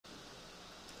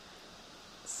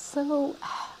Så...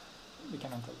 Vi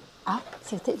kan vänta. Ja,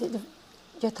 så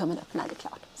gör tummen upp när det är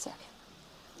klart. Så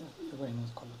jag går in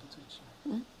och kollar på Twitch.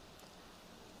 Mm.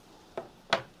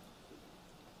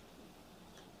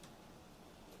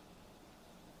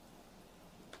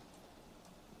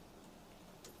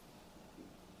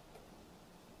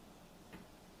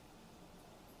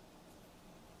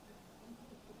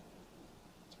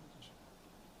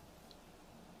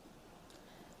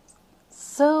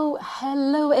 So,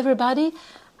 hello everybody.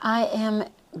 I am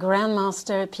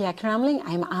Grandmaster Pia Cramling.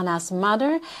 I'm Anna's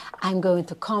mother. I'm going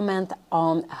to comment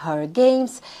on her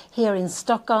games here in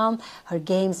Stockholm, her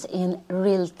games in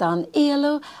Rilton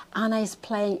Elo. Anna is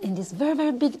playing in this very,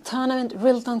 very big tournament,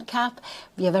 Rilton Cup.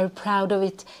 We are very proud of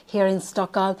it here in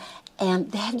Stockholm.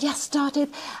 And they have just started.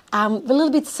 A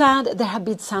little bit sad. There have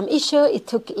been some issue. It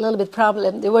took a little bit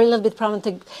problem. There were a little bit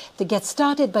problem to get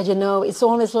started, but you know it's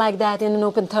always like that in an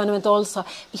open tournament. Also,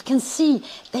 we can see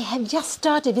they have just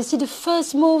started. You see the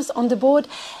first moves on the board,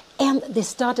 and they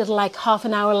started like half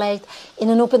an hour late in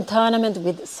an open tournament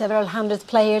with several hundred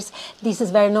players. This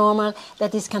is very normal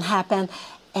that this can happen.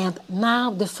 And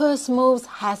now the first moves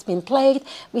has been played.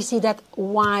 We see that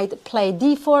white played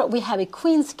d4. We have a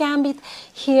queen's gambit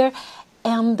here.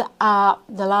 And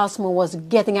the last move was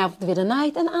getting up with a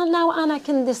knight. And now Anna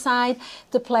can decide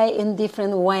to play in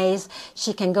different ways.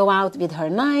 She can go out with her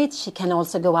knight. She can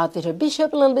also go out with her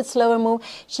bishop, a little bit slower move.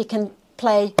 She can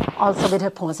play also with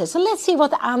her pawn. So let's see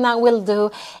what Anna will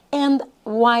do. And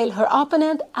while her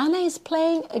opponent, Anna, is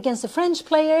playing against a French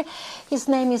player. His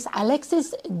name is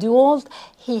Alexis Duault.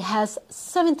 He has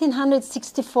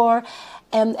 1764.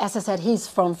 And as I said, he's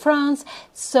from France.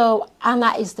 So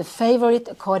Anna is the favorite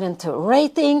according to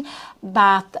rating.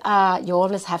 But you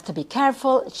always have to be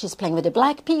careful. She's playing with the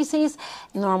black pieces.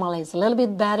 Normally it's a little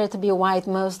bit better to be white.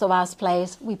 Most of us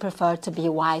players, we prefer to be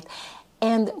white.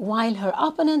 And while her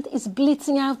opponent is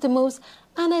blitzing out the moves,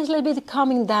 Anna is a little bit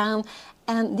calming down.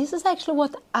 And this is actually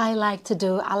what I like to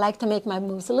do. I like to make my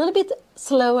moves a little bit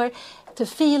slower to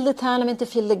feel the tournament, to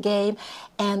feel the game.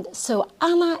 And so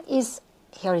Anna is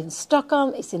here in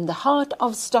Stockholm, is in the heart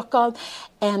of Stockholm,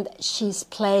 and she's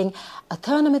playing a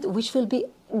tournament which will be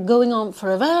going on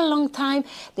for a very long time.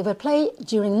 They will play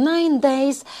during 9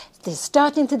 days. They're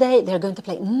starting today. They're going to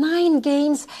play 9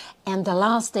 games, and the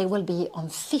last day will be on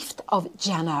 5th of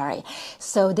January.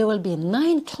 So there will be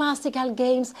 9 classical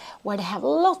games where they have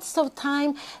lots of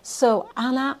time. So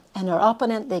Anna and her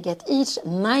opponent, they get each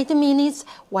 90 minutes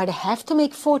where they have to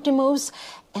make 40 moves.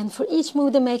 And for each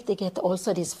move they make, they get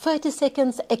also these 30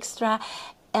 seconds extra.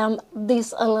 And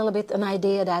this a little bit an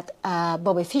idea that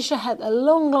Bobby Fischer had a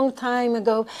long, long time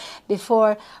ago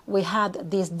before we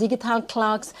had these digital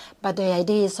clocks. But the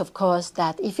idea is, of course,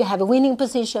 that if you have a winning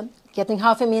position, getting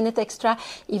half a minute extra,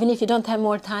 even if you don't have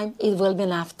more time, it will be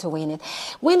enough to win it.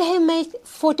 When they make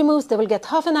 40 moves, they will get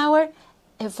half an hour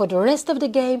for the rest of the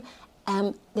game,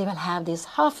 and they will have this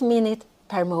half minute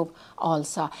per move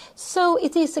also. So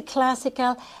it is a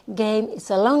classical game. It's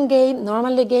a long game.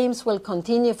 Normally games will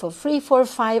continue for 3, 4,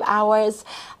 5 hours.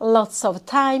 Lots of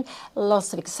time,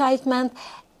 lots of excitement.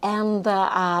 And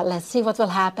let's see what will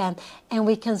happen. And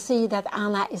we can see that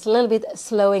Anna is a little bit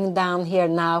slowing down here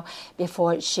now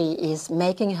before she is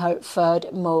making her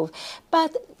third move.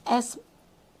 But as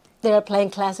they're playing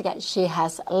classical, she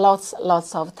has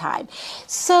lots of time.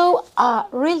 So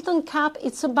Rilton Cup,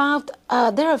 it's about,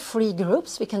 there are 3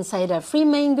 groups. We can say there are 3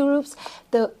 main groups.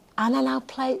 Anna now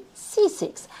play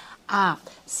c6.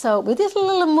 So with this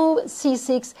little move,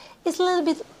 c6, it's a little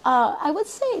bit, I would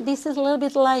say this is a little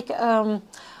bit like a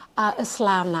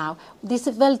Slav now. This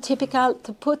is very typical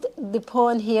to put the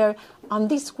pawn here on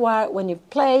this square when you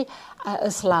play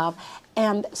a Slav.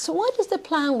 And so what is the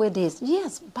plan with this?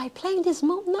 Yes, by playing this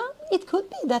move now, it could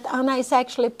be that Anna is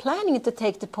actually planning to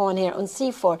take the pawn here on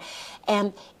c4.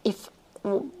 And if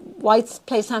white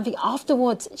plays something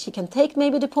afterwards, she can take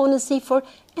maybe the pawn on c4,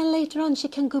 and later on she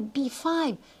can go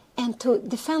b5 and to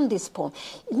defend this pawn.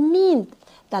 It means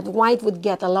that white would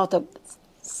get a lot of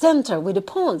center with the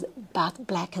pawns, but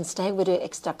black can stay with the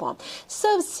extra pawn.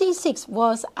 So c6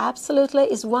 was absolutely,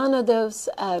 is one of those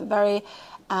very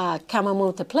common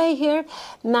move to play here.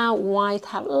 Now white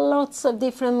have lots of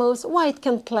different moves. White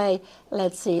can play,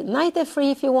 let's see, knight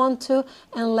f3 if you want to,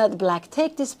 and let black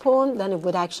take this pawn. Then it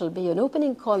would actually be an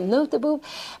opening called notable.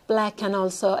 Black can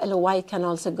also, white can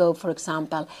also go, for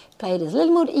example, play this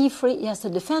little move e3, he has to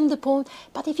defend the pawn.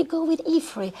 But if you go with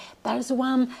e3, there's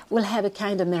one will have a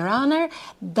kind of mirror.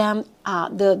 Then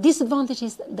the disadvantage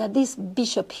is that this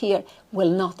bishop here will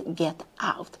not get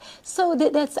out. So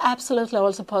that's absolutely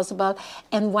also possible.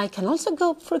 And white can also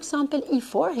go, for example,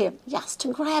 e4 here, just to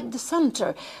grab the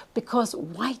center, because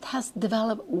white has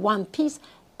developed one piece,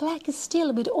 black is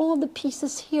still with all the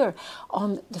pieces here on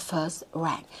the first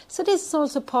rank. So this is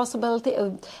also a possibility of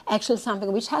actually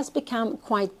something which has become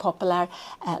quite popular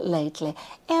lately.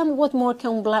 And what more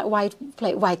can white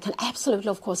play? White can absolutely,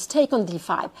 of course, take on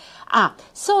d5.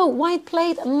 So white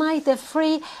played knight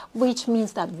f3, which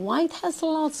means that white has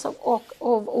lots of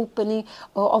opening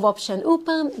of option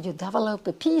open. You develop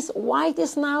a piece. White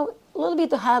is now a little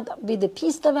bit ahead with the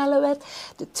piece development.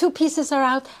 The two pieces are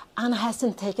out. Anna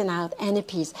hasn't taken out any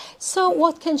piece. So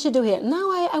what can she do here? Now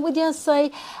I would just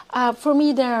say, for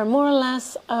me, there are more or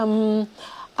less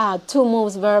two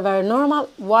moves very, very normal.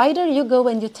 Wider you go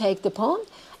when you take the pawn,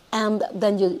 and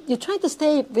then you try to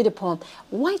stay with the pawn.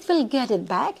 White will get it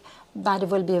back, but it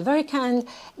will be a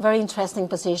very interesting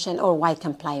position, or white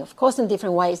can play, of course, in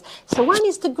different ways. So one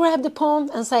is to grab the pawn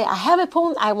and say, I have a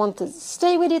pawn, I want to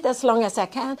stay with it as long as I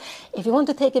can. If you want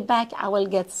to take it back, I will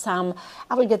get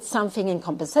something in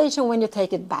compensation when you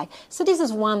take it back. So this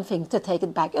is one thing, to take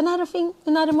it back.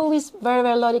 Another move is very,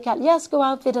 very logical. Yes, go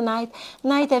out with a knight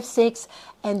f6,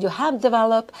 and you have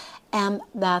developed, and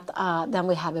that then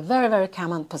we have a very, very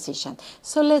common position.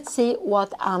 So let's see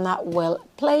what Anna will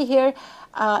play here.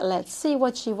 Let's see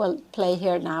what she will play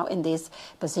here now in this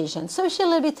position. So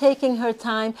she'll be taking her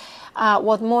time.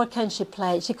 What more can she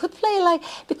play? She could play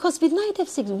because with knight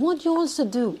f6, what you also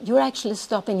do, you're actually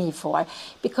stopping e4.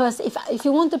 Because if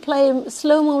you want to play a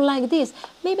slow move like this,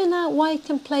 maybe now white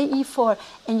can play e4,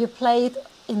 and you play it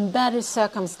in better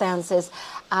circumstances.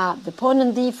 The pawn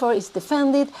on d4 is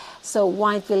defended, so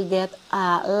white will get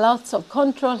lots of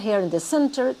control here in the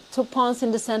center, two pawns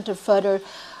in the center further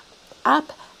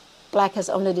up. Black has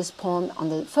only this pawn on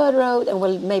the third row, and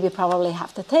will maybe probably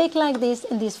have to take like this,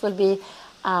 and this will be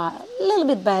a little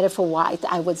bit better for white,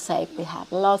 I would say. We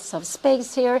have lots of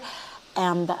space here,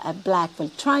 and black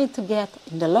will try to get,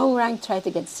 in the long run, try to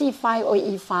get c5 or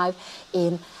e5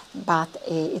 in, but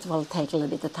it will take a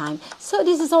little bit of time. So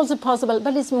this is also possible,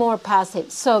 but it's more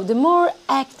passive. So the more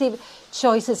active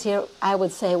choices here, I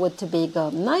would say, would to be go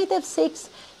knight f6.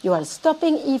 You are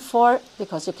stopping e4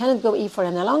 because you cannot go e4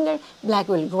 any longer. Black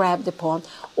will grab the pawn,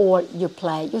 or you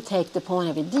take the pawn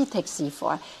and with d takes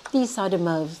c4. These are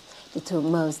the two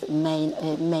most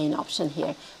main option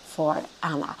here for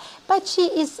Anna. But she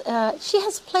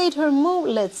has played her move.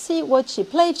 Let's see what she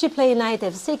played. She played knight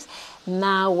f6.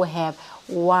 Now we have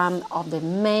one of the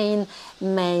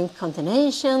main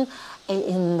continuation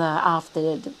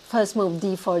after the first move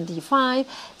d4, d5.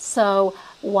 So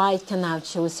white can now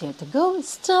choose here to go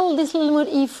still this little move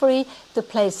e3, to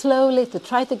play slowly, to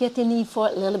try to get in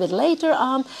e4 a little bit later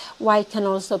on. White can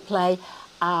also play,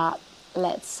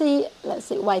 let's see,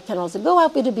 white can also go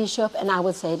up with the bishop, and I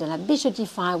would say that bishop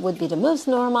g5 would be the most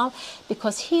normal,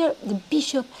 because here the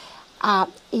bishop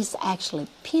is actually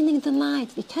pinning the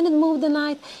knight. We cannot move the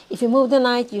knight. If you move the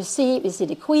knight, we see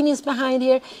the queen is behind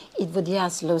here. It would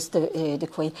just lose the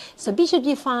queen. So bishop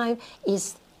g5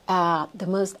 is the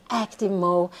most active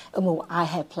move, a move I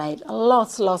have played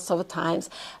lots of times.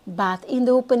 But in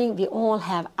the opening, we all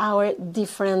have our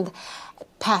different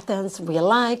patterns we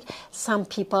like. Some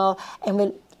people, and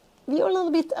we're a little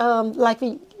bit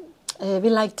we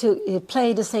like to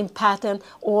play the same pattern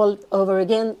all over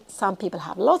again. Some people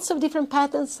have lots of different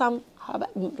patterns, some have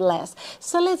less.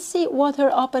 So let's see what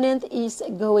her opponent is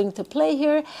going to play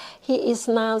here. He is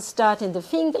now starting to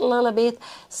think a little bit.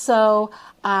 So,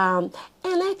 and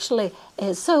actually,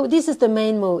 so this is the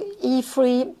main move,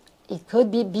 e3. It could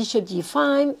be bishop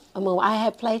g5, a move I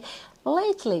have played.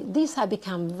 Lately, these have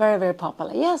become very, very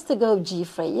popular. Yes, to go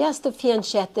g3, yes, to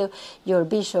fianchetto your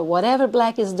bishop. Whatever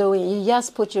black is doing, you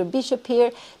just put your bishop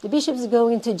here. The bishop is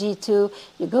going to g2,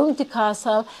 you're going to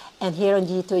castle, and here on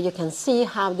g2 you can see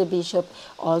how the bishop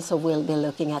also will be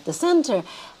looking at the center.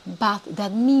 But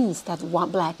that means that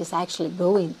black is actually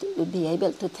going to be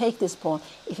able to take this pawn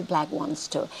if black wants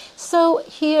to. So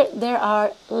here there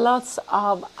are lots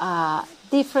of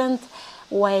different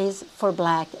ways for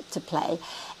black to play.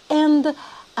 And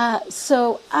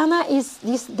so Anna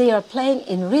they are playing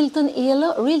in Rilton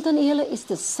Elo. Rilton Elo is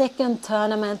the second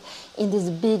tournament in this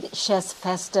big chess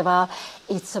festival.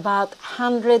 It's about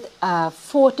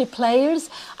 140 players.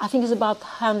 I think it's about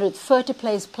 130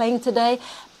 players playing today.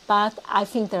 But I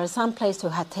think there are some players who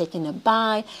have taken a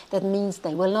bye. That means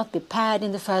they will not be paired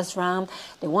in the first round.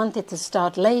 They wanted to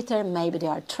start later. Maybe they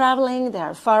are traveling, they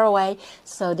are far away,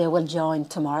 so they will join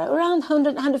tomorrow. Around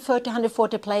 100, 130,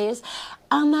 140 players.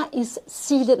 Anna is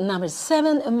seeded number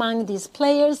 7 among these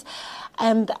players,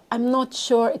 and I'm not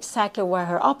sure exactly where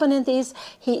her opponent is.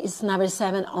 He is number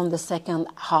 7 on the second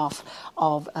half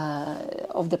of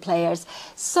the players.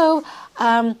 So.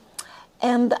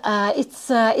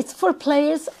 It's for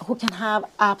players who can have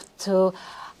up to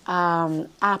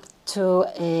up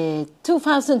to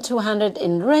 2,200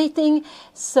 in rating.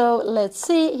 So let's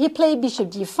see, he played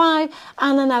bishop g5,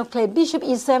 Anna now played bishop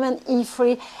e7,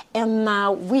 e3, and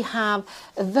now we have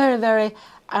a very, very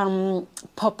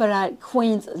popular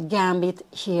Queen's Gambit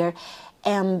here,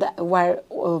 and where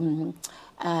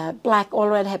Black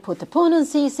already had put the pawn on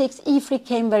c6, e3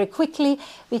 came very quickly.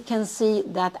 We can see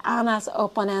that Anna's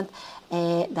opponent,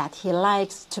 that he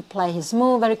likes to play his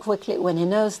move very quickly when he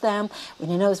knows them, when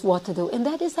he knows what to do. And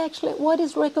that is actually what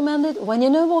is recommended. When you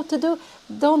know what to do,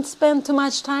 don't spend too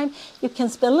much time. You can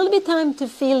spend a little bit of time to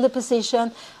feel the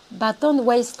position, but don't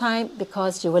waste time,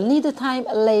 because you will need the time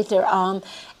later on.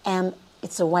 And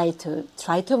it's a way to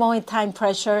try to avoid time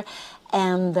pressure,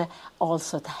 and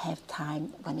also to have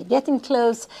time when you're getting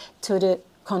close to the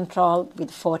control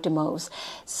with 40 moves.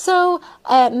 So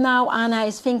now Anna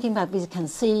is thinking, but we can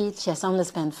see she has only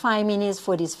spent 5 minutes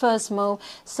for this first move,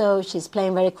 so she's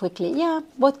playing very quickly. Yeah,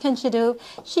 what can she do?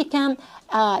 She can,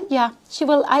 she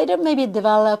will either maybe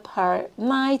develop her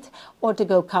knight or to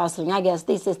go castling. I guess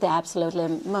this is the absolutely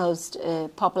most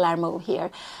popular move here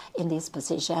in this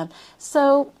position.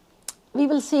 So we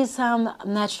will see some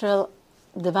natural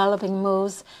developing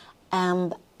moves,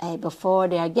 and before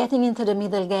they are getting into the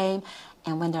middle game.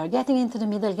 And when they are getting into the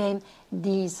middle game,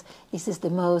 this is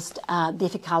the most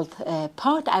difficult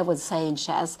part, I would say, in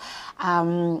chess.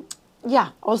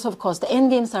 Also, of course, the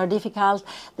endgames are difficult.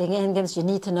 The endgames you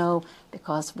need to know,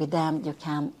 because with them you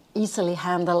can easily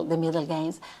handle the middle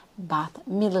games. But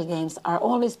middle games are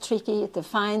always tricky to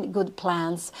find good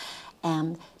plans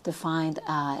and to find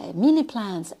mini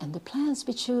plans, and the plans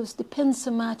we choose depend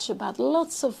so much about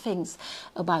lots of things,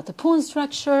 about the pawn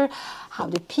structure, how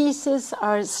the pieces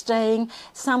are staying.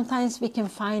 Sometimes we can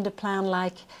find a plan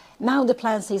like, now the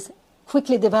plan is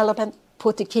quickly develop and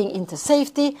put the king into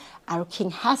safety. Our king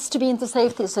has to be into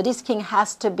safety, so this king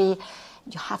has to be,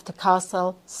 you have to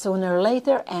castle sooner or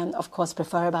later, and of course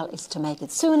preferable is to make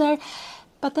it sooner.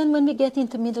 But then when we get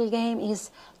into middle game,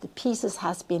 is the pieces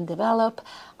has been developed,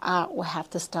 we have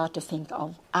to start to think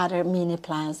of other mini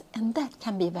plans, and that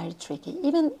can be very tricky.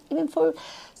 Even for a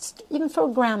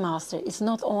grandmaster, it's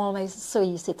not always so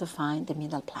easy to find the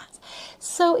middle plans.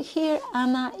 So here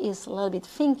Anna is a little bit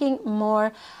thinking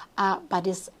more, but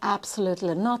it's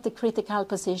absolutely not the critical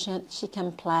position. She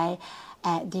can play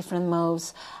different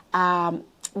moves.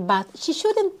 But she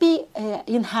shouldn't be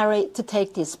in a hurry to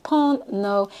take this pawn.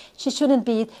 No, she shouldn't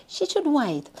be. She should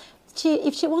wait.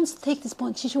 If she wants to take this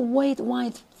pawn, she should wait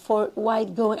for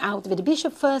white going out with the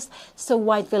bishop first, so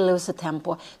white will lose the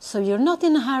tempo. So you're not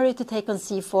in a hurry to take on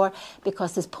c4,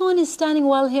 because this pawn is standing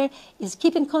well here, is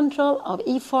keeping control of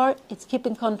e4, it's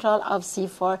keeping control of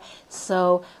c4.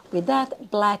 So with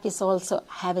that, black is also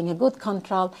having a good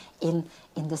control in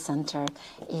the center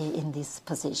in this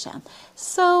position.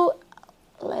 So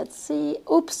let's see.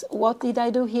 Oops, what did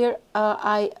I do here?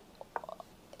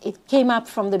 It came up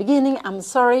from the beginning. I'm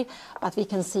sorry, but we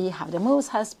can see how the moves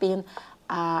has been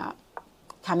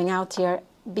coming out here.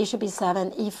 Bishop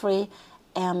e7, e3,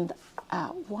 and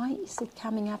why is it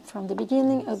coming up from the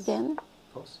beginning again?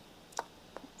 Pause.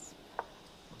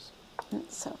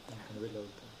 So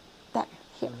there,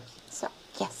 here. So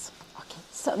yes, okay.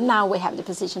 So now we have the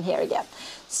position here again.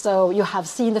 So you have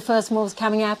seen the first moves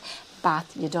coming up, but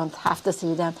you don't have to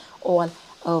see them all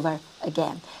over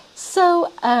again.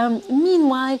 So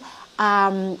meanwhile,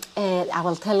 I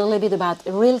will tell a little bit about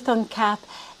Rilton Cup.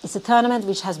 It's a tournament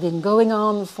which has been going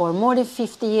on for more than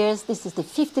 50 years. This is the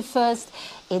 51st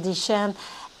edition,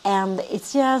 and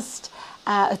it's just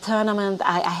a tournament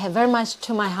I have very much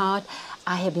to my heart.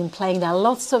 I have been playing there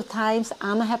lots of times.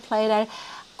 Anna has played there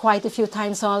quite a few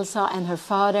times also, and her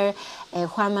father,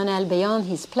 Juan Manuel Bellon,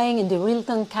 he's playing in the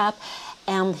Rilton Cup,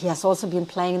 and he has also been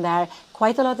playing there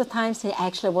quite a lot of times. He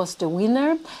actually was the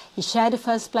winner. He shared the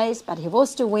first place, but he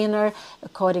was the winner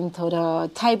according to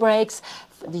the tie breaks.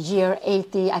 The year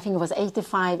 80, I think it was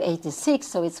 85, 86,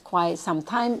 so it's quite some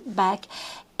time back.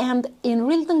 And in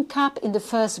Rilton Cup, in the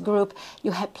first group,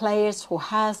 you have players who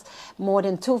has more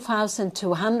than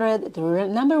 2,200. The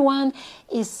number one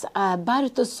is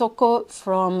Bartosz Soko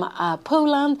from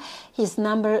Poland. He's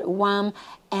number one.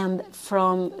 And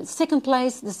from second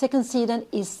place, the second seeded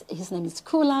is, his name is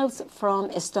Kulaus from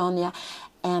Estonia.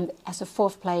 And as a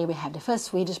fourth player, we have the first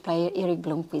Swedish player, Erik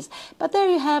Blomqvist. But there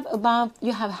you have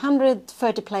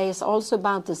 130 players, also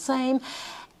about the same.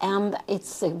 And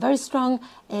it's a very strong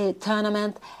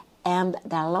tournament, and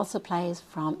there are lots of players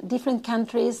from different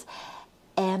countries.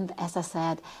 And as I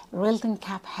said, Rilton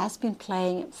Cup has been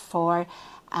playing for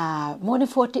more than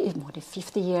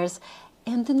 50 years,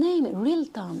 And the name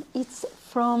Rilton, it's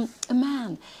from a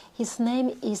man. His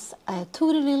name is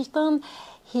Tore Rilton.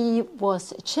 He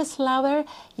was a chess lover.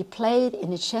 He played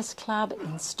in a chess club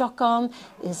in Stockholm,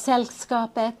 in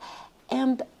Sällskapet.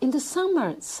 And in the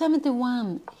summer,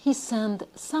 71, he sent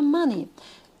some money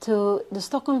to the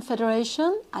Stockholm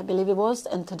Federation, I believe it was,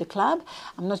 and to the club.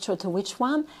 I'm not sure to which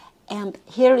one. And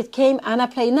here it came. Anna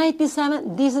played knight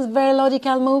b7. This is a very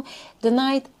logical move. The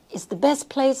knight is the best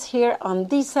place here on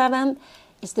d7.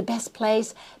 It's the best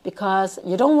place because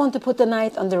you don't want to put the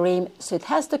knight on the rim, so it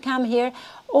has to come here.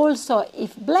 Also,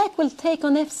 if black will take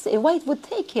on f6, white would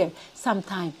take here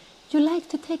sometime. You like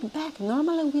to take back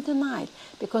normally with the knight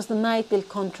because the knight will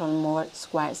control more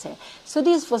squares here. So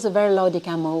this was a very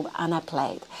logical move Anna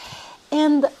played.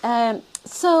 And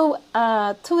so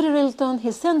Tore Rilton,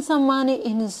 he sent some money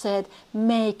and he said,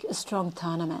 make a strong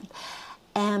tournament.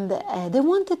 And they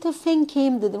wanted to thank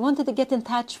him, they wanted to get in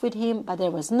touch with him, but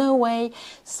there was no way.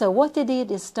 So what they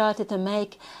did is started to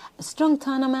make a strong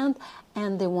tournament,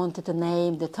 and they wanted to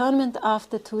name the tournament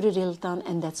after Tore Rilton,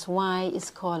 and that's why it's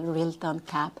called Rilton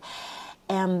Cup.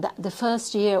 And the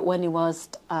first year when it was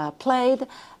played,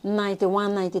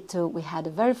 91, 92, we had a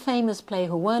very famous player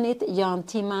who won it, Jan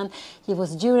Timman. He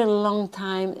was during a long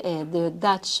time the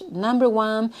Dutch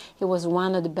 #1. He was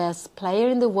one of the best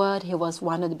players in the world. He was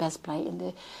one of the best players in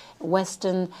the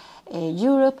Western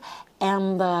Europe.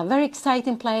 And very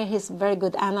exciting player. He's very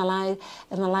good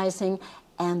analyzing.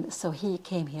 And so he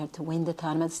came here to win the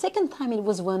tournament. Second time it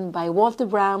was won by Walter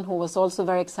Brown, who was also a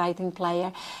very exciting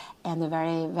player and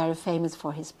very, very famous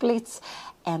for his blitz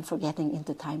and for getting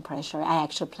into time pressure. I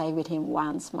actually played with him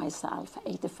once myself,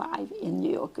 85 in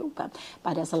New York Open,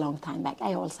 but that's a long time back.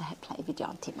 I also have played with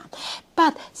Jan Timman.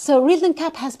 But so Rilton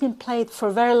Cup has been played for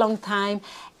a very long time,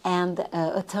 and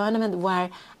a tournament where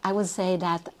I would say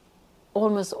that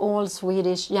almost all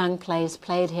Swedish young players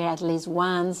played here at least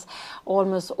once.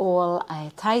 Almost all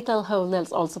title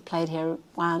holders also played here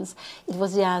once. It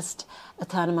was just a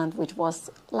tournament which was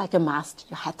like a must.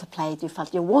 You had to play it. You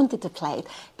felt you wanted to play it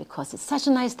because it's such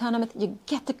a nice tournament. You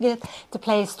get to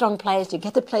play strong players. You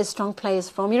get to play strong players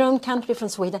from your own country, from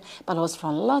Sweden, but also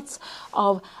from lots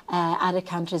of other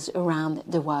countries around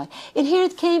the world. And here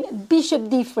it came, Bishop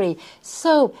d3.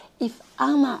 So if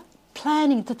Anna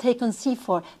planning to take on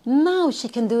c4, now she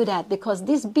can do that because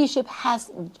this bishop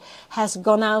has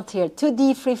gone out here to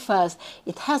d3 first.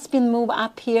 It has been moved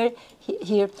up here,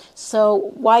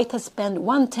 so white has spent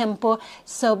one tempo.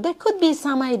 So there could be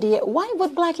some idea, why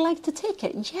would black like to take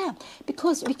it? Yeah,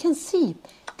 because we can see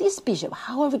this bishop,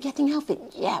 how are we getting out of it?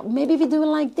 Yeah, maybe we do it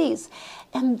like this.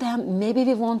 And then maybe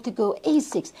we want to go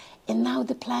a6. And now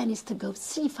the plan is to go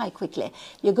c5 quickly.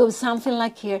 You go something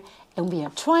like here, and we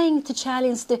are trying to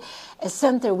challenge the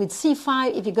center with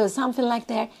c5. If you go something like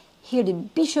there, here the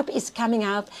bishop is coming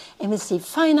out, and we see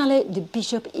finally the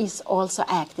bishop is also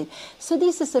active. So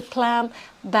this is a plan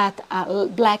that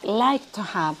black like to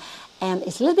have. And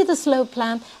it's a little bit a slow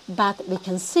plan, but we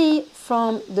can see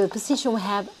from the position we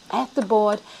have at the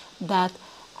board that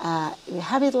we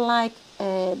have it like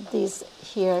this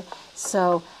here.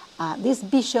 So this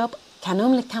bishop can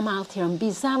only come out here on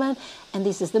b7, and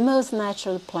this is the most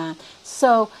natural plan.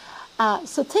 So,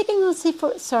 so taking on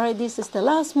c4, sorry, this is the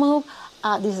last move.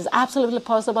 This is absolutely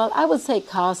possible. I would say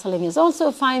castling is also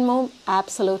a fine move,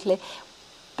 absolutely.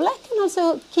 Black can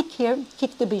also kick here,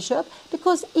 kick the bishop,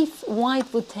 because if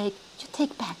white would take, you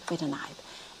take back with a knight.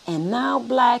 And now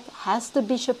black has the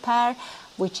bishop pair,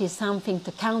 which is something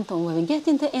to count on when we get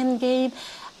into endgame.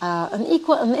 An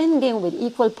endgame with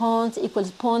equal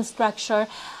pawn structure.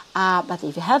 But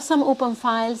if you have some open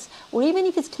files, or even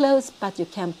if it's closed, but you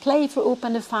can play for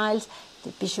open the files, the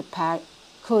bishop pair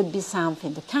could be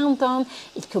something to count on.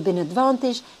 It could be an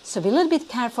advantage. So be a little bit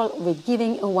careful with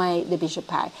giving away the bishop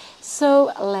pair.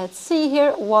 So let's see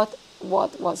here what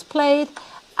was played.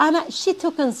 Anna, she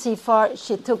took on c4.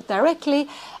 She took directly.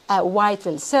 White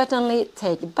will certainly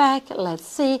take back. Let's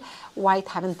see. White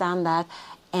haven't done that.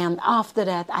 And after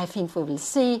that, I think we will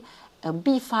see a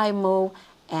b5 move.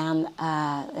 And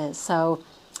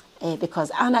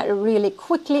because Anna really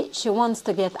quickly, she wants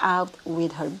to get out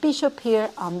with her bishop here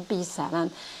on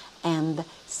b7. And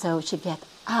so she gets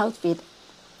out with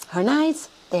her knights.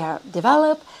 They are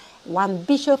developed. One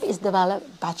bishop is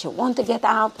developed, but she wants to get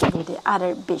out with the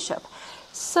other bishop.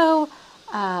 So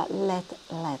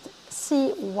let's see,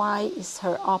 why is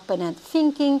her opponent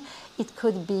thinking? It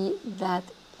could be that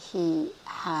he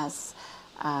has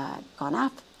gone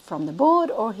up from the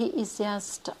board, or he is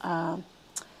just,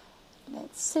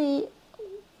 let's see,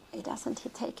 doesn't he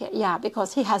take it? Yeah,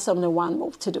 because he has only one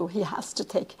move to do. He has to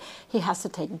take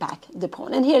back the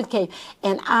pawn. And here it came.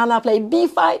 And Anna played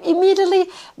b5 immediately,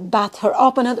 but her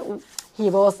opponent, he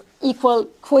was equal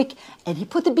quick, and he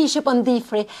put the bishop on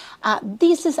d3.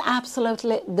 This is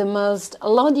absolutely the most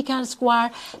logical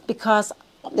square, because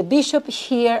the bishop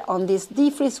here on this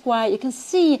d3 square, you can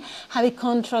see how it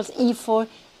controls e4.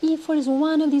 e4 is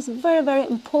one of these very, very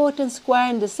important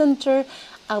squares in the center.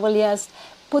 I will just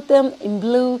put them in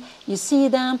blue. You see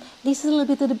them. This is a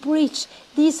little bit of the bridge.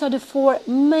 These are the 4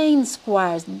 main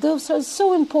squares. Those are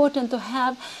so important to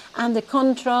have under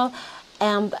control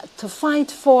and to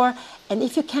fight for. And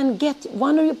if you can get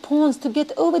one of your pawns to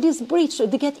get over this bridge or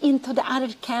to get into the other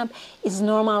camp, is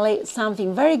normally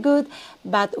something very good.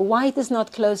 But white is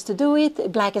not close to do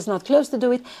it. Black is not close to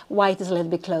do it. White is a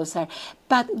little bit closer.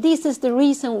 But this is the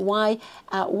reason why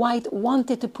white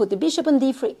wanted to put the bishop on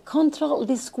d3, control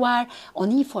this square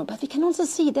on e4. But we can also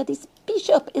see that this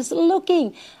bishop is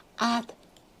looking at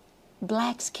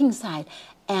black's king side.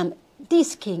 And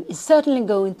this king is certainly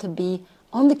going to be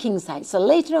on the king side. So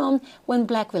later on, when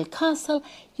black will castle,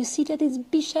 you see that this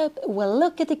bishop will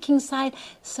look at the king side.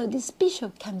 So this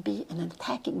bishop can be an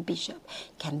attacking bishop,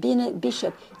 can be a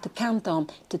bishop to count on,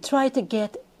 to try to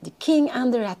get the king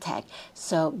under attack.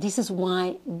 So this is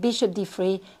why bishop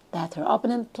d3, that her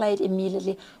opponent played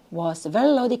immediately, was a very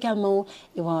logical move.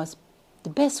 It was the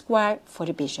best square for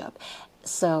the bishop.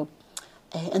 So,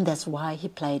 and that's why he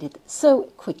played it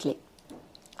so quickly.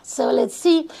 So let's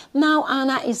see, now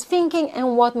Anna is thinking,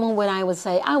 and what move would I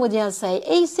say? I would just say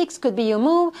a6 could be your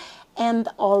move, and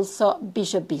also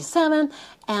bishop b7.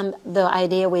 And the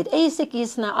idea with a6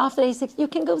 is now after a6, you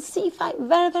can go c5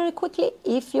 very, very quickly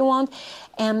if you want.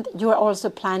 And you are also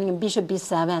planning bishop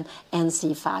b7 and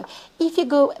c5. If you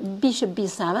go bishop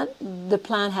b7, the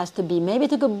plan has to be maybe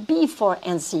to go b4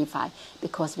 and c5,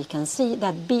 because we can see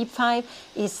that b5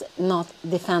 is not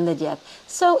defended yet.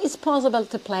 So it's possible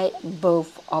to play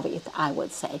both of it, I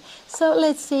would say. So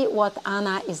let's see what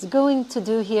Anna is going to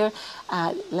do here.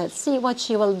 Let's see what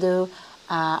she will do.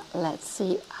 Let's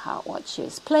see what she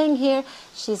is playing here.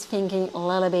 She's thinking a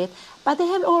little bit, but they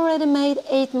have already made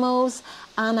 8 moves.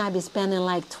 Anna will be spending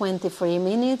like 23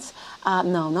 minutes.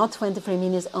 No, not 23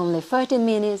 minutes, only 13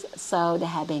 minutes. So they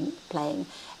have been playing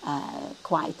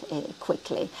quite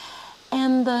quickly.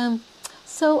 And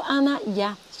so Anna,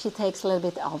 yeah, she takes a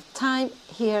little bit of time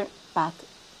here, but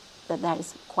there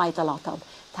is quite a lot of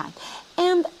time.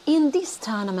 And in this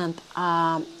tournament,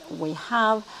 we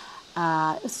have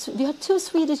 2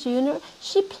 Swedish juniors.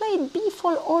 She played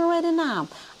b4 already now.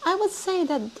 I would say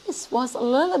that this was a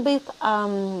little bit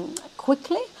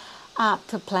quickly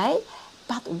to play.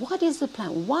 But what is the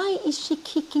plan? Why is she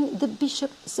kicking the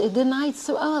bishop, the knight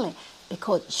so early?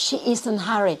 Because she is in a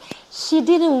hurry. She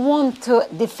didn't want to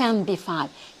defend b5.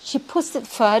 She puts it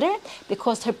further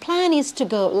because her plan is to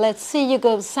go, let's say you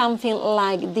go something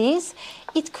like this.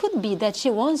 It could be that she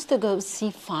wants to go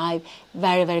c5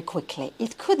 very, very quickly.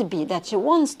 It could be that she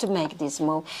wants to make this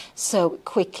move so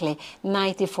quickly,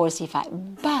 knight e4,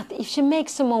 c5. But if she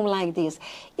makes a move like this,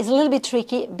 it's a little bit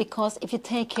tricky, because if you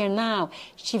take here now,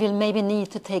 she will maybe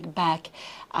need to take back.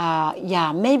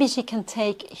 Yeah, maybe she can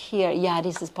take here. Yeah,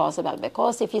 this is possible,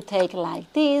 because if you take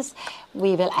like this,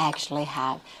 we will actually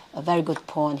have a very good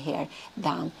pawn here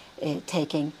down,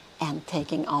 taking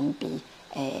on b.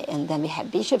 And then we have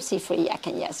bishop c3. I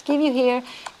can just give you here,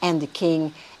 and the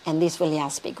king, and this will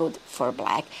just be good for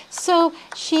black. So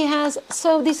she has.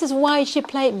 So this is why she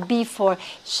played b4.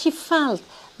 She felt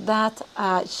that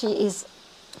she is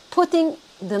putting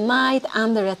the knight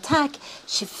under attack.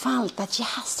 She felt that she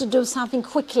has to do something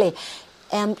quickly,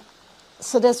 and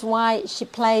so that's why she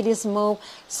played this move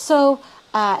so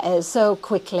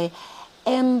quickly.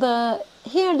 And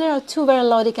here there are 2 very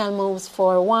logical moves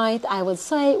for white, I would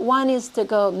say. One is to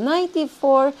go knight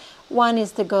e4, one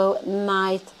is to go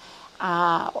knight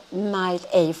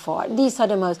a4. These are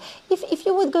the moves. If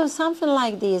you would go something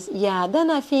like this, yeah,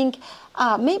 then I think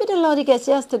maybe the logic is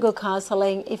just to go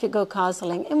castling. If you go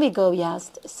castling, and we go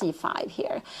just c5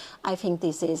 here. I think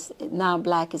this is, now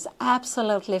black is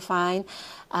absolutely fine.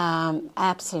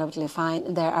 Absolutely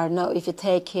fine. There are no, if you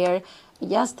take here,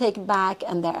 just take back,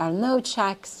 and there are no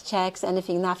checks,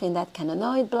 anything, nothing that can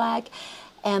annoy black.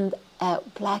 And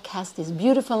black has this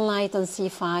beautiful knight on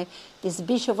c5. This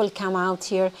bishop will come out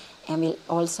here, and will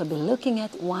also be looking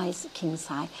at white's king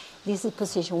side. This is a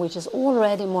position which is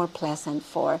already more pleasant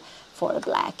for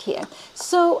black here.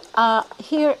 So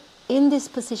here in this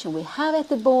position we have at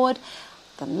the board,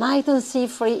 the knight on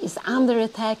c3 is under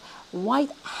attack.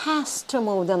 White has to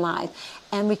move the knight,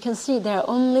 and we can see there are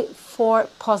only 4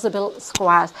 possible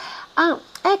squares.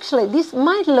 Actually, this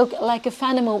might look like a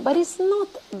funny move, but it's not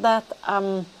that.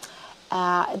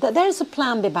 There's a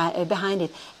plan behind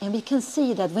it, and we can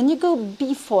see that when you go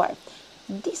b4,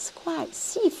 this square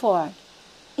c4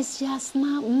 is just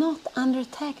now not under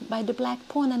attack by the black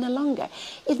pawn any longer.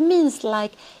 It means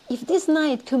like if this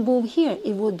knight could move here,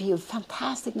 it would be a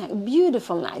fantastic knight, a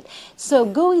beautiful knight. So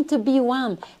going to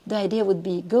b1, the idea would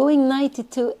be going knight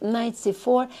to knight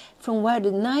c4, from where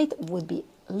the knight would be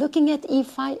looking at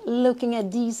e5, looking at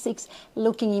d6,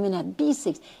 looking even at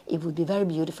b6. It would be very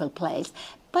beautiful place.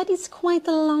 But it's quite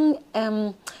a long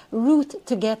route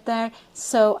to get there.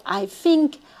 So I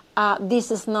think this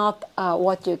is not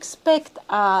what you expect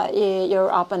your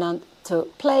opponent to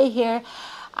play here.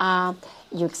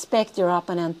 You expect your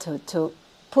opponent to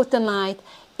put the knight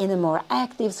in a more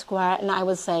active square, and I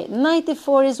would say knight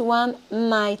e4 is one,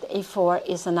 knight e4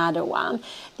 is another one.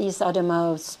 These are the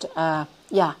most,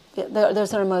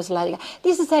 those are the most likely.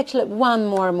 This is actually one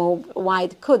more move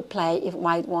white could play if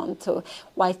white want to.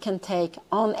 White can take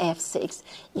on f6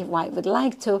 if white would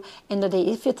like to, and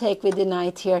if you take with the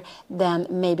knight here, then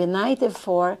maybe knight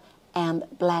f4, and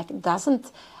black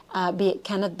doesn't black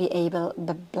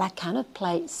cannot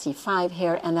play c5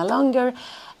 here any longer.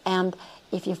 And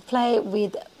if you play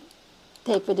with,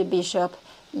 take with the bishop,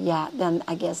 then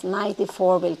I guess knight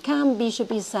e4 will come, bishop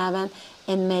e7,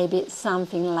 and maybe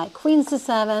something like queen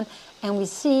c7, and we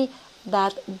see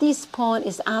that this pawn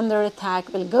is under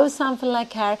attack, will go something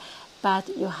like here, but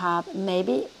you have,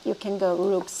 maybe you can go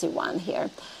rook c1 here,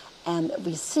 and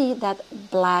we see that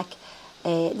black,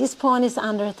 this pawn is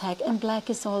under attack, and black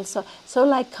is also, so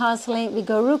like castling, we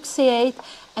go rook c8,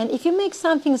 and if you make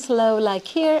something slow like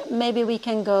here, maybe we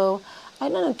can go, I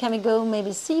don't know, can we go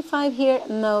maybe c5 here?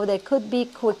 No, they could be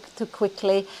too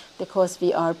quickly because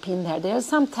we are pinned there. There are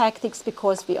some tactics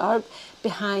because we are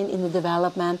behind in the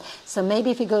development. So maybe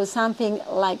if we go something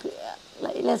like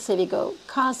let's say we go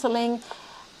castling,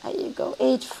 you go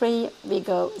h3, we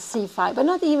go c5, but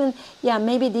not even,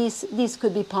 maybe this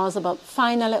could be possible.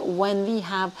 Finally, when we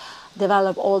have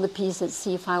developed all the pieces,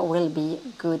 c5 will be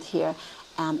good here.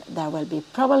 And there will be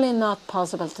probably not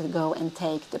possible to go and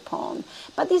take the pawn.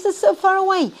 But this is so far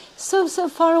away, so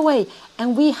far away.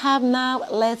 And we have now,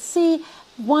 let's see,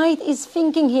 white is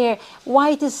thinking here.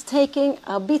 White is taking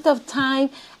a bit of time,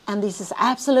 and this is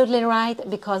absolutely right,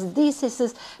 because this is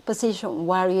a position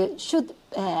where you should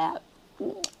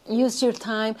use your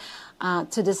time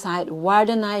to decide where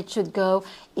the knight should go.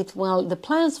 The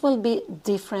plans will be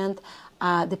different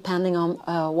depending on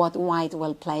what white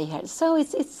will play here. So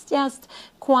it's just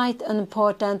quite an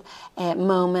important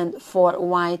moment for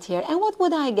white here. And what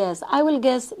would I guess? I will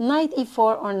guess knight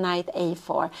e4 or knight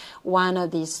a4, one of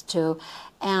these two.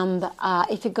 And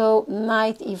if you go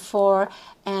knight e4,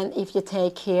 and if you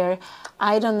take here,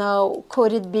 I don't know,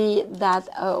 could it be that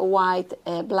white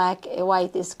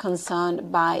is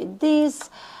concerned by this?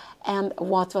 And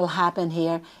what will happen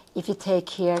here? If you take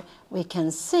here, we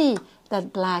can see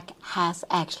that black has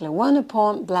actually won a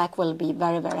pawn. Black will be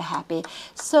very, very happy.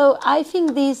 So I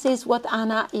think this is what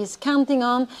Anna is counting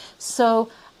on. So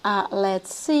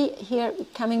let's see here,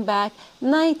 coming back,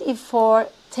 knight e4,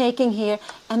 taking here,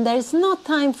 and there is no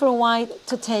time for white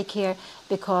to take here,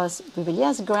 because we will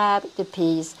just grab the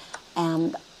piece,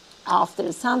 and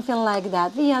after something like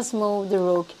that, we just move the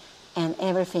rook, and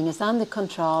everything is under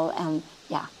control, and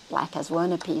black has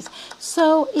won a piece.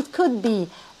 So it could be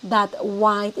that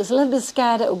white is a little bit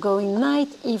scared of going knight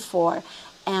e4,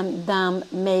 and then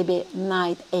maybe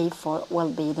knight a4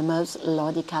 will be the most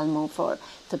logical move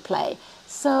to play.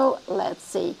 So let's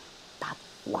see, but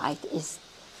white is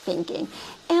thinking.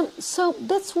 And so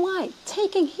that's why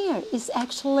taking here is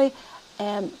actually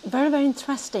very, very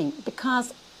interesting,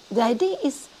 because the idea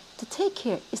is to take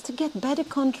here is to get better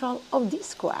control of this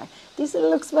square. This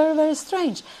looks very, very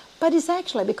strange, but it's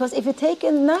actually because if you take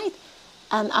a knight,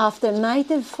 and after knight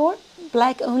e4,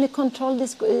 black only control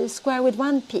this square with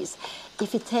one piece.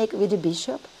 If you take with the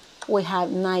bishop, we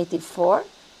have knight e4,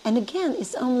 and again,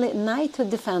 it's only knight to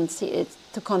defend it,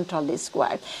 to control this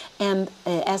square. And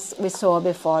as we saw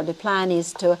before, the plan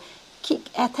is to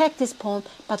attack this pawn,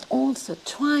 but also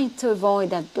trying to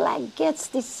avoid that black gets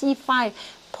this c5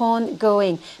 pawn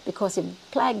going, because if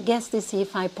black gets the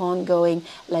c5 pawn going,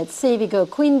 let's say we go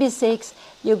queen b6,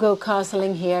 you go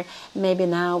castling here, maybe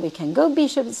now we can go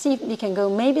bishop c, we can go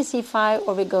maybe c5,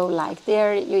 or we go like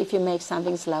there, if you make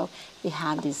something slow, we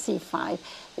have this c5,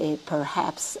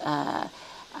 perhaps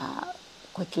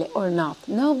quickly or not.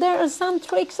 No, there are some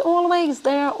tricks always,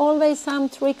 there are always some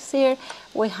tricks here.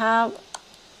 We have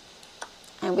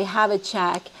a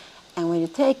check, and when you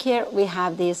take here, we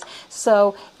have this.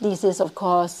 So this is, of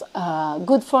course,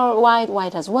 good for white.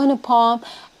 White has won a pawn,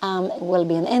 It will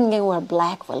be an endgame where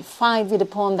black will fight with the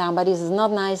pawn down, but this is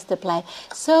not nice to play.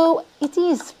 So it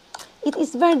is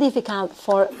very difficult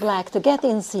for black to get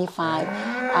in c5,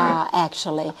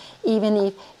 actually, even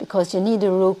if, because you need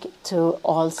the rook to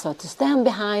also to stand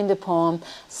behind the pawn,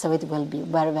 so it will be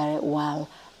very, very well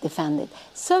defended.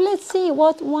 So let's see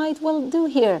what white will do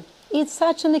here. It's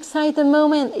such an exciting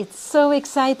moment. It's so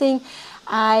exciting.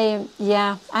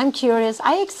 I'm curious.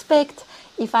 I expect,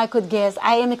 if I could guess,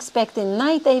 I am expecting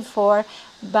knight a4,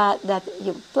 but that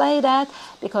you play that,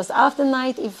 because after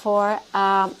knight e4,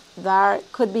 there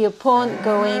could be a pawn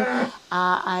going.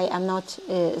 I am not,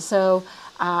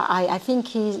 I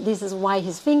think this is why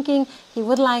he's thinking. He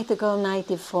would like to go knight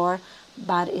e4,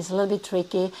 but it's a little bit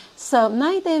tricky. So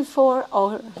knight a4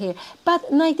 or here.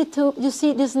 But knight e2, you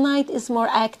see, this knight is more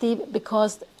active,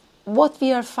 because what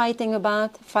we are fighting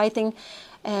about,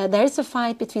 there is a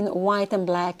fight between white and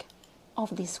black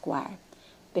of this square,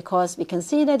 because we can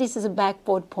see that this is a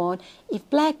backboard pawn. If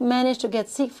black managed to get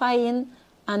c5 in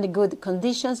under good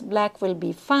conditions, black will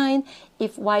be fine.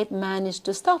 If white managed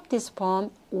to stop this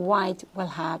pawn, white will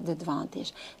have the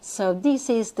advantage. So this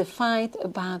is the fight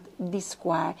about this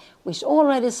square, which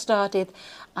already started,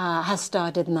 has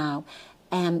started now.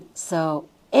 And so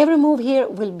every move here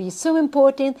will be so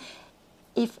important.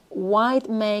 If white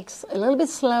makes a little bit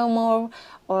slow move,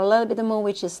 or a little bit of move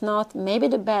which is not maybe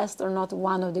the best or not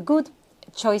one of the good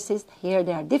choices, here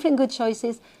there are different good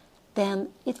choices, then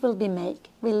it will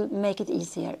make it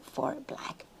easier for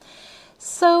black.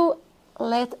 So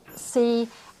let's see,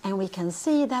 and we can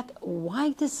see that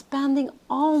white is spending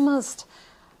almost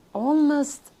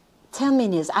 10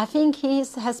 minutes. I think he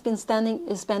has been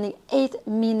spending 8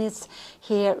 minutes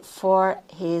here for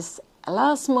his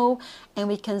last move, and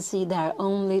we can see there are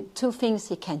only 2 things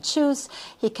he can choose.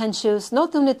 He can choose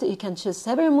not only he can choose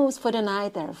several moves for the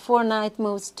knight. There are 4 knight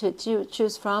moves to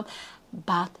choose from,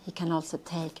 but he can also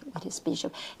take with his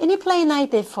bishop. And he play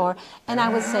knight a4, and I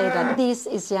would say that this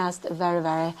is just a very,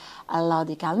 very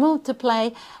logical move to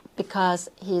play, because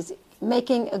he's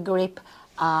making a grip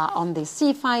on the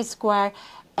c5 square.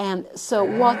 And so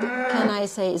what can I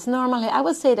say is normally, I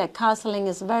would say that castling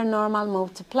is a very normal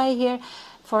move to play here.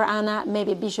 For Anna,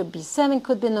 maybe bishop b7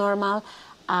 could be normal,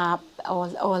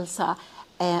 also,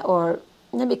 or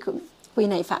maybe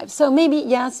queen a5. So maybe,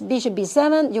 yes, bishop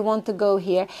b7, you want to go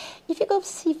here. If you go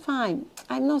c5,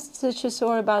 I'm not so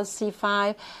sure about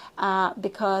c5,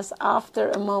 because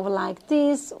after a move like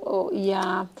this, we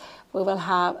will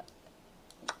have,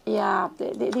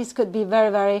 this could be very,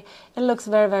 very, it looks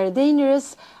very, very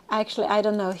dangerous. Actually, I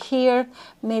don't know here.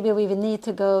 Maybe we will need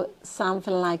to go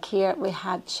something like here. We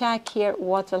have check here.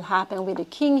 What will happen with the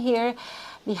king here?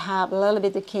 We have a little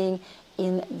bit the king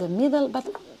in the middle, but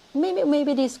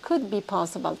maybe this could be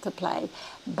possible to play.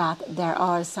 But there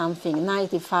are something, knight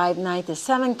e5, knight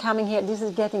e7 coming here. This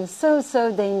is getting so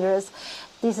dangerous.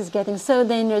 This is getting so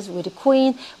dangerous with the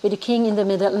queen, with the king in the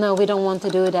middle. No, we don't want to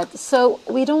do that. So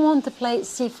we don't want to play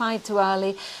c5 too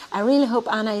early. I really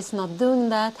hope Anna is not doing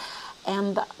that.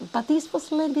 But this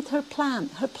was a little bit her plan.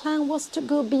 Her plan was to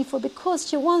go b4 because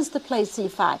she wants to play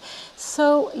c5.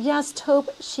 So just hope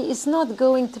she is not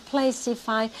going to play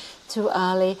c5 too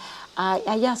early.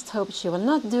 I just hope she will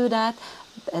not do that.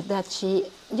 That she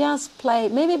just play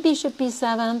maybe bishop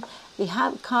b7. We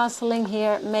have castling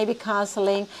here, maybe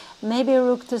castling, maybe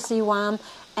rook to c1,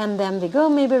 and then we go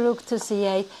maybe rook to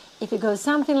c8. If we go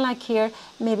something like here,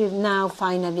 maybe now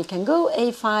finally we can go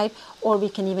a5, or we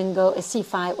can even go a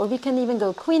c5, or we can even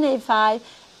go queen a5,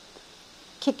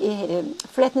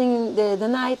 threatening the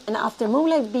knight, and after move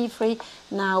like b3,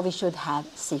 now we should have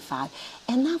c5.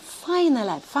 And now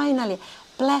finally,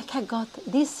 black had got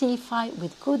this c5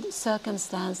 with good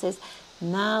circumstances.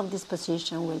 Now this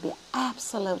position will be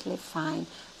absolutely fine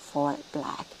for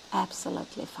black.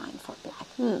 Absolutely fine for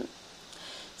black.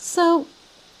 So,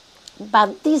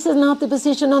 but this is not the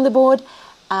position on the board.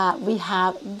 We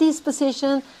have this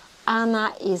position.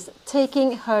 Anna is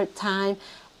taking her time,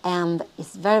 and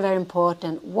it's very, very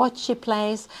important what she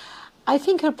plays. I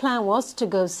think her plan was to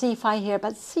go c5 here,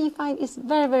 but c5 is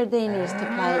very, very dangerous to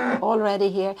play already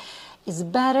here. It's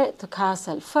better to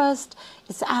castle first.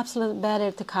 It's absolutely better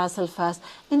to castle first.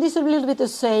 And this is a little bit of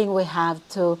saying we have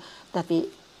to, that we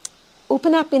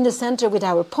open up in the center with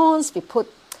our pawns. We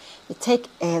take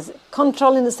as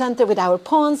control in the center with our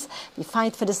pawns. We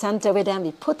fight for the center with them.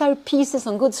 We put our pieces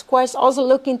on good squares, also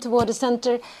looking toward the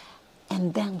center.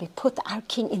 And then we put our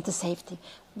king into safety.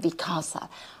 We castle.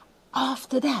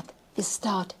 After that, we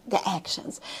start the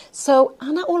actions. So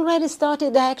Anna already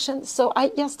started the action. So I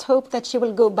just hope that she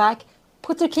will go back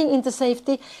put her king into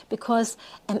safety, because,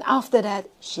 and after that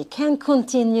she can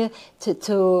continue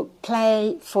to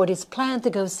play for this plan to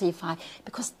go c5,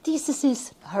 because this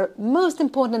is her most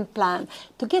important plan,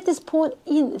 to get this pawn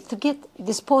in, to get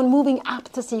this pawn moving up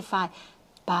to c5,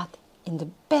 but in the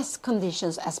best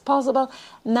conditions as possible.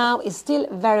 Now it's still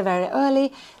very, very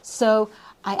early, so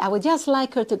I would just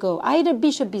like her to go either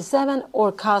bishop b7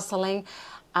 or castling.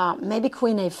 Maybe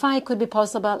queen a5 could be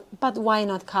possible, but why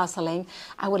not castling?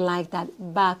 I would like that.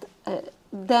 But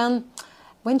then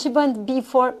when she went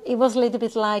b4, it was a little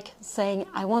bit like saying,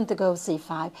 I want to go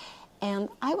c5. And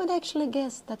I would actually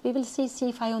guess that we will see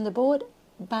c5 on the board,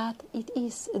 but it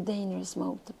is a dangerous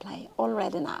move to play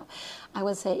already now. I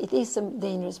would say it is a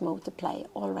dangerous move to play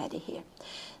already here.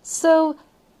 So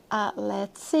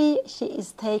let's see, she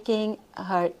is taking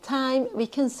her time. We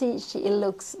can see she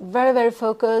looks very, very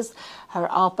focused. Her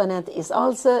opponent is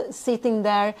also sitting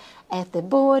there at the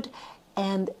board,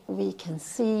 and we can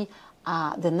see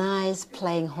the nice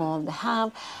playing hall they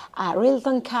have.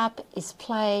 Rilton Cup is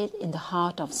played in the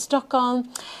heart of Stockholm.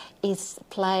 It's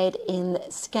played in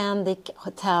Scandic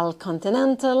Hotel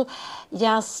Continental,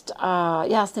 just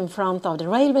in front of the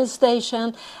railway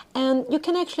station. And you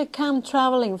can actually come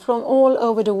traveling from all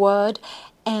over the world,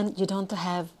 and you don't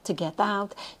have to get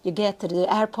out. You get to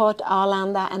the airport,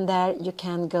 Arlanda, and there you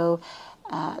can go.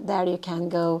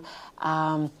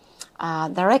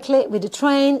 Directly with the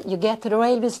train. You get to the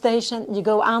railway station, you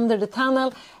go under the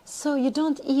tunnel, so you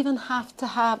don't even have to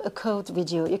have a coat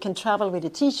with you. You can travel with a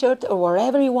t-shirt or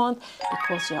wherever you want,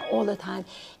 because you're all the time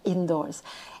indoors.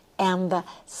 And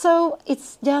so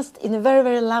it's just in a very,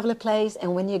 very lovely place,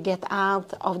 and when you get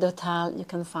out of the hotel, you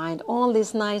can find all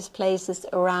these nice places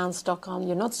around Stockholm.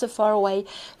 You're not so far away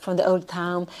from the old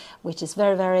town, which is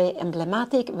very, very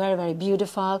emblematic, very, very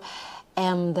beautiful.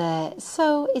 And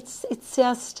so it's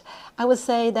just, I would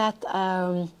say that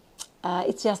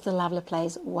it's just a lovely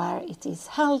place where it is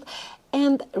held.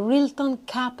 And Rilton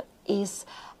Cup is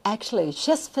actually a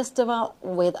chess festival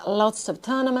with lots of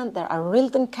tournaments. There are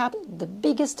Rilton Cup, the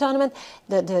biggest tournament,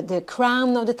 the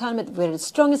crown of the tournament, with the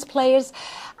strongest players.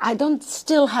 I don't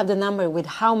still have the number with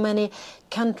how many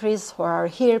countries who are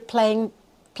here playing,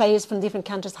 players from different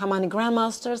countries, how many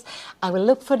grandmasters. I will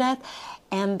look for that.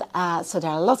 And so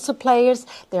there are lots of players.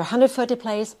 There are 130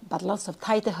 players, but lots of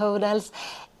title holders.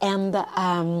 And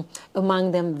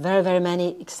among them, very, very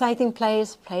many exciting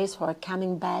players who are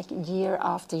coming back year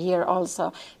after year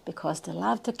also, because they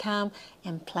love to come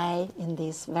and play in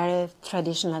this very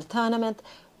traditional tournament,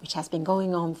 which has been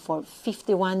going on for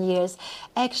 51 years.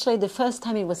 Actually, the first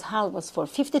time it was held was for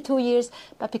 52 years,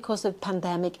 but because of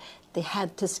pandemic, they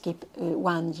had to skip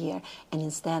 1 year, and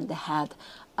instead they had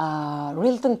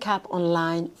Rilton Cup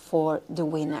online for the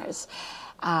winners.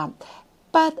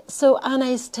 But so Anna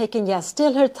is taking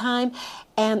still her time,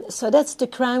 and so that's the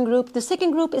crown group. The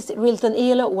second group is Rilton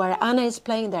Elo, where Anna is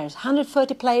playing. There's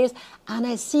 130 players.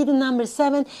 Anna is seeded number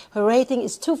 7. Her rating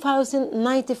is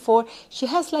 2,094. She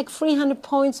has like 300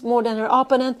 points more than her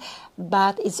opponent,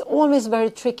 but it's always very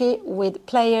tricky with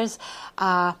players.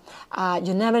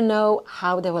 You never know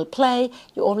how they will play.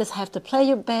 You always have to play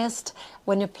your best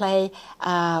when you play,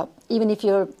 even if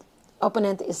you're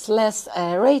opponent is less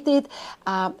rated,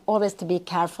 always to be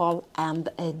careful and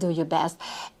do your best.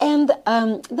 And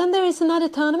then there is another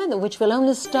tournament which will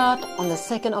only start on the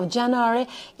 2nd of January.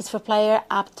 It's for player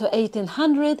up to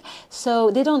 1800, so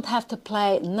they don't have to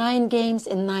play 9 games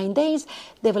in 9 days.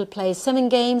 They will play 7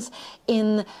 games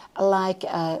in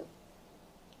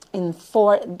in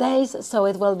 4 days, so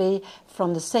it will be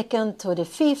from the 2nd to the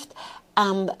 5th.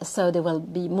 And so they will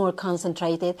be more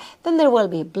concentrated. Then there will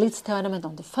be a Blitz tournament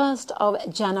on the 1st of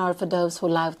January for those who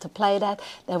love to play that.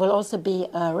 There will also be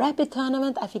a Rapid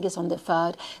tournament, I think it's on the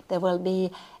 3rd. There will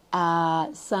be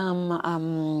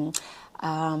some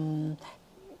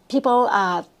people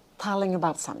telling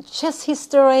about some chess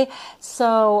history.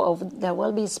 So there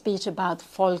will be a speech about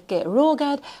Folke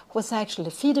Rogard, who was actually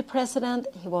the FIDE president.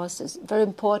 He was very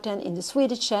important in the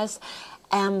Swedish chess.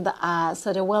 And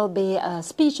so there will be a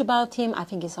speech about him. I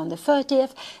think it's on the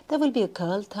 30th. There will be a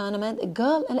girl tournament, a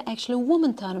girl and actually a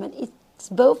woman tournament. It's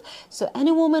both. So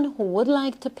any woman who would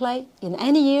like to play in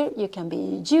any year, you can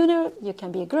be a junior, you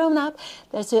can be a grown-up.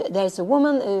 There's a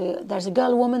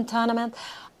girl-woman tournament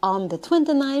on the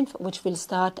 29th, which will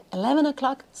start 11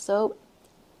 o'clock. So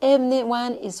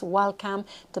anyone is welcome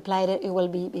to play there. It will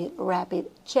be Rapid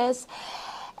Chess.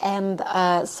 And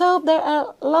so there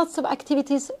are lots of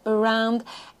activities around,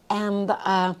 and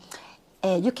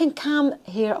you can come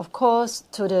here, of course,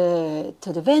 to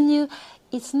the venue.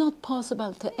 It's not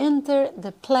possible to enter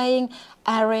the playing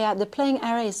area. The playing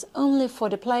area is only for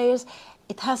the players.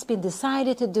 It has been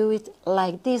decided to do it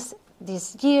like this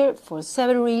this year for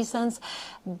several reasons,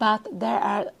 but there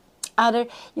are other.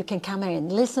 You can come here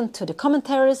and listen to the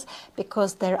commentaries,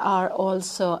 because there are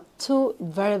also two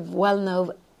very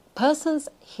well-known persons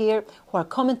here who are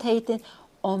commentating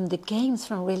on the games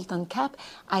from Rilton Cup.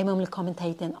 I'm only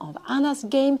commentating on Anna's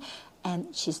game,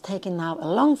 and she's taking now a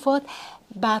long foot.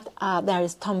 But there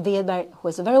is Tom Wedberg, who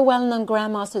is a very well-known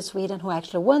grandmaster in Sweden, who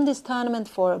actually won this tournament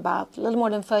for about a little more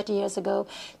than 30 years ago,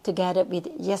 together with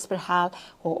Jesper Hall,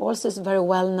 who also is very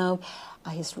well-known.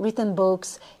 He's written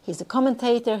books, he's a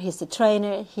commentator, he's a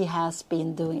trainer, he has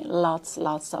been doing lots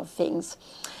of things.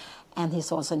 And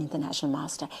he's also an international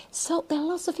master. So there are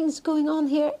lots of things going on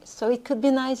here. So it could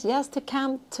be nice just to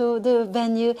come to the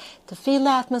venue, to feel the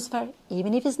atmosphere,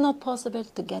 even if it's not possible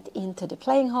to get into the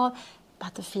playing hall,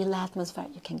 but to feel the atmosphere.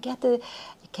 You can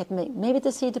maybe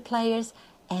to see the players,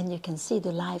 and you can see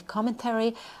the live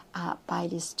commentary by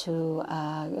these two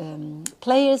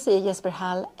players, Jesper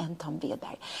Hall and Tom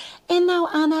Wedberg. And now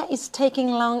Anna is taking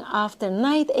long after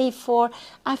knight a4.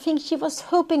 I think she was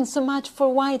hoping so much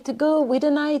for white to go with a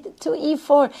knight to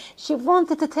e4. She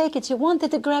wanted to take it, she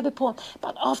wanted to grab a pawn,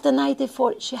 but after knight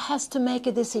a4 she has to make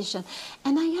a decision.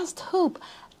 And I just hope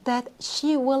that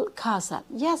she will castle.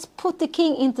 Just put the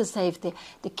king into safety.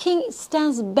 The king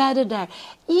stands better there.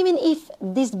 Even if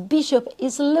this bishop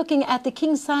is looking at the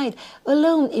king's side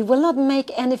alone, it will not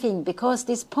make anything, because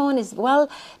this pawn is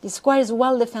this square is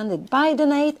well defended by the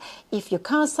knight. If you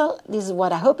castle, this is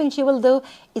what I'm hoping she will do,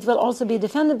 it will also be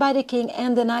defended by the king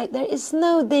and the knight. There is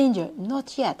no danger,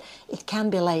 not yet. It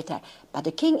can be later. But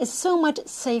the king is so much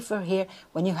safer here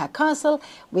when you have castle.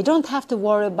 We don't have to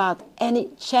worry about any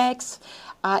checks.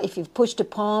 If you push the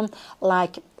pawn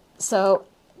like so,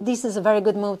 this is a very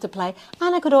good move to play.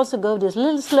 And I could also go this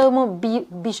little slow move,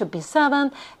 bishop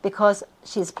b7, because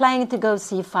she's playing to go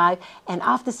c5, and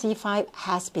after c5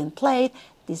 has been played,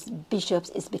 this bishop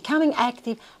is becoming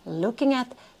active, looking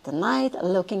at the knight,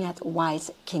 looking at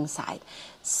white's king side.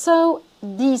 So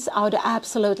these are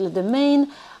absolutely the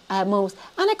main moves.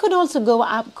 And I could also go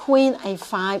up queen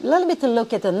a5, a little bit to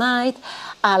look at the knight,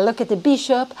 look at the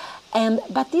bishop.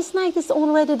 But this knight is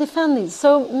already defended,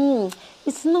 so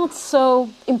it's not so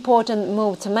important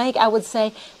move to make. I would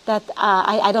say that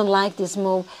I don't like this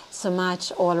move so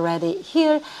much already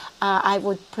here. I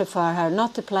would prefer her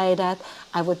not to play that.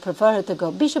 I would prefer her to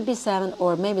go bishop b7,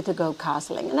 or maybe to go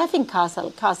castling. And I think castle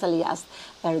is just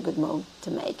a very good move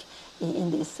to make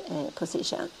in this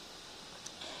position.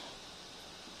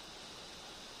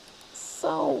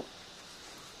 So.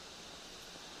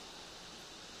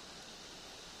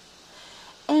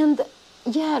 And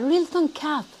yeah, Rilton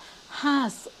Cup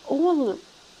has all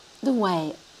the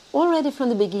way, already from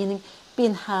the beginning,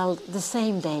 been held the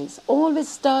same days. Always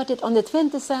started on the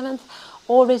 27th,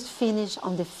 always finished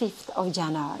on the 5th of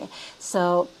January.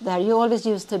 So there you always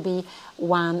used to be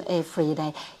one free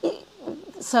day.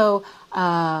 So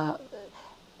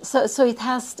it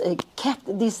has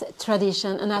kept this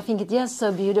tradition, and I think it's just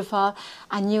so beautiful.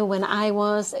 I knew when I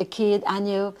was a kid, I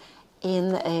knew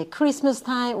in Christmas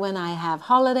time, when I have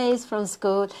holidays from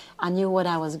school, I knew what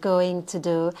I was going to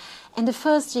do. And the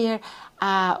first year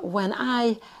when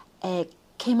I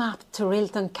came up to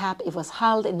Rilton Cup, it was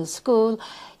held in a school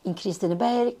in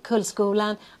Kristineberg,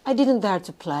 Kullskolan. I didn't dare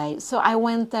to play, so I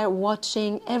went there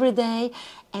watching every day,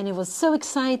 and it was so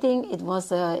exciting. It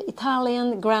was an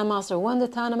Italian grandmaster who won the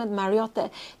tournament, Mariotte.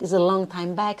 This is a long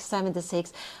time back,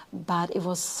 76, but it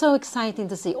was so exciting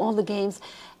to see all the games.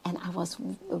 And I was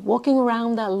walking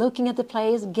around there, looking at the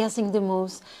players, guessing the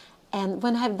moves. And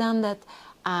when I've done that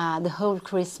the whole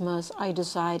Christmas, I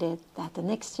decided that the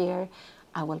next year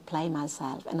I will play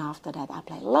myself. And after that, I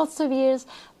played lots of years,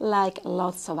 like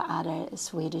lots of other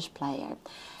Swedish players.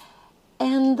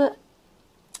 And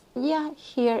yeah,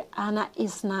 here Anna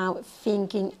is now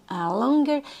thinking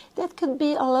longer. That could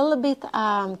be a little bit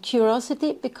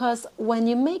curiosity, because when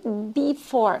you make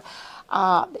b4,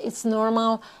 it's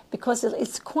normal, because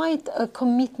it's quite a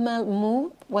commitment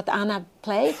move what Anna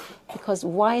played, because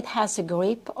white has a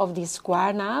grip of this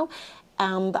square now,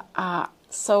 and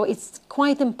so it's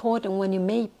quite important when you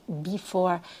make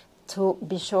b4 to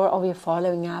be sure of your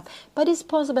following up. But it's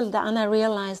possible that Anna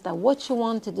realized that what she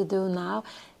wanted to do now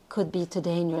could be too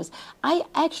dangerous. I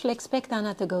actually expect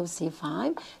Anna to go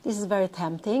c5. This is very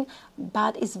tempting,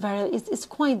 but it's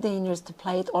quite dangerous to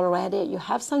play it already. You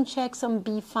have some checks on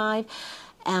b5,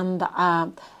 and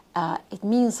it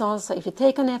means also if you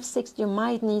take on f6, you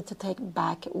might need to take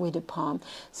back with a pawn.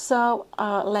 So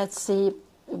let's see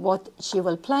what she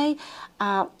will play.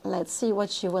 But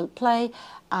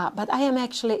I am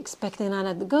actually expecting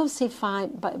Anna to go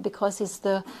c5, but because it's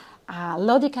the a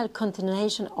logical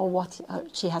continuation of what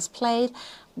she has played,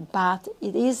 but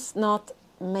it is not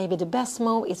maybe the best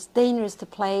move. It's dangerous to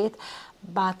play it,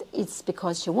 but it's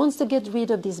because she wants to get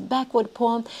rid of this backward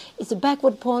pawn. It's a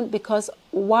backward pawn because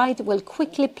white will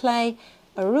quickly play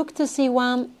a rook to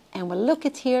c1, and we'll look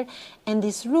at here, and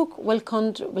this rook will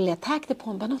attack the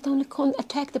pawn, but not only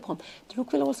attack the pawn, the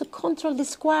rook will also control the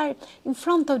square in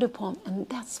front of the pawn, and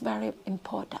that's very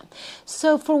important.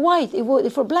 So for white,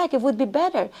 for black, it would be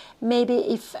better maybe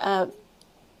if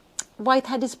white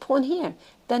had this pawn here,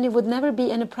 then it would never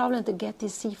be any problem to get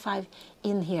this c5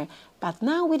 in here. But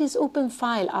now with this open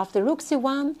file, after rook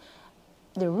c1,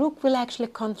 the rook will actually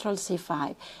control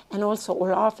c5, and also,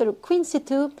 or after queen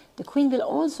c2, the queen will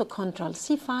also control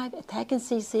c5, attacking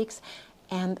c6,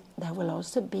 and there will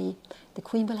also be, the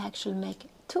queen will actually make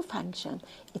two functions.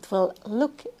 It will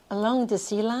look along the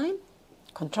c line,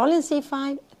 controlling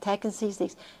c5, attacking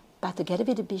c6, but together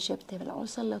with the bishop, they will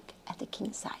also look at the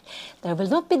king side. There will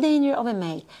not be danger of a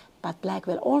mate, but black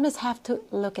will always have to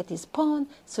look at his pawn,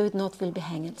 so it not will be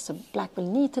hanging. So black will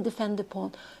need to defend the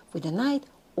pawn with a knight,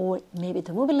 or maybe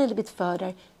to move a little bit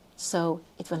further, so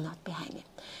it will not be hanging.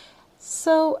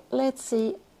 So let's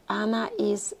see, Anna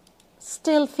is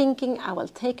still thinking, I will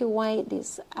take away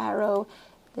this arrow.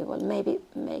 They will maybe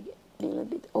make a little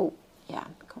bit, oh yeah,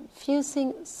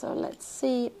 confusing. So let's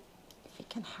see if we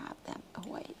can have them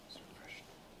away.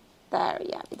 There,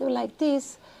 yeah, we do like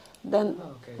this, then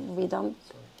we don't,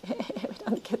 we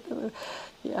don't get them,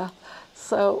 yeah.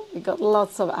 So we got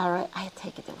lots of arrow. I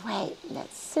take it away.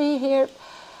 Let's see here.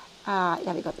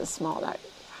 Yeah, we got the smaller.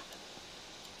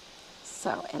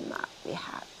 So, and now we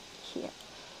have here.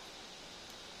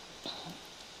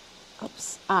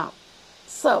 Oops.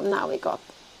 So now we got.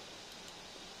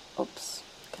 Oops.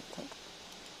 Can take.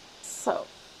 So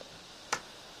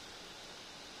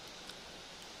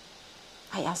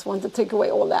I just want to take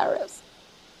away all the arrows.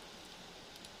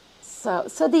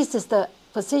 So this is the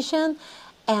position,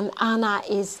 and Anna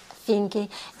is thinking,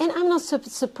 and I'm not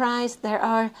surprised. There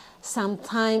are some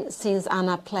time since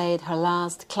Anna played her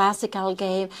last classical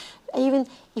game. Even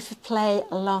if you play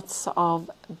lots of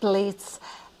blitz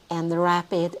and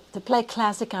rapid, to play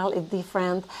classical is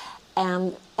different,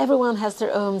 and everyone has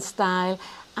their own style.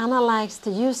 Anna likes to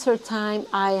use her time.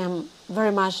 I am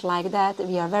very much like that.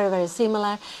 We are very, very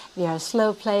similar. We are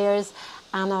slow players.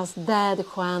 Anna's dad,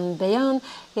 Juan Bayon,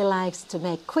 he likes to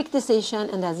make quick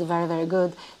decisions, and that's very, very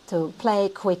good to play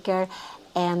quicker.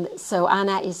 And so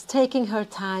Anna is taking her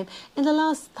time. And the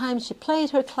last time she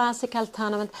played her classical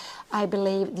tournament, I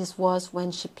believe this was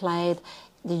when she played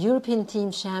the European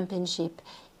Team Championship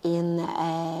in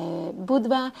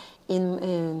Budva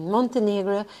in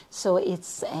Montenegro. So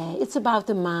it's about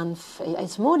a month.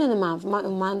 It's more than a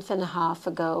month and a half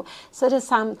ago. So that's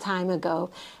some time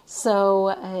ago.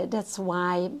 So that's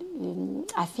why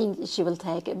I think she will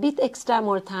take a bit extra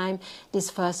more time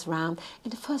this first round.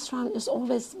 And the first round is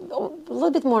always a little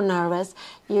bit more nervous.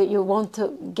 You want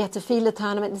to get to feel the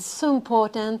tournament. It's so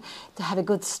important to have a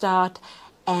good start.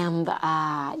 And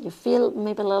you feel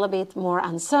maybe a little bit more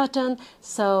uncertain,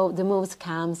 so the moves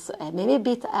comes maybe a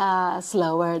bit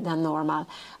slower than normal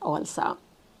also.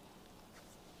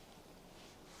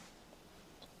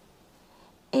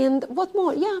 And what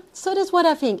more? Yeah, so that's what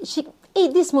I think.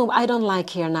 This move I don't like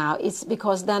here now. It's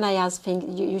because then I just think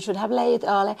you should have laid it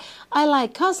early. I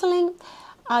like castling.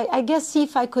 I guess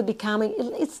c5 could be coming.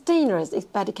 It's dangerous,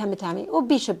 but it can be timing. Or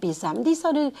bishop b7. These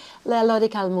are the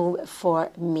logical move for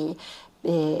me.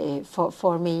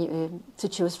 For me to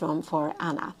choose from for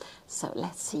Anna. So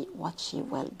let's see what she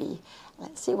will be.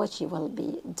 Let's see what she will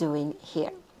be doing here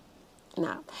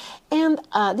now. And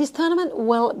this tournament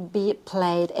will be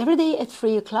played every day at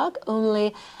 3 o'clock.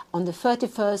 Only on the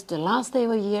 31st, the last day of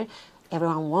the year,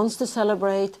 everyone wants to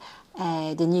celebrate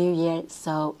the new year,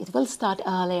 so it will start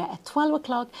earlier at 12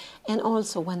 o'clock, and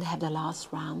also when they have the last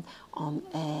round on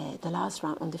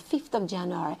the 5th of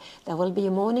January, there will be a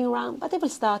morning round, but it will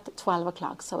start at 12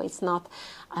 o'clock, so it's not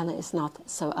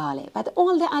so early. But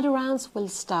all the other rounds will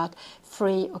start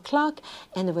 3 o'clock,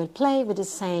 and they will play with the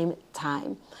same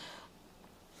time.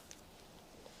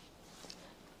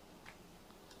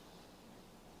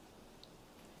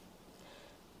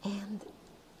 And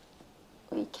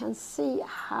we can see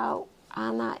how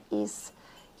Anna is.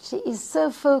 She is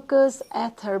so focused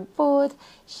at her board.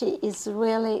 She is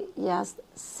really just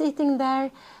sitting there,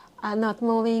 not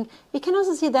moving. We can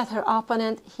also see that her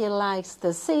opponent, he likes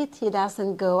to sit. He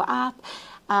doesn't go up.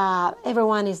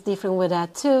 Everyone is different with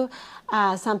that too.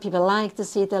 Some people like to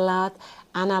sit a lot.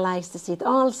 Anna likes to sit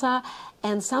also.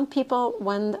 And some people,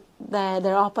 when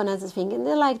their opponents is thinking,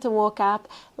 they like to walk up,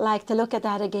 like to look at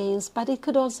other games. But it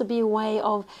could also be a way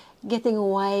of getting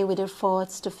away with her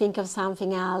thoughts to think of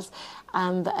something else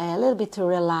and a little bit to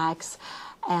relax.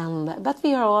 But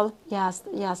we are all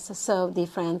just so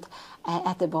different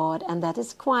at the board, and that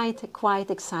is quite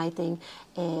exciting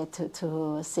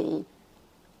to see.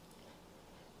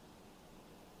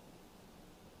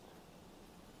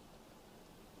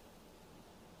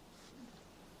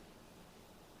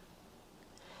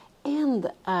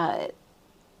 And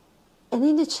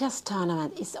in the chess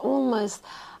tournament, it's almost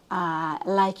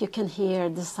like you can hear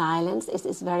the silence.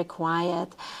 It's very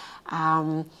quiet.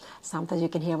 Sometimes you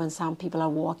can hear when some people are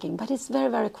walking, but it's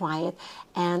very quiet,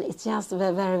 and it's just a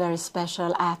very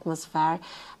special atmosphere.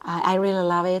 I really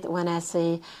love it when I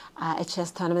see a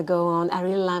chess tournament go on. I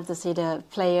really love to see the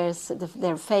players,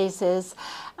 their faces,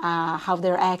 how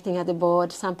they're acting at the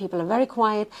board. Some people are very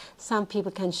quiet. Some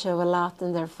people can show a lot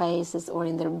in their faces or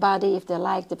in their body if they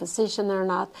like the position or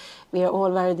not. We are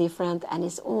all very different, and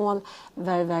it's all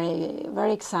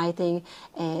very exciting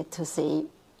to see.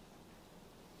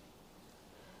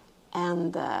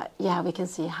 And yeah, we can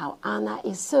see how Anna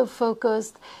is so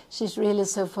focused. She's really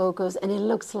so focused, and it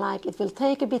looks like it will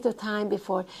take a bit of time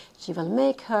before she will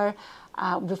make her,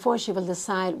 before she will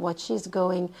decide what she's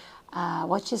going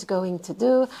to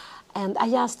do. And I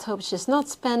just hope she's not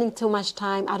spending too much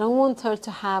time. I don't want her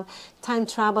to have time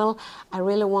trouble. I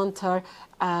really want her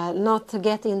not to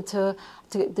get into,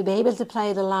 to be able to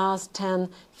play the last 10,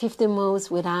 15 moves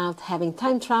without having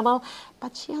time trouble.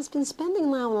 But she has been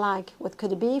spending now, like, what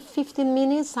could it be, 15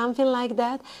 minutes, something like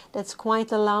that. That's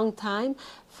quite a long time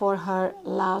for her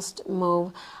last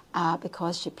move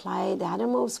because she played the other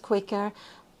moves quicker.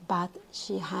 But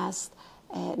she has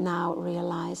now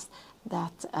realized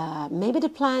that maybe the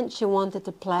plan she wanted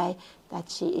to play, that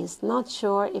she is not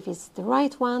sure if it's the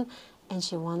right one, and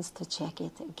she wants to check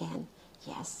it again.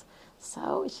 Yes,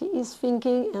 so she is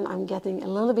thinking, and I'm getting a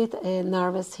little bit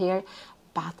nervous here,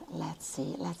 but let's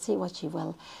see what she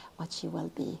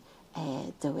will be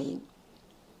doing.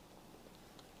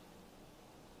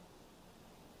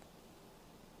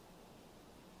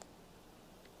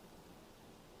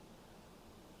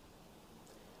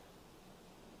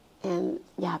 And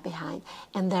yeah, behind.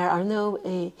 And there are no,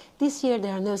 this year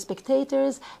there are no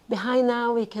spectators. Behind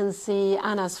now we can see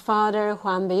Anna's father,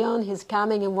 Juan Bellon. He's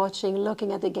coming and watching,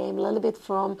 looking at the game a little bit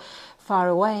from far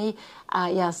away,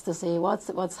 just to see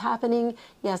what's happening,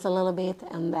 just a little bit.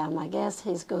 And then I guess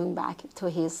he's going back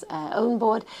to his own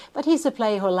board. But he's a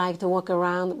player who likes to walk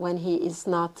around when he is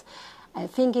not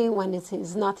thinking, when it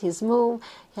is not his move.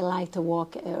 He likes to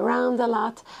walk around a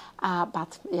lot.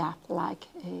 But yeah, like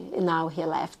now he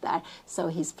left there, so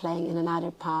he's playing in another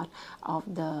part of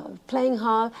the playing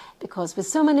hall, because with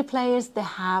so many players they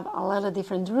have a lot of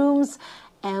different rooms,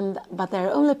 but there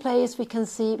are only players we can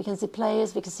see. We can see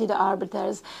players, we can see the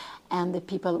arbiters and the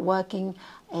people working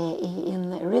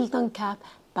in Rilton Cup,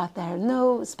 but there are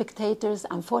no spectators.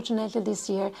 Unfortunately this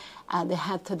year they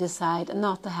had to decide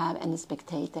not to have any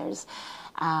spectators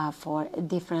for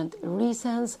different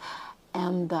reasons.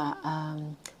 And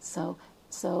so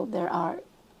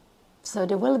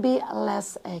there will be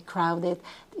less crowded.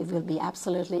 It will be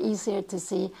absolutely easier to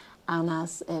see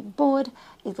Anna's board.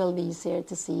 It will be easier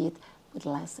to see it with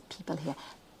less people here.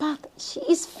 But she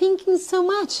is thinking so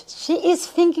much. She is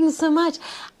thinking so much.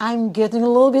 I'm getting a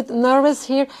little bit nervous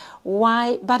here.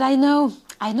 Why? But I know,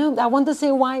 I want to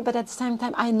say why, but at the same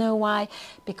time, I know why.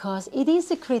 Because it is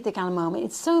a critical moment.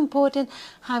 It's so important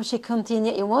how she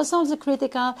continued. It was also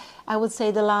critical, I would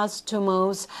say, the last two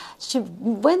moves. She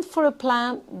went for a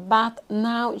plan, but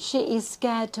now she is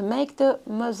scared to make the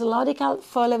most logical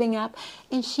following up.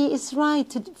 And she is right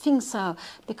to think so,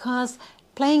 because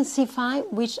playing c5,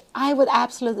 which I would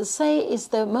absolutely say is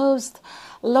the most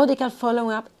logical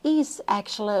follow-up, is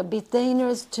actually a bit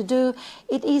dangerous to do.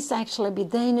 It is actually a bit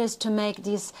dangerous to make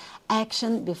this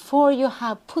action before you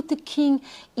have put the king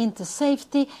into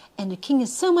safety, and the king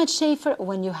is so much safer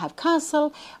when you have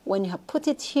castle, when you have put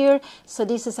it here. So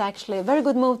this is actually a very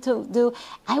good move to do.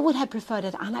 I would have preferred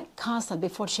that Anna castle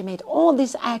before she made all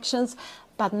these actions,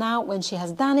 but now when she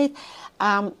has done it,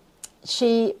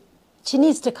 she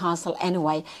needs to castle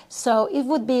anyway, so it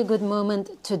would be a good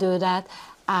moment to do that.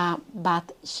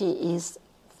 But she is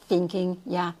thinking,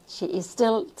 yeah, she is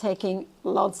still taking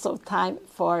lots of time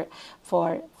for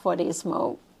this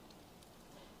move.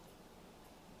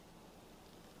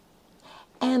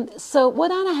 And so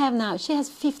what Anna have now, she has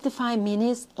 55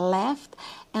 minutes left,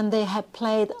 and they have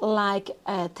played like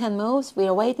 10 moves. We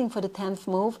are waiting for the 10th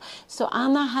move. So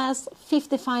Anna has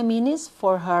 55 minutes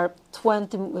for her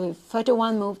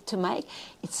 31 move to make.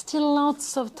 It's still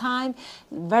lots of time,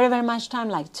 very, very much time,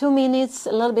 like 2 minutes,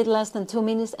 a little bit less than 2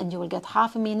 minutes, and you will get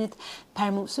half a minute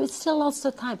per move. So it's still lots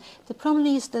of time. The problem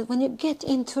is that when you get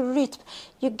into rhythm,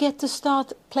 you get to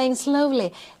start playing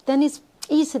slowly. Then it's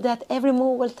easy that every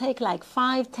move will take like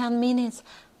 5-10 minutes,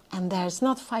 and there's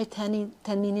not 5-10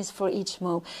 minutes for each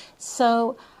move.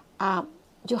 So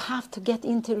you have to get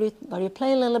into it, but you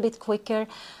play a little bit quicker.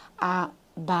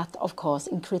 But of course,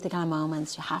 in critical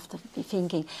moments, you have to be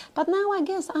thinking. But now I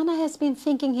guess Anna has been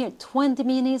thinking here 20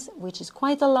 minutes, which is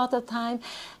quite a lot of time.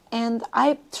 And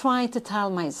I try to tell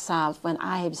myself when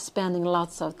I am spending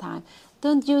lots of time,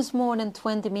 don't use more than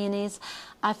 20 minutes.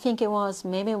 I think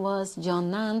maybe it was John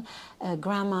Nunn, a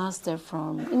grandmaster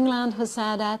from England, who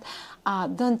said that.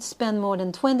 Don't spend more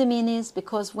than 20 minutes,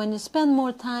 because when you spend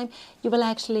more time, you will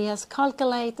actually just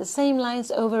calculate the same lines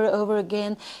over and over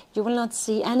again. You will not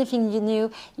see anything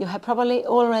new. You have probably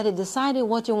already decided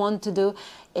what you want to do,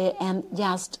 and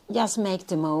just make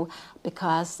the move,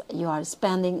 because you are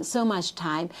spending so much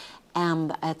time,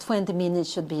 and 20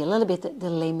 minutes should be a little bit the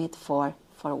limit for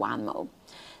one move.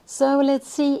 So let's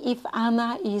see if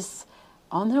Anna is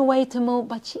on her way to move,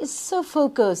 but she is so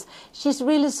focused. She's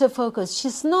really so focused.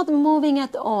 She's not moving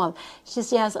at all.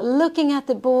 She's just looking at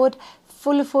the board,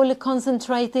 fully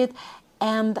concentrated,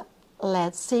 and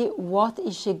let's see what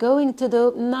is she going to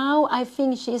do. Now I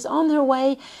think she's on her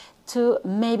way to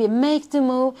maybe make the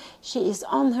move. She is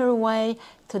on her way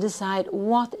to decide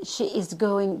what she is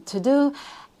going to do.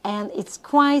 And it's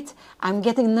I'm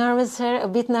getting nervous here, a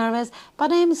bit nervous,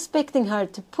 but I'm expecting her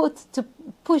to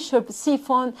push her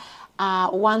c-pawn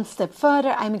one step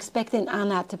further. I'm expecting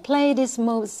Anna to play this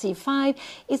move c5.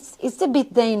 It's a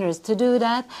bit dangerous to do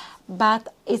that,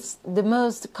 but it's the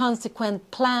most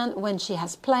consequent plan when she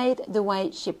has played the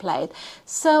way she played.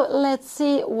 So let's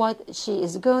see what she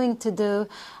is going to do.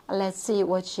 Let's see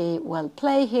what she will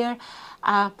play here.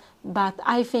 But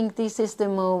I think this is the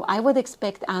move I would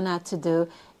expect Anna to do,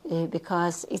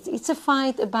 because it's a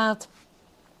fight about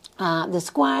the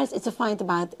squares. It's a fight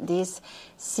about this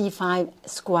c5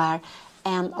 square,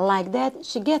 and like that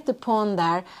she get the pawn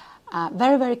there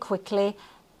very, very quickly,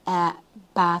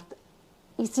 but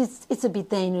it's a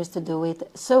bit dangerous to do it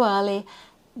so early.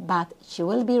 But she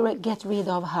will get rid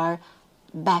of her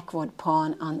backward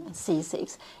pawn on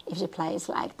c6 if she plays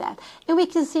like that. And we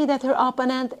can see that her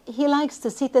opponent, he likes to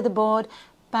sit at the board,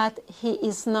 but he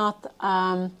is not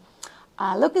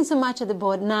looking so much at the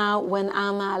board. Now when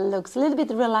Anna looks a little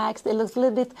bit relaxed, it looks a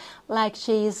little bit like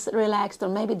she's relaxed or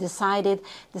maybe decisive,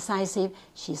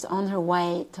 she's on her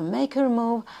way to make her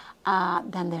move.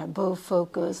 Then they're both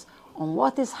focused on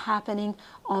what is happening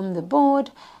on the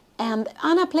board. And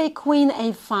Anna played queen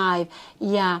a5.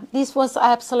 Yeah, this was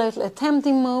absolutely a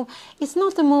tempting move. It's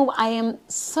not a move I am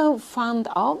so fond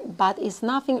of, but it's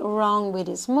nothing wrong with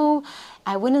this move.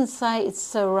 I wouldn't say it's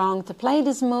so wrong to play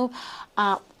this move.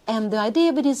 And the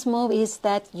idea with this move is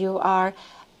that you're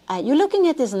looking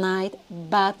at this knight,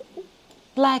 but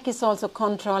black is also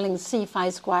controlling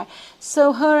c5 square.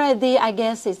 So her idea, I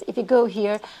guess, is if you go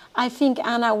here, I think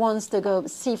Anna wants to go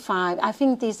c5. I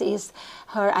think this is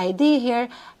her idea here,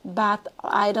 but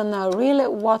I don't know really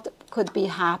what could be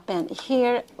happen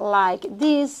here, like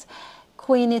this,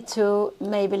 queen e2,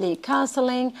 maybe lead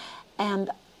castling, and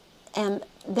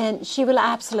then she will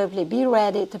absolutely be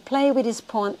ready to play with this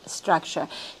pawn structure.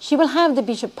 She will have the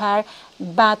bishop pair,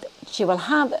 but she will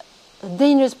have a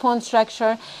dangerous pawn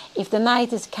structure. If the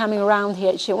knight is coming around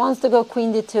here, she wants to go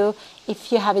queen d2.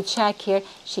 If you have a check here,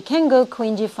 she can go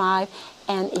queen g5.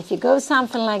 And if you go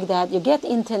something like that, you get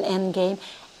into an endgame.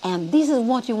 And this is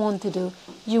what you want to do.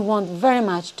 You want very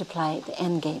much to play the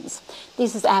endgames.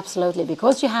 This is absolutely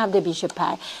because you have the bishop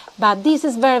pair. But this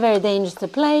is very, very dangerous to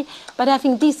play. But I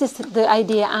think this is the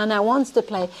idea Anna wants to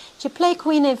play. She play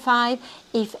queen a5.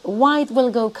 If white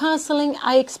will go castling,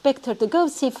 I expect her to go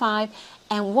c5.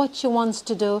 And what she wants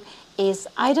to do is,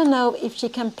 I don't know if she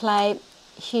can play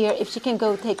here, if she can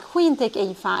go take queen, take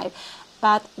a5.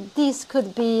 But this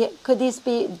could this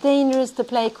be dangerous to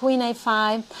play queen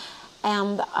a5?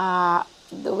 And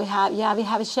we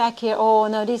have a check here. Oh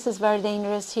no, this is very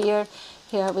dangerous here.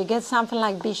 Here we get something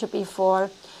like bishop e4,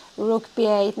 rook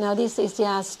b8. Now this is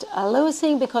just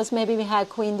losing, because maybe we have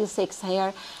queen d6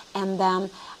 here, and then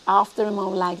after a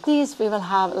move like this, we will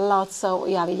have lots of,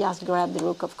 we just grab the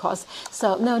rook, of course.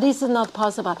 So no, this is not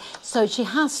possible. So she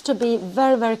has to be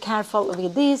very, very careful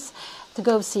with this. to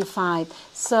go c5.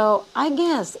 So I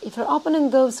guess if her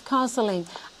opponent goes castling,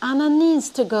 Anna needs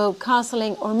to go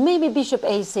castling, or maybe bishop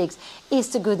a6 is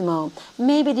the good move.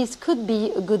 Maybe this could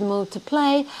be a good move to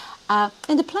play.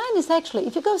 And the plan is actually,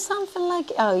 if you go something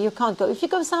like, oh, you can't go. If you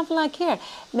go something like here,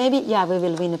 maybe, yeah, we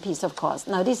will win a piece, of course.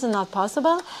 Now, this is not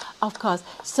possible, of course.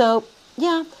 So,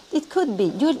 yeah, it could be.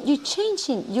 You're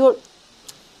changing your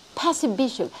passive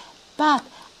bishop, but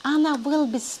Anna will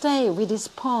stay with this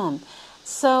pawn.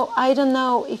 So, I don't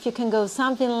know if you can go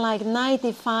something like knight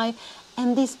e5,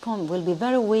 and this pawn will be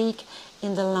very weak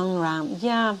in the long run.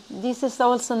 Yeah, this is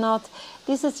also not,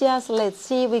 this is just, let's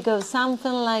see, we go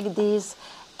something like this,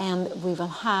 and we will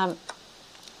have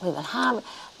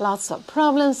lots of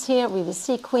problems here. We will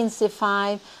see queen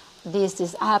c5. This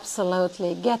is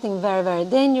absolutely getting very, very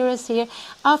dangerous here.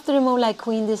 After a move like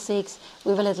queen d6,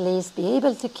 we will at least be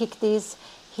able to kick this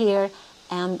here.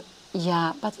 And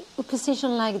yeah, but a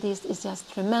position like this is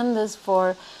just tremendous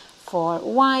for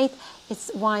white.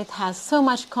 White has so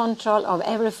much control of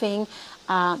everything.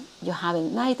 You have a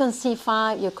knight on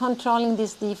c5, you're controlling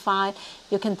this d5,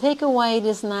 you can take away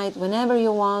this knight whenever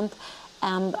you want,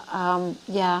 and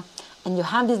yeah, and you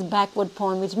have this backward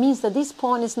pawn, which means that this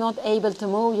pawn is not able to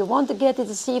move. You want to get it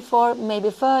to c4, maybe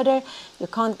further, you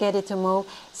can't get it to move,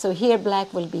 so here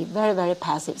black will be very, very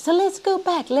passive. So let's go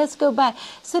back.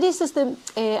 So this is the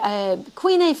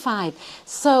queen a5,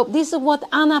 so this is what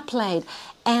Anna played,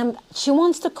 and she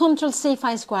wants to control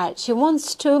c5 square, she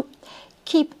wants to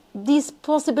keep this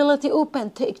possibility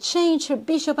open to exchange her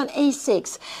bishop on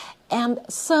a6. And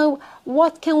so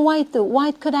what can white do?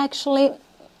 White could actually,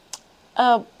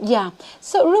 yeah,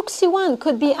 so rook c1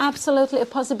 could be absolutely a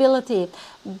possibility,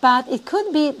 but it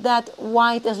could be that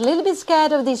white is a little bit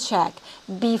scared of this check,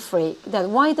 b3, that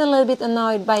white a little bit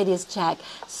annoyed by this check.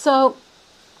 So,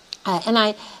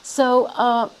 I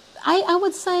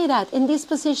would say that in this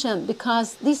position,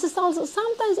 because this is also,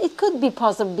 sometimes it could be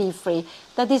possible b3,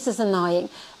 that this is annoying,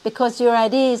 because your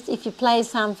idea is if you play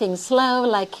something slow,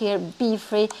 like here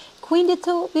b3, queen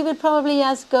d2, we will probably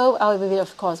just go, oh, we will,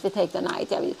 of course, we take the knight,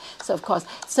 yeah, so of course,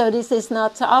 so this is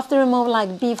not, so after a move like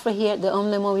b3 here, the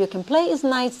only move you can play is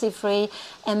knight c3,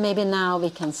 and maybe now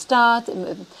we can start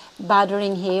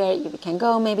bothering here,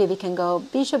 maybe we can go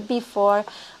bishop b4,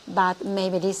 but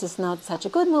maybe this is not such a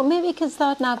good move. Maybe we can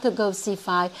start now to go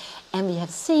c5, and we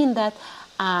have seen that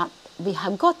we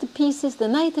have got the pieces, the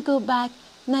knight to go back.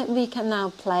 Now we can now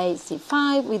play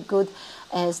c5 with good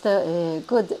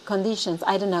good conditions.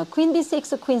 I don't know, queen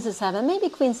b6 or queen c7. Maybe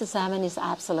queen c7 is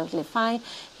absolutely fine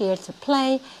here to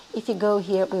play. If you go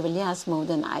here, we will just move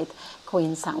the knight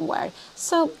queen somewhere.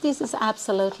 So this is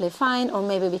absolutely fine, or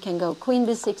maybe we can go queen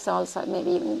b6 also,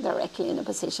 maybe even directly in a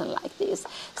position like this.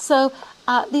 So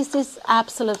this is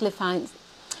absolutely fine.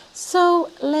 So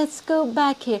let's go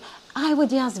back here. I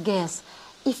would just guess,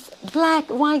 if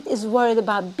white is worried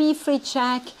about b3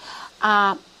 check,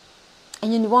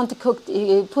 and you want to put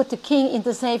the king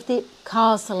into safety,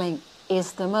 castling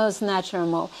is the most natural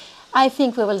move. I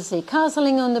think we will see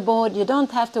castling on the board. You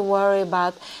don't have to worry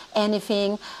about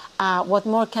anything. What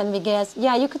more can we guess?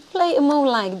 Yeah, you could play a move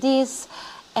like this.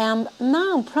 And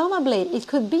now probably it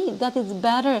could be that it's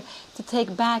better to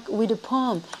take back with a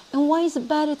pawn. And why is it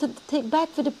better to take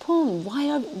back with a pawn?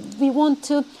 Why we want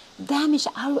to damage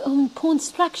our own pawn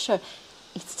structure?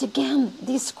 It's again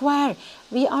this square.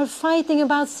 We are fighting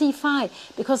about c5,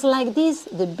 because like this,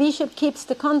 the bishop keeps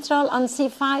the control on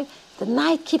c5, the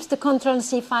knight keeps the control on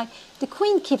c5, the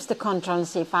queen keeps the control on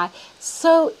c5.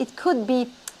 So it could be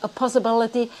a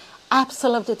possibility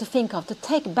absolutely to think of, to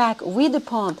take back with the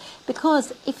pawn,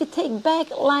 because if you take back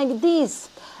like this,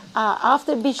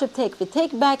 after bishop take, we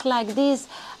take back like this,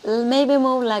 maybe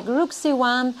move like rook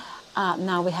c1,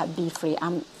 now we have b3.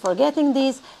 I'm forgetting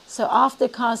this, so after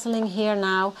castling here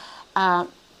now,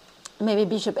 maybe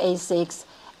bishop a6,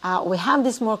 we have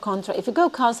this more control. If you go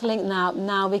castling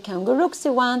now we can go rook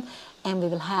c1, and we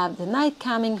will have the knight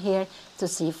coming here to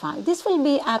c5. This will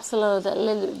be absolutely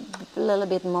a little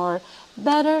bit more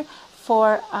better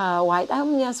for white. I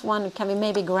just wonder, can we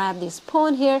maybe grab this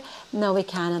pawn here? No, we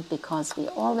cannot, because we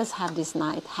always have this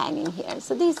knight hanging here.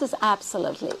 So this is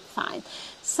absolutely fine.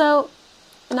 So,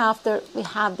 and after we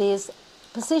have this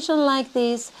position like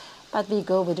this, but we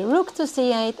go with the rook to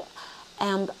c8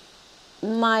 and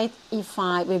knight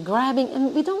e5. We're grabbing,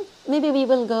 and we don't, maybe we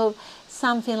will go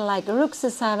something like rook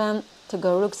c7 to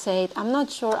go rook c8. I'm not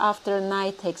sure after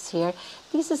knight takes here.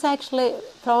 This is actually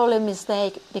probably a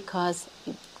mistake, because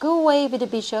you go away with the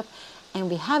bishop, and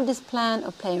we have this plan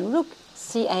of playing rook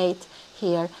c8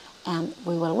 here, and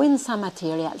we will win some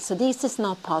material. So this is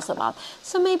not possible.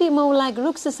 So maybe more like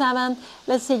rook c7.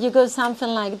 Let's say you go something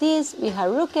like this. We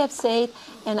have rook f8,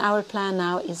 and our plan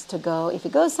now is to go, if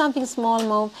you go something small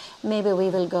move, maybe we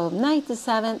will go knight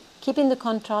e7, keeping the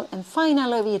control, and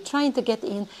finally we're trying to get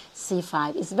in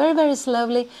c5. It's very, very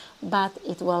slowly, but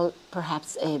it will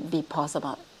perhaps be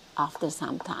possible after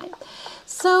some time.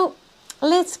 So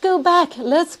let's go back.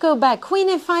 Let's go back. Queen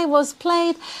a5 was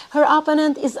played. Her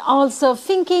opponent is also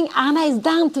thinking. Anna is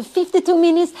down to 52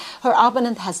 minutes. Her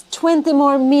opponent has 20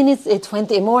 more minutes,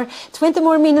 20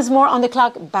 more minutes more on the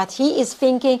clock, but he is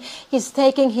thinking. He's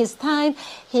taking his time.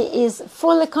 He is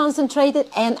fully concentrated,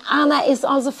 and Anna is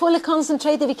also fully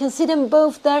concentrated. We can see them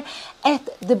both there at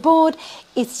the board.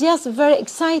 It's just very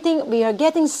exciting. We are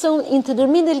getting soon into the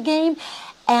middle game.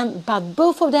 But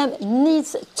both of them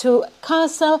needs to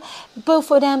castle.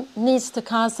 Both of them needs to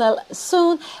castle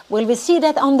soon. Will we see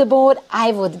that on the board?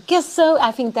 I would guess so.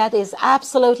 I think that is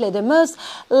absolutely the most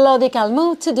logical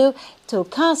move to do, to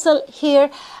castle here.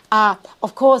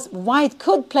 Of course, white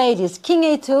could play this king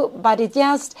a2, but it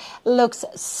just looks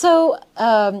so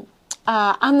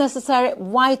unnecessary.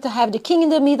 White to have the king in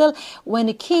the middle when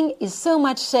the king is so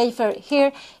much safer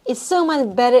here. It's so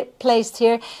much better placed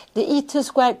here. The e2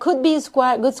 square could be a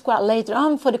square, good square later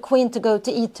on for the queen to go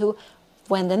to e2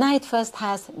 when the knight first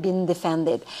has been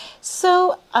defended.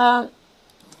 So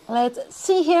let's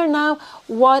see here now,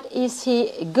 what is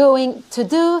he going to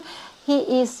do?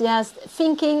 He is just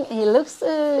thinking. He looks,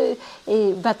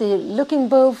 but looking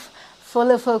both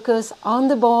fully focus on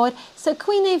the board. So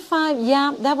queen a5,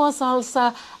 yeah, that was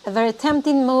also a very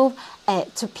tempting move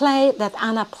to play that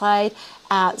Anna played.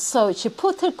 So she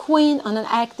put her queen on an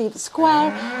active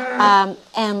square,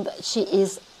 and she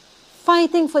is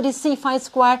fighting for the c5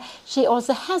 square. She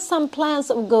also has some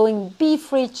plans of going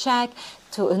b3 check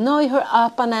to annoy her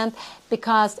opponent,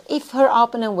 because if her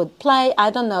opponent would play, I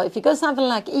don't know, if you go something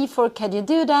like e4, can you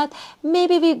do that?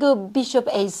 Maybe we go bishop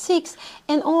a6,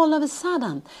 and all of a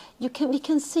sudden we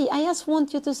can see, I just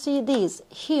want you to see this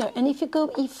here, and if you go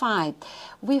e5,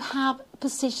 we have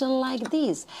position like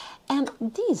this, and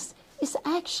this is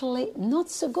actually not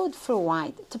so good for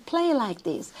white to play like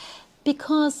this,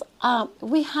 because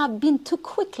we have been too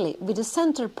quickly with the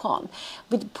center pawn.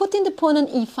 With putting the pawn on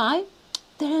e5,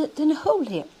 there's a hole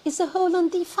here. It's a hole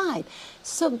on d5.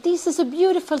 So this is a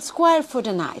beautiful square for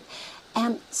the knight.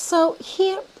 And so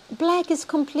here, black is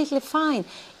completely fine.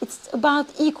 It's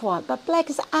about equal, but black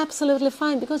is absolutely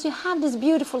fine, because you have this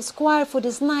beautiful square for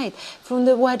this knight, from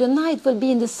where the knight will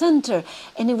be in the center,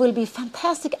 and it will be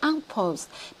fantastic outpost,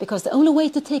 because the only way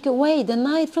to take away the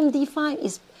knight from d5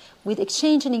 is with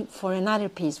exchanging it for another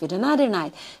piece with another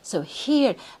knight. So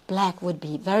here black would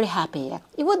be very happy.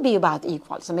 It would be about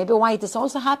equal. So maybe white is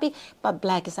also happy, but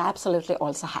black is absolutely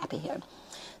also happy here.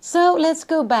 So let's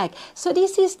go back. So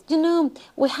this is, you know,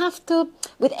 we have to,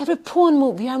 with every pawn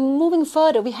move, we are moving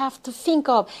further. We have to think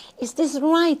of, is this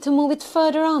right to move it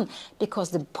further on? Because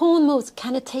the pawn moves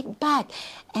cannot take back.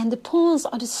 And the pawns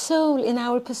are the soul in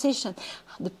our position.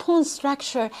 The pawn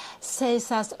structure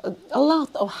says us a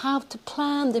lot of how to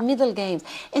plan the middle games.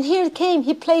 And here it came.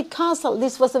 He played castle.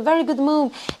 This was a very good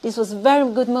move. This was a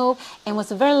very good move, and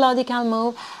was a very logical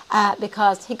move,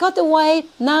 because he got away.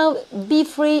 Now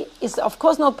b3 is of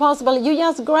course not possible. You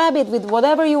just grab it with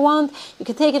whatever you want. You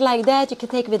can take it like that. You can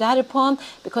take it with other pawn,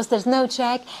 because there's no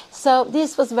check. So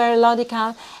this was very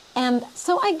logical. And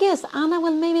so I guess Anna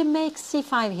will maybe make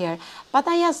c5 here. But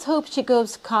I just hope she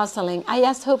goes castling. I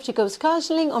just hope she goes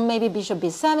castling, or maybe bishop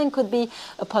b7 could be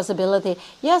a possibility.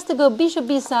 Yes, to go bishop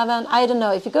b7, I don't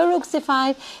know. If you go rook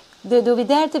c5, do we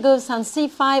dare to go some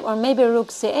c5, or maybe rook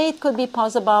c8 could be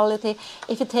possibility.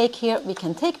 If you take here, we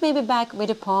can take maybe back with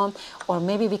a pawn, or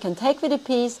maybe we can take with a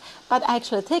piece, but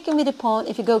actually taking with a pawn.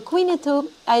 If you go queen e2,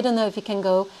 I don't know if you can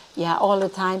go, yeah, all the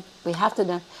time. We have to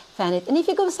defend it. And if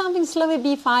you go something slow with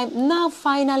b5, now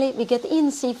finally we get in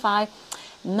c5.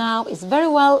 Now it's very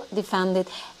well defended.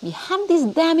 We have this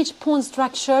damaged pawn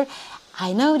structure.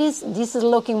 I know this is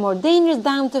looking more dangerous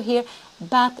down to here,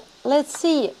 but let's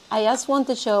see. I just want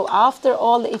to show, after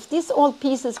all, if these all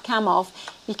pieces come off,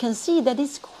 we can see that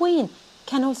this queen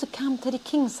can also come to the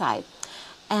king side,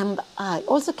 and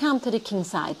also come to the king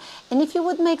side. And if you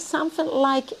would make something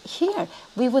like here,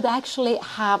 we would actually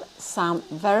have some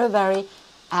very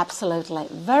absolutely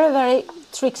very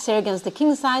tricks here against the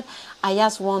king side. I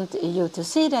just want you to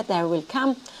see that there will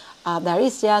come, there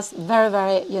is just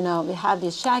very, you know, we have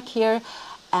this check here,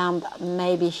 and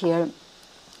maybe here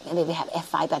maybe we have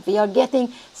f5, but we are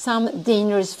getting some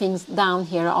dangerous things down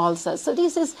here also. So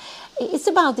this is, it's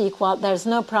about equal. There's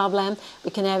no problem.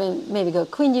 We can even maybe go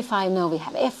queen g5. No, we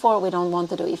have f4. We don't want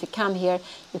to do. If you come here,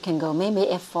 you can go maybe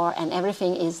f4, and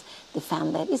everything is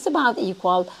defended. It's about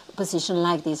equal position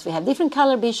like this. We have different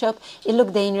color bishop. It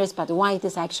looks dangerous, but white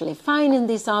is actually fine in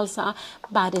this also,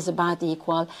 but it's about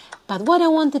equal. But what I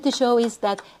wanted to show is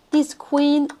that this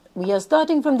queen, we are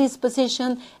starting from this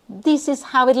position. This is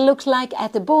how it looks like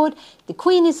at the board. The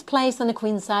queen is placed on the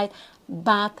queen side,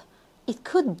 but it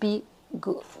could be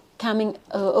coming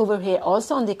over here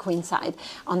also on the queen side,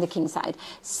 on the king side.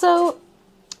 So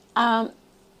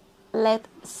let's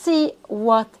see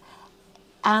what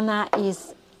Anna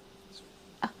is,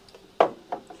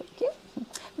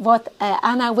 what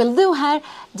Anna will do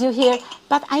here,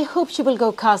 but I hope she will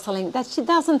go castling, that she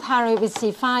doesn't hurry with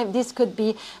c5. This could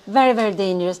be very, very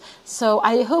dangerous. So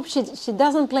I hope she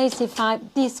doesn't play c5.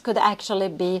 This could actually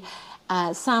be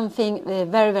something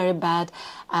very, very bad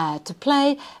to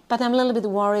play, but I'm a little bit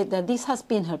worried that this has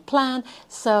been her plan.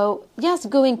 So just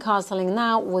going castling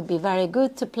now would be very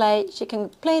good to play. She can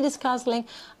play this castling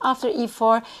after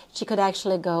e4. She could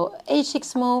actually go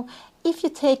h6 move. If you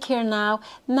take here now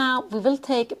we will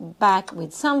take back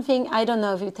with something. I don't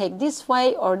know if you take this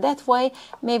way or that way.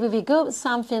 Maybe we go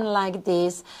something like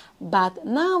this. But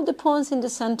now the pawns in the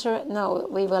center, no,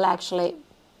 we will actually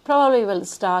probably will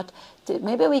start to,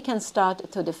 maybe we can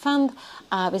start to defend.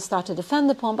 We start to defend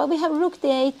the pawn, but we have rook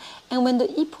d8, and when the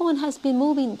e pawn has been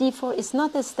moving, d4 is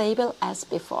not as stable as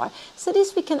before. So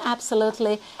this we can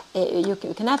absolutely, you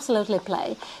can absolutely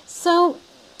play. So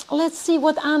let's see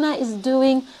what Anna is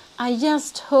doing. I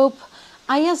just hope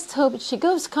she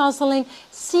goes castling.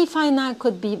 c5 now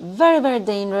could be very, very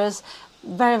dangerous,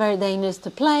 very, very dangerous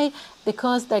to play,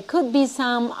 because there could be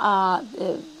some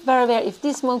very, very, if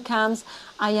this move comes,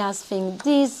 I just think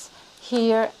this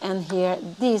here and here,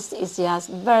 this is just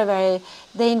very, very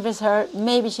dangerous her.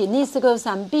 Maybe she needs to go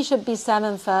some bishop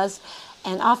b7 first,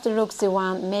 and after rook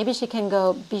c1, maybe she can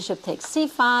go bishop takes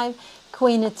c5,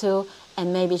 queen e2,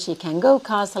 and maybe she can go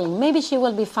castling. Maybe she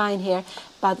will be fine here,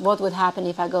 but what would happen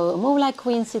if I go a move like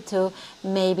queen c2?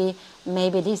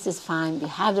 Maybe this is fine. We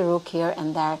have the rook here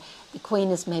and there. The queen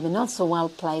is maybe not so well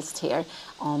placed here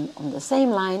on the same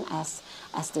line as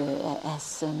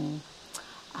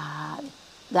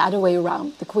the other way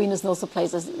around. The queen is not so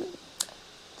placed as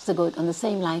so good on the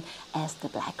same line as the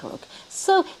black rook.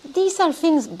 So these are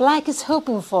things black is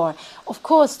hoping for. Of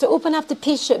course, to open up the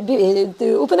bishop,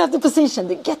 to open up the position,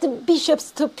 to get the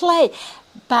bishops to play.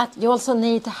 But you also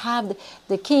need to have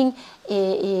the king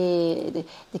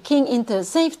into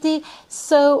safety.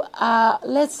 So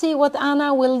let's see what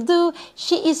Anna will do.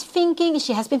 She is thinking,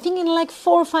 she has been thinking like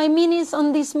 4 or 5 minutes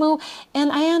on this move,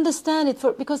 and I understand it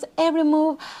because every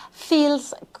move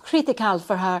feels critical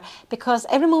for her, because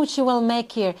every move she will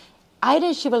make here,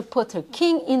 either she will put her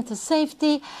king into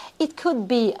safety. It could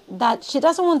be that she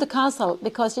doesn't want to castle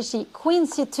because you see queen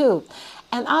c2,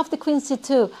 and after queen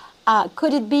c2,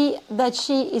 could it be that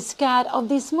she is scared of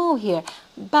this move here?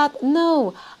 But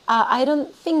no, I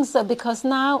don't think so, because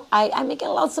now I'm making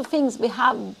lots of things. We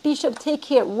have bishop take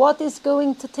here. What is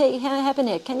going to happen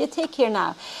here? Can you take here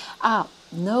now?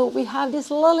 No, we have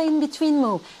this little in-between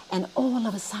move. And all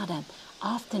of a sudden,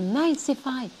 after knight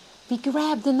c5, we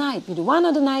grab the knight. With one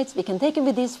of the knights, we can take it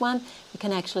with this one. We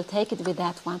can actually take it with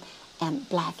that one. And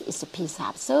black is a piece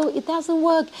up. So it doesn't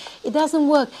work. It doesn't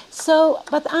work. So,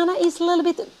 but Anna is a little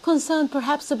bit concerned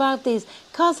perhaps about this.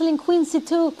 Castling queen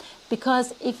c2,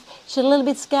 because if she's a little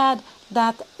bit scared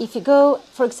that if you go,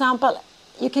 for example,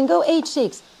 you can go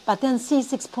h6, but then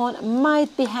c6 pawn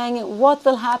might be hanging. What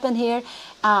will happen here?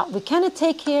 We cannot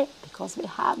take here because we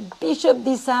have bishop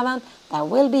d7. There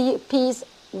will be a piece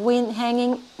win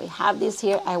hanging. We have this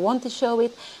here. I want to show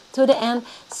it to the end.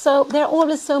 So there are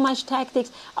always so much tactics.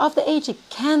 After h6,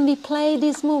 can we play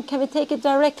this move? Can we take it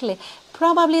directly?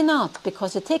 Probably not,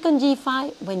 because you take on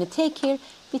g5. When you take here,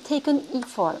 we take on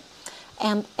e4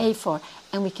 and a4.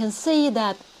 And we can see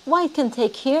that white can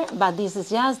take here, but this is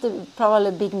just probably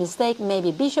a big mistake.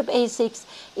 Maybe bishop a6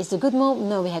 is a good move.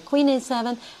 No, we have queen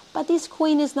a7, but this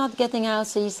queen is not getting out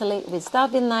so easily. We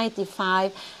start with knight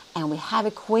d5, and we have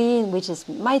a queen which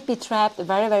might be trapped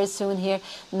very, very soon here.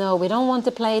 No, we don't want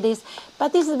to play this,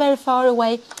 but this is very far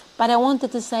away. But I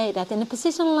wanted to say that in a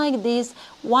position like this,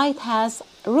 white has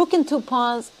rook and 2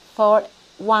 pawns for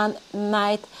 1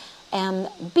 knight and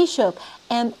bishop,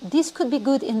 and this could be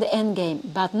good in the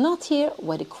endgame, but not here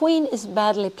where the queen is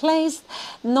badly placed,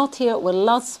 not here with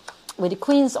lots with the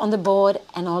queens on the board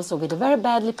and also with a very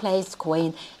badly placed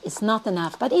queen, it's not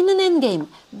enough. But in an endgame,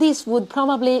 this would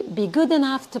probably be good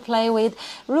enough to play with.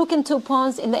 Rook and 2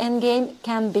 pawns in the endgame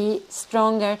can be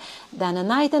stronger than a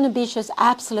knight and a bishop.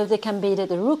 Absolutely can beat it.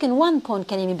 The rook and 1 pawn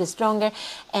can even be stronger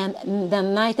and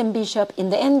than knight and bishop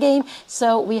in the endgame.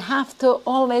 So we have to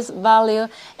always value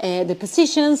the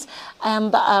positions,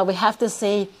 and we have to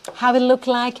see how it look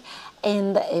like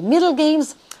in the middle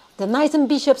games. The knights and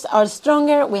bishops are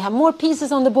stronger. We have more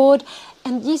pieces on the board,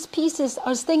 and these pieces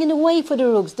are staying in the way for the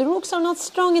rooks. The rooks are not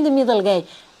strong in the middle game,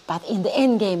 but in the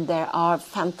end game there are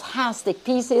fantastic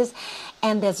pieces,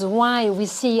 and that's why we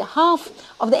see half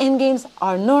of the end games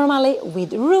are normally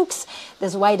with rooks.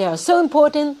 That's why they are so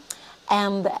important,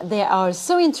 and they are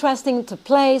so interesting to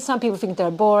play. Some people think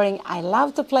they're boring. I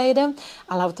love to play them.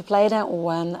 I love to play them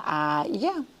when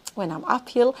I'm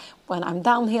uphill. When I'm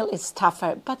downhill, it's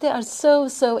tougher. But they are so,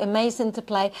 so amazing to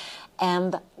play.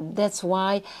 And that's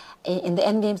why in the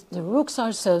end games, the rooks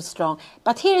are so strong.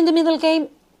 But here in the middle game,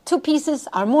 2 pieces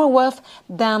are more worth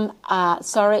than,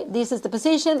 this is the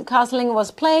position. Castling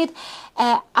was played.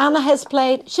 Anna has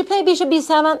played. She played bishop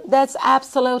b7. That's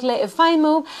absolutely a fine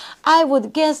move. I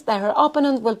would guess that her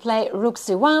opponent will play rook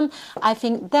c1. I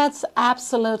think that's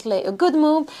absolutely a good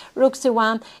move, rook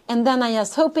c1. And then I'm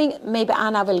just hoping maybe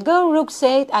Anna will go rook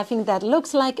c8. I think that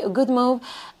looks like a good move,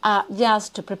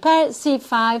 just to prepare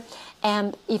c5.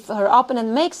 And if her opponent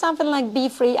makes something like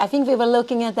b3, I think we were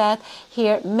looking at that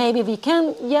here. Maybe we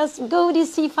can just go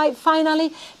this c5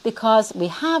 finally, because we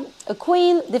have a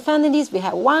queen defending this. We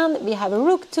have 1, we have a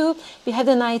rook 2, we have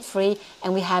the knight 3,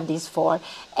 and we have these 4.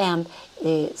 And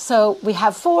so we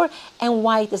have 4, and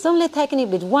white is only attacking it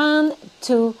with 1,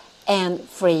 2, and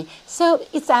 3. So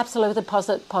it's absolutely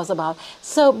possible.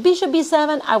 So bishop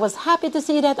b7, I was happy to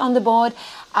see that on the board.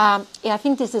 I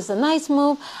think this is a nice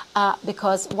move,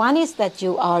 because one is that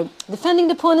you are defending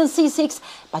the pawn on c6,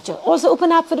 but you also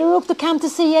open up for the rook to come to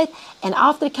c8, and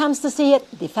after it comes to c8,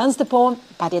 defends the pawn,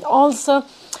 but it also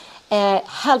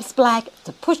helps black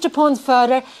to push the pawn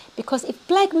further, because if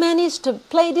black managed to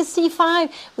play the c5,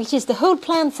 which is the whole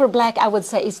plan for black, I would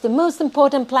say it's the most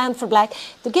important plan for black,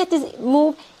 to get this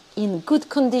move in good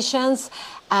conditions,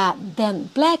 then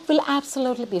black will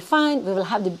absolutely be fine. We will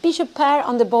have the bishop pair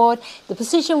on the board. The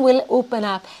position will open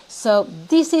up. So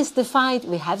this is the fight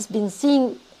we have been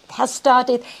seeing has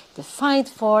started, the fight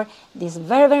for this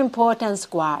very, very important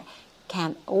square.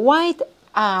 Can white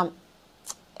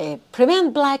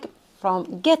prevent black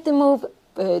from get the move,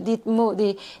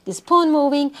 this pawn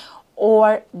moving,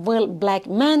 or will black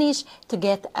manage to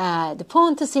get the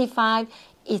pawn to c5?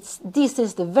 This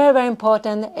is the very, very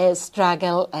important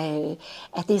struggle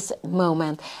at this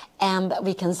moment. And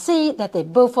we can see that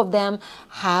both of them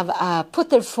have put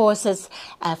their forces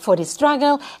for the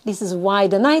struggle. This is why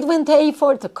the knight went to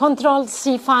a4 to control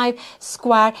c5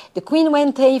 square. The queen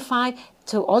went to a5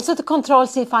 to control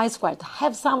c5 square, to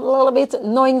have some little bit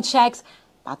annoying checks,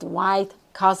 but white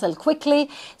castle quickly.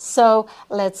 So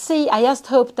let's see. I just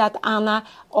hope that Anna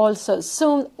also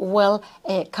soon will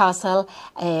castle,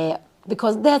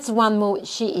 because that's one move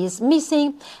she is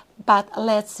missing. But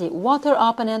let's see what her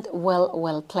opponent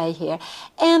will play here.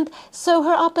 And so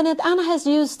her opponent, Anna has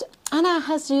used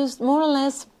more or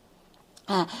less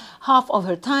half of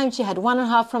her time. She had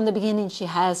 1.5 from the beginning. She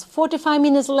has 45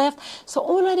 minutes left. So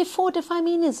already 45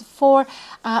 minutes for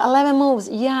 11 moves.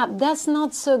 Yeah, that's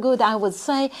not so good, I would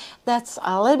say. That's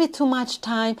a little bit too much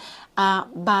time.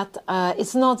 But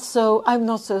it's not so, I'm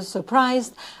not so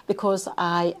surprised, because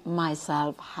I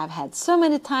myself have had so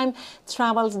many time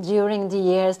travels during the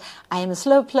years. I am a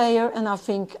slow player, and I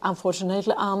think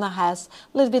unfortunately Anna has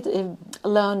a little bit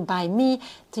learned by me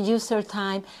to use her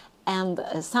time. And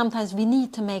sometimes we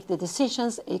need to make the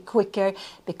decisions quicker,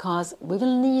 because we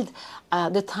will need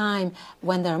the time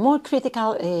when there are more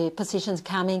critical positions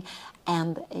coming.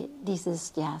 And this is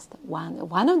just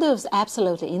one of those,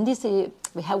 absolutely. In this,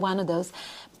 we have one of those.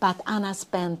 But Anna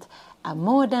spent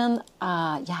more than,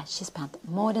 she spent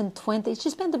more than 20.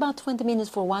 She spent about 20 minutes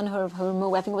for one of her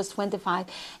move. I think it was 25,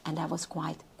 and that was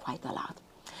quite a lot.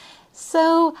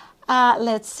 So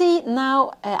let's see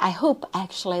now. I hope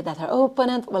actually that her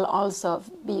opponent will also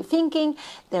be thinking.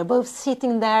 They're both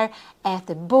sitting there at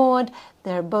the board.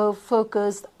 They're both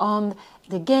focused on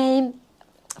the game,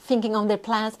 thinking on their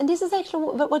plans. And this is actually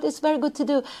what is very good to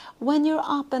do. When your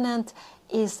opponent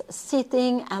is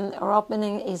sitting and your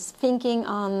opponent is thinking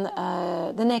on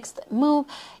the next move,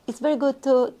 it's very good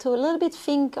to a little bit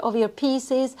think of your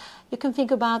pieces. You can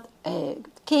think about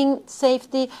king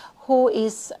safety, who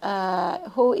is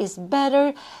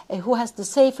better, who has the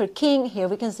safer king. Here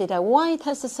we can see that white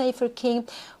has the safer king,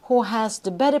 who has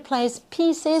the better placed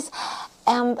pieces.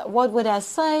 And what would I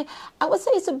say? I would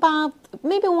say it's about,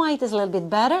 maybe white is a little bit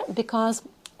better, because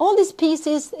all these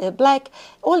pieces, black,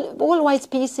 all white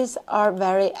pieces are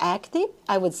very active,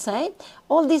 I would say.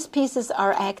 All these pieces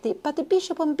are active, but the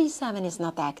bishop on b7 is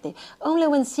not active. Only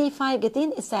when c5 get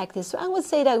in, it's active. So I would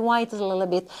say that white is a little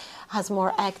bit, has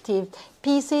more active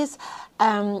pieces.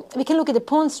 We can look at the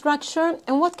pawn structure.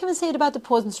 And what can we say about the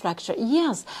pawn structure?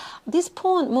 Yes, this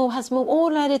pawn move has moved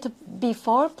already to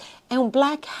b4, and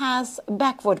black has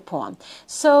backward pawn.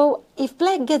 So if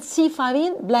black gets c5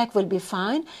 in, black will be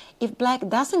fine. If black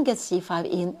doesn't get c5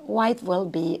 in, white will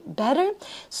be better.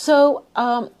 So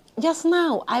just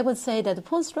now, I would say that the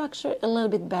pawn structure a little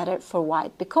bit better for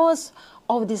white because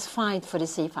of this fight for the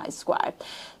c5 square.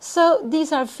 So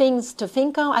these are things to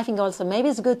think of. I think also maybe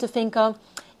it's good to think of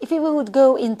if we would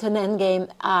go into an endgame,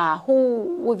 who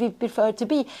would we prefer to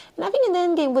be? And I think an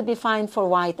endgame would be fine for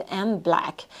white and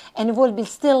black. And it would be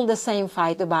still the same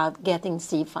fight about getting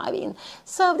c5 in.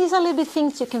 So these are little bit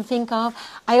things you can think of.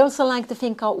 I also like to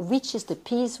think of which is the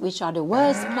piece, which are the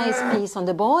worst placed piece on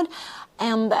the board.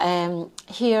 And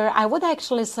here I would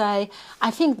actually say,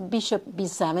 I think bishop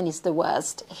b7 is the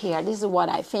worst here. This is what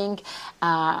I think.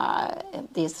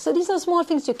 So these are small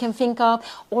things you can think of.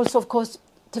 Also, of course,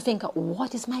 to think of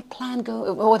what is my plan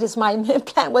what is my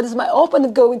plan, what is my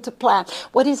opponent going to plan,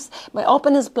 what is my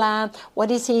opponent's plan,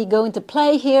 what is he going to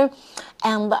play here,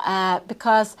 and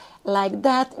because like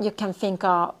that you can think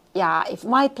of, yeah, if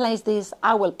white plays this,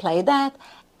 I will play that,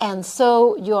 and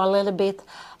so you're a little bit,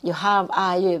 you have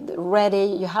you ready,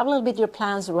 you have a little bit your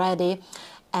plans ready,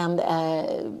 and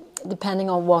depending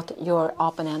on what your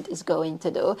opponent is going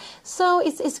to do. So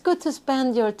it's good to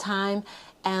spend your time,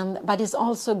 but it's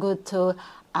also good to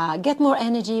get more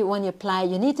energy when you play.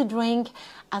 You need to drink.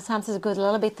 Sometimes it's good a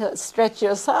little bit to stretch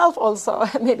yourself also,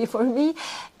 maybe for me.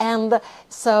 And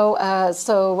so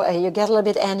you get a little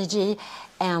bit energy.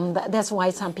 And that's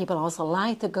why some people also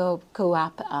like to go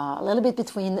up a little bit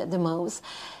between the moves.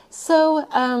 So,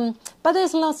 but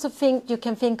there's lots of things you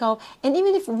can think of. And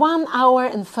even if 1 hour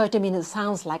and 30 minutes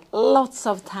sounds like lots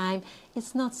of time,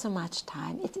 it's not so much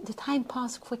time. The time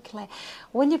passes quickly.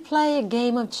 When you play a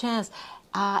game of chess,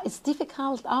 it's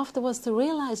difficult afterwards to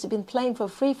realize you've been playing for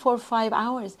 3, 4, 5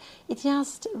 hours. It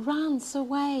just runs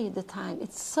away, the time.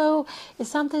 It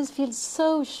sometimes feels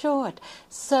so short.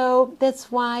 So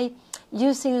that's why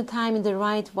using the time in the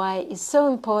right way is so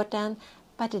important.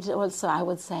 But it also, I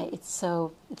would say, it's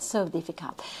so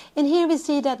difficult. And here we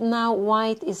see that now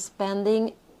white is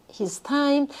spending his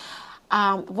time.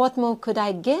 What move could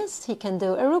I guess he can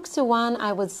do? A rook c1,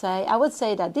 I would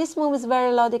say that this move is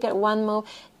very logical, 1 move.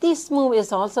 This move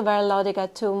is also very logical,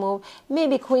 2 move.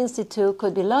 Maybe queen c2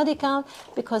 could be logical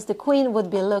because the queen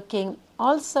would be looking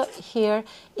also here.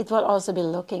 It will also be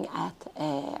looking at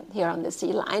here on the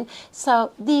c line.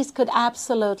 So these could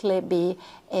absolutely be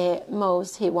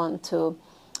moves he want to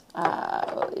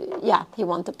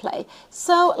play.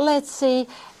 So let's see.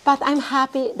 But I'm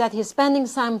happy that he's spending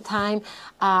some time.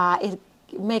 It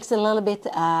makes it a little bit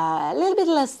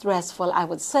less stressful, I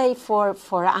would say,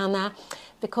 for Anna,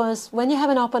 because when you have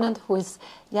an opponent who is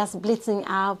just blitzing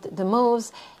out the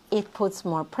moves, it puts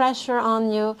more pressure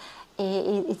on you.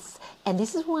 And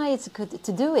this is why it's good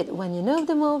to do it. When you know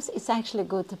the moves, it's actually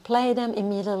good to play them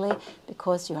immediately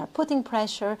because you are putting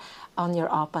pressure on your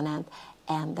opponent,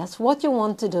 and that's what you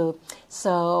want to do.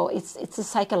 So it's a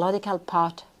psychological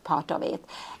part of it.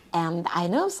 And I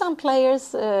know some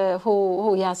players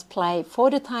who just play for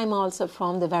the time also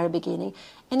from the very beginning,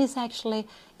 and it's actually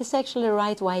the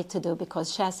right way to do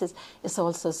because chess is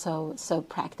also so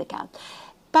practical.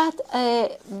 But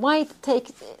white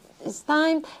takes its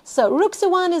time. So rook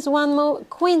c1 is 1 move,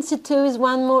 queen c2 is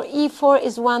 1 move, e4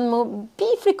 is 1 move,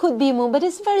 b3 could be a move, but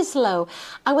it's very slow.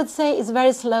 I would say it's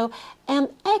very slow. And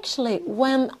actually,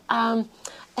 when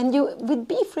with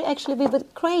b3, actually, we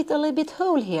would create a little bit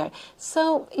hole here.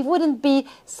 So it wouldn't be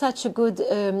such a good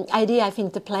idea, I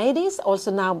think, to play this.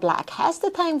 Also, now black has the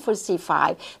time for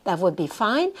c5. That would be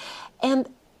fine. And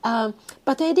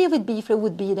but the idea with b3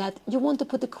 would be that you want to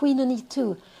put the queen on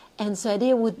e2. And so the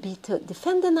idea would be to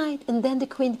defend the knight, and then the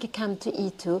queen can come to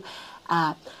e2.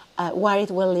 Where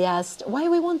it will just... Why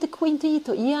we want the queen to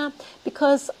e2? Yeah,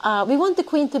 because we want the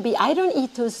queen to be either on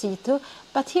e2, c2,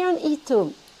 but here on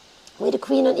e2, with the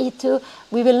queen on e2,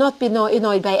 we will not be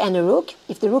annoyed by any rook.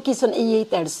 If the rook is on e8,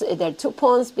 there are 2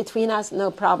 pawns between us,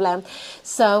 no problem.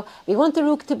 So we want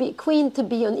the queen to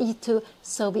be on e2,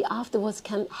 so we afterwards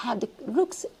can have the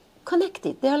rooks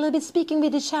connected. They're a little bit speaking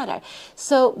with each other.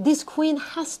 So this queen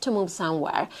has to move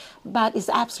somewhere, but it's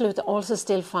absolutely also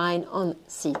still fine on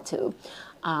c2.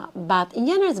 But in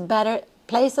general, it's better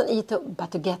plays on e2, but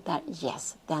to get there, yes,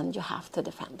 then you have to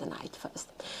defend the knight first.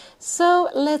 So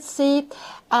let's see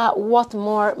what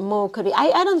more move could be.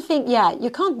 I don't think, yeah, you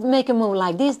can't make a move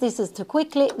like this. This is too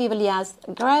quickly. We will just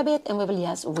grab it and we will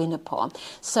just win a pawn.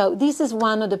 So this is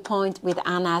one of the points with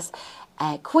Anna's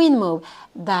queen move,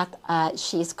 that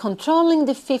she's controlling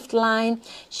the 5th line.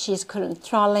 She's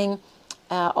controlling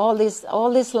all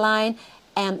this line,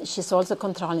 and she's also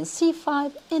controlling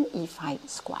c5 and e5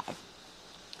 square.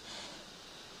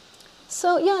 So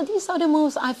yeah, these are the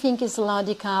moves I think is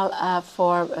logical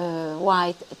for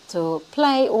White to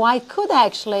play. White could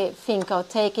actually think of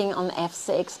taking on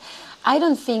f6. I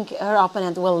don't think her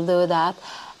opponent will do that.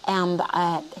 And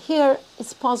here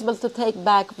it's possible to take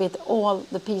back with all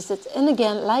the pieces. And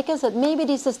again, like I said, maybe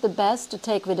this is the best to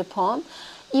take with the pawn.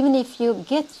 Even if you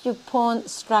get your pawn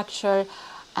structure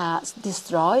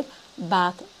destroyed,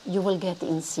 but you will get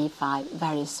in c5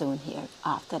 very soon here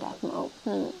after that move.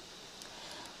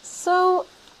 So,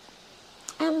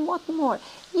 and what more?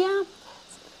 Yeah,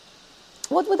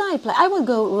 what would I play? I would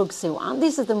go rook c1.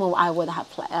 This is the move I would have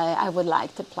I would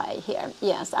like to play here.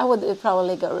 Yes, I would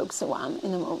probably go rook c1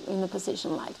 in a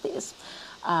position like this.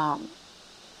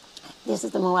 This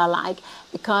is the move I like,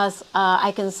 because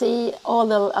I can see all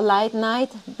the light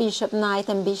knight, bishop, knight,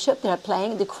 and bishop. They are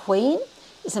playing. The queen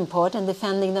is important,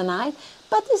 defending the knight,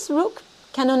 but this rook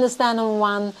can only stand on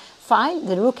one file.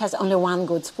 The rook has only one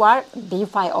good square,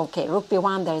 b5. Okay, rook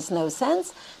b1, there is no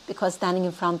sense, because standing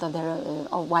in front of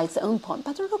of White's own pawn.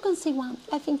 But rook on c1,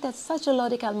 I think that's such a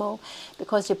logical move,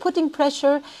 because you're putting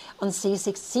pressure on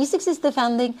c6. c6 is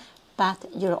defending, but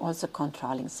you're also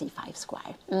controlling c5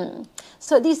 square.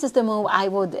 So this is the move I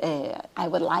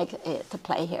would like to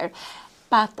play here.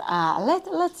 But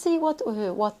let's see what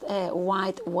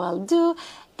White will do,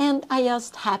 and I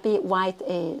just happy White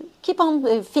keep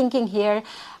on thinking here.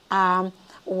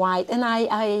 White,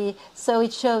 and so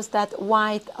it shows that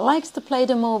White likes to play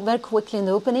the move very quickly in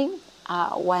the opening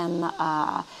when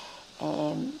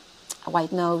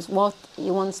White knows what he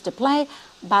wants to play,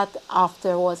 but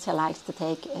afterwards he likes to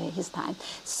take his time.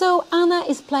 So Anna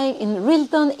is playing in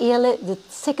Rilton Elo, the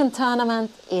second tournament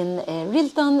in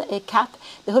Rilton Cup.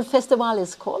 The whole festival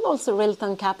is called also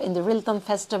Rilton Cup, in the Rilton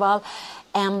Festival.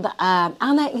 And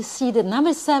Anna is seeded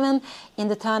number 7 in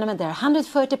the tournament. There are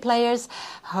 130 players.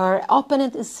 Her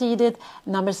opponent is seeded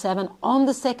number 7 on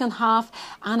the second half.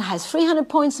 Anna has 300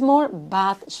 points more,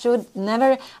 but should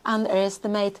never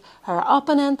underestimate her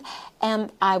opponent.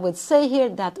 And I would say here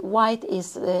that White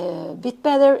is a bit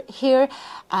better here.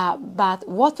 But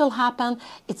what will happen,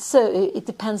 it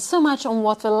depends so much on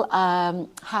what will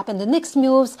happen the next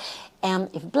moves. And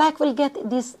if Black will get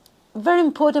this very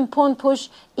important pawn push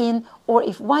in, or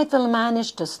if White will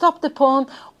manage to stop the pawn,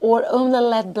 or only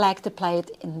let Black to play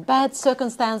it in bad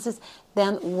circumstances,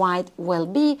 then White will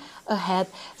be ahead.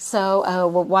 So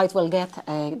White will get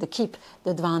keep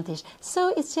the advantage.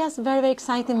 So it's just a very, very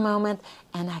exciting moment,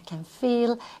 and I can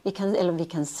feel, we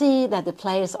can see that the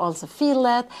players also feel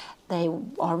that. They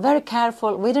are very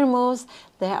careful with their moves.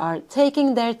 They are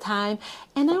taking their time.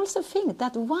 And I also think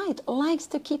that White likes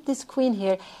to keep this queen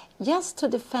here just to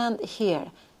defend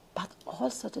here, but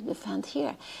also to defend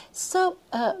here. So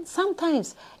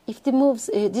sometimes if the moves,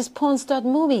 this pawn start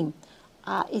moving,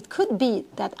 it could be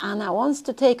that Anna wants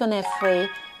to take on f3,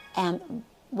 and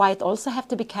White also have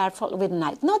to be careful with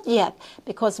knight. Not yet,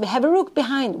 because we have a rook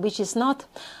behind, which is not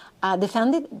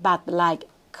defended, but like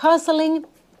castling,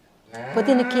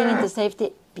 putting the king into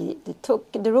safety.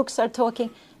 The rooks are talking.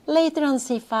 Later on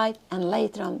c5, and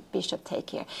later on bishop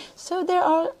take here. So there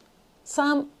are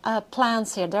some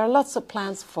plans here. There are lots of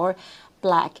plans for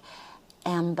Black,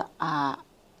 and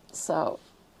so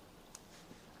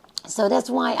that's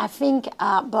why I think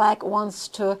White wants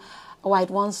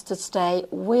to stay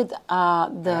with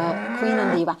the queen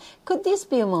on d1. Could this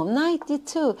be a move? Knight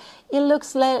d2. It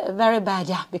looks very bad,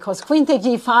 yeah, because queen take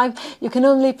g5, you can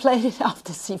only play it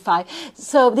after c5.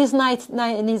 So this knight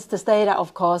needs to stay there,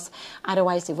 of course,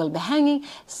 otherwise it will be hanging.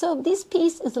 So this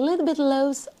piece is a little bit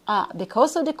loose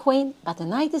because of the queen, but the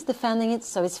knight is defending it,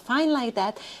 so it's fine like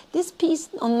that. This piece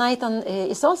on knight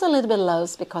is also a little bit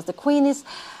loose because the queen is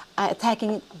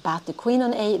attacking it, but the queen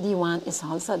on d1 is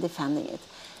also defending it.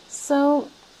 So,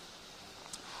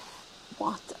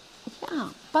 yeah,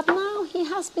 but now he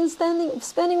has been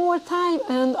spending more time,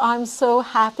 and I'm so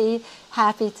happy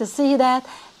to see that,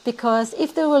 because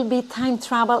if there will be time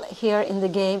trouble here in the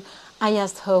game, I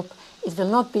just hope it will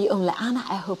not be only Anna.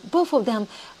 I hope both of them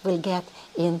will get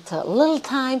into little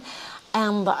time,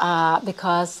 and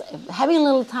because having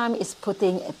little time is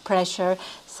putting pressure.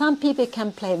 Some people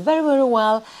can play very, very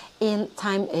well in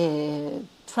time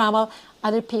trouble.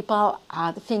 Other people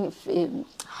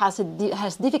has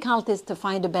difficulties to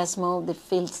find the best move. They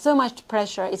feel so much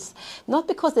pressure. It's not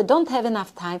because they don't have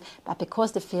enough time, but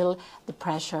because they feel the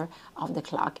pressure of the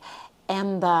clock.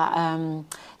 And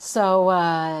so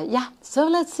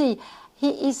let's see. He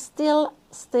is still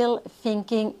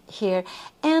thinking here.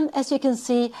 And as you can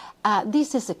see,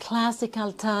 this is a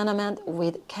classical tournament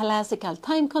with classical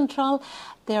time control.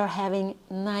 They are having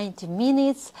 90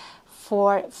 minutes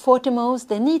for 40 moves.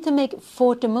 They need to make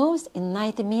 40 moves in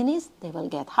 90 minutes. They will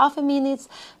get half a minute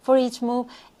for each move.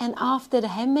 And after they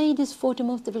have made these 40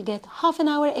 moves, they will get half an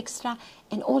hour extra.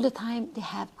 And all the time they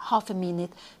have half a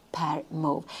minute per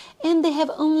move. And they have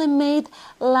only made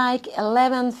like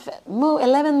 11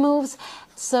 moves.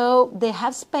 So they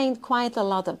have spent quite a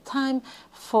lot of time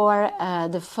for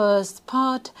the first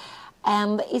part.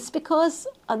 And it's because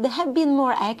there have been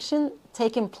more action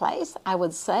taking place, I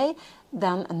would say,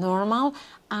 than normal.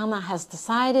 Anna has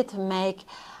decided to make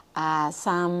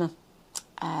some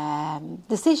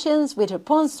decisions with her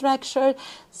pawn structure,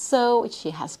 so she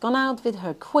has gone out with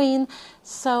her queen.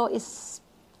 So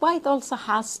White also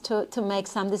has to make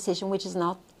some decision, which is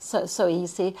not so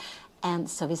easy. And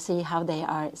so we see how they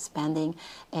are spending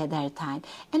their time.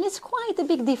 And it's quite a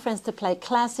big difference to play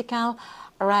classical,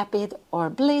 rapid, or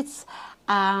blitz.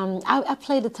 I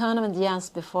played the tournament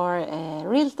just before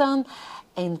Rilton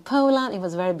in Poland. It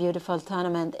was a very beautiful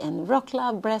tournament in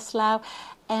Wrocław, Breslau.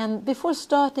 And before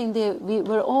starting, we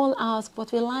were all asked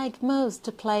what we like most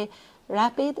to play: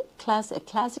 rapid,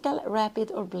 classical,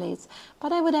 rapid, or blitz.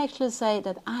 But I would actually say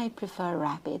that I prefer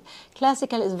rapid.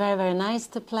 Classical is very, very nice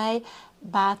to play,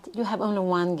 but you have only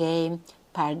one game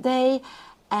per day.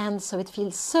 And so it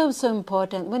feels so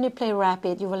important. When you play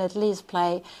rapid, you will at least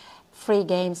play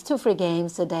 2 free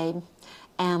games a day.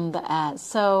 And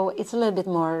so it's a little bit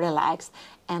more relaxed.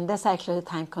 And that's actually the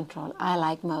time control I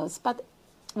like most. But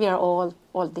we are all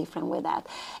different with that.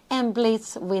 And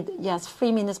blitz with just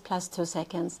 3 minutes plus 2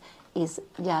 seconds is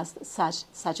just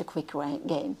such a quick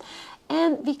game.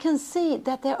 And we can see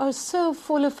that they are so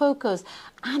full of focus.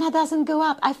 Anna doesn't go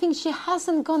up. I think she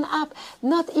hasn't gone up,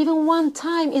 not even one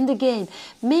time in the game.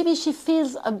 Maybe she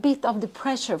feels a bit of the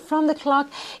pressure from the clock.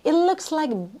 It looks like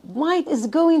White is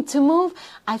going to move.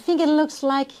 I think it looks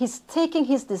like he's taking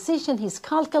his decision. He's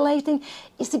calculating.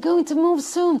 Is he going to move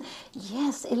soon?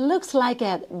 Yes, it looks like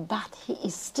it, but he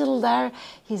is still there.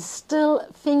 He's still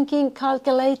thinking,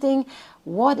 calculating.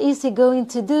 What is he going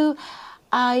to do?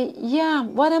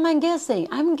 What am I guessing?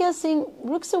 I'm guessing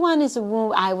Rook C1 is a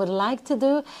move I would like to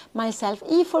do myself.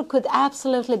 E4 could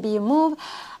absolutely be a move,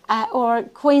 or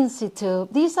Queen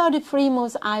C2. These are the 3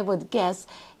 moves I would guess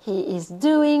he is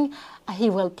doing. He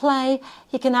will play.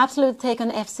 He can absolutely take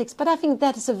on F6, but I think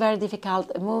that is a very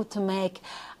difficult move to make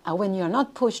when you're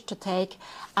not pushed to take.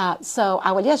 So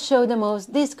I will just show the moves.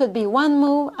 This could be one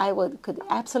move I could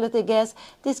absolutely guess.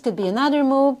 This could be another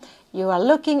move. You are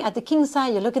looking at the king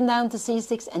side, you're looking down to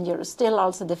c6, and you're still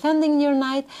also defending your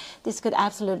knight. This could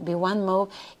absolutely be one move.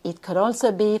 It could also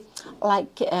be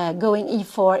like going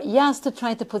e4 just to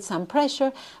try to put some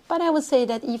pressure. But I would say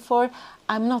that e4,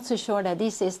 I'm not so sure that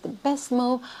this is the best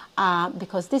move,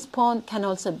 because this pawn can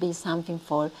also be something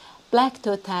for black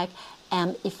to attack.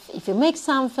 And if you make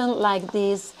something like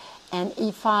this and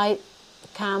e5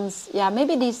 comes,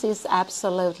 maybe this is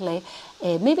absolutely,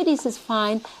 maybe this is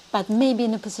fine, but maybe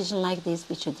in a position like this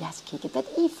we should just kick it at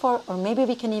e4, or maybe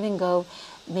we can even go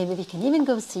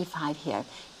c5 here.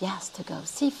 Yes, to go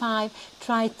c5,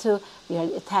 we are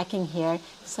attacking here.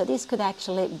 So this could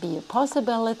actually be a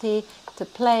possibility to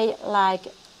play like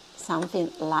something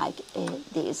like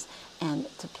this, and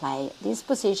to play this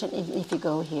position. If you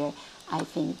go here, I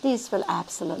think this will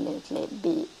absolutely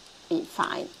be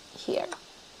fine here.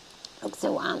 Rook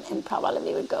C1, and probably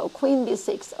we would go Queen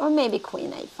B6 or maybe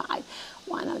Queen A5,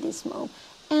 one of these moves.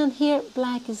 And here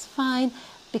black is fine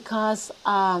because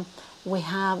we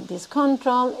have this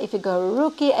control. If you go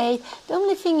Rook E8, the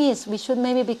only thing is we should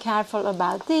maybe be careful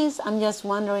about this. I'm just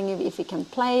wondering if we can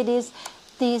play this.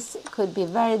 This could be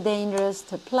very dangerous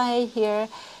to play here.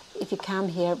 If you come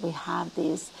here, we have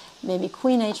this maybe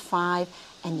Queen H5,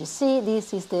 and you see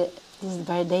this is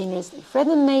very dangerous. If red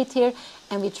and mate here,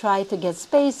 and we try to get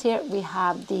space here, we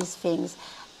have these things,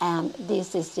 and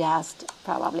this is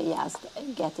probably just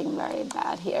getting very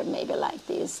bad here, maybe like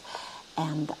this.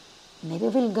 And maybe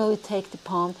we'll go take the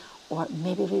pawn, or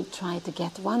maybe we'll try to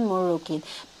get one more rook in.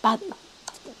 But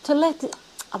to let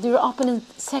your opponent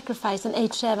sacrifice an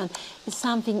h7 is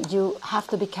something you have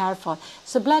to be careful.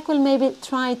 So black will maybe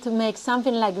try to make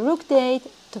something like Rook D8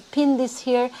 to pin this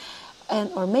here,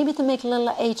 or maybe to make a little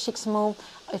h6 move.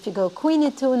 If you go Queen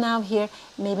E2 now here,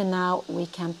 maybe now we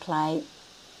can play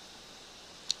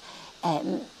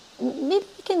Maybe we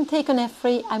can take on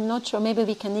f3. I'm not sure. Maybe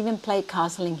we can even play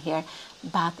castling here.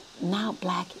 But now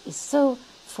black is so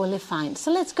fully fine.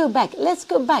 So let's go back. Let's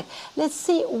go back. Let's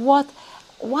see what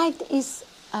white is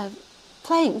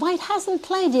playing. White hasn't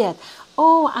played yet.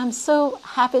 Oh, I'm so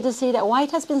happy to see that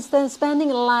white has been spending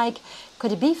like,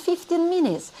 could it be 15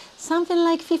 minutes? Something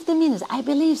like 15 minutes. I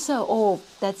believe so. Oh,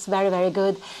 that's very, very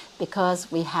good,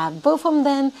 because we have both of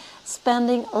them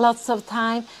spending lots of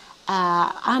time.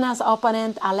 Anna's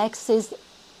opponent, Alexis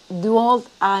Dualt,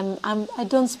 I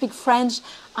don't speak French.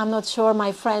 I'm not sure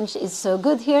my French is so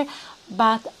good here,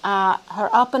 but her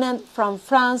opponent from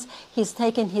France, he's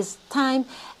taking his time,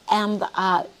 and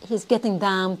he's getting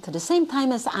down to the same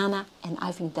time as Anna, and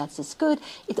I think that is good.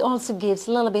 It also gives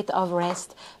a little bit of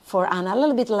rest for Anna, a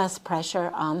little bit less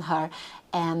pressure on her.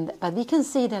 But we can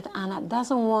see that Anna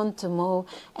doesn't want to move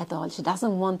at all. She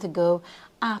doesn't want to go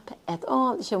up at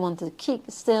all. She wants to keep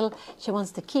still. She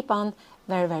wants to keep on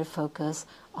very, very focused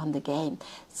on the game.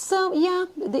 So yeah,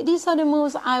 these are the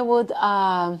moves I would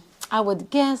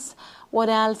guess. What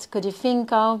else could you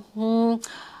think of? You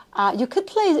could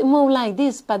play a move like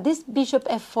this, but this bishop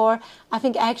f4, I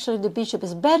think actually the bishop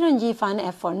is better in g5 and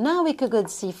f4. Now we could go to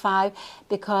c5,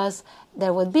 because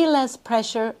there would be less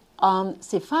pressure on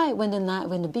c5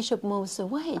 when the bishop moves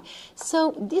away.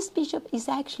 So this bishop is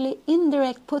actually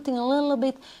indirect, putting a little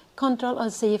bit control on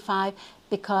c5,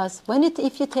 because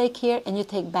if you take here and you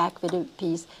take back with a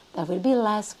piece, there will be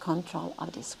less control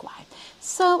of this square.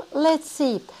 So let's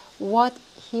see what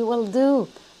he will do.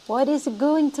 What is he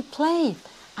going to play?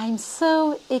 I'm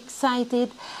so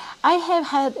excited. I have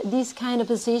had this kind of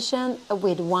position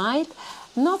with white,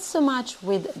 not so much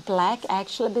with black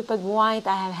actually, but white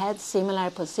I have had similar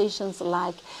positions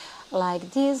like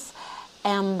this,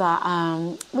 and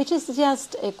which is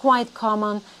just a quite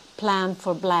common plan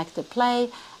for black to play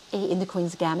in the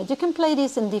Queen's Gambit. You can play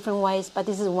this in different ways, but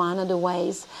this is one of the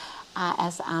ways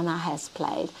as Anna has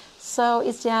played. So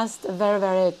it's just a very,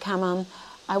 very common,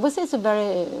 I would say it's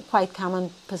a quite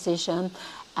common position.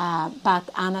 But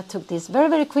Anna took this very,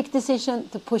 very quick decision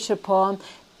to push her pawn,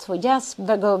 to just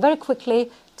go very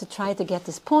quickly to try to get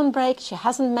this pawn break. She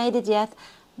hasn't made it yet,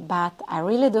 but I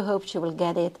really do hope she will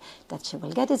get it, that she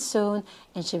will get it soon,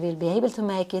 and she will be able to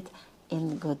make it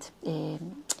in good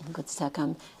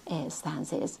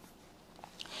circumstances.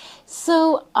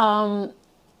 So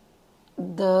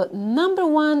the number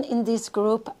one in this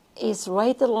group is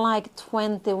rated like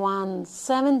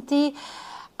 2170.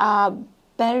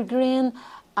 Berggren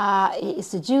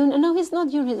is a junior. No, he's not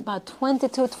junior. He's about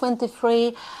 22,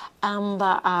 23. And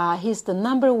he's the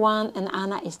number one, and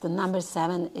Anna is the number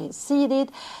 7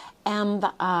 seeded. And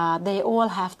they all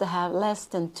have to have less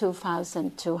than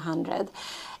 2,200.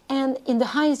 And in the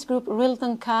highest group,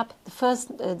 Rilton Cup,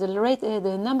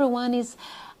 the number one is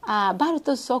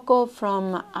Bartosz Soko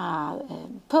from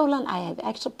Poland. I have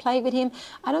actually played with him.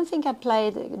 I don't think I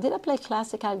played, did I play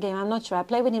classical game? I'm not sure. I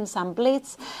played with him some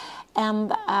blitz,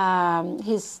 and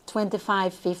he's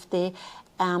 2550,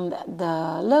 and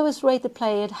the lowest rated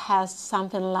player has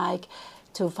something like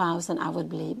 2,000, I would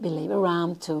believe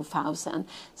around 2,000.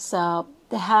 So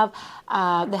they have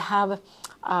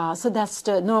so that's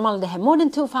the normal. They have more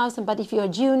than 2,000, but if you're a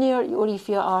junior or if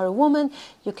you are a woman,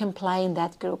 you can play in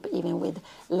that group even with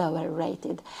lower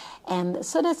rated. And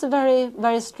so that's a very,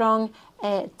 very strong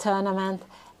tournament.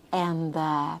 And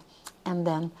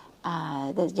then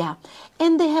yeah,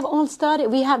 and they have all started.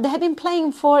 They have been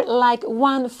playing for like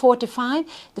 1:45.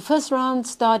 The first round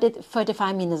started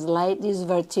 35 minutes late. This is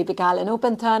very typical in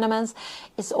open tournaments.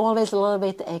 It's always a little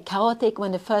bit chaotic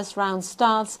when the first round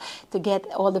starts, to get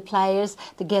all the players,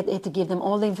 to give them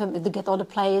all the information, to get all the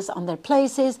players on their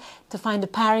places, to find the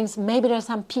pairings. Maybe there are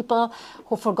some people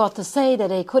who forgot to say that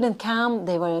they couldn't come.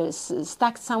 They were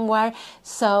stuck somewhere.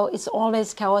 So it's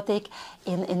always chaotic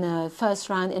in the first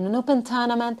round in an open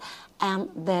tournament, and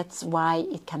that's why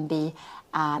it can be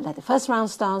that the first round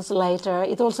starts later.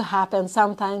 It also happens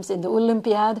sometimes in the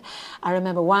Olympiad. I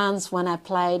remember once when I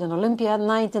played an Olympiad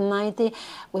 1990,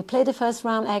 we played the first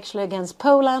round actually against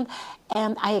Poland,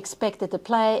 and I expected to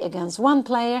play against one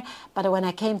player, but when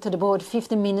I came to the board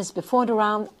 15 minutes before the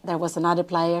round, there was another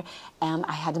player, and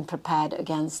I hadn't prepared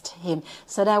against him.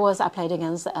 So I played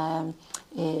against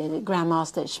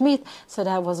Grandmaster Schmidt, so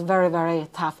that was very, very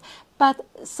tough. But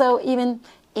so even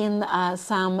in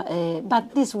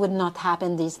but this would not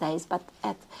happen these days. But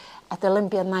at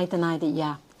Olympiad 1990,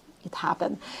 yeah, it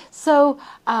happened. So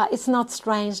it's not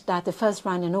strange that the first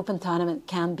round in open tournament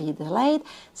can be delayed.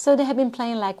 So they have been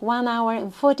playing like 1 hour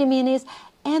and 40 minutes,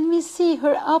 And we see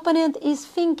her opponent is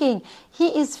thinking. He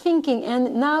is thinking,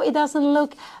 and now it doesn't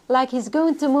look like he's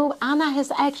going to move. Anna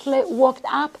has actually walked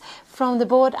up from the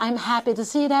board. I'm happy to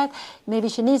see that. Maybe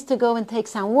she needs to go and take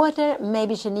some water.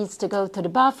 Maybe she needs to go to the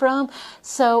bathroom.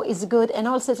 So it's good, and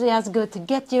also it's just good to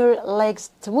get your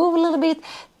legs to move a little bit,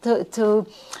 to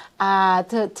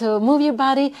move your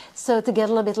body, so to get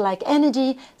a little bit like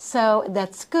energy. So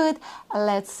that's good.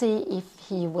 Let's see if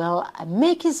he will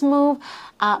make his move,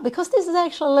 because this is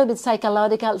actually a little bit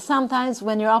psychological. Sometimes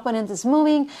when your opponent is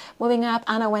moving up,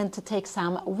 Anna went to take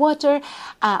some water,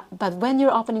 but when your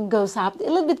opponent goes up, a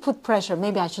little bit put pressure.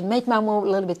 Maybe I should make my move a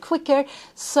little bit quicker.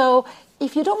 So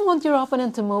if you don't want your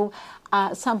opponent to move,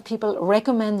 some people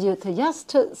recommend you to just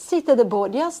to sit at the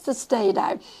board, just to stay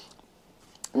there.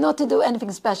 Not to do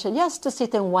anything special, just to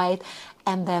sit and wait,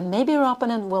 and then maybe your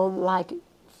opponent will like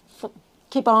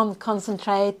keep on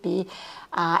concentrate,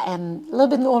 and a little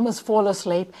bit almost fall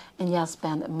asleep, and just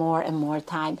spend more and more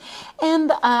time.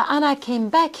 And Anna came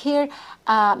back here.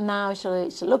 Now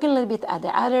she's looking a little bit at the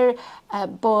other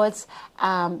boards,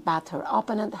 but her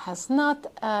opponent has not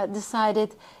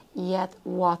decided yet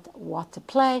what to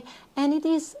play, and it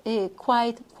is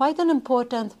quite an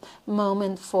important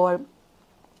moment for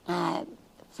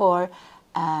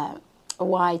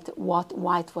white, what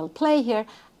white will play here.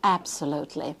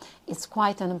 Absolutely, it's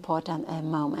quite an important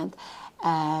moment.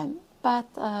 But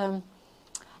I'm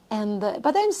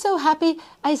so happy.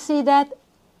 I see that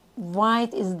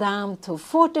white is down to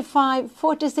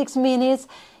 46 minutes.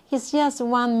 He's just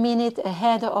 1 minute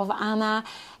ahead of Anna,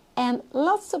 and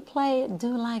lots of players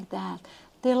do like that.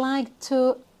 They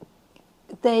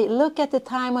look at the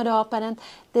time of the opponent.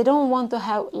 They don't want to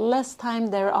have less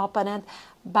time their opponent,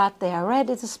 but they are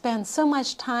ready to spend so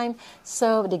much time,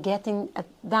 so they're getting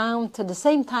down to the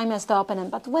same time as the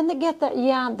opponent. But when they get there,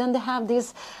 then they have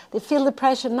this, they feel the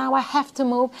pressure, now I have to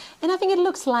move. And I think it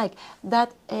looks like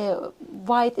that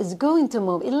white is going to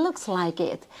move. It looks like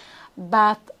it.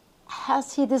 But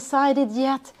has he decided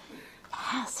yet?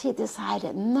 Has he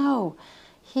decided? No,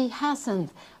 he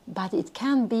hasn't. But it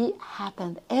can be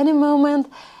happened any moment.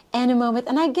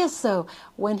 And I guess so.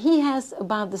 When he has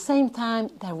about the same time,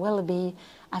 there will be,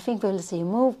 I think we'll see a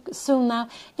move soon now.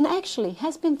 And actually,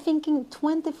 has been thinking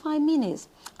 25 minutes.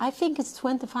 I think it's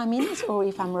 25 minutes, or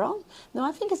if I'm wrong, no,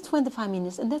 I think it's 25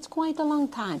 minutes, and that's quite a long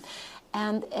time.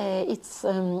 And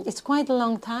it's quite a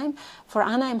long time. For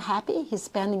Anna, I'm happy he's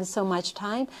spending so much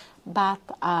time, but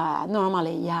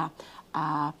normally,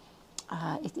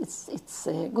 it's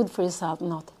good for yourself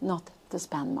not to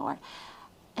spend more.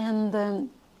 And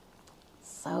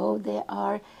so they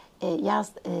are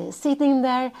just sitting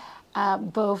there,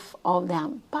 both of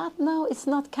them. But no, it's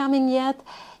not coming yet.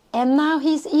 And now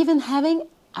he's even having,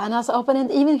 Anna's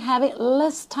opponent, even having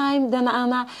less time than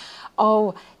Anna.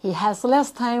 Oh, he has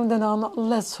less time than Anna.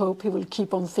 Let's hope he will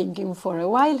keep on thinking for a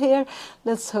while here.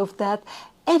 Let's hope that.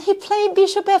 And he played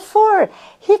bishop f4.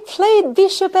 He played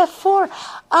bishop f4.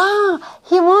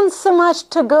 He wants so much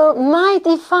to go knight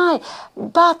e5.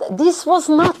 But this was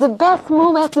not the best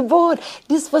move at the board.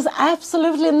 This was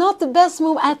absolutely not the best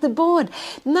move at the board.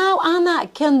 Now Anna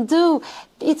can do,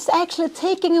 it's actually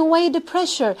taking away the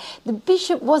pressure. The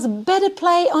bishop was better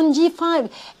play on g5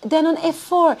 than on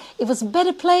f4. It was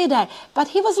better play there. But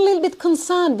he was a little bit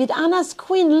concerned with Anna's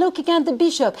queen looking at the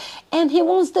bishop. And he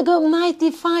wants to go knight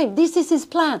d5. This is his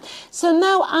plan. So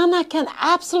now Anna can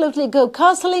absolutely go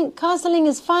castling. Castling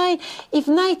is fine. If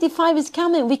knight d5 is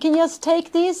coming, we can just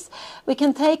take this. We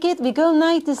can take it. We go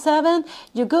knight d7.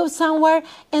 You go somewhere.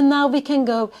 And now we can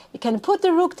go. We can put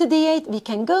the rook to d8. We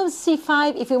can go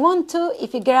c5 if we want to.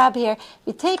 If we grab here,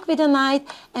 we take with a knight,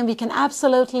 and we can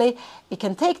absolutely, we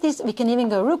can take this, we can even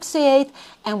go rook c8,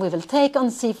 and we will take on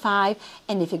c5.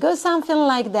 And if you go something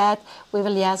like that, we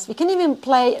will just, we can even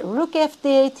play rook f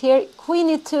d8 here, queen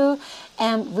e2,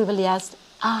 and we will just,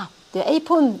 the a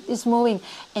pawn is moving.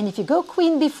 And if you go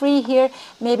queen b3 here,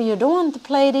 maybe you don't want to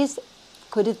play this.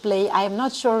 Could it play? I am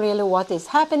not sure really what is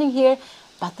happening here,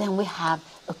 but then we have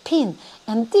a pin.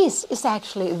 And this is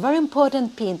actually a very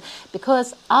important pin,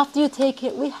 because after you take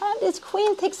it, we have this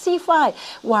queen takes c5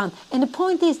 one. And the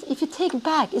point is, if you take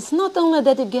back, it's not only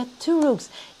that you get two rooks,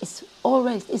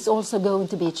 it's also going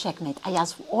to be a checkmate. I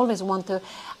just always want to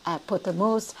put the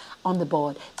moves on the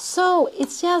board. So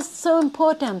it's just so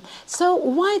important. So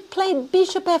white played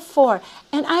bishop f4,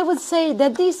 and I would say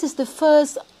that this is the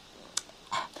first,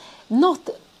 not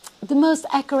the most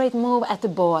accurate move at the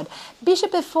board.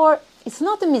 Bishop f4, it's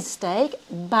not a mistake,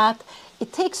 but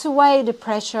it takes away the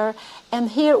pressure, and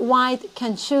here white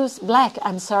can choose black.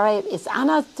 I'm sorry, it's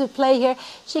Anna to play here.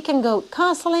 She can go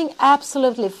castling,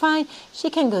 absolutely fine. She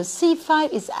can go c5,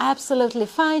 it's absolutely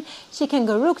fine. She can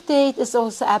go rook d8, it's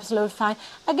also absolutely fine.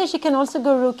 I guess she can also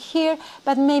go rook here,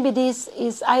 but maybe this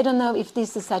is, I don't know if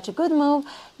this is such a good move.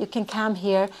 You can come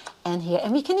here and here.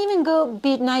 And we can even go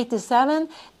knight d7.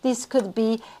 This could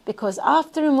be, because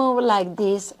after a move like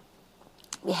this,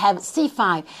 we have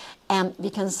c5. And we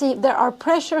can see there are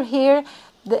pressure here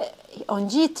on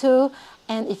g2.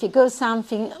 And if you go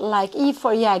something like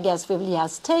e4, yeah, I guess we will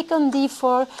just take on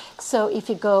d4. So if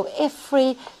you go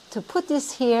f3 to put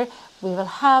this here, we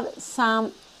will have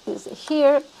some this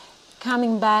here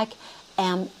coming back.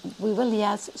 And we will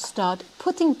just start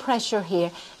putting pressure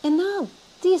here. And now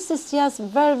this is just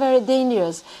very, very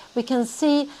dangerous. We can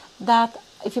see that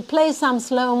if you play some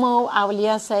slow-mo, I will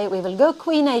just say we will go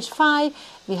queen h5.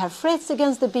 We have threats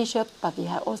against the bishop, but we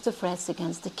have also threats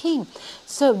against the king.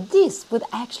 So this would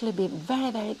actually be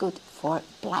very, very good for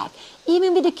black,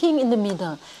 even with the king in the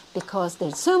middle, because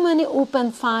there's so many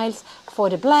open files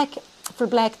for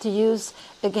black to use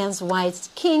against white's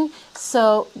king.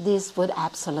 So this would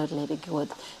absolutely be good.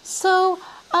 So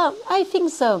I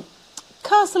think so.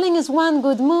 Castling is one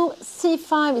good move,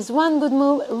 c5 is one good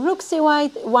move, rook c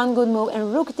white, one good move,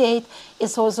 and rook d8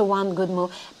 is also one good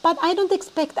move. But I don't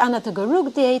expect Anna to go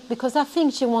rook d8, because I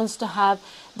think she wants to have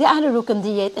the other rook on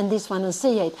d8 and this one on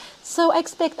c8. So I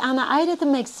expect Anna either to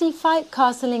make c5,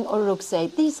 castling, or rook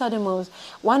c8. These are the moves.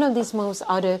 One of these moves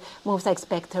are the moves I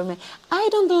expect her to make. I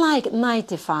don't like knight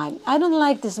e5. I don't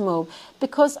like this move,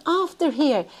 because after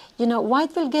here, you know,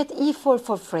 white will get e4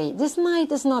 for free. This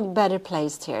knight is not better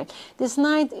placed here. This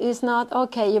knight is not,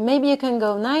 okay, maybe you can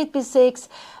go knight b6,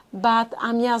 but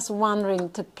I'm just wondering,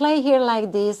 to play here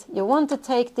like this, you want to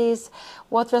take this,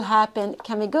 what will happen?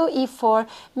 Can we go e4?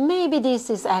 Maybe this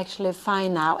is actually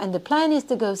fine now, and the plan is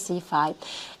to go c5.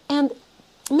 And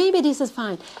maybe this is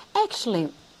fine. Actually,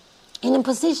 in a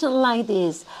position like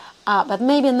this, but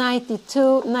maybe knight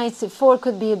d2, knight c4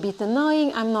 could be a bit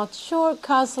annoying, I'm not sure.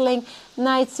 Castling,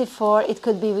 knight c4, it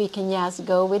could be we can just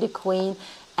go with the queen,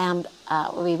 and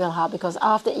we will have, because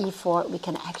after e4 we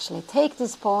can actually take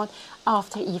this pawn.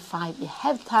 After e5 we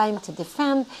have time to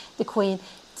defend the queen.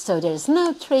 So there is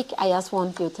no trick. I just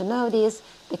want you to know this,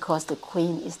 because the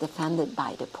queen is defended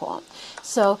by the pawn.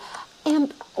 So,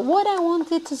 and what I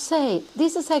wanted to say,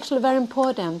 this is actually very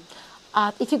important.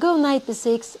 If you go knight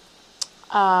b6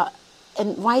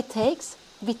 and white takes,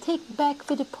 we take back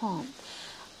with the pawn.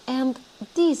 And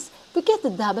this, we get the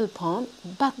double pawn,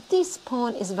 but this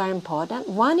pawn is very important.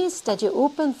 One is that you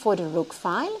open for the rook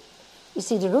file. You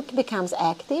see the rook becomes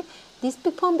active. This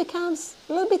pawn becomes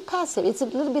a little bit passive.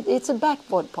 It's a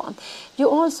backward pawn. You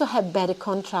also have better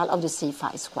control of the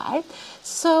c5 square.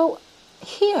 So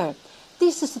here,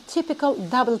 this is a typical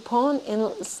double pawn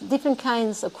in different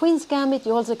kinds of Queen's Gambit.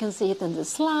 You also can see it in the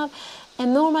Slav.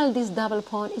 And normally this double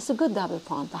pawn is a good double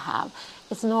pawn to have.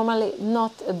 It's normally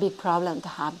not a big problem to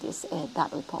have this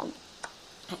double pawn,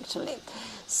 actually.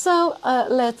 So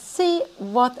let's see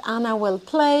what Anna will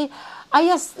play. I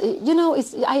just, you know,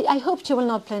 I hope she will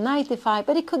not play knight e5,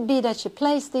 but it could be that she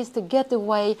plays this to get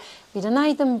away with a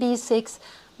knight on b6.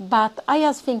 But I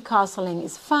just think castling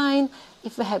is fine.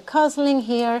 If we have castling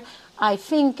here, I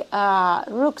think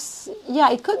rooks,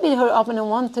 yeah, it could be her opponent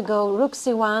want to go rook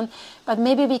c1, but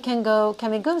maybe we can go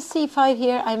c5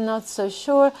 here? I'm not so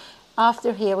sure.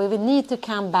 After here, we will need to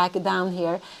come back down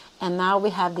here. And now we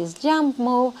have this jump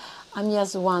move. I'm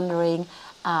just wondering,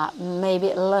 maybe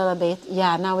a little bit,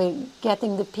 yeah, now we're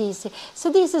getting the piece.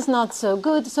 So this is not so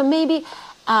good. So maybe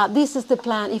this is the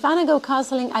plan. If Anna go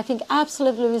castling, I think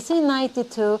absolutely we see knight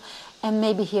d2, and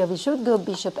maybe here we should go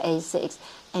bishop a6.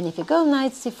 And if you go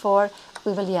knight c4,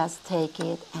 we will just take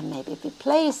it, and maybe we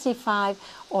play c5,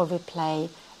 or we play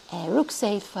rook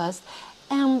c8 first.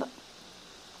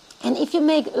 And if you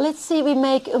make, let's see, we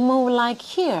make a move like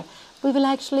here, we will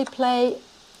actually play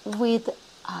with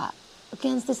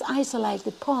against this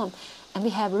isolated pawn, and we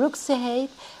have rook c8,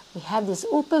 we have this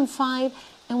open file,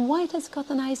 and white has got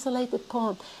an isolated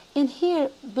pawn. And here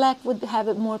black would have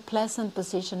a more pleasant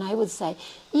position, I would say,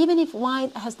 even if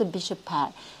white has the bishop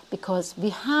pair, because we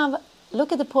have,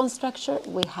 look at the pawn structure,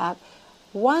 we have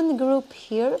one group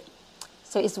here.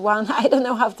 So it's one, I don't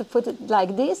know how to put it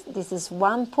like this. This is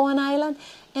one pawn island,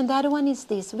 and the other one is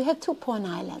this. We have two pawn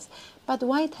islands, but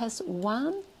white has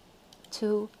 1,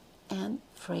 2, and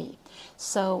 3.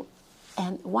 So,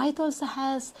 and white also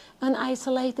has an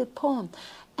isolated pawn.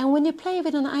 And when you play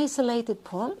with an isolated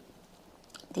pawn,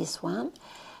 this one,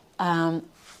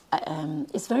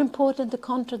 it's very important to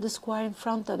control the square in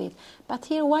front of it. But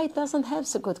here white doesn't have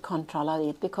so good control of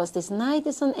it, because this knight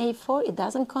is on a4, it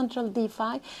doesn't control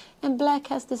d5, and black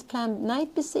has this plan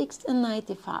knight b6 and knight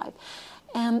e5.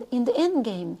 And in the end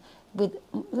game, with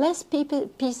less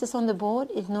pieces on the board,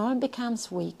 it normally becomes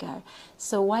weaker.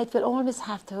 So white will always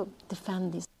have to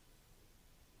defend this.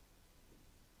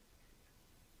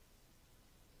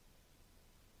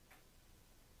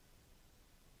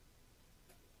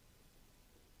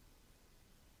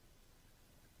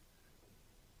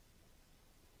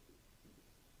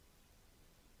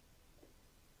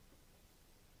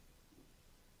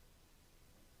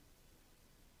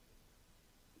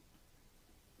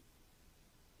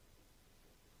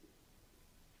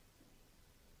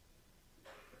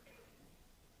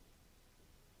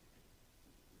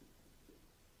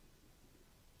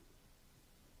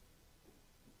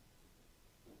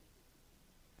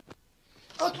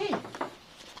 Okej.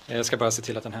 Jag ska bara se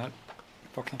till att den här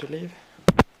vaknar till liv.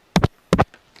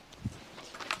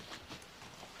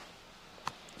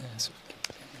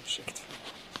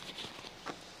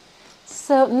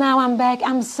 So now I'm back.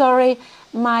 I'm sorry,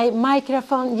 my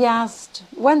microphone just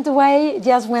went away,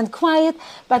 just went quiet,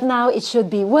 but now it should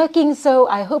be working. So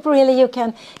I hope really you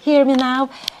can hear me now.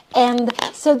 And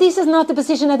so this is not the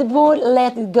position at the board.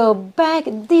 Let it go back.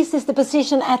 This is the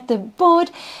position at the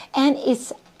board, and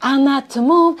it's Anna to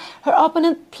move. Her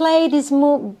opponent played this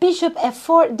move, bishop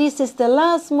f4. This is the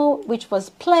last move which was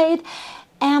played,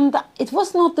 and it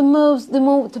was not the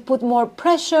move to put more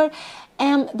pressure.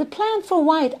 And the plan for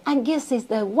white, I guess, is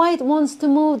that white wants to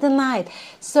move the knight.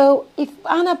 So if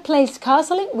Anna plays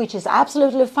castling, which is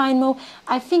absolutely a fine move,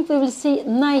 I think we will see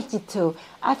knight e2.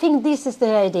 I think this is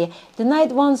the idea. The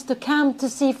knight wants to come to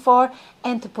c4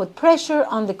 and to put pressure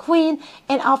on the queen,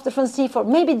 and after from c4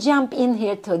 maybe jump in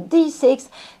here to d6.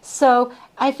 So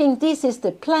I think this is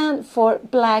the plan for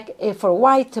for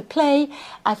white to play.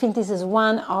 I think this is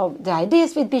one of the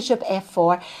ideas with bishop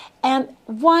f4. And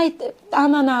white,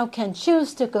 Anna now can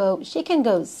choose to go, she can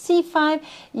go c5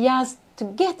 just to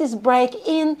get this break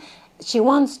in. She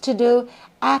wants to do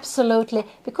absolutely,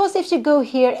 because if you go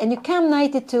here and you come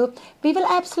knight e2, we will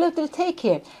absolutely take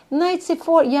here. Knight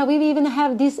c4, yeah, we even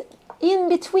have this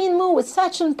in-between move. It's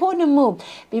such an important move.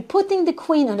 We're putting the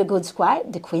queen on the good square.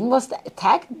 The queen was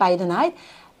attacked by the knight,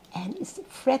 and it's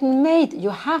threatened mate. You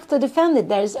have to defend it.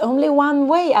 There is only one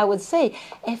way, I would say,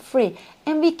 f3.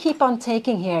 And we keep on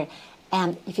taking here.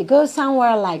 And if you go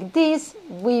somewhere like this,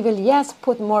 we will just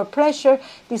put more pressure.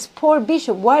 This poor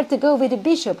bishop, where to go with the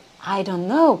bishop? I don't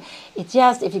know. It's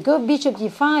just, if you go bishop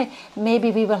g5,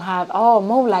 maybe we will have,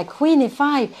 move like queen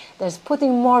e5. There's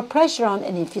putting more pressure on.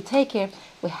 And if you take here,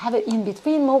 we have an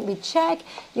in-between move. We check,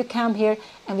 you come here,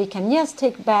 and we can just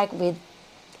take back with,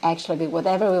 actually with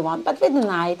whatever we want. But with the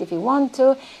knight, if you want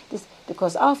to,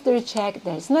 because after a check,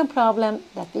 there is no problem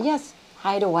that we just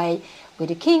hide away with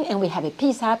the king, and we have a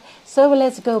piece up. So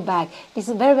let's go back. This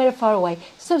is very, very far away.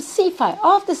 So c5.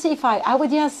 After c5, I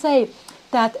would just say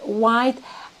that white,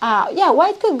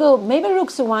 white could go maybe rook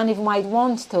c1 if white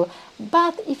wants to.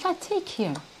 But if I take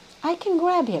here, I can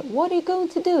grab here. What are you going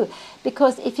to do?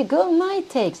 Because if you go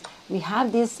knight takes, we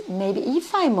have this maybe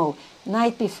e5 move,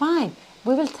 knight b5.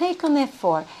 We will take on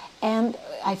f4. And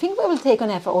I think we will take on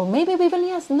f4, or maybe we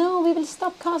will, we will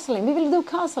stop castling. We will do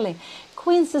castling.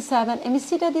 Queen c7, and we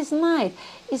see that this knight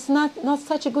is not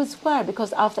such a good square,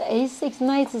 because after a6,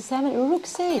 knight c7, rook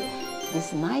c8.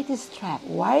 This knight is trapped.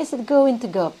 Where is it going to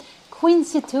go? Queen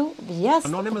c2, yes,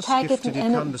 attack it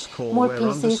and more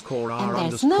pieces, and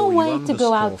there's no way to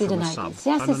go out with the knight. It's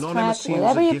just a trap.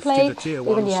 Whatever you play, we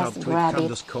will just grab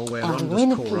it and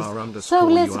win a piece. So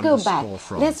let's go back.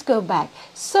 Let's go back.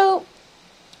 So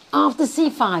after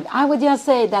c5, I would just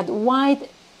say that white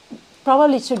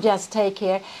probably should just take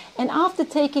here. And after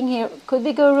taking here, could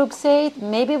we go rook c8?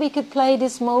 Maybe we could play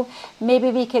this move.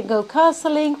 Maybe we could go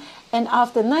castling. And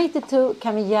after knight e2,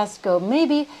 can we just go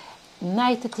maybe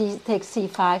knight takes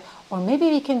c5, or maybe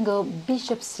we can go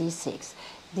bishop c6.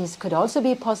 This could also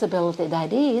be a possibility. The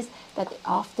idea is that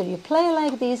after you play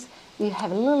like this, we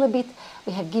have a little bit,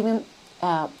 we have given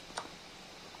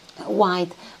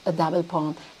white a double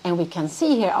pawn, and we can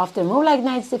see here after a move like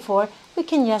knight c4, we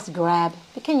can just grab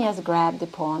the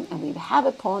pawn, and we have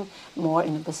a pawn more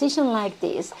in a position like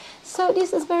this. So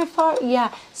this is very far,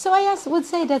 so I just would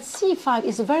say that c5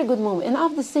 is a very good move. And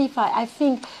after c5, I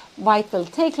think white will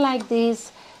take like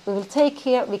this. We will take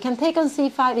here, we can take on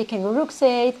c5, we can go rook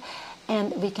c8,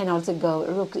 and we can also go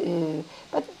rook,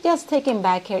 but just taking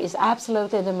back here is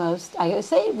absolutely the most, I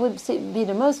say it would be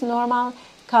the most normal.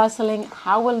 castling.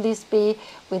 How will this be?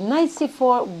 With knight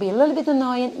c4, would be a little bit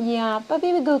annoying, yeah, but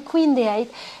we will go queen d8.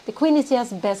 The queen is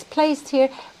just best placed here.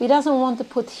 We doesn't want to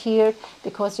put here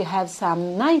because you have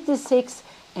some knight d6,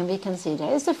 and we can see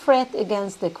there is a threat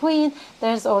against the queen.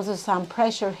 There's also some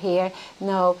pressure here.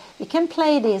 No, we can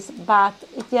play this, but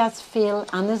it just feels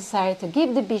unnecessary to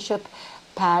give the bishop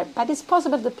pair, but it's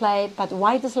possible to play, but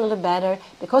white is a little better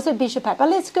because of bishop pair. But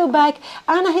let's go back.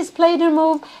 Anna has played her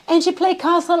move, and she played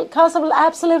castle. Castle,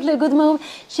 absolutely a good move.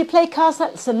 She played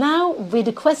castle. So now with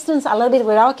the questions a little bit,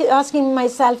 we're asking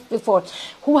myself before,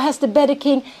 who has the better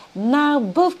king? Now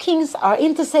both kings are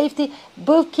into safety.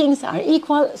 Both kings are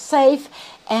equal, safe,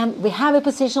 and we have a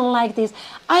position like this.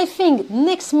 I think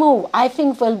next move, I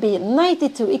think will be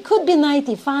 92. It could be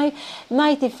 95,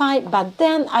 but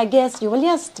then I guess you will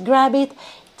just grab it,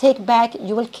 take back,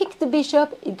 you will kick the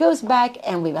bishop, it goes back,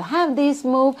 and we will have this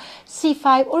move,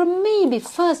 c5, or maybe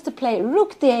first to play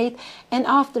rook d8, and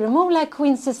after a move like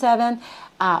queen c7,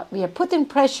 we are putting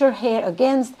pressure here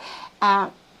against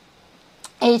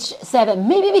h7.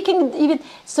 Maybe we can even,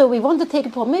 so we want to take a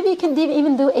pawn, maybe we can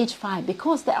even do h5,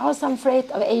 because there are some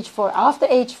threat of h4. After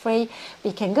h3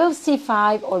 we can go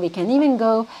c5, or we can even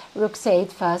go rook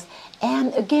c8 first,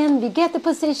 and again we get the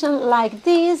position like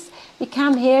this. We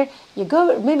come here, you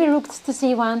go maybe rook to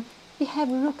c1, we have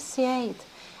rook c8,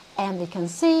 and we can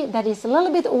see that it's a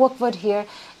little bit awkward here.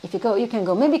 If you go, you can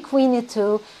go maybe queen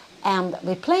e2, and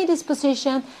we play this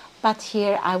position. But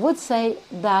here I would say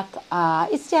that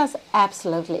it's just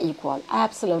absolutely equal,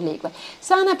 absolutely equal.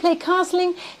 So Anna played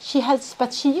castling.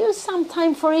 But she used some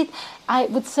time for it. I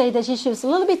would say that she used a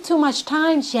little bit too much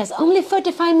time. She has only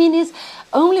 35 minutes,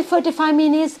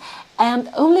 and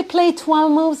only played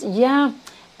 12 moves. Yeah,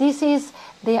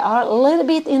 they are a little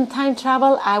bit in time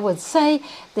trouble, I would say.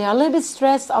 They are a little bit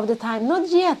stressed all the time. Not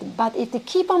yet, but if they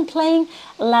keep on playing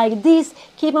like this,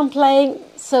 keep on playing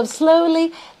so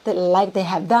slowly, like they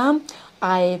have done,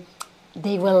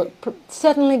 they will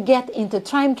certainly get into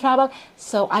time trouble.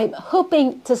 So I'm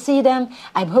hoping to see them.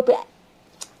 I'm hoping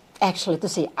actually to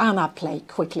see Anna play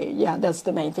quickly. Yeah, that's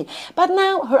the main thing. But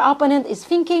now her opponent is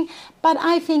thinking, but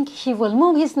I think he will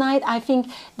move his knight. I think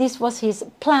this was his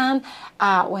plan.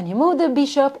 When he moved the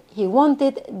bishop, he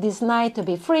wanted this knight to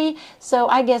be free. So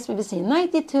I guess we will see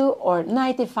 92 or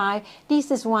 95. This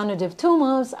is one of the two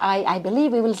moves I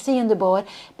believe we will see on the board,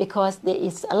 because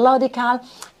it's a logical.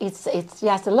 It's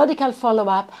just a logical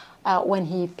follow-up when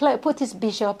he put his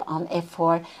bishop on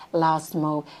f4 last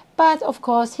move. But of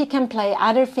course he can play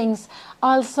other things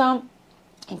also.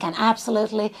 He can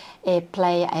absolutely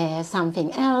play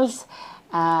something else.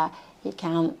 He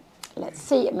can, let's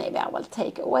see, maybe I will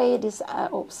take away this,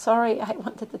 oh sorry, I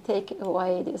wanted to take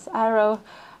away this arrow.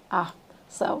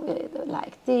 So we do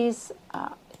like this,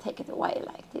 take it away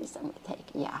like this, and we take,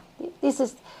 yeah, this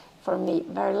is for me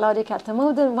very logical to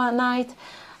move the one knight.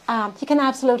 He can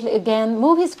absolutely again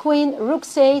move his queen. Rook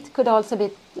c8 could also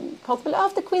be possible.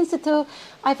 After queen c2,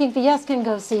 I think we just can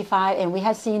go c5, and we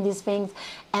have seen these things,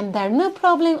 and there's no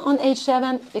problem on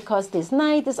h7 because this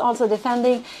knight is also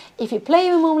defending. If you play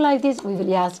a move like this, we will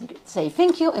just say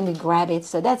thank you and we grab it,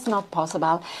 so that's not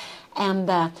possible.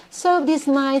 And so these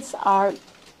knights are,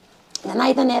 the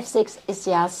knight on f6 is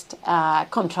just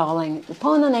controlling the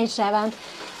pawn on h7,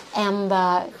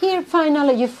 and here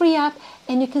finally you free up.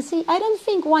 And you can see, I don't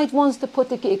think white wants to put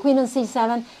the queen on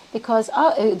c7, because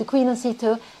the queen on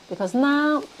c2, because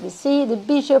now we see the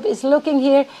bishop is looking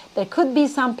here. There could be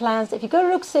some plans. If you go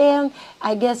rook c7,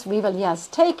 I guess we will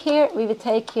just take here, we will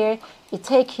take here, we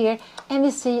take here, and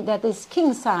we see that this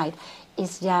king side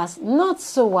is just not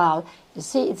so well. You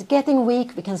see, it's getting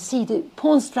weak. We can see the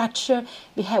pawn structure.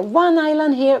 We have one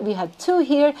island here, we have two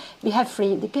here, we have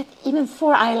three. They get even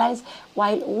 4 islands,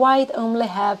 while white only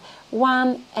have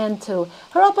 1 and 2.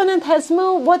 Her opponent has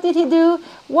moved. What did he do?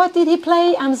 What did he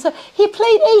play? He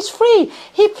played h3.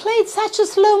 He played such a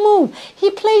slow move.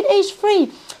 He played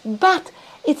h3, but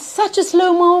it's such a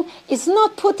slow move. It's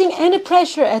not putting any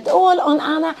pressure at all on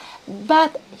Anna,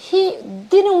 but he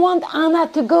didn't want Anna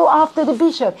to go after the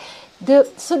bishop.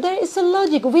 So there is a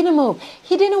logic with the move.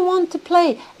 He didn't want to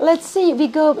play. Let's see, we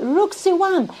go rook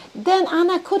c1. Then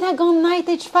Anna could have gone knight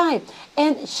h5,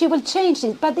 and she will change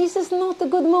it. But this is not a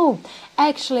good move.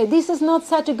 Actually, this is not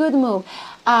such a good move.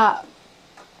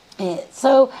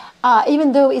 So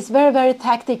even though it's very, very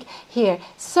tactic here.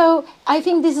 So I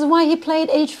think this is why he played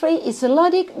h3. It's a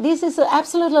logic. This is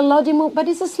absolutely a logic move, but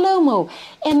it's a slow move.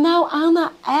 And now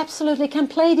Anna absolutely can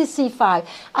play the c5.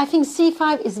 I think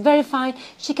c5 is very fine.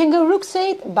 She can go rook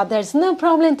c8, but there's no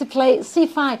problem to play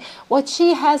c5. What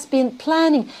she has been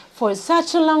planning for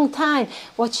such a long time,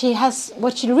 what she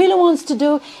really wants to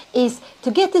do is to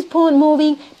get this pawn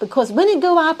moving, because when it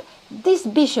go up, this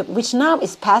bishop, which now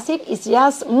is passive, is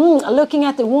just looking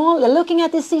at the wall, looking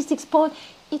at the c6 pawn.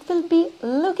 It will be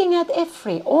looking at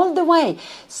f3 all the way.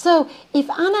 So if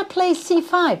Anna plays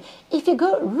c5, if you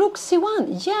go rook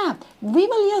c1, yeah, we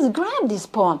will just grab this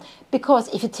pawn.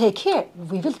 Because if you take here,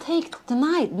 we will take the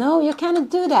knight. No, you cannot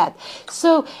do that.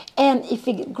 So, and if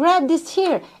you grab this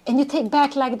here and you take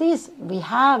back like this, we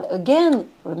have, again,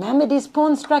 remember this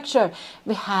pawn structure.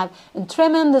 We have a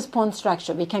tremendous pawn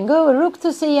structure. We can go rook to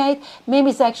c8.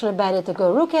 Maybe it's actually better to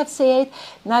go rook f c8.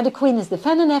 Now the queen is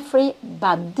defending f3,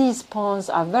 but these pawns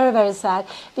are very, very sad.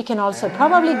 We can also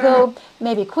probably go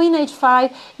maybe queen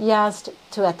h5 just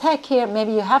to attack here.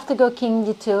 Maybe you have to go king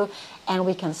d2. And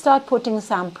we can start putting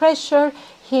some pressure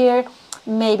here,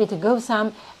 maybe to go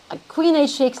some queen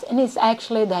h6, and it's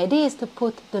actually the idea is to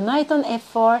put the knight on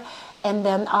f4, and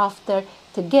then after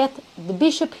to get the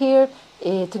bishop here,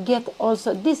 to get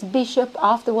also this bishop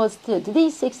afterwards to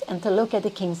d6, and to look at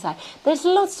the king side. There's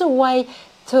lots of way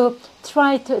to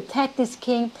try to attack this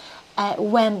king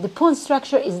when the pawn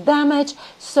structure is damaged.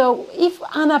 So if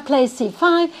Anna plays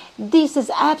c5, this is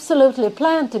absolutely a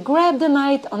plan to grab the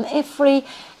knight on f3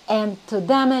 and to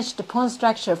damage the pawn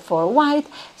structure for white.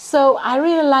 So I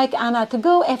really like Anna to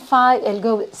go f5 and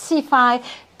go c5,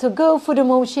 to go for the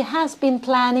move she has been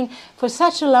planning for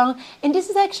such a long. And this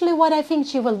is actually what I think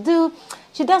she will do.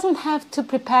 She doesn't have to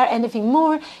prepare anything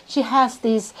more. She has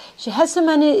so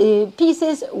many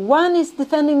pieces. One is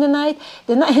defending the knight.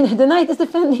 The knight is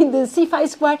defending the c5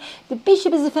 square. The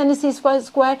bishop is defending c5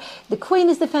 square. The queen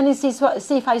is defending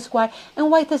c5 square. And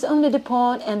white has only the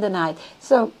pawn and the knight.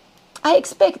 So I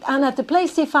expect Anna to play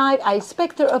c5. I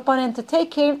expect her opponent to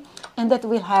take here, and that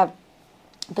we'll have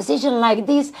a position like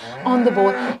this on the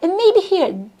board. And maybe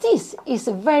here, this is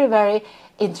a very, very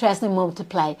interesting move to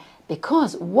play.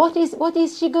 Because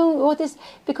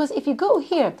because if you go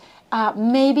here,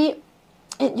 maybe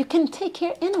you can take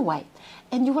here anyway.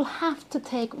 And you will have to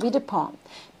take with the pawn.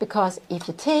 Because if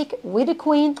you take with the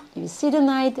queen, you see the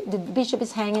knight, the bishop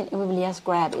is hanging, and we will just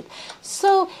grab it.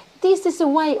 So this is a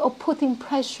way of putting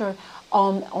pressure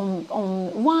on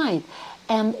white.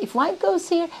 And if white goes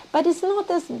here, but it's not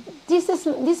as,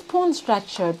 this pawn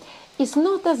structure is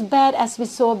not as bad as we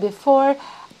saw before,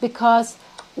 because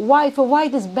for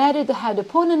white it's better to have the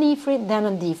pawn on e3 than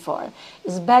on d4.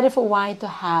 It's better for white to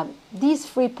have these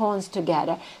three pawns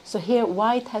together. So here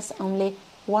white has only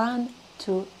 1,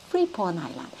 2, 3 pawn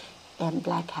island, and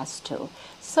black has 2.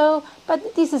 So,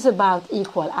 but this is about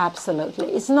equal, absolutely.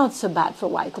 It's not so bad for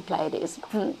white to play this.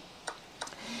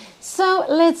 So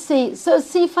let's see. So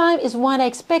c5 is what I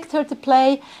expect her to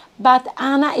play, but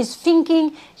Anna is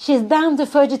thinking she's down to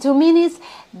 32 minutes.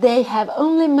 They have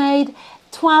only made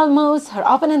 12 moves. Her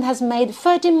opponent has made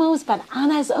 30 moves, but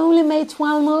Anna has only made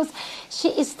 12 moves. She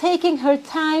is taking her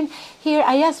time here.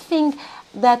 I just think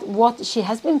that what she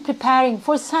has been preparing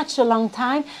for such a long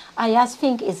time, I just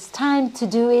think it's time to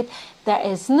do it. There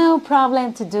is no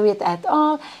problem to do it at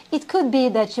all. It could be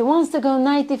that she wants to go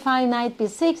knight d5, knight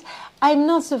b6. I'm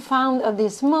not so fond of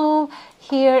this move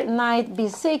here, knight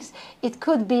b6. It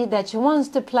could be that she wants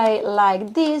to play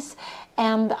like this,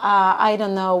 and I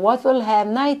don't know what we'll have,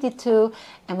 knight d2,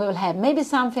 and we will have maybe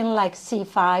something like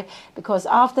c5, because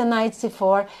after knight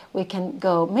c4 we can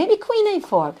go maybe queen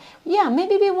a4. Yeah,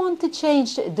 maybe we want to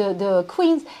change the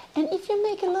queens, and if you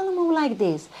make a little move like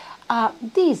this,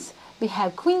 we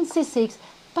have queen c6,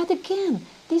 but again,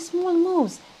 these small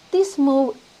moves, this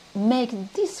move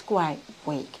make this square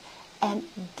weak, and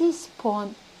this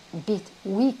pawn bit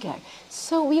weaker.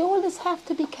 So we always have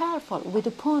to be careful with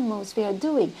the pawn moves we are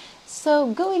doing.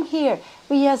 So going here,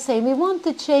 we are saying we want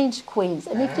to change queens,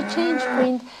 and if you change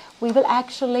queens, we will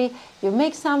actually, you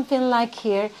make something like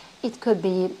here. It could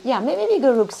be, yeah, maybe we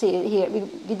go rook c here,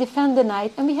 we defend the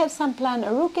knight, and we have some plan,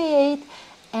 a rook a8,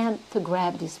 and to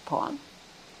grab this pawn.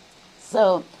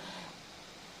 So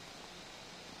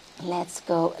let's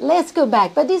go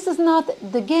back, but this is not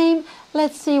the game.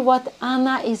 Let's see what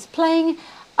Anna is playing.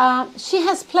 She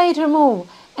has played her move,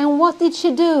 and what did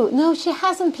she do? No, she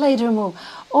hasn't played her move.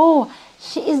 Oh,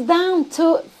 she is down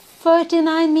to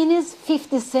 39 minutes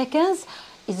 50 seconds.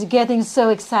 It's getting so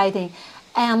exciting.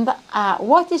 And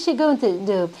what is she going to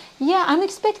do? Yeah, I'm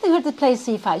expecting her to play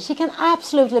c5. She can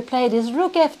absolutely play this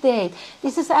rook f8.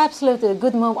 This is absolutely a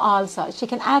good move also. She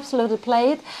can absolutely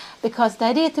play it, because the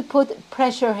idea to put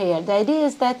pressure here. The idea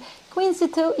is that queen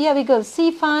c2, yeah, we go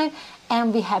c5,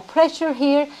 and we have pressure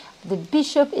here. The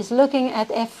bishop is looking at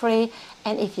f3,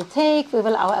 and if you take, we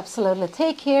will absolutely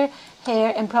take here,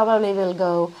 and probably will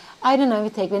go, I don't know, we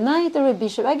take a knight or a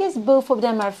bishop. I guess both of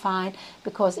them are fine,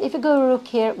 because if we go rook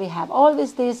here, we have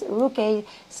always this rook a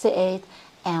c8,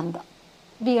 and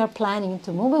we are planning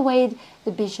to move away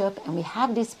the bishop, and we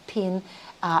have this pin,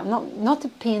 not a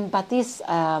pin, but this,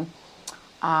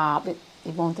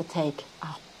 we want to take,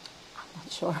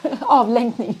 sure, of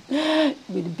lengthening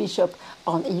with the bishop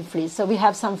on e3. So we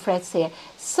have some threats here.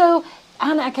 So,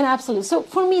 and I can absolutely, so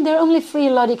for me there are only 3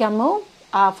 logical moves.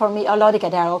 For me, or logical,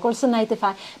 there are also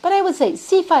 95. But I would say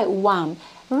c5 1,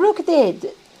 rook d8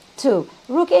 2,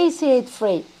 rook a c8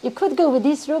 3. You could go with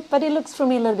this rook, but it looks for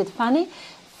me a little bit funny.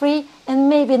 3, and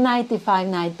maybe knight d5,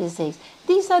 knight b6.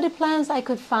 These are the plans I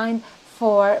could find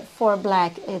for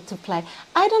black to play.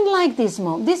 I don't like this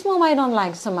move. This move I don't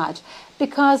like so much,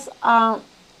 because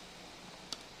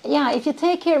yeah, if you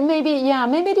take here,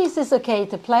 maybe this is okay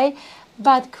to play,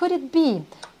 but could it be?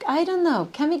 I don't know.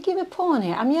 Can we give a pawn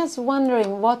here? I'm just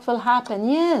wondering what will happen.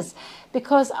 Yes,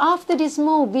 because after this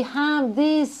move we have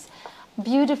this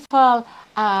beautiful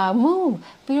move.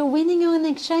 We are winning on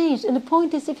exchange, and the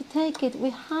point is, if you take it,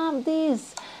 we have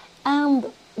this,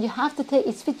 and you have to take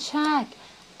it's with check,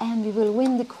 and we will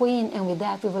win the queen, and with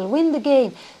that we will win the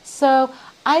game. So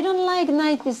I don't like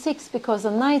knight b6 because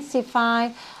of knight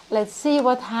c5. Let's see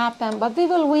what happens, but we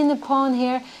will win a pawn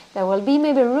here. There will be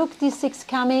maybe rook d6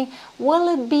 coming. Will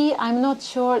it be? I'm not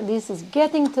sure. This is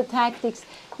getting to tactics.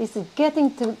 This is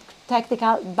getting to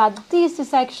tactical, but this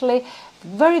is actually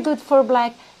very good for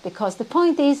black, because the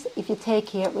point is, if you take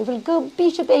here, we will go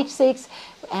bishop h6,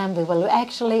 and we will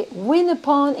actually win a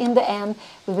pawn in the end.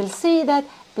 We will see that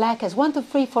black has 1, 2,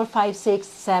 3, 4, 5, 6,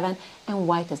 7, and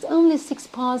white has only 6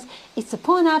 pawns. It's a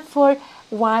pawn up for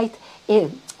white.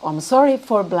 I'm sorry,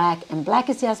 for black, and black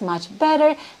is just much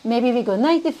better. Maybe we go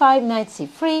knight d5, knight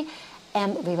c3,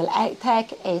 and we will attack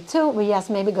a2. We just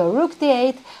maybe go rook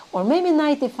d8, or maybe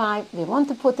knight d5. We want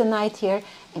to put the knight here,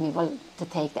 and we will to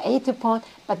take the a2 pawn,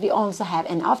 but we also have,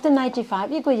 and after knight g5,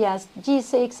 we go just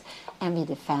g6, and we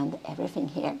defend everything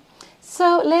here.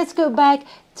 So let's go back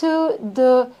to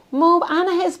the move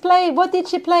Anna has played. What did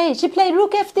she play? She played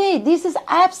rook f8. This is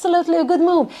absolutely a good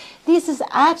move. This is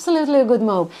absolutely a good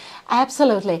move.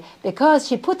 Absolutely. Because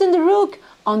she put in the rook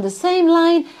on the same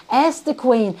line as the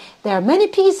queen. There are many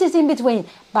pieces in between,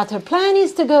 but her plan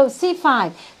is to go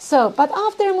c5. So, but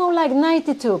after a move like knight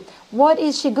d2, what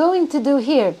is she going to do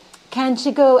here? Can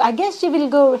she go? I guess she will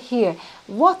go here.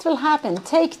 What will happen?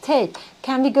 Take, take.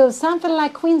 Can we go something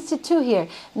like queen c2 here?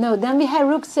 No, then we have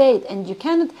rook c8, and you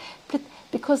cannot,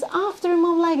 because after a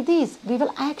move like this, we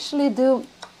will actually do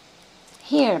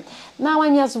here. Now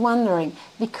I'm just wondering,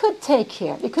 we could take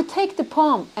here. We could take the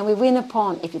pawn, and we win a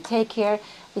pawn. If you take here,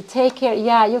 we take here.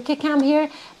 Yeah, you can come here,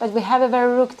 but we have a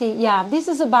very rook d. Yeah, this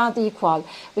is about equal.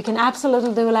 We can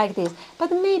absolutely do like this.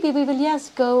 But maybe we will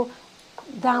just go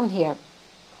down here.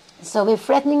 So we're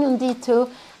threatening on d2,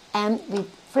 and we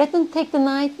threaten to take the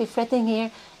knight, we're threatening here,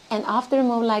 and after a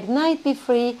move like knight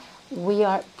b3, we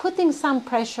are putting some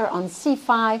pressure on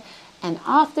c5, and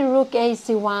after rook a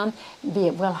c1, we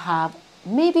will have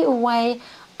maybe a way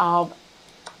of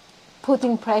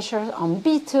putting pressure on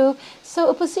b2. So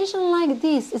a position like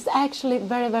this is actually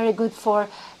very, very good for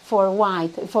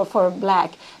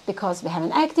black, because we have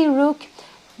an active rook,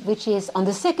 which is on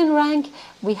the second rank.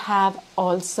 We have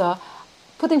also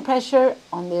putting pressure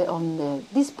on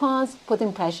these pawns,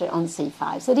 putting pressure on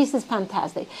c5. So this is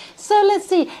fantastic. So let's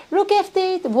see. Rook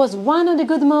f8 was one of the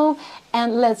good moves,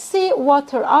 and let's see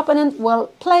what her opponent will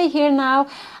play here now.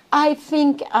 I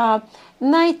think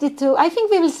knight d2. I think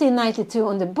we will see knight d2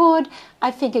 on the board. I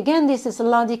think again this is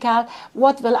logical.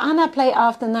 What will Anna play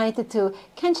after knight d2?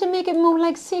 Can she make a move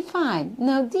like c5?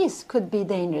 No, this could be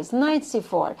dangerous. Knight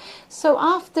c4. So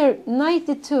after knight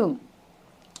d2,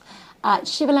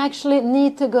 she will actually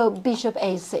need to go bishop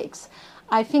a6.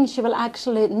 I think she will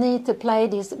actually need to play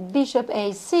this bishop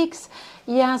a6,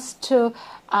 just to,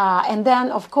 and then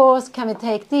of course, can we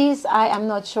take this? I am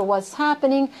not sure what's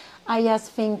happening. I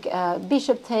just think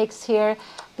bishop takes here,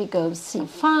 we go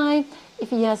c5.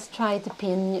 If we just try to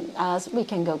pin us, we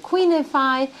can go queen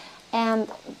a5, and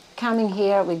coming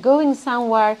here, we're going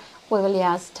somewhere, we will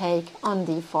just take on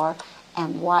d4,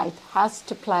 and white has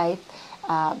to play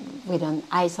with an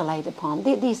isolated pawn.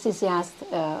 This is just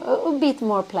a bit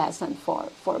more pleasant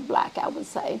for black, I would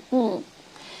say.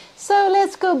 So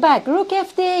let's go back. Rook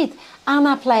f8.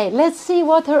 Anna played. Let's see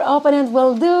what her opponent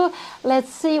will do.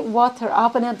 Let's see what her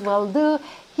opponent will do.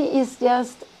 He is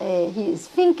just, he is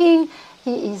thinking.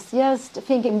 He is just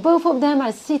thinking. Both of them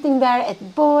are sitting there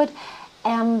at board,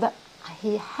 and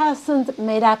he hasn't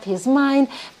made up his mind,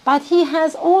 but he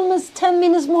has almost 10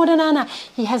 minutes more than Anna.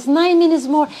 He has 9 minutes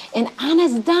more, and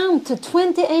Anna's down to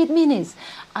 28 minutes.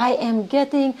 I am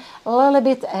getting a little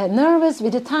bit nervous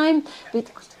with the time.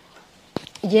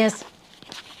 Yes.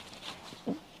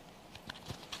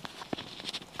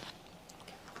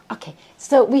 Okay,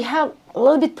 so we have a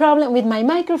little bit problem with my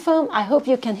microphone. I hope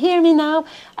you can hear me now.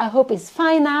 I hope it's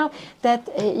fine now, that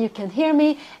you can hear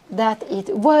me, that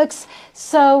it works.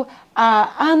 So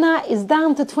Anna is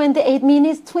down to 28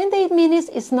 minutes. 28 minutes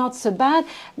is not so bad,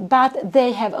 but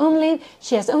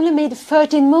she has only made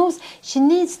 13 moves. She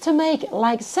needs to make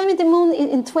like 70 moves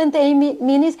in 28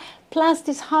 minutes, plus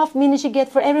this half minute she gets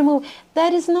for every move.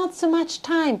 That is not so much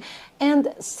time.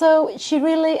 And so she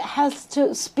really has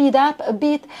to speed up a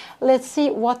bit. Let's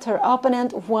see what her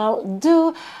opponent will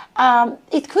do.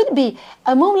 It could be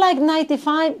a move like knight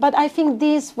d5, but I think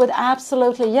this would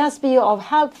absolutely just be of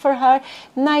help for her.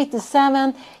 Knight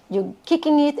d7, you're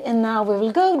kicking it, and now we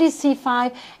will go this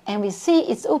c5, and we see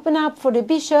it's open up for the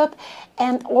bishop.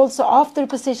 And also after a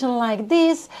position like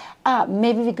this,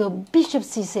 maybe we go bishop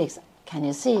c6. Can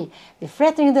you see? We're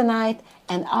threatening the knight,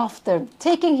 and after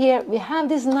taking here, we have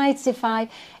this knight c5,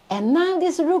 and now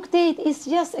this rook d8 is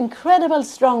just incredible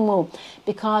strong move,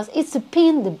 because it's a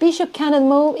pin, the bishop cannot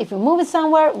move. If we move it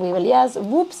somewhere, we will just,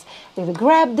 whoops, we will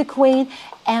grab the queen,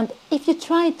 and if you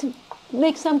try to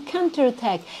make some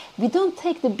counterattack, we don't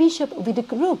take the bishop with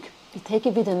the rook. We take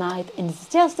it with the knight, and it's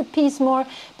just a piece more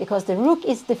because the rook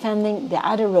is defending the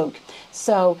other rook.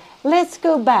 So let's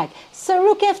go back. So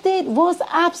rook f8 was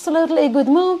absolutely a good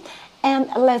move, and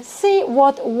let's see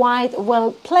what white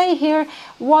will play here.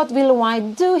 What will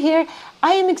white do here?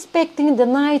 I am expecting the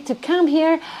knight to come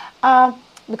here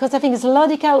because I think it's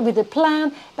logical with the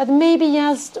plan, but maybe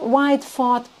just white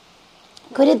thought,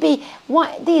 could it be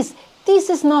this?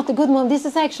 This is not a good move. This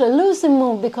is actually a losing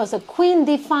move, because a queen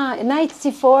d5, knight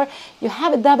c4, you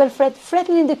have a double threat,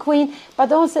 threatening the queen,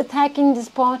 but also attacking this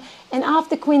pawn. And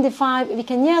after queen d5, we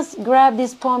can just grab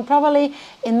this pawn, probably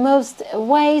in most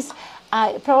ways.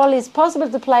 Probably it's possible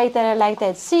to play it like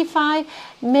that. c5,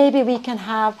 maybe we can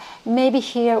have, maybe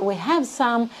here we have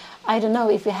some, I don't know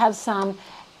if we have some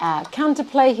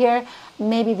counterplay here.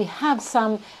 Maybe we have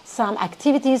some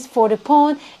activities for the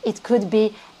pawn. It could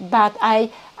be, but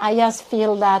I just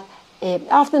feel that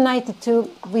after knight e2,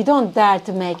 we don't dare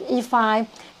to make e5.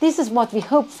 This is what we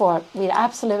hope for. We're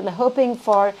absolutely hoping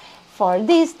for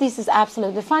this. This is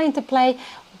absolutely fine to play.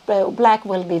 Black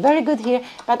will be very good here,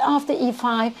 but after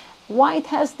e5, white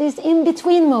has this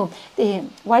in-between move,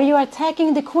 where you are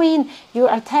attacking the queen, you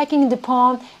are attacking the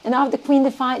pawn, and after queen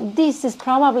d5, this is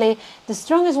probably the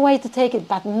strongest way to take it,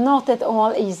 but not at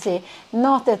all easy,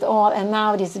 not at all. And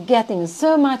now it is getting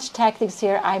so much tactics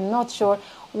here. I'm not sure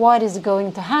what is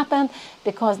going to happen,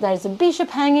 because there's a bishop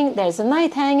hanging, there's a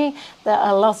knight hanging, there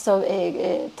are lots of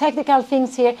tactical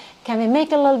things here. Can we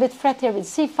make a little bit threat here with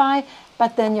c5?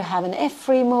 But then you have an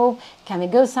f3 move. Can we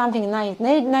go something knight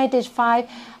h5?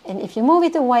 And if you move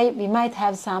it away, we might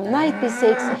have some knight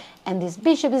b6, and this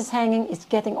bishop is hanging. It's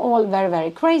getting all very, very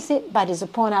crazy, but it's a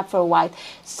pawn up for white.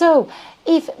 So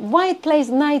if white plays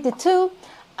knight e2,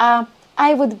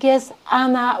 I would guess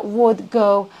Anna would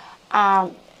go,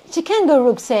 she can go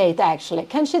rook c8 actually.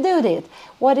 Can she do that?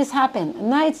 What has happened?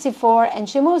 Knight c4, and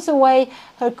she moves away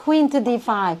her queen to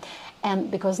d5.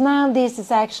 And because now this is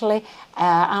actually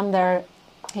under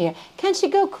here. Can she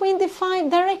go queen d5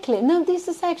 directly? No, this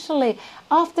is actually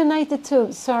after knight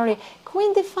e2. Sorry,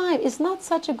 queen d5 is not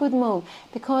such a good move,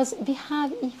 because we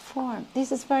have e4.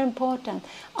 This is very important.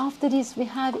 After this, we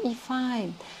have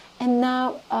e5. And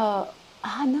now,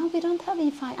 no, we don't have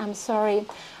e5. I'm sorry.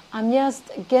 I'm just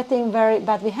getting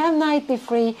but we have knight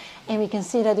b3, and we can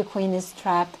see that the queen is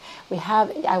trapped.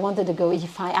 I wanted to go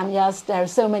e5. there are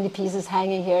so many pieces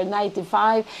hanging here. Knight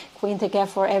d5, queen take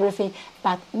f4, everything.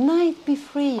 But knight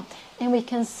b3, and we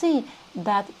can see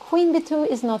that queen b2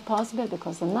 is not possible,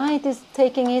 because the knight is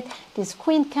taking it. This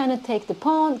queen cannot take the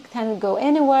pawn, cannot go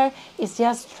anywhere. It's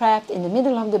just trapped in the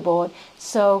middle of the board.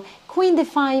 So queen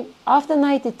d5, after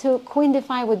knight d2, queen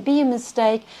d5 would be a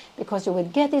mistake, because you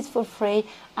would get it for free.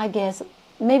 I guess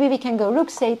maybe we can go rook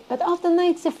c8, but after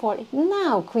knight c4,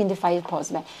 now queen d5 is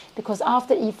possible, because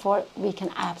after e4, we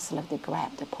can absolutely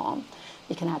grab the pawn.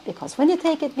 We cannot, because when you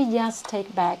take it, we just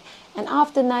take back. And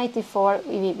after knight e4,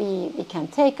 we can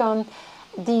take on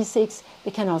d6,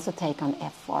 we can also take on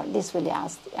f4. This will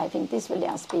just, I think this will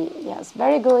just be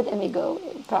very good, and we go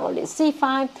probably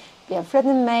c5. We have threat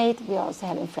and mate. We also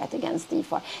have a threat against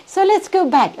d4. So let's go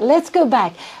back. Let's go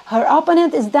back. Her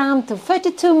opponent is down to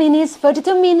 32 minutes,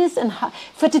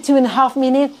 32 and a half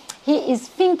minutes. He is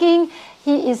thinking.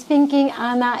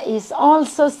 Anna is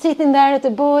also sitting there at the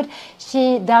board.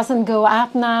 She doesn't go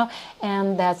up now,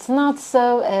 and that's not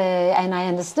so. And I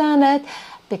understand it,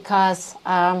 because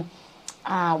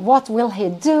what will he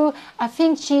do? I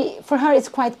think for her, it's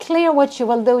quite clear what she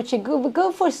will do. She will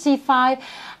go for c5.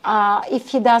 If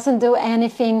he doesn't do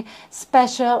anything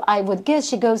special, I would guess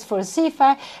she goes for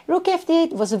c5. Rook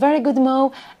f8 was a very good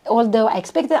move, although I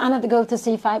expected Anna to go to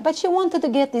c5, but she wanted to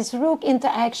get this rook into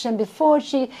action before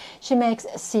she makes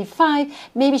c5.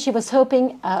 Maybe she was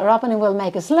hoping her opponent will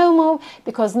make a slow move,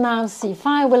 because now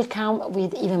c5 will come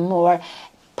with even more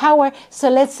power. So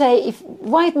let's say if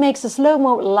white makes a slow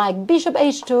move like bishop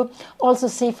h2, also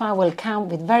c5 will come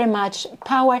with very much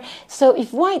power. So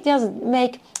if white doesn't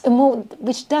make a move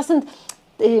which doesn't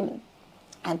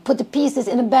put the pieces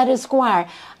in a better square,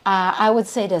 I would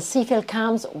say that c5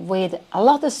 comes with a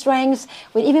lot of strength,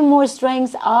 with even more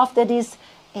strength after this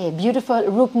beautiful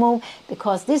rook move,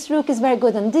 because this rook is very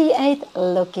good on d8,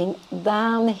 looking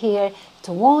down here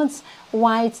towards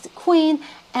white's queen,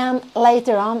 and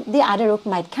later on the other rook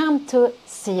might come to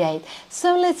c8.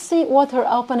 So let's see what her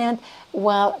opponent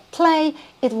will play.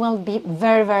 It will be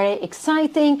very, very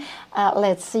exciting.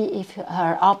 Let's see if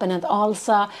her opponent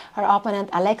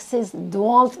Alexis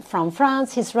Dualt from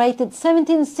France, he's rated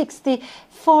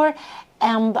 1764,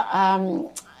 and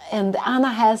Anna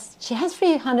has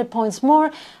 300 points more,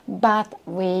 but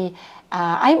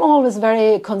I'm always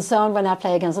very concerned when I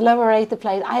play against lower rated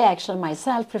players. I actually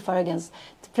myself prefer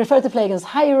to play against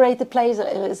higher rated players.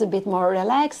 It's a bit more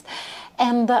relaxed,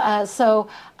 and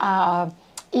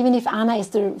even if Anna is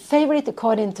the favorite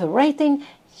according to rating,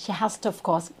 she has to, of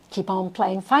course, keep on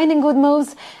playing, finding good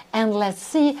moves, and let's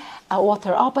see what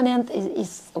her opponent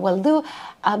will do.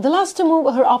 The last two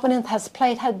moves her opponent has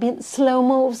played have been slow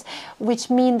moves, which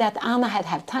mean that Anna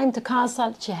had time to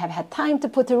castle. She had time to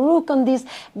put a rook on this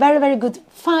very, very good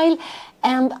file,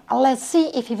 and let's see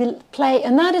if he will play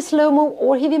another slow move,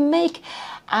 or he will make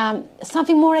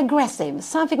something more aggressive,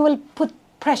 something will put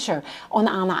pressure on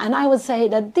Anna. And I would say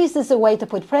that this is a way to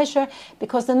put pressure,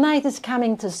 because the knight is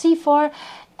coming to c4,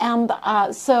 and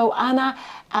so Anna,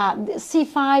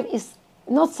 c5 is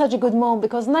not such a good move,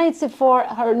 because knight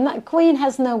c4, her queen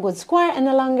has no good square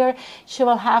any longer. She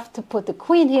will have to put the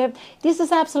queen here. This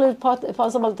is absolutely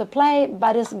possible to play,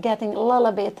 but it's getting a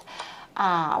little bit.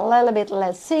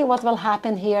 Let's see what will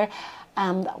happen here.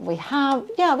 And we have,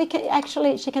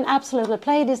 she can absolutely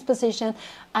play this position.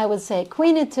 I would say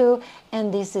queen e2,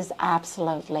 and this is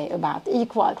absolutely about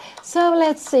equal. So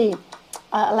let's see.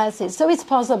 So it's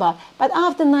possible, but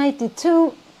after knight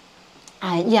d2,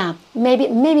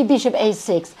 maybe bishop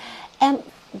a6, and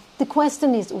the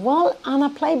question is, will Anna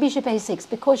play bishop a6,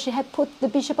 because she had put the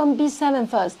bishop on b7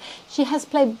 first. She has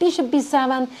played bishop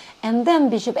b7 and then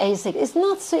bishop a6. It's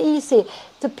not so easy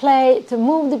to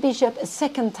move the bishop a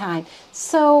second time.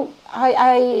 So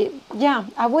I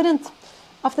wouldn't.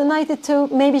 After knight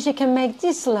e2, maybe she can make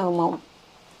this slow move.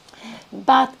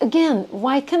 But again,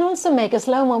 white can also make a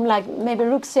slow move, like maybe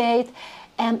rook c8,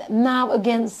 and now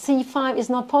again c5 is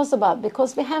not possible,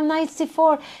 because we have knight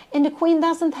c4, and the queen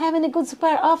doesn't have any good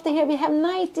square. After here we have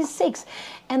knight d6,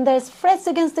 and there's threats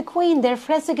against the queen, there are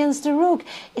threats against the rook.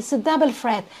 It's a double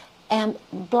threat, and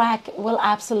black will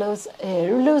absolutely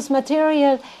lose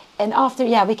material. And after,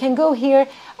 we can go here.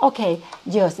 Okay,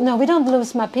 no, we don't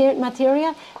lose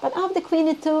material, but after queen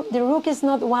e2, the rook is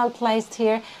not well placed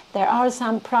here. There are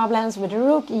some problems with the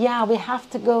rook. We have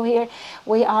to go here.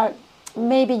 We are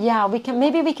maybe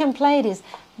we can play this,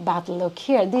 but look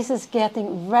here, this is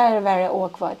getting very, very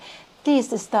awkward.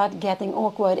 This is start getting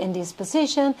awkward in this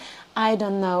position. I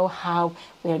don't know how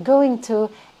we're going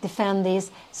to defend this.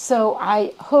 So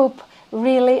I hope,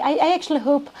 really, I actually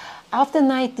hope after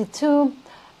knight d2,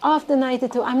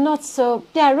 I'm not so,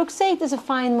 rook c8 is a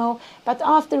fine move, but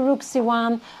after rook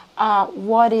c1,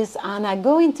 what is Anna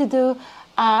going to do?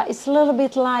 It's a little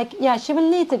bit like, she will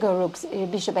need to go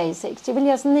bishop a6. She will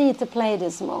just need to play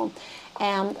this move,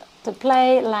 and to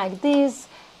play like this,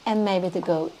 and maybe to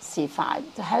go c5,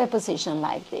 to have a position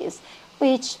like this,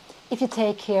 which, if you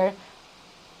take here,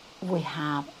 we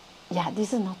have,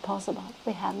 this is not possible.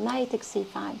 We have knight takes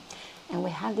c5, and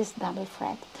we have this double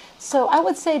threat. So I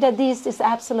would say that this is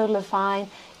absolutely fine.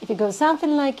 If you go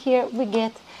something like here,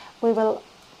 maybe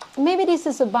this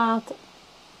is about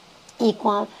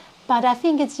equal, but I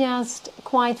think it's just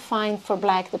quite fine for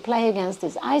black to play against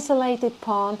this isolated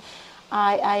pawn.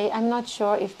 I'm not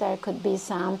sure if there could be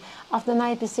some, after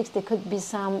knight b6 there could be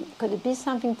some, could it be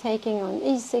something taking on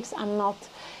e6? I'm not,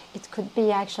 it could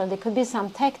be actually, there could be some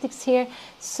tactics here.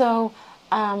 So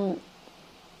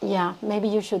yeah, maybe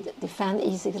you should defend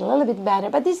e6 a little bit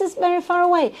better. But this is very far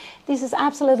away. This is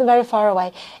absolutely very far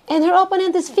away. And her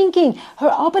opponent is thinking.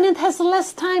 Her opponent has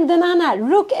less time than Anna.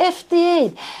 Rook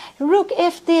fd8. Rook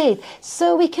fd8.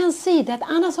 So we can see that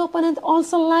Anna's opponent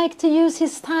also likes to use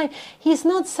his time. He's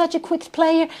not such a quick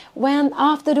player when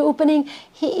after the opening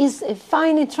he is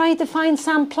trying to find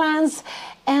some plans.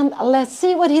 And let's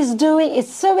see what he's doing.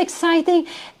 It's so exciting.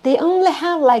 They only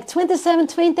have like 27,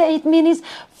 28 minutes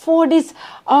for this.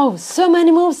 Oh, so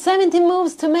many moves, 17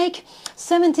 moves to make,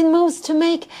 17 moves to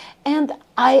make. And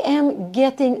I am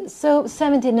getting so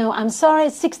 17, no, I'm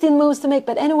sorry, 16 moves to make.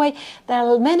 But anyway, there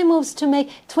are many moves to make,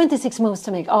 26 moves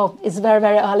to make. Oh, it's very,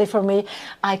 very early for me.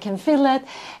 I can feel that.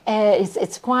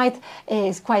 It's quite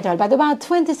early. But about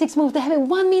 26 moves, they have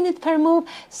 1 minute per move.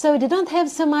 So they don't have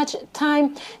so much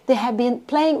time. They have been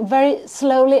playing very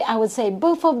slowly, I would say,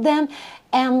 both of them.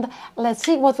 And let's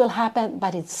see what will happen.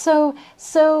 But it's so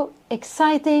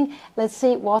exciting. Let's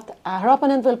see what her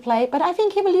opponent will play. But I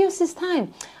think he will use his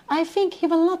time. I think he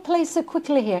will not play so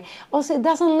quickly here. Also, it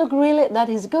doesn't look really that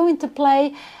he's going to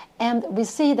play. And we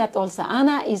see that also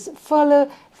Anna is follow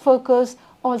focused.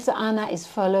 Also Anna is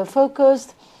follow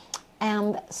focused.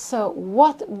 And so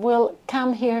what will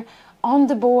come here on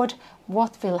the board?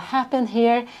 What will happen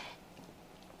here?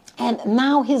 And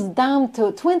now he's down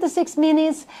to 26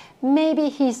 minutes. Maybe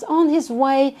he's on his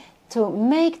way to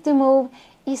make the move.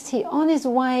 Is he on his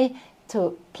way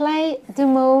to play the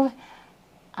move?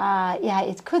 Yeah,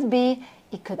 it could be.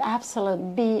 It could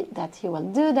absolutely be that he will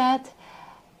do that.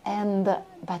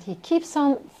 But he keeps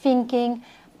on thinking.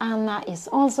 Anna is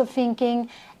also thinking.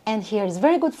 And here it's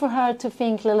very good for her to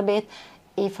think a little bit.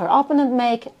 If her opponent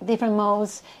make different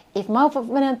moves, if my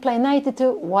opponent play knight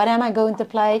e2, what am I going to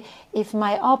play? If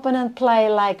my opponent play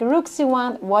like rook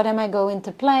c1, what am I going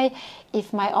to play?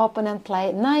 If my opponent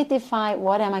play knight e5,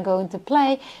 what am I going to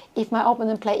play? If my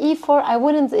opponent play e4, I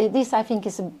wouldn't, this I think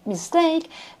is a mistake,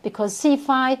 because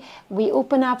c5, we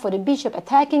open up for the bishop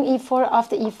attacking e4.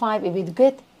 After e5, we will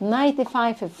get knight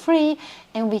e5 for free,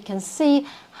 and we can see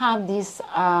how this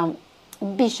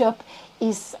bishop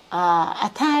is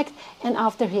attacked, and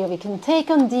after here we can take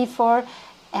on d4,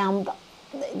 and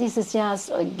this is just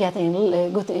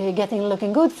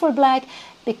looking good for black,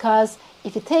 because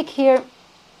if you take here,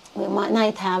 we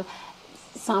might have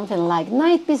something like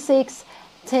knight b6,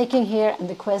 taking here, and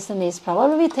the question is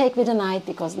probably we take with the knight,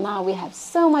 because now we have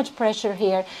so much pressure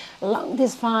here along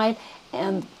this fight,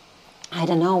 and I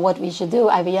don't know what we should do.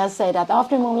 I will just say that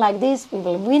after a move like this, we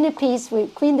will win a piece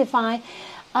with queen d5,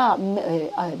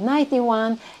 knight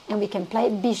e1, and we can play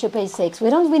bishop a6. We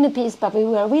don't win a piece, but we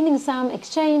were winning some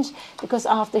exchange, because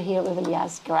after here we will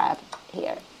just grab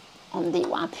here on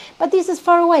d1. But this is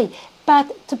far away.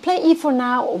 But to play e4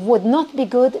 now would not be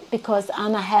good, because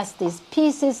Anna has these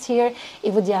pieces here.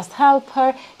 It would just help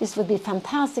her. This would be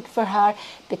fantastic for her,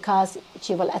 because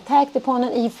she will attack the pawn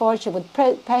on e4. She would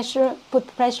put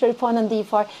pressure upon on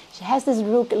d4. She has this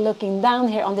rook looking down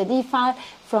here on the d file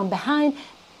from behind,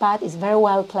 but it's very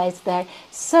well placed there.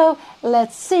 So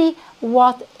let's see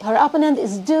what her opponent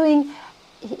is doing.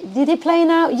 Did he play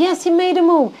now? Yes, he made a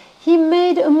move. He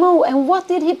made a move. And what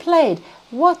did he play?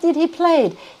 What did he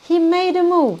play? He made a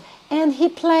move. And he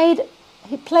played,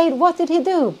 what did he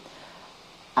do?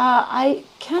 I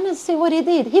cannot see what he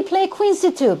did. He played queen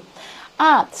c2.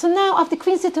 So now after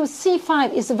queen c2,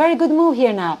 c5 is a very good move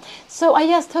here now. So I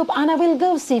just hope Anna will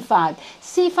go c5.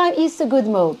 c5 is a good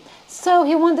move. So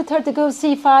he wanted her to go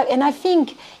c5, and I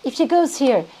think if she goes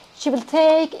here, she will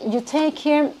take, you take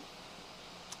here,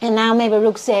 and now maybe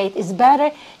rook c8 is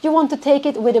better. You want to take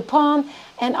it with a pawn,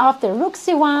 and after rook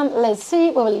c1, let's see,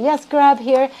 we will just grab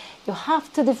here. You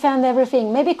have to defend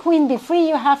everything. Maybe queen b3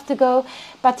 you have to go,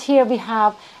 but here we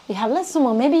have less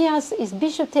more. Maybe yes, is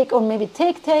bishop take, or maybe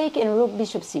take, and rook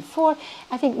bishop c4.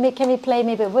 I think, can we play,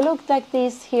 maybe we look like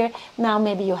this here. Now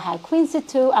maybe you have queen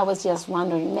c2. I was just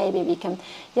wondering, maybe we can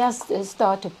just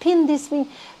start to pin this thing,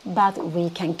 but we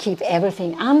can keep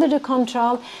everything under the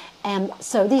control. And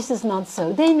so this is not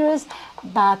so dangerous,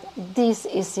 but this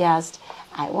is just,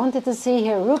 I wanted to see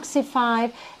here rook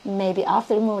c5, maybe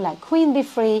after a move like queen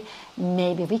b3,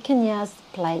 maybe we can just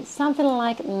play something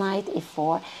like knight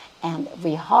e4, and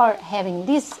we are having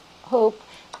this hope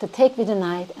to take with the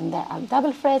knight, and there are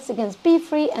double threats against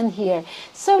b3 and here.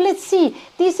 So let's see,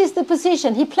 this is the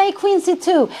position. He played queen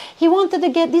c2. He wanted to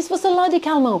get, this was a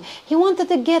logical move. He wanted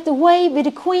to get away with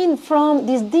the queen from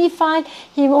this d file.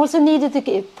 He also needed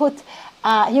to put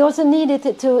he also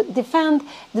needed to defend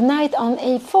the knight on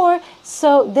a4,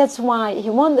 so that's why he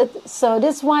wanted. So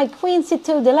that's why queen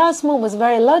c2, the last move, was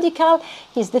very logical.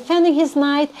 He's defending his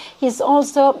knight. He's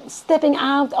also stepping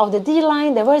out of the d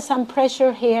line. There was some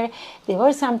pressure here.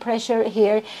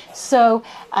 So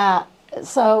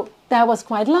that was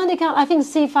quite logical. I think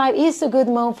c5 is a good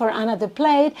move for Anna to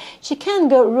play it. She can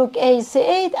go rook a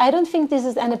c8. I don't think this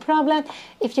is any problem.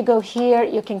 If you go here,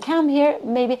 you can come here.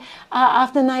 Maybe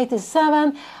after knight is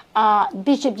 7,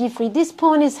 bishop g3, this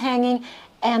pawn is hanging.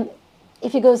 And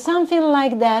if you go something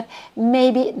like that,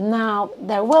 maybe now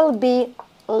there will be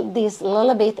this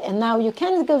little bit. And now you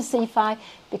can go c5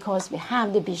 because we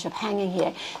have the bishop hanging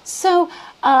here. So,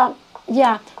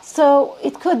 yeah, so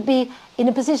it could be in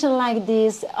a position like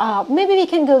this, maybe we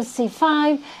can go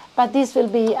c5, but this will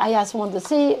be, I just want to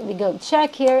see, we go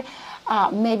check here,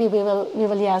 maybe we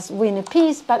will just win a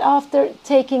piece, but after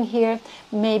taking here,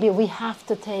 maybe we have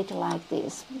to take like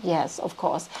this. Yes, of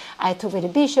course, I took with the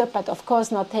bishop, but of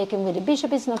course not taking with the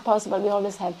bishop is not possible. We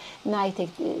always have knight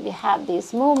take, we have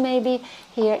this move maybe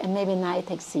here, and maybe knight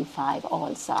takes c5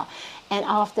 also. And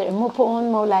after a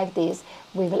pawn move like this,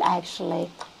 we will actually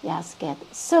just get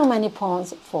so many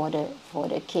pawns for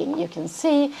the king. You can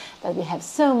see that we have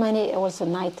so many. Also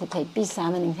knight to take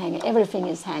b7 and hanging. Everything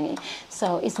is hanging,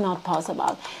 so it's not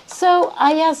possible. So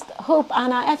I just hope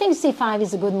Anna. I think c5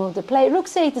 is a good move to play. Rook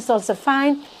c8 is also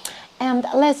fine. And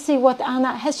let's see what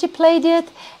Anna, has she played yet?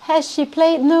 Has she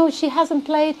played? No, she hasn't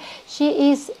played.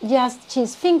 She's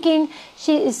thinking.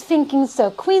 She is thinking.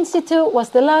 So queen c2 was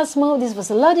the last move. This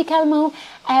was a logical move,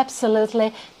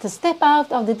 absolutely, to step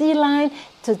out of the d line,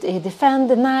 to defend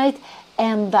the knight,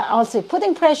 and also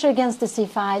putting pressure against the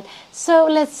c5. So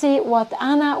let's see what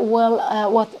Anna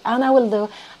will do.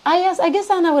 I guess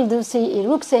Anna will do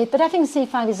rook c8, but I think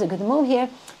c5 is a good move here.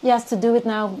 Just to do it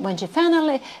now when she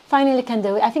finally can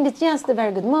do it. I think it's just a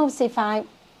very good move, c5,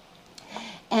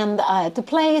 and to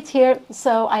play it here.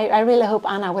 So I really hope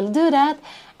Anna will do that,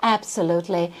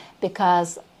 absolutely,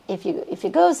 because if you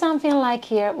go something like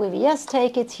here, we will just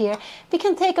take it here. We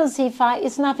can take on c5,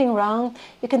 it's nothing wrong.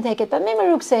 You can take it, but maybe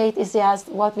rook c8 is just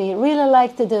what we really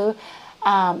like to do.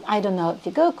 I don't know, if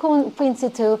you go queen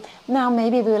c2, now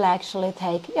maybe we will actually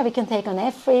take, yeah, we can take on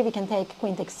f3, we can take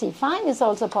queen takes c5, it's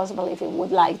also possible if you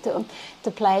would like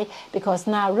to play, because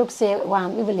now rook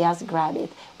c1, we will just grab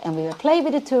it, and we will play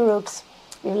with the two rooks,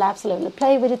 we will absolutely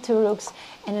play with the two rooks,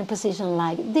 and in a position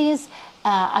like this,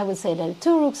 I would say that the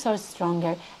two rooks are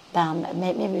stronger. Then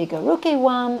maybe we go rook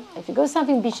a1, if you go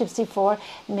something bishop c4,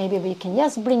 maybe we can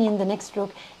just bring in the next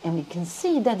rook, and we can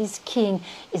see that this king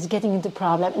is getting into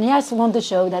problem. And I just want to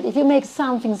show that if you make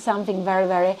something very,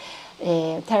 very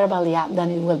terrible, yeah,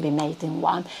 then it will be mate in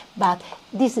one. But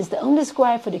this is the only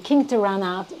square for the king to run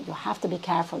out. You have to be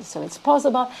careful, so it's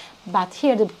possible. But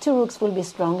here the two rooks will be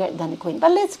stronger than the queen.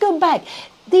 But let's go back.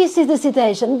 This is the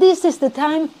situation. This is the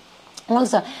time.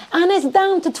 Also, Anna is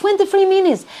down to 23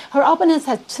 minutes. Her opponent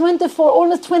has 24,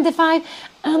 almost 25.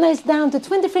 Anna is down to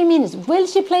 23 minutes. Will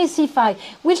she play c5?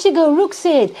 Will she go rook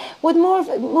c8? What more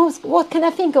moves? What can I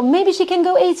think of? Maybe she can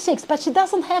go h6, but she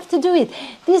doesn't have to do it.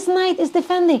 This knight is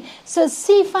defending, so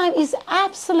c5 is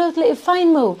absolutely a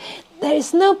fine move. There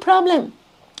is no problem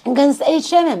against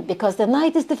h7 because the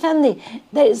knight is defending.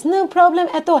 There is no problem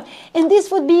at all. And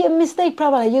this would be a mistake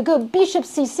probably. You go bishop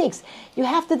c6. You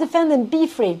have to defend in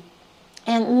b3.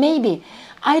 And maybe,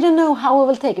 I don't know how we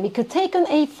will take it. We could take on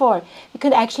a4. We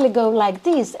could actually go like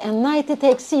this, and knight to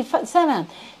take c7,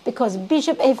 because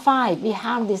bishop a5, we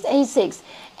have this a6,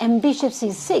 and bishop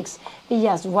c6,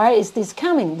 where is this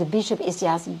coming? The bishop is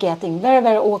just getting very,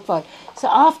 very awkward. So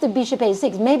after bishop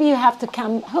a6, maybe you have to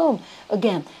come home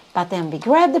again. But then we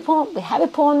grab the pawn, we have a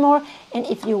pawn more, and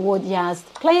if you would just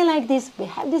play like this, we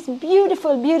have this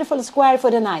beautiful, beautiful square for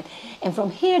the knight. And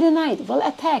from here the knight will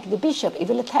attack the bishop, it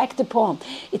will attack the pawn.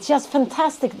 It's just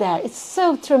fantastic there. It's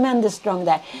so tremendous strong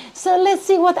there. So let's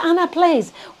see what Anna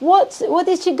plays. What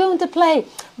is she going to play?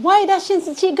 Why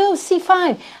doesn't she go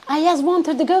c5? I just want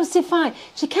her to go c5.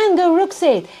 She can go rook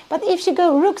c8, but if she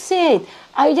go rook c8,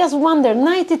 I just wonder,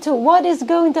 92, what is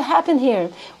going to happen here?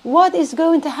 What is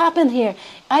going to happen here?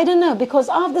 I don't know, because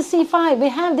after c5, we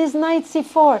have this knight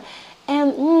c4,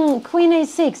 and queen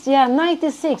a6, yeah, knight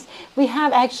e6. We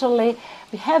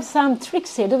have some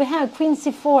tricks here. Do we have queen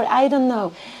c4? I don't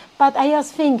know. But I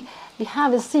just think we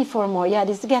have a c4 more. Yeah,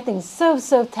 this is getting so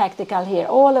tactical here,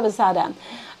 all of a sudden.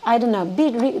 I don't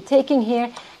know, taking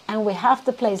here, and we have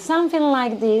to play something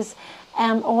like this.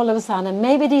 And all of a sudden,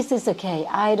 maybe this is okay.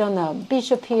 I don't know.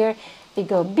 Bishop here, we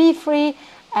go b3,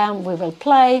 and we will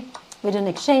play with an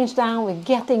exchange down. We're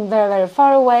getting very, very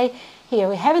far away. Here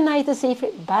we have a knight to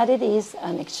c3, but it is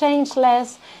an exchange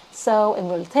less. So, and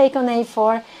we'll take on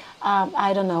a4.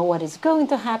 I don't know what is going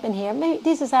to happen here. Maybe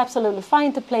this is absolutely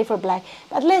fine to play for black.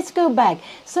 But let's go back.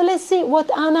 So let's see what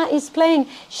Anna is playing.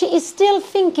 She is still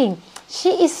thinking.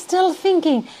 She is still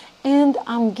thinking. And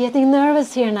I'm getting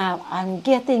nervous here now. I'm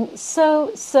getting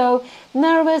so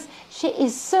nervous. She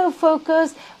is so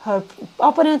focused. Her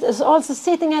opponent is also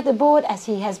sitting at the board as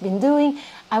he has been doing,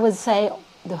 I would say,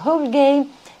 the whole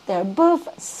game. They're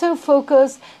both so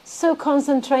focused, so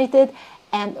concentrated.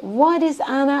 And what is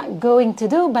Anna going to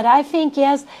do? But I think,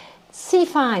 yes,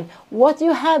 c5, what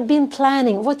you have been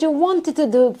planning, what you wanted to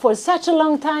do for such a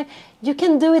long time, you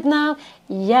can do it now.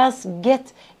 Yes,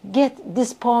 get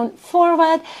this pawn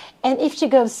forward. And if she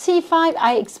goes c5,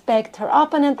 I expect her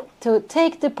opponent to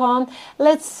take the pawn.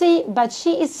 Let's see, but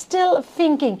she is still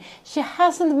thinking. She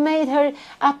hasn't made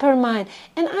up her mind.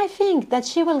 And I think that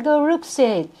she will go rook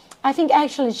c8. I think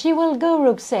actually she will go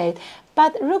rook c8.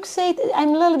 But rook c8, I'm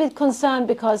a little bit concerned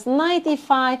because knight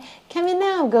e5, can we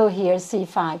now go here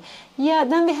c5? Yeah,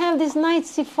 then we have this knight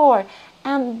c4.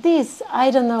 And this,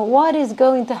 I don't know what is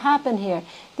going to happen here.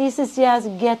 This is just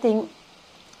getting,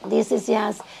 we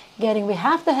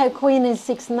have to have queen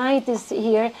e6, knight is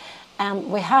here. And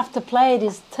we have to play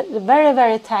these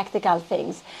very tactical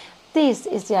things. This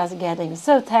is just getting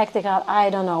so tactical. I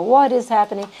don't know what is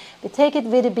happening. We take it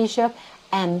with the bishop.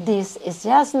 And this is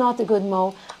just not a good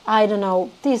move. I don't know.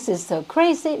 This is so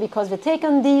crazy because we take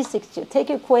on d6, you take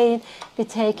your queen, we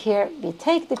take here, we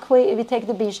take the queen, we take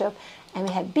the bishop, and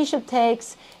we have bishop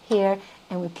takes here,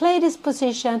 and we play this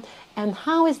position. And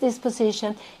how is this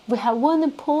position? We have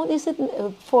one pawn, is it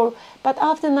for? But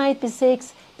after knight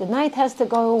b6, the knight has to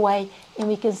go away, and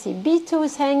we can see b2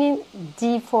 is hanging,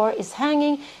 d4 is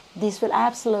hanging. This will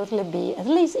absolutely be at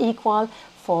least equal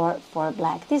for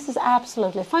black. This is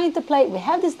absolutely fine to play. We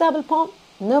have this double pawn,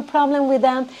 no problem with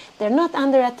them. They're not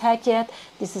under attack yet.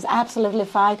 This is absolutely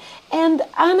fine. And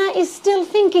Anna is still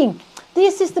thinking.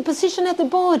 This is the position at the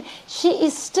board. She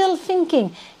is still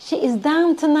thinking. She is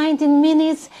down to 19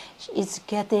 minutes. It's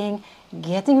getting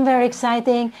very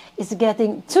exciting. It's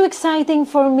getting too exciting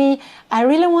for me. I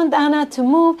really want Anna to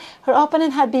move. Her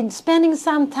opponent had been spending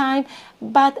some time,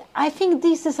 but I think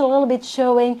this is a little bit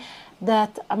showing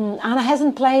that Anna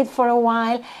hasn't played for a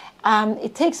while.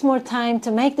 It takes more time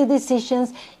to make the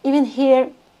decisions. Even here,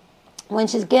 when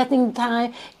she's getting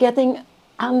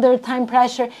under time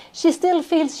pressure, she still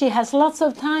feels she has lots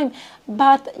of time.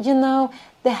 But, you know,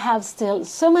 they have still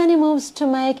so many moves to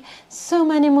make,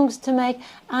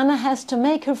 Anna has to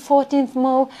make her 14th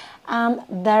move.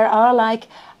 There are like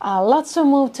lots of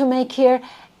moves to make here.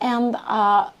 And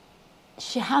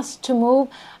she has to move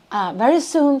very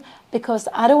soon, because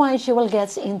otherwise she will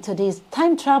get into this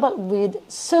time trouble with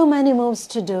so many moves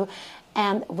to do.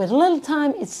 And with little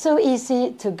time, it's so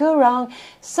easy to go wrong.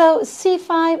 So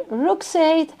c5, rook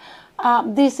c8,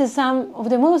 this is some of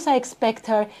the moves I expect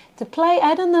her to play.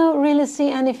 I don't know, really see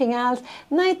anything else.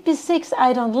 Knight b6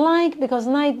 I don't like, because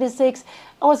knight b6,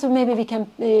 also maybe we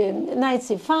can knight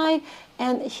c5,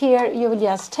 and here you will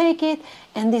just take it,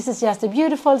 and this is just a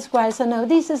beautiful square. So no,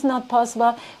 this is not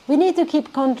possible. We need to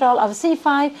keep control of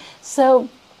c5. So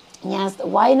yes,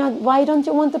 why not? Why don't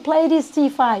you want to play this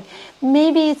c5?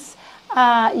 Maybe it's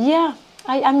yeah,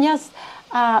 I'm just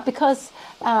because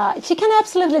she can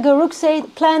absolutely go rook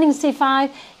c8, planning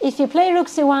c5. If you play rook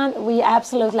c1, we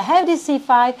absolutely have this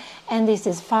c5, and this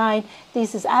is fine.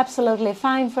 This is absolutely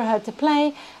fine for her to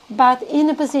play. But in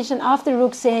a position after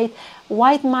rook c8,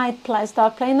 white might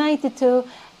start playing knight e2,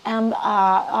 and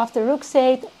after rook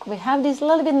c8, we have this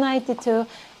little bit knight e2,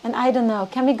 and I don't know,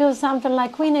 can we go something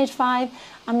like queen h5?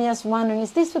 I'm just wondering,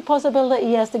 is this a possibility?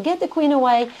 Yes, to get the queen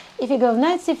away. If you go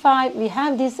knight c5, we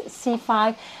have this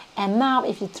c5, and now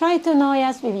if you try to annoy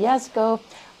us, we just go,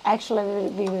 actually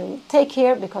we will take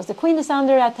here, because the queen is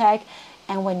under attack.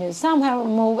 And when you somehow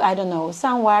move, I don't know,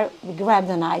 somewhere, we grab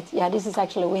the knight. Yeah, this is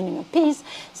actually winning a piece.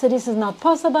 So this is not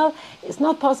possible. It's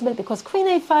not possible because queen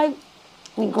a5,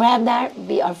 we grab there.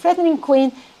 We are threatening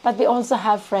queen, but we also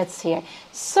have threats here.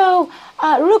 So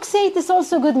rook c8 is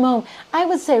also a good move. I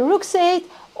would say rook c8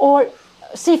 or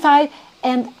c5.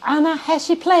 And Anna, has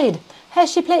she played? Has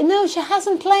she played? No, she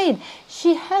hasn't played.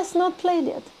 She has not played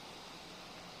yet.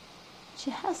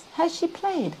 Has she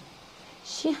played?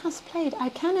 She has played. I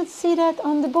cannot see that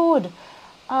on the board.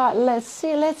 Let's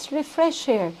see. Let's refresh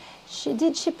here.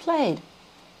 Did she play?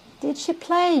 Did she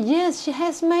play? Yes, she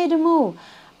has made a move.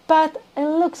 But it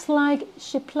looks like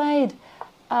she played.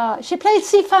 She played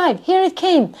c5. Here it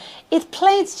came. She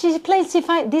played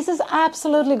c5. This is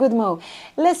absolutely good move.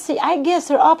 Let's see. I guess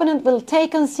her opponent will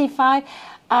take on c5.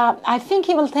 I think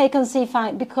he will take on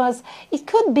c5, because it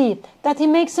could be that he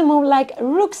makes a move like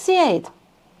rook c8.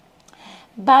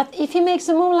 But if he makes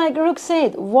a move like rook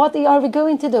c8, what are we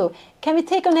going to do? Can we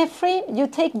take on f3? You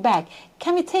take back.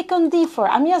 Can we take on d4?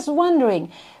 I'm just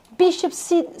wondering. Bishop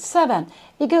c7.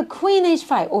 We go queen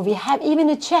h5. Or we have even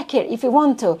a check here if we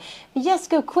want to. We just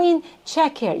go queen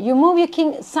check here. You move your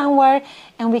king somewhere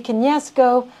and we can just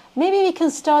go. Maybe we can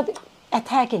start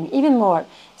attacking even more.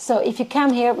 So if you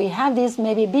come here, we have this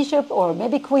maybe bishop or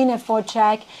maybe queen f4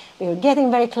 check. We're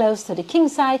getting very close to the king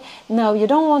side. No, you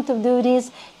don't want to do this.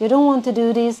 You don't want to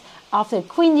do this. After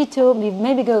queen d2, we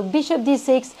maybe go bishop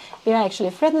d6. We're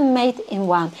actually threatened mate in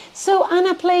one. So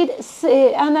Anna played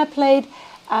c5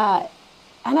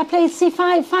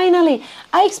 finally.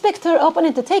 I expect her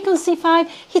opponent to take on c5.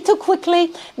 He took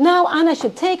quickly. Now Anna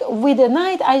should take with the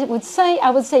knight. I would say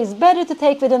it's better to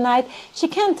take with the knight. She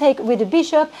can take with the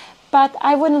bishop, but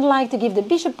I wouldn't like to give the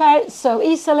bishop pair so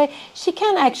easily. She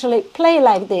can actually play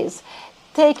like this.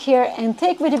 Take here and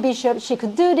take with the bishop. She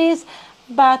could do this,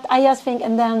 but I just think,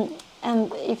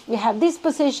 and if we have this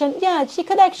position, yeah, she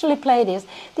could actually play this.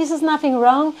 This is nothing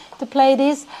wrong to play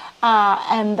this,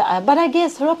 but I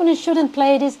guess her opponent shouldn't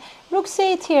play this. Rook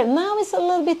c8 here. Now it's a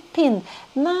little bit pinned.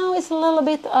 Now it's a little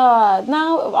bit.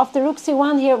 Now after rook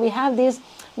c1 here, we have this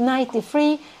knight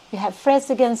d3. We have threats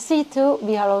against c2.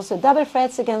 We are also double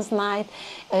threats against knight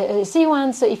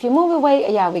c1. So if you move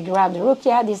away, yeah, we grab the rook.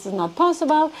 Yeah, this is not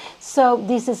possible. So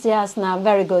this is just now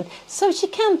very good. So she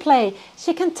can play.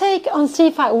 She can take on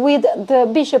c5 with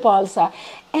the bishop also.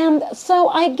 And so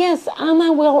I guess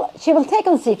Anna will take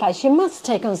on c5. She must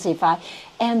take on c5.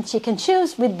 And she can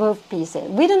choose with both pieces.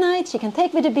 With the knight, she can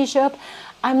take with the bishop.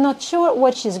 I'm not sure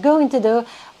what she's going to do.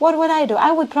 What would I do?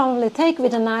 I would probably take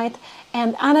with the knight.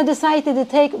 And Anna decided to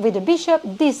take with the bishop.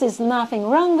 This is nothing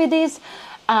wrong with this.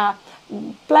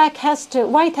 White has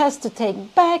to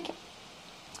take back.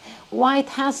 White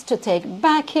has to take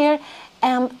back here.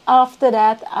 And after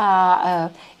that,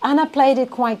 Anna played it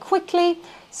quite quickly.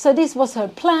 So this was her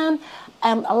plan.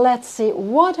 And let's see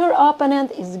what her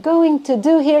opponent is going to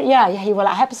do here. Yeah, he will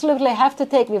absolutely have to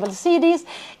take. We will see this.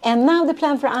 And now the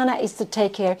plan for Anna is to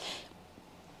take here.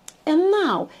 And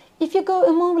now, if you go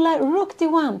a move like rook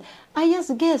d1, I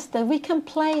just guess that we can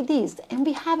play this. And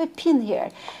we have a pin here.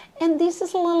 And this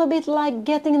is a little bit like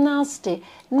getting nasty.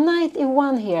 Knight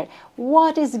e1 here.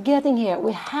 What is getting here?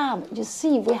 We have, you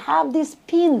see, we have this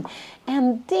pin.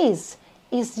 And this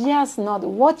is just not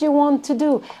what you want to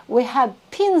do. We have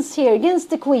pins here against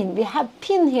the queen. We have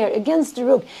pin here against the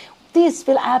rook. This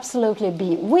will absolutely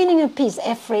be winning a piece,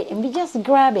 f3, and we just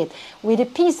grab it with a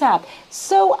piece up.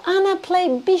 So Anna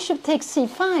played bishop takes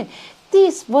c5.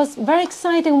 This was very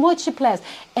exciting what she plays.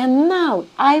 And now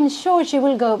I'm sure she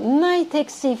will go knight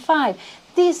takes c5.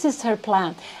 This is her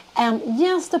plan. And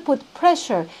just to put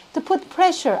pressure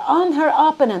on her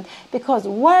opponent, because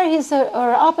where is her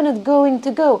opponent going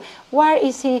to go? Where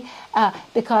is he?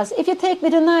 Because if you take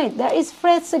with the knight, there is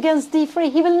threats against d3.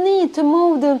 He will need to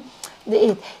move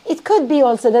it could be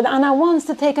also that Anna wants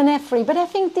to take on f3, but I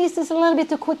think this is a little bit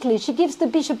too quickly. She gives the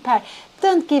bishop pair.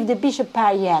 Don't give the bishop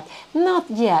pair yet. Not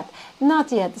yet.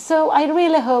 Not yet. So I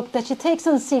really hope that she takes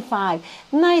on c5.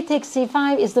 Knight takes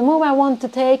c5 is the move I want to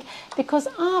take, because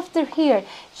after here,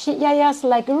 she just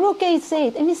like rook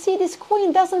a8, and we see this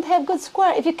queen doesn't have good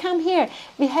square. If you come here,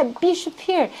 we have bishop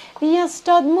here. We just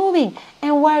start moving,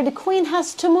 and where the queen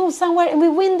has to move somewhere, and we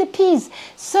win the piece.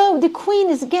 So the queen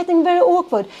is getting very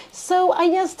awkward. So I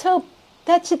just hope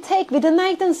that she take with the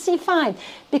knight on c5,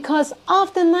 because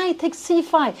after knight takes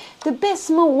c5, the best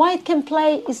move white can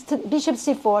play is to bishop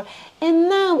c4. And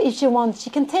now if she wants,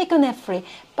 she can take on f3,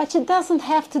 but she doesn't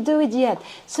have to do it yet.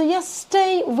 So just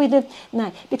stay with the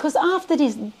knight, because after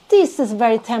this is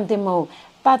very tempting move.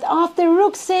 But after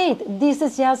rook c8, this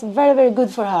is just very, very good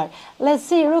for her. Let's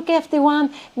see, rook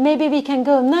fd1, maybe we can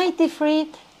go knight d3,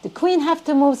 the queen have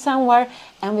to move somewhere,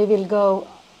 and we will go,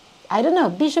 I don't know,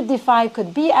 bishop d5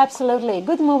 could be absolutely a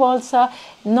good move also.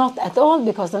 Not at all,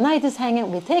 because the knight is hanging.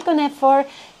 We take on f4,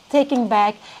 taking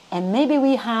back, and maybe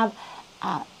we have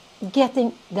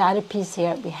getting the other piece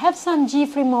here. We have some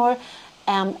g3 more,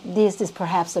 and this is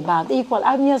perhaps about equal.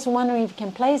 I'm just wondering if we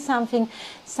can play something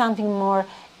more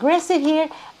aggressive here.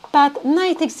 But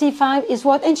knight takes c5 is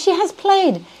what, and she has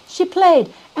played. She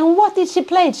played, and what did she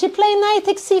play? She played knight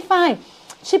takes c5.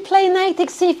 She played knight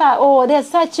takes c5. Oh, that's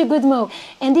such a good move.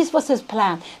 And this was his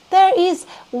plan.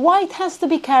 White has to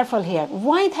be careful here.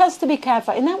 White has to be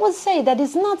careful. And I would say that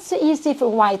it's not so easy for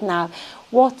white now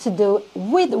what to do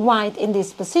with white in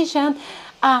this position.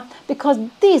 Because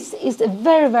this is a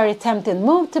very, very tempting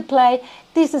move to play.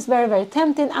 This is very, very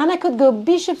tempting. Anna could go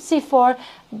bishop c4.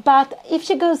 But if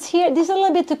she goes here, this is a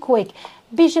little bit too quick.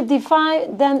 Bishop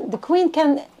d5, then the queen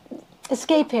can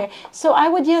escape here. So I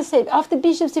would just say after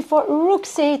bishop c4, rook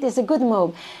c8 is a good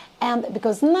move. And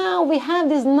because now we have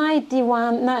this knight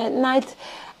d1, knight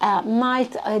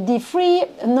d3,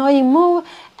 annoying move,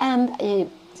 and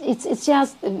it's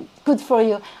just good for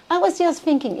you. I was just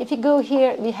thinking, if you go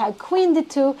here, we have queen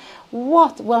d2,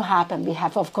 what will happen? We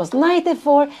have, of course, knight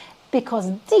d4,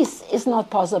 because this is not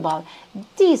possible.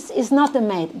 This is not a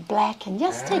mate. Black can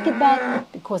just take it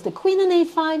back, because the queen on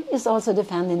a5 is also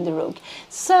defending the rook.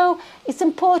 So it's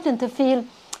important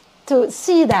to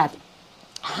see that,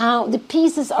 how the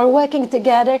pieces are working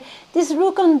together. This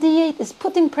rook on d8 is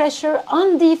putting pressure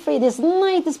on d3. This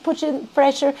knight is putting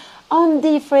pressure on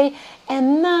d3.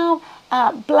 And now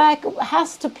black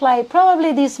has to play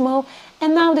probably this move.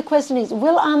 And now the question is,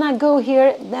 will Anna go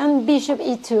here, then bishop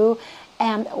e2?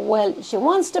 And, well, she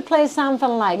wants to play something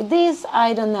like this.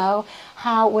 I don't know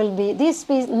how will be this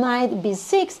piece, knight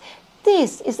b6.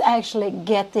 This is actually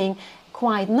getting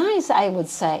quite nice, I would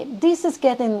say. This is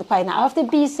getting quite nice. After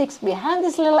b6, we have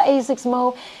this little a6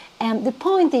 move. And the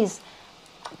point is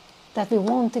that we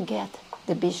want to get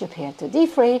the bishop here to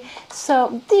d3.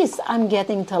 So this I'm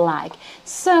getting to like.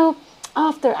 So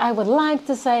after, I would like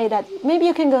to say that maybe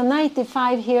you can go knight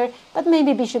d5 here, but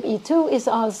maybe bishop e2 is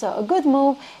also a good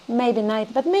move. Maybe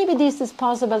knight, but maybe this is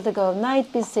possible to go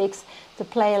knight b6 to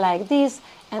play like this.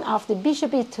 And after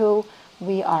bishop e2,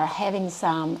 we are having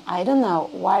some, I don't know,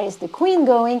 where is the queen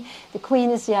going? The queen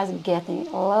is just getting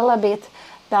a little bit,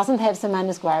 doesn't have so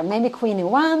many square. Maybe queen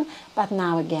e1, but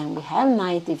now again we have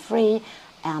knight e3,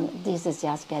 and this is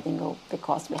just getting go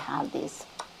because we have this.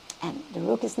 And the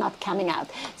rook is not coming out.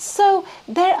 So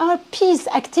there are piece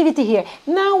activity here.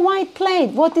 Now white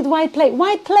played. What did white play?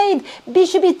 White played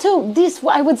bishop e2. This,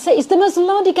 I would say, is the most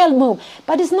logical move,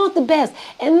 but it's not the best.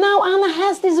 And now Anna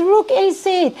has this rook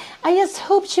a8. I just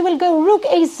hope she will go rook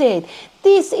a8.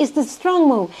 This is the strong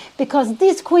move, because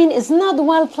this queen is not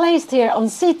well placed here on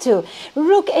c2.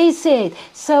 Rook a8.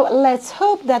 So let's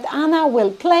hope that Anna will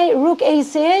play rook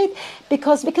a8,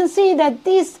 because we can see that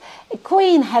this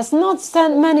queen has not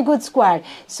sent many good squares.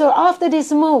 So after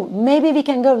this move, maybe we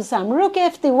can go some rook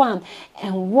fd1.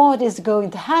 And what is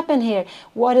going to happen here?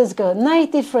 What is going?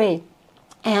 Knight d3.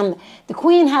 And the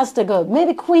queen has to go.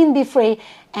 Maybe queen b3.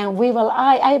 And we will,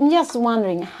 I'm just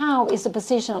wondering, how is a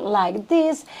position like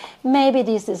this? Maybe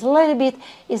this is a little bit,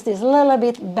 is this a little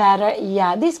bit better?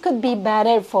 Yeah, this could be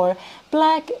better for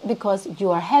black, because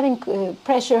you are having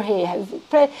pressure here.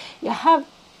 You have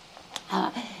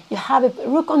a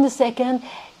rook on the second.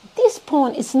 This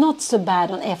pawn is not so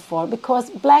bad on f4, because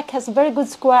black has a very good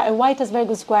square and white has very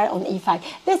good square on e5.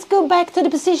 Let's go back to the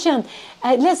position.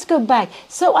 Let's go back.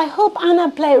 So I hope Anna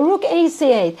play rook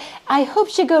a8. I hope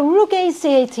she go rook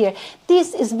a8 here.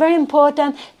 This is very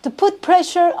important to put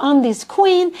pressure on this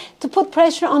queen,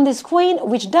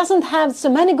 which doesn't have so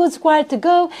many good squares to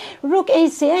go. Rook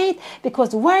a8,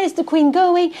 because where is the queen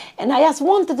going? And I just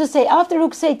wanted to say, after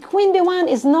rook a8, queen b1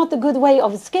 is not a good way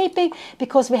of escaping,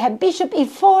 because we have bishop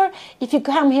e4. If you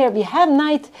come here, we have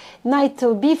knight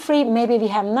to b3. Maybe we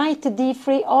have knight to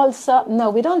d3 also. No,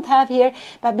 we don't have here,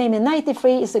 but maybe knight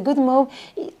d3 is a good move.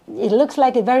 It looks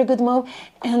like a very good move.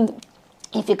 And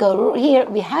if you go here,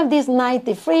 we have this knight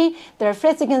d3. There are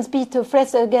threats against b2,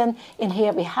 threats again. In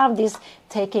here we have this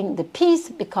taking the piece,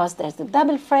 because there's the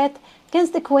double threat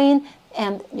against the queen.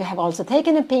 And you have also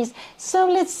taken a piece. So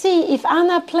let's see if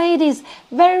Anna played this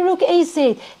very rook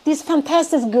a8, this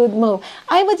fantastic good move.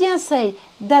 I would just say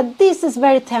that this is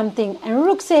very tempting, and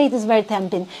rook a8 is very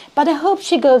tempting. But I hope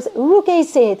she goes rook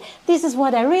a8. This is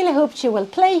what I really hope she will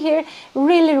play here.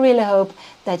 Really, really hope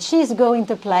that she's going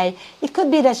to play. It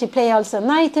could be that she play also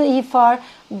knight to e4,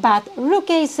 but rook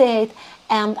a8,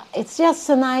 and it's just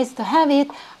so nice to have it.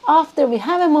 After we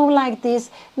have a move like this,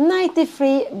 knight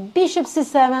d3, bishop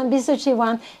c7, bishop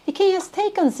c1, you can just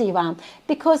take on c1.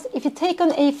 Because if you take on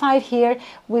a5 here,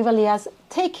 we will just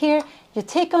take here, you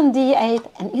take on d8,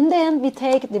 and in the end we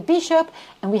take the bishop,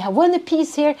 and we have won a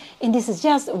piece here, and this is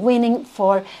just winning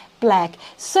for black.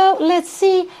 So let's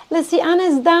see. Anna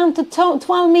is down to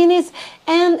 12 minutes,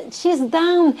 and she's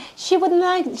down. She would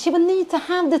need to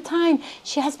have the time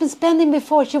she has been spending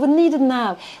before. She would need it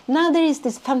now. Now there is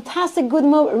this fantastic good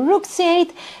move, rook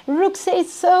c8.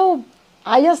 So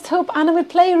I just hope Anna will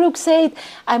play rook c8.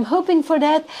 I'm hoping for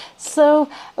that. So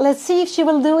let's see if she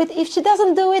will do it. If she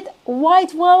doesn't do it,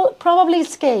 white will probably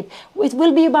escape. It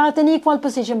will be about an equal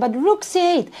position. But rook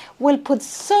c8 will put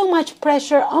so much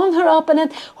pressure on her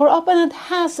opponent. Her opponent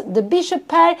has the bishop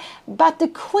pair, but the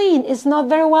queen is not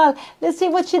very well. Let's see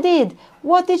what she did.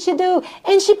 What did she do?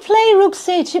 And she played rook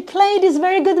c8. She played this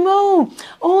very good move.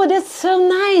 Oh, that's so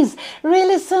nice.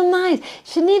 Really so nice.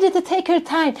 She needed to take her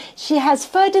time. She has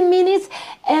 13 minutes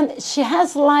and she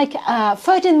has like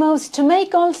 13 moves to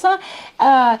make also.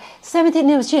 17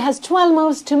 moves. She has 12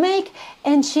 moves to make,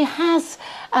 and she has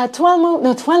 12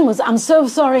 moves. I'm so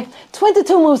sorry.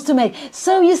 22 moves to make.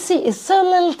 So you see, it's so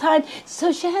little time.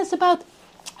 So she has about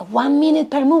 1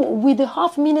 minute per move with a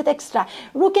half minute extra.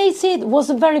 Rook a8 was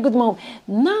a very good move.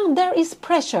 Now there is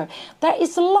pressure. There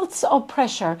is lots of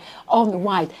pressure on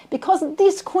white because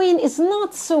this queen is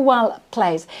not so well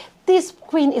placed. This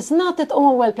queen is not at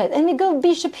all well played. And we go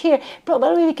bishop here.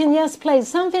 Probably we can just play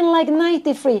something like knight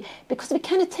d3 because we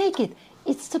cannot take it.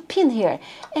 It's the pin here.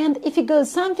 And if you go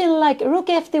something like rook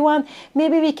fd1,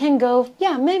 maybe we can go,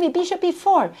 yeah, maybe bishop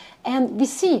e4. And we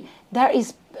see there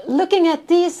is, looking at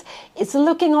this, it's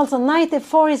looking also knight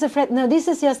f4 is a threat. No, this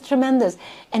is just tremendous.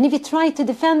 And if you try to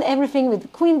defend everything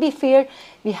with queen b4,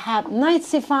 we have knight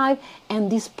c5,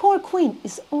 and this poor queen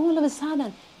is all of a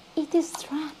sudden, it is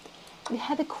trapped. We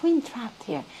have a queen trapped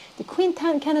here. The queen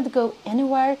cannot go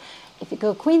anywhere. If you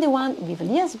go queen d1, we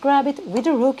will just grab it with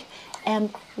the rook,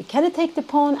 and we cannot take the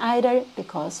pawn either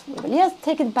because we will just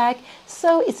take it back.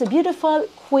 So it's a beautiful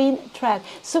queen trap.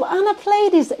 So Anna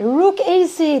played this rook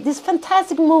a8, this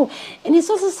fantastic move, and it's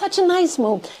also such a nice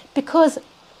move because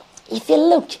if you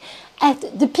look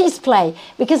at the piece play,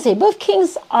 we can say both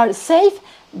kings are safe,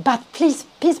 but piece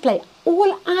play.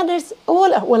 All others,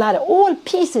 all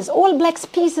pieces, all black's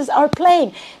pieces are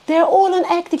playing. They're all on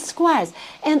active squares,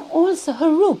 and also her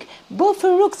rook. Both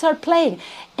her rooks are playing,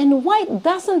 and white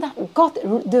doesn't got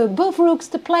both rooks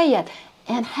to play yet,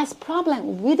 and has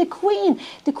problem with the queen.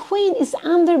 The queen is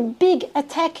under big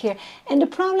attack here, and the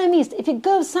problem is if you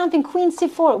go something queen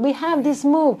c4, we have this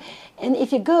move, and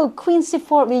if you go queen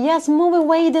c4, we just move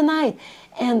away the knight,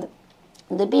 and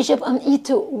the bishop on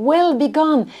e2 will be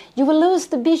gone. You will lose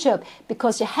the bishop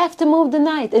because you have to move the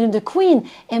knight and the queen,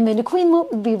 and when the queen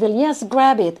moves, we will just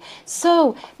grab it.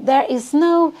 So there is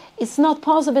no, it's not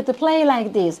possible to play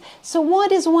like this. So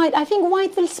what is white? I think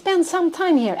white will spend some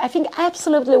time here. I think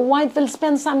absolutely white will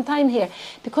spend some time here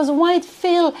because white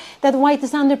feel that white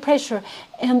is under pressure,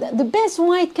 and the best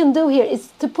white can do here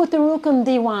is to put the rook on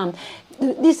d1.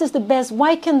 This is the best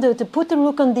white can do, to put the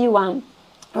rook on d1.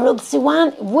 Rook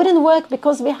c1 wouldn't work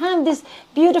because we have this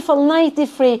beautiful knight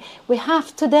d3. We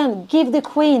have to then give the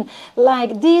queen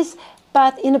like this,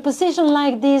 but in a position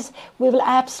like this, we will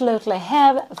absolutely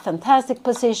have a fantastic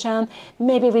position.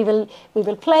 Maybe we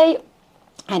will play,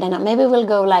 I don't know, maybe we'll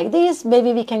go like this,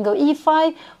 maybe we can go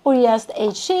e5 or just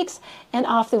h6, and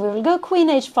after we will go queen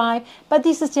h5, but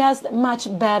this is just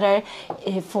much better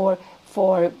for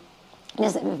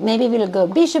maybe we'll go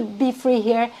bishop b3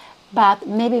 here. But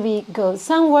maybe we go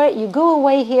somewhere, you go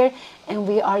away here, and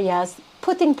we are just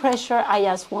putting pressure. I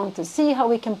just want to see how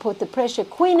we can put the pressure.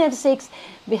 Queen f6,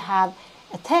 we have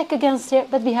attack against here,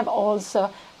 but we have also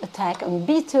attack on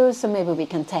b2, so maybe we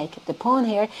can take the pawn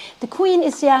here. The queen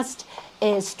is just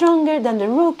stronger than the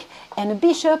rook and the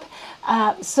bishop,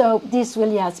 so this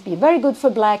will just be very good for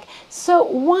black. So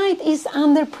white is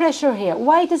under pressure here.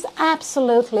 White is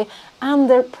absolutely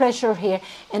under pressure here,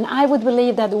 and I would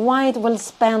believe that white will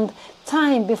spend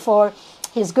time before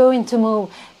he's going to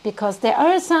move, because there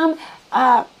are some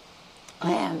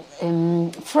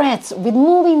threats with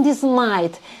moving this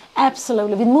knight,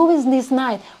 absolutely, with moving this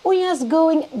knight, or just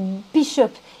going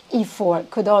bishop e4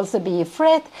 could also be a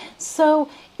threat. So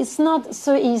it's not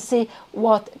so easy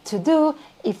what to do.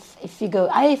 If you go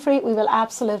a3, we will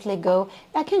absolutely go.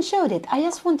 I can show it. I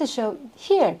just want to show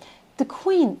here the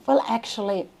queen will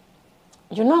actually,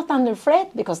 you're not under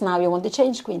threat because now you want to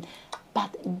change queen,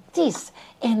 but this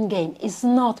endgame is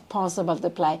not possible to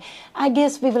play. I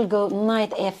guess we will go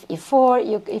knight f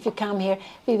e4. If you come here,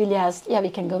 we will just, yeah, we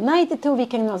can go knight e2, we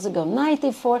can also go knight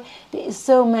e4. There is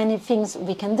so many things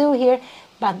we can do here,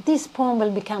 but this pawn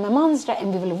will become a monster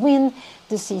and we will win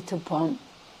the c2 pawn.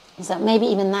 So maybe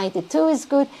even knight e2 is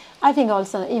good. I think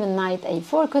also even knight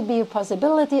a4 could be a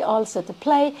possibility also to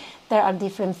play. There are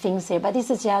different things here, but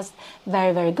this is just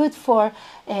very, very good for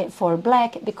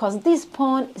black, because this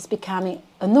pawn is becoming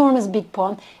enormous big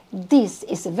pawn. This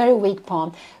is a very weak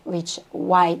pawn, which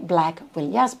black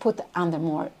will just put under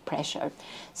more pressure.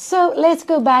 So let's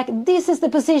go back. This is the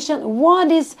position. What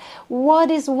is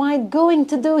white going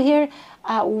to do here?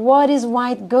 What is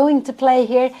white going to play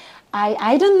here?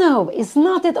 I don't know. It's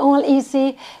not at all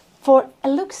easy. For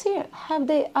looks here,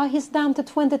 he's down to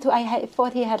 22. I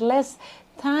thought he had less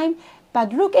time,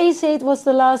 But rook a8 was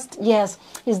the last. Yes,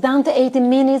 he's down to 18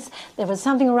 minutes. There was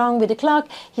something wrong with the clock.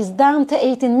 He's down to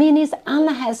 18 minutes.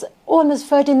 Anna has almost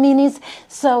 13 minutes,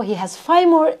 so he has 5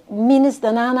 more minutes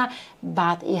than Anna,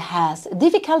 but he has a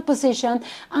difficult position.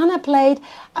 Anna played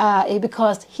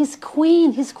because his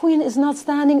queen is not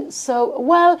standing so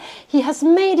well. He has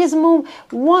made his move.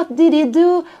 What did he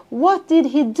do? What did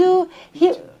he do?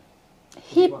 He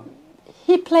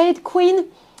played queen.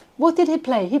 What did he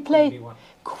play? He played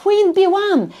Queen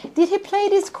b1. Did he play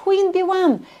this Queen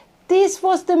b1? This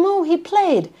was the move he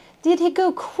played. Did he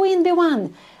go Queen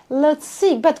b1? Let's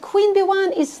see. But Queen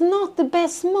b1 is not the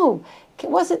best move.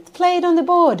 Was it played on the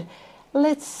board?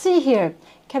 Let's see here.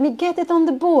 Can we get it on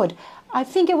the board? I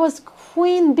think it was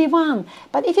Queen b1.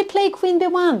 But if you play Queen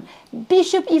b1,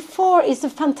 Bishop e4 is a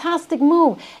fantastic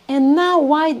move. And now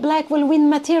black will win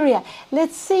material.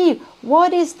 Let's see.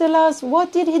 What is the last?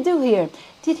 What did he do here?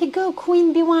 Did he go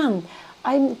Queen b1?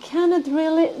 I cannot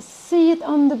really see it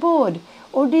on the board.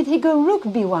 Or did he go Rook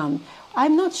b1?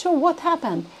 I'm not sure what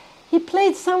happened. He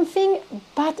played something,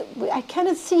 but I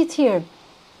cannot see it here.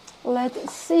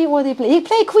 Let's see what he played. He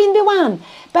played Queen b1,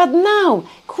 but now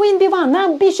Queen b1.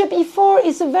 Now Bishop e4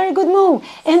 is a very good move,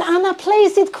 and Anna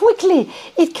plays it quickly.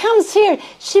 It comes here.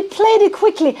 She played it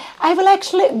quickly. I will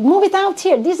actually move it out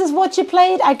here. This is what she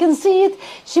played. I can see it.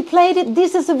 She played it.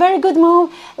 This is a very good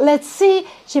move. Let's see.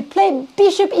 She played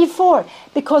Bishop e4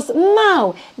 because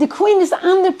now the queen is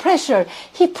under pressure.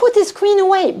 He put his queen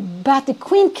away, but the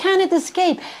queen cannot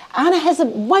escape. Anna has a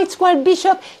white square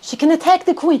bishop. She can attack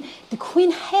the queen. The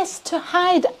queen has to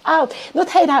hide out. Not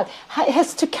hide out.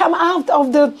 Has to come out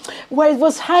of where it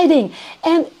was hiding.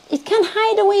 And it can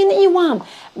hide away in e1.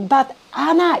 But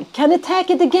Anna can attack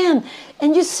it again.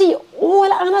 And you see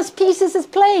all Anna's pieces is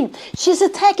playing. She's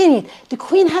attacking it. The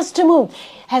queen has to move.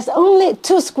 Has only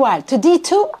 2 squares. To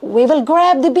d2, we will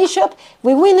grab the bishop,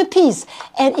 we win a piece.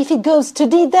 And if it goes to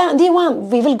d1,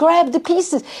 we will grab the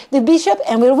pieces, the bishop,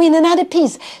 and we'll win another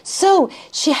piece. So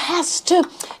she has to,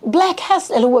 white has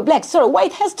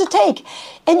to take.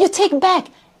 And you take back,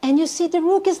 and you see the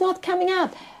rook is not coming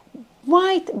out.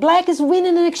 Black is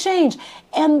winning an exchange,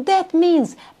 and that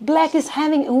means black is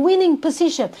having a winning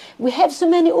position. We have so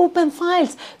many open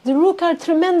files. The rook are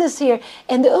tremendous here,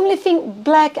 and the only thing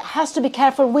black has to be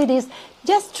careful with is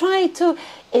just try to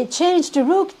change the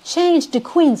rook, change the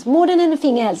queens, more than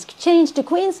anything else. Change the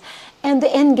queens and the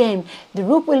endgame. The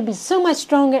rook will be so much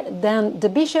stronger than the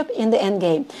bishop in the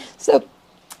endgame. So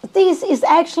this is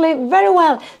actually very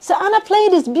well. So Anna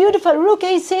played this beautiful rook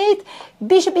a8,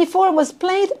 bishop e4 was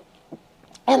played.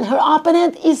 And her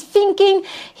opponent is thinking,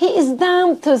 he is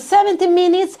down to 70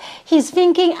 minutes. He's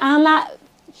thinking Anna,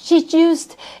 she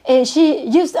used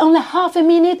only half a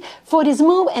minute for this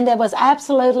move, and that was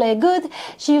absolutely good.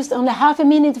 She used only half a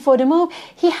minute for the move.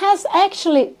 He has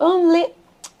actually only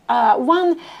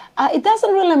one. It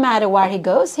doesn't really matter where he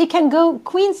goes. He can go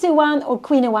Queen c1 or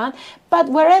Queen e1, but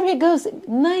wherever he goes,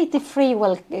 knight d3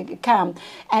 will come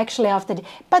actually after.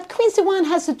 But Queen c1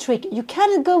 has a trick. You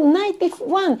cannot go knight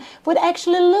b1, would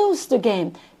actually lose the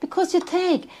game because you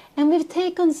take. And with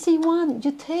take on c1,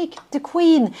 you take the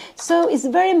queen. So it's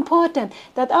very important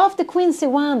that after Queen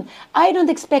c1, I don't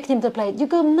expect him to play it. You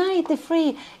go knight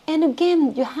d3, and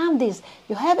again you have this.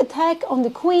 You have attack on the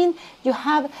queen.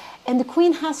 And the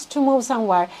queen has to move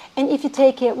somewhere. And if you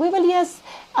take here, we will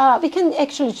we can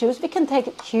actually choose. We can take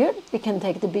it here. We can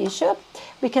take the bishop.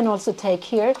 We can also take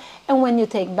here. And when you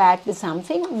take back the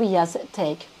something, we just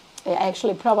take.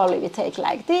 Actually, probably we take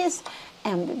like this,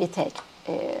 and we take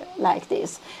like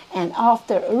this. And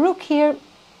after a rook here,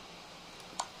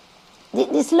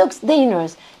 this looks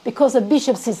dangerous because of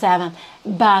bishop c7,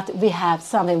 but we have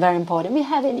something very important. We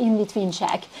have an in-between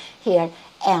check here,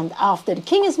 and after the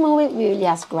king is moving, we will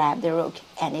just grab the rook,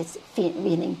 and it's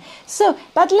winning. So,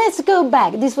 but let's go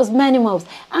back. This was many moves.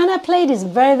 Anna played this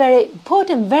very, very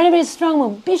important, very, very strong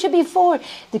move. Bishop e4.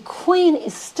 The queen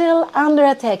is still under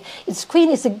attack. Its queen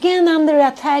is again under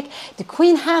attack. The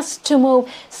queen has to move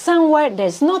somewhere.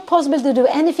 There's not possible to do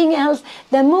anything else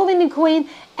than moving the queen.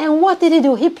 And what did he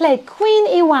do? He played Queen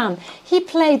e1. He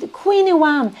played Queen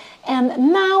e1.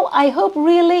 And now I hope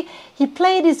really he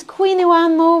played his Queen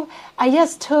e1 move. I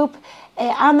just hope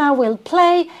Anna will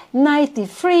play knight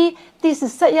d3. This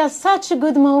is just such a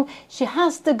good move. She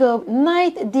has to go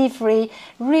knight d3.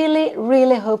 Really,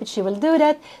 really hope she will do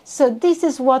that. So this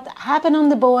is what happened on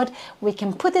the board. We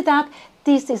can put it up.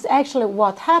 This is actually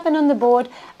what happened on the board.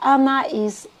 Anna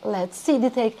is, let's see the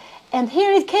take, and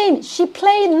here it came. She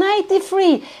played knight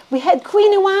d3. We had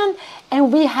queen e1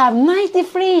 and we have knight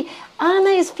d3. Anna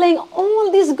is playing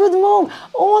all this good move,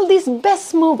 all this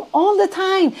best move all the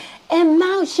time, and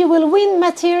now she will win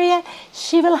material.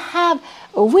 She will have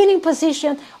a winning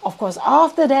position. Of course,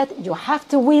 after that you have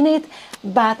to win it,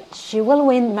 but she will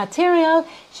win material.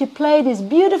 She played this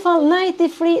beautiful knight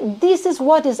d3. This is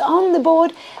what is on the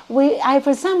board.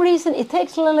 For some reason it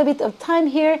takes a little bit of time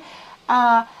here.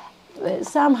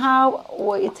 Somehow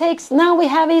it takes. Now we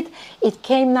have it. It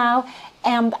came now,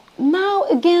 and now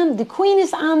again the queen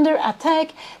is under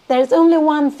attack. There's only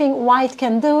one thing white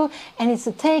can do, and it's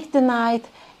to take the knight,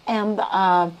 and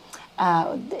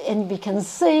we can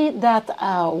see that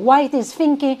white is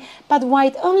thinking, but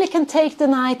white only can take the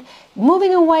knight,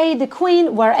 moving away the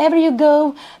queen. Wherever you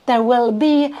go, there will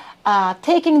be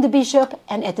taking the bishop,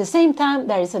 and at the same time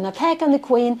there is an attack on the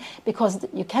queen, because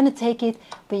you cannot take it.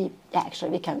 We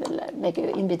can make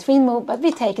an in-between move, but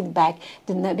we take it back.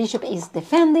 The bishop is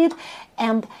defended,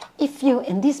 and if you,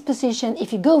 in this position,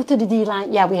 if you go to the d-line,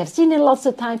 we have seen it lots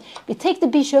of times, we take the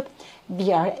bishop,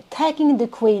 we are attacking the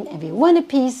queen, and we win a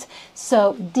piece.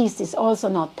 So this is also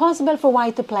not possible for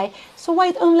white to play. So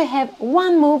white only have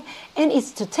one move, and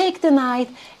it's to take the knight.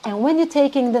 And when you're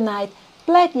taking the knight,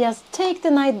 black just take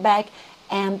the knight back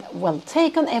and will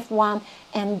take on f1,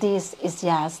 and this is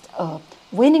just a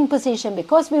winning position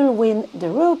because we will win the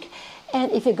rook. And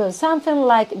if you go something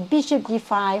like bishop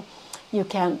g5, you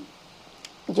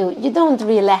don't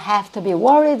really have to be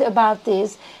worried about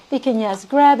this. We can just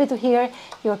grab it here.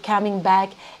 You're coming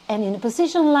back, and in a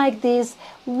position like this,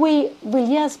 we will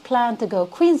just plan to go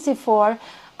queen c4.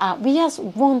 We just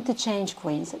want to change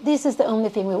queens. This is the only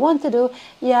thing we want to do.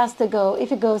 Just to go.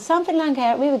 If you go something like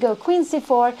here, we will go queen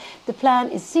c4. The plan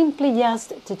is simply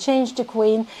just to change the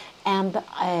queen, and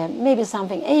maybe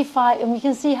something a5, and we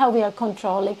can see how we are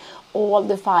controlling all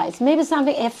the files. Maybe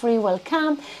something f3 will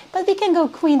come, but we can go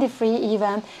queen d3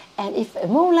 even, and if a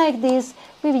move like this,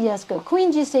 we will just go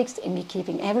queen g6, and we're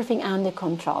keeping everything under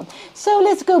control. So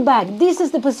let's go back. This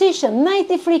is the position. Knight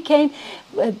d3 came.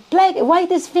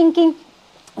 White is thinking.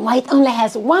 White only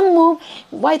has one move.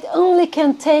 White only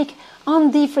can take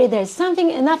on d3. There's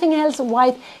nothing else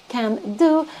white can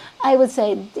do. I would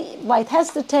say white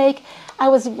has to take. I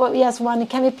was just wondering,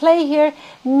 can we play here?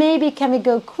 Maybe can we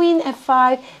go queen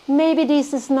f5? Maybe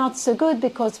this is not so good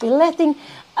because we're letting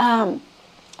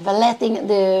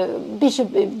the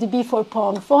bishop, the b4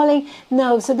 pawn falling.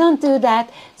 No, so don't do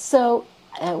that. So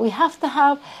we have to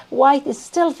have, white is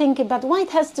still thinking, but white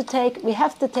has to take, we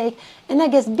have to take, and I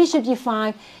guess bishop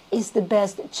g5 is the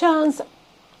best chance.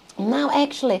 Now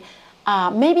actually,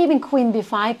 maybe even queen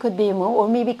b5 could be a move, or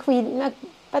maybe queen,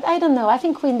 but I don't know. I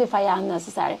think queen b5 is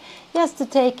unnecessary. Just to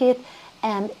take it,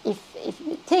 and if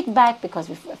we take back, because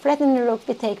we threaten the rook,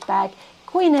 we take back,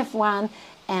 queen f1,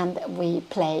 and we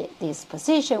play this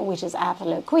position, which is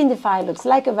absolute. Queen d5 looks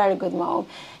like a very good move,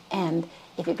 and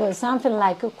if it goes something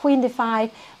like a queen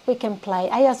d5, we can play.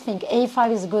 I just think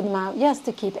a5 is a good move, just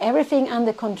to keep everything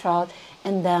under control,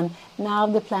 and then now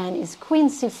the plan is queen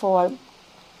c4,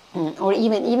 or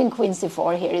even queen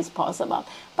c4 here is possible,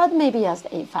 but maybe just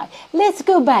a5. Let's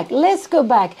go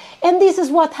back, and this is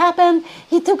what happened.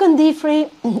 He took on d3,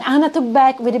 Anna took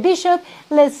back with the bishop.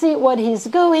 Let's see what he's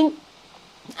going.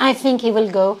 I think he will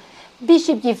go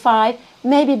bishop g5,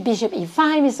 maybe bishop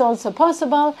e5 is also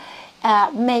possible.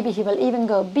 Maybe he will even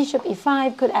go bishop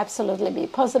e5, could absolutely be a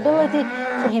possibility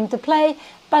for him to play,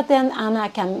 but then Anna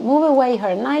can move away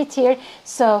her knight here,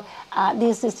 so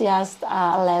this is just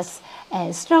less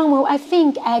strong move. I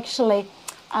think actually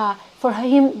for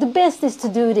him the best is to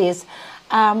do this,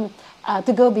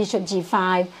 to go bishop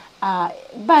g5,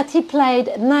 but he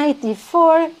played knight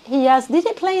d4. Did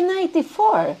he play knight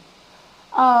d4?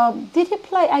 Did he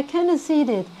play? I cannot see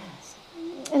it.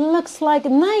 It looks like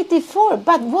knight d4,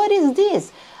 but what is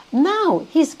this? Now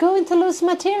he's going to lose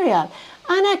material.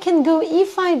 Anna can go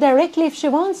e5 directly if she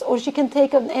wants, or she can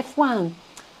take on f1.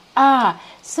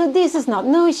 So this is not,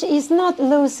 no, she is not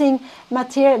losing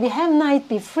material. We have knight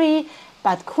b3,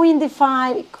 but queen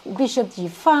d5, bishop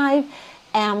g5,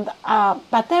 and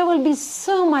but there will be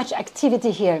so much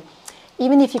activity here.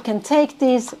 Even if you can take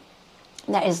this,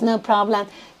 there is no problem.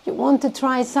 You want to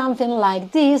try something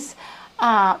like this.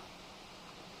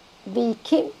 We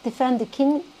defend the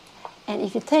king, and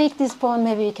if you take this pawn,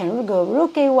 maybe we can go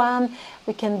rook a1.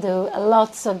 We can do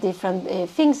lots of different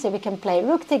things. So we can play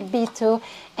rook take b2,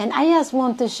 and I just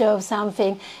want to show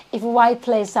something. If white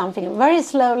plays something very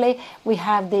slowly, we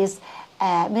have this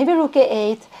maybe rook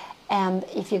a8, and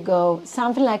if you go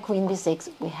something like queen b6,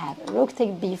 we have rook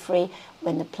take b3,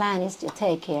 when the plan is to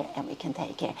take here, and we can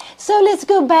take here. So let's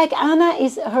go back. Anna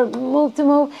is her move to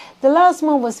move. The last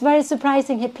move was very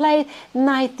surprising. He played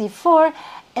knight d4,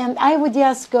 and I would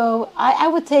just go, I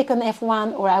would take on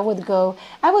f1, or I would go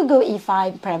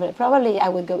e5, probably I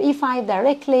would go e5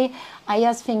 directly. I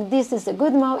just think this is a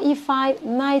good move, e5,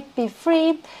 knight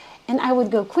b3, and I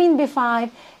would go queen b5.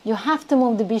 You have to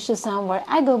move the bishop somewhere.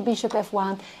 I go bishop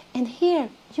f1, and here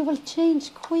you will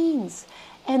change queens.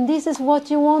 And this is what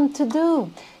you want to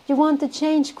do. You want to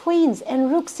change queens,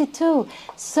 and rook c2.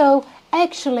 So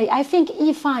actually, I think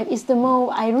e5 is the move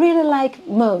I really like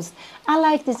most. I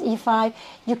like this e5.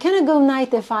 You cannot go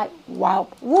knight f5. Wow,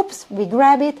 whoops, we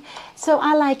grab it. So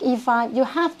I like e5. You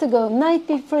have to go knight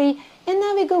b3. And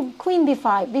now we go queen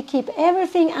b5. We keep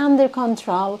everything under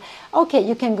control. Okay,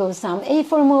 you can go some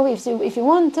a4 move if you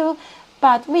want to.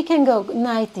 But we can go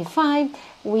knight d5.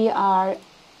 We are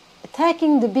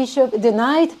attacking the bishop, the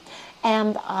knight,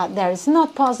 and there is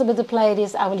not possible to play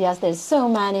this. I will just, there's so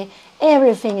many,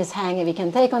 everything is hanging. We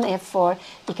can take on f4,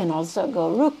 we can also go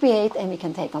rook b8, and we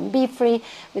can take on b3,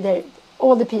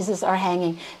 all the pieces are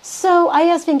hanging. So I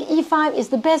just think e5 is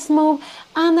the best move.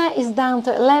 Anna is down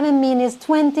to 11 minutes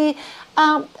 20,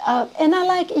 and I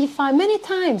like e5 many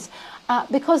times.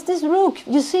 Because this rook,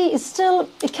 you see,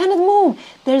 it cannot move.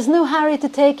 There's no hurry to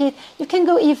take it. You can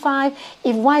go e5.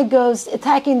 If white goes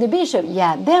attacking the bishop,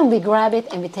 yeah, then we grab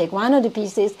it and we take one of the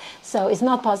pieces. So it's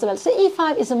not possible. So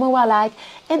e5 is a move I like.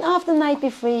 And after knight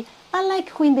b3, I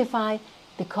like queen b5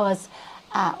 because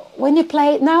when you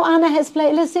play, now Anna has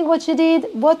played, let's see what she did.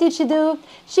 What did she do?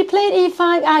 She played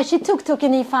e5. She took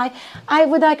in e5. I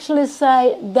would actually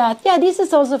say that, yeah, this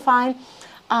is also fine.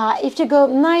 If you go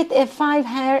knight f5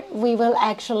 here, we will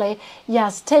actually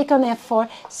just take on f4.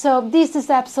 So this is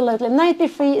absolutely, knight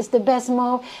b3 is the best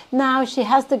move. Now she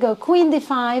has to go queen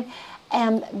d5,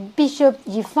 and bishop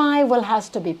g5 will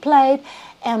have to be played.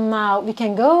 And now we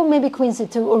can go maybe queen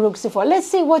c2 or rook c4. Let's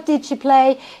see, what did she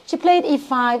play? She played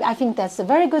e5. I think that's a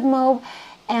very good move.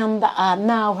 And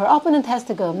now her opponent has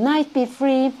to go knight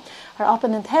b3. Her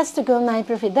opponent has to go knight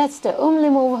b3. That's the only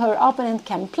move her opponent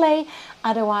can play.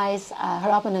 Otherwise,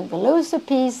 her opponent will lose a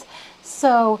piece.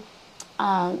 So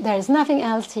there is nothing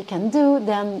else he can do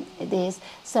than this.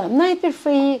 So knight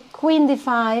b3, queen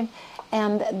d5,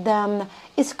 and then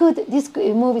it's good. This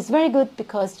move is very good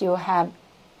because you have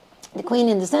the queen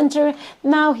in the center.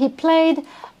 Now he played,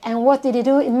 and what did he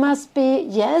do? It must be,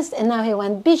 yes, and now he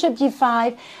went bishop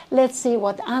g5. Let's see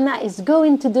what Anna is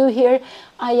going to do here.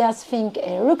 I just think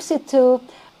rook c2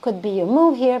 could be a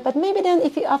move here, but maybe then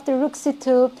if you, after rook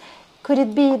c2, could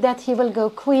it be that he will go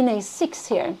queen a6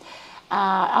 here?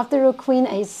 After rook queen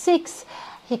a6,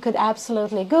 he could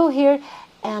absolutely go here,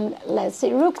 and let's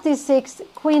see, rook d6,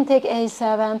 queen take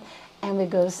a7, and we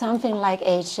go something like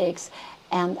h6.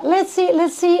 And let's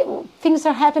see, things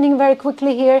are happening very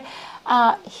quickly here.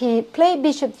 He played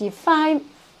bishop g5.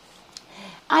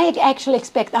 I actually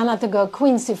expect Anna to go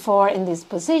queen c4 in this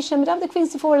position, but after queen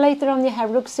c4 later on you have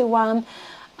rook c1.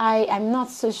 I'm not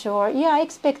so sure. Yeah, I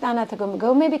expect Anna to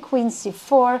go maybe queen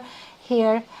c4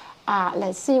 here.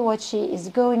 Let's see what she is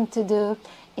going to do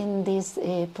in this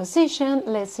position.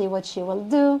 Let's see what she will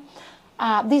do.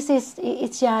 It's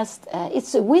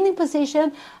a winning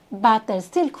position, but there's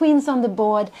still queens on the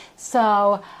board,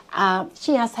 so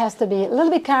she just has to be a little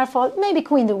bit careful. Maybe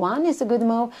queen d1 is a good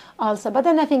move also, but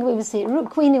then I think we will see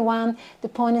queen e1, the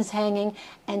pawn is hanging,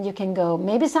 and you can go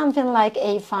maybe something like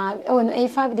a5. Oh, no,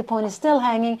 a5, the pawn is still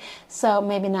hanging, so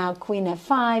maybe now queen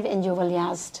f5, and you will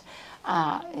just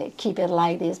keep it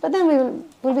like this. But then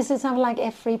will we see something like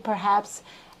f3 perhaps?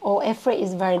 Or f3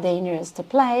 is very dangerous to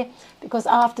play, because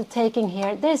after taking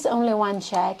here, there's only one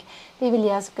check. We will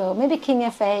just go maybe king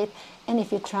f8, and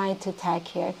if you try to attack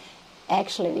here,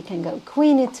 actually we can go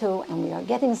queen e2, and we are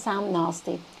getting some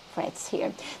nasty threats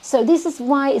here. So this is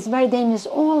why it's very dangerous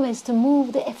always to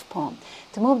move the f-pawn.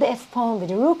 To move the f-pawn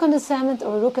with a rook on the 7th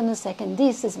or a rook on the 2nd,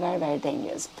 this is very, very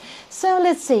dangerous. So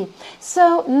let's see.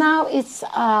 So now it's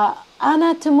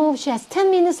Anna to move. She has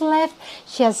 10 minutes left.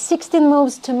 She has 16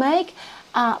 moves to make.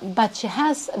 But she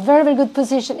has a very, very good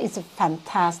position. It's a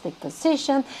fantastic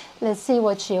position. Let's see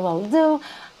what she will do.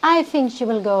 I think she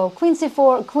will go queen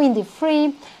c4, queen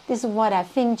d3. This is what I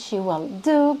think she will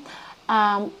do.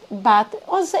 But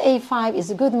also a5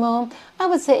 is a good move. I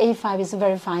would say a5 is a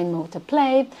very fine move to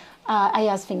play. I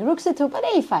just think rook c2, but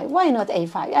a5. Why not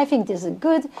a5? I think this is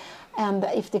good. And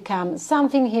if there comes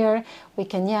something here, we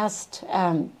can just...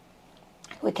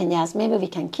 maybe we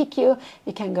can kick you,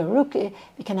 we can go rook,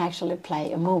 we can actually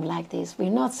play a move like this. We're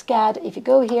not scared. If you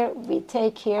go here, we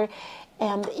take here,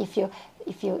 and if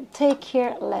you take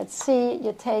here, let's see,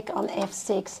 you take on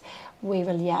f6, we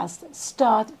will just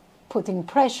start putting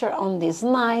pressure on this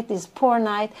knight, this poor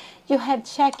knight. You have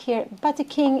check here, but the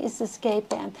king is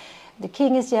escaping. The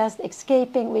king is just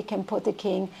escaping. We can put the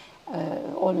king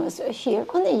almost here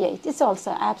on e8. It's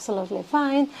also absolutely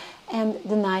fine. And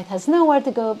the knight has nowhere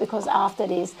to go, because after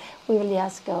this we will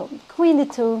just go queen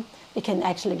d2. We can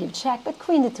actually give check, but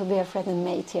queen d2, we are threatened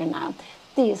mate here now.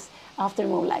 This, after a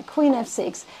move like queen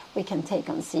f6, we can take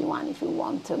on c1 if we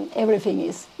want to. Everything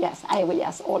is, yes, I will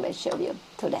just always show you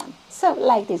to them. So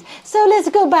like this. So let's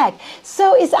go back.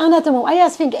 So it's another move. I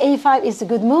just think a5 is a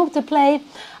good move to play.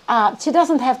 She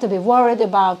doesn't have to be worried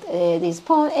about this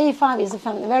pawn. a5 is a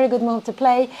very good move to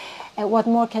play. What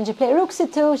more can she play? Rook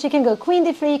c2. She can go queen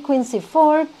d3, queen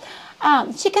c4.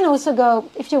 She can also go,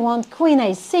 if you want, queen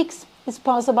a6. It's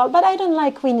possible, but I don't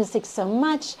like queen e6 so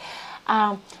much.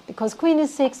 Because queen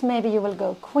e6, maybe you will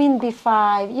go queen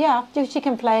b5. Yeah, she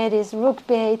can play this rook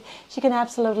b8. She can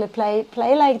absolutely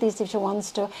play like this if she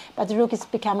wants to, but the rook is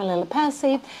become a little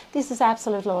passive. This is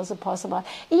absolutely also possible.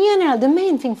 In general, the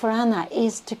main thing for Anna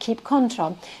is to keep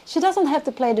control. She doesn't have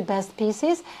to play the best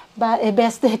pieces, but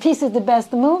the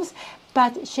best moves.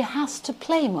 But she has to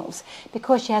play moves,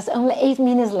 because she has only 8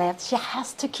 minutes left. She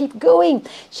has to keep going.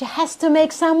 She has to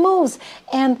make some moves,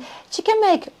 and she can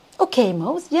make okay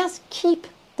moves. Just keep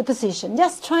the position.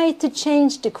 Just try to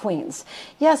change the queens.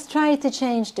 Just try to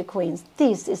change the queens.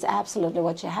 This is absolutely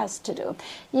what she has to do.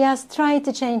 Just try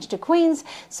to change the queens,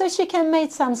 so she can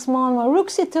make some small move. Rook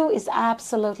c2 is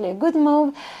absolutely a good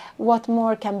move. What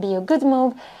more can be a good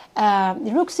move?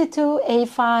 Rook c2,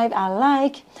 a5 I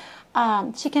like.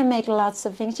 She can make lots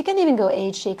of things. She can even go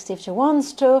h6 if she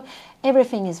wants to.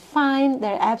 Everything is fine.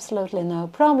 There's absolutely no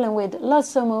problem with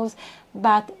lots of moves,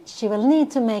 but she will need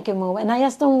to make a move. And I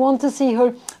just don't want to see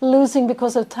her losing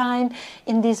because of time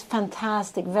in this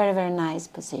fantastic, very, very nice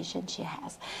position she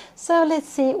has. So let's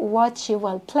see what she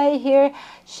will play here.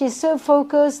 She's so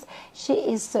focused. She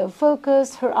is so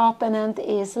focused. Her opponent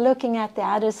is looking at the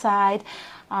other side.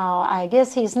 I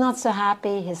guess he's not so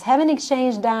happy. He's having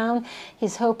exchange down.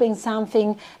 He's hoping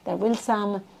something that will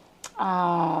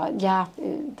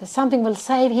something will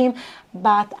save him.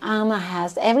 But Anna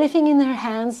has everything in her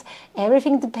hands.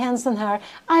 Everything depends on her.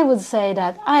 I would say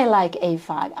that I like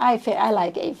a5. I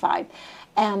like a5.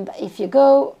 And if you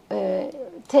go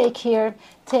take here,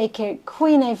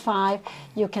 queen a5,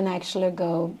 you can actually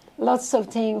go lots of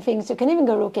things. You can even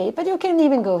go rook 8, but you can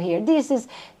even go here.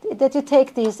 That you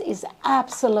take this is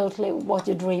absolutely what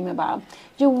you dream about.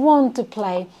 You want to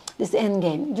play this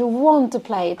endgame. You want to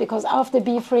play it, because after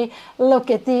b3, look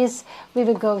at this. We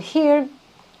will go here.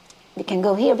 We can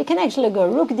go here. We can actually go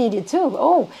rook dd2.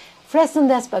 Oh, threaten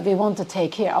this, but we want to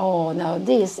take here. Oh no,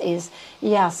 this is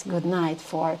yes, good night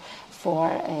for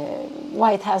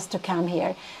white has to come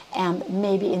here, and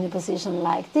maybe in a position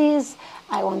like this.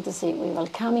 I want to see, we will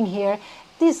coming here.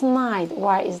 This knight,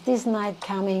 why is this knight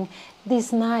coming?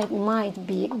 This knight might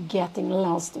be getting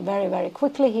lost very, very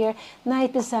quickly here.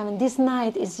 Knight b7, this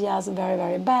knight is just very,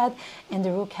 very bad, and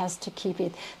the rook has to keep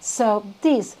it. So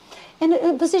this, in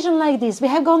a position like this, we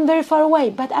have gone very far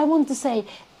away, but I want to say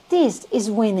this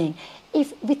is winning.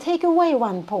 If we take away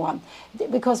one pawn,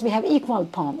 because we have equal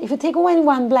pawn, if we take away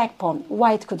one black pawn,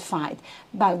 white could fight.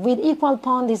 But with equal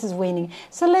pawn, this is winning.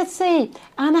 So let's say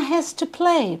Anna has to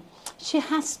play. She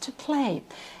has to play.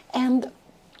 And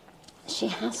she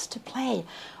has to play.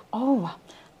 Oh,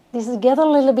 this is getting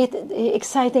a little bit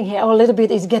exciting here. Or a little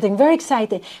bit is getting very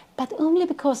exciting. But only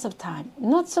because of time.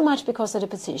 Not so much because of the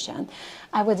position.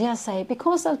 I would just say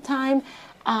because of time,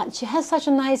 she has such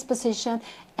a nice position,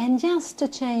 and just to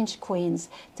change queens,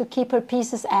 to keep her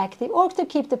pieces active, or to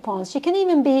keep the pawns. She can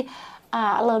even be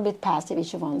a little bit passive if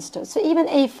she wants to. So even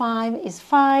a5 is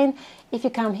fine. If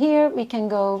you come here, we can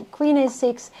go queen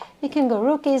a6, we can go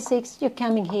rook a6, you're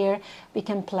coming here, we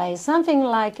can play something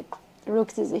like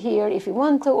rook here if you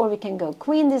want to, or we can go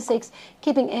queen d6,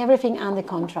 keeping everything under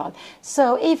control.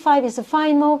 So a5 is a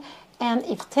fine move. And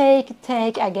if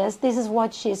take, I guess this is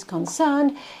what she's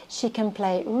concerned. She can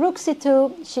play rook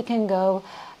c2, she can go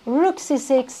rook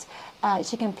c6,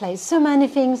 she can play so many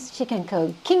things. She can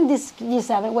go king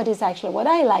d7, what is actually what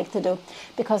I like to do,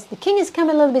 because the king is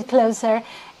coming a little bit closer.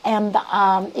 And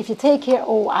if you take here,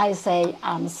 oh, I say,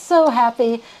 I'm so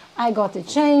happy. I got to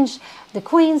change the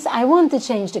queens. I want to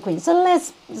change the queens.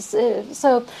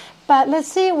 So but let's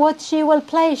see what she will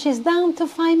play. She's down to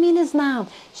 5 minutes now.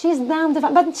 She's down to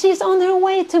 5, but she's on her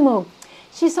way to move.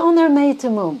 She's on her way to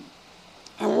move.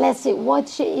 And let's see what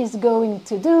she is going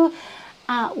to do.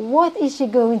 What is she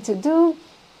going to do?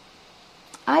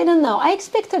 I don't know. I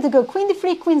expect her to go queen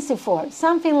d3, queen c4,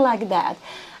 something like that.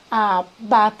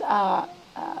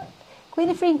 Queen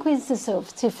d3 and queen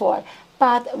c4.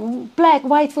 but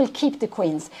white will keep the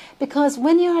queens, because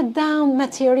when you are down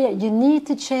material, you need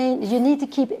to change, you need to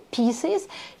keep pieces,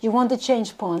 you want to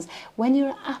change pawns. When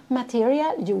you're up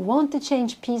material, you want to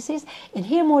change pieces, and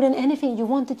here more than anything, you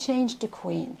want to change the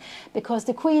queen, because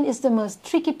the queen is the most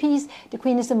tricky piece, the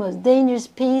queen is the most dangerous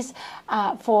piece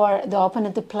for the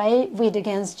opponent to play with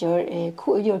against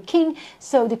your king,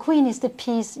 so the queen is the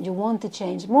piece you want to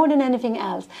change more than anything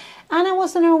else. Anna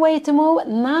was on her way to move.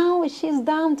 Now she's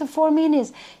down to 4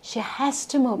 minutes. She has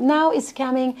to move. Now it's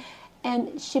coming,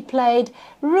 and she played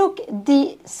rook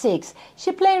d6.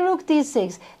 She played rook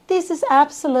d6. This is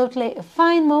absolutely a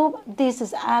fine move. This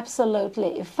is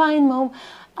absolutely a fine move.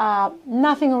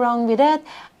 Nothing wrong with that.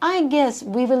 I guess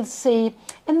we will see,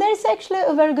 and there's actually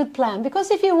a very good plan,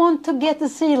 because if you want to get the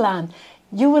c-land,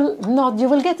 you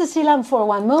will get the c-land for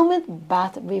one moment,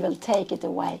 but we will take it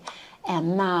away.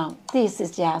 And now this is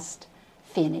just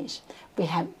finished. We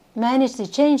have managed to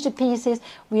change the pieces.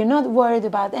 We are not worried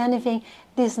about anything.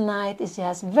 This knight is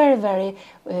just very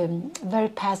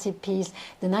passive piece.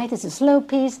 The knight is a slow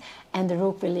piece, and the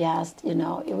rook will just, it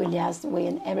will just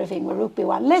win everything with rook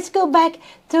b1. Let's go back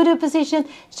to the position.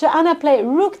 So Anna played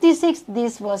rook d6.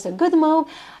 This was a good move.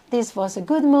 This was a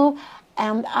good move.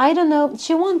 And I don't know,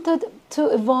 she wanted to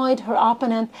avoid her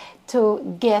opponent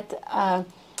to get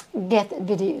with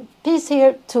the piece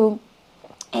here to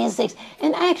a6,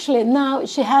 and actually now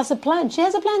she has a plan. She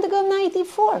has a plan to go knight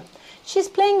e4. She's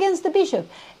playing against the bishop.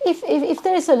 If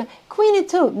there is a queen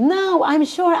e2, now I'm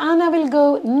sure Anna will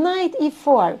go knight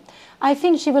e4. I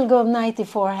think she will go knight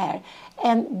e4 here,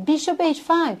 and bishop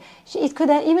h5. It could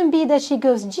even be that she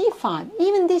goes g5.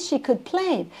 Even this she could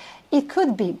play. It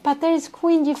could be, but there is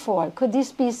queen g4. Could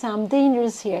this be some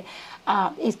dangerous here?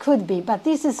 It could be, but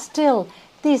this is still,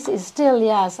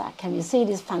 yes, can you see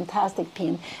this fantastic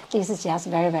pin? This is just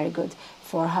very good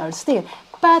for her still.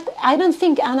 But I don't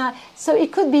think Anna, so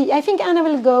it could be, I think Anna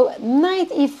will go knight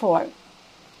e4.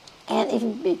 And if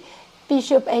it be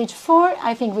bishop h4,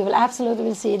 I think we will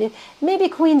absolutely see it. Maybe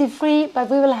queen d3, but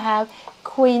we will have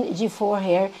queen g4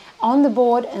 here on the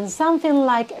board, and something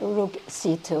like rook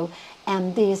c2.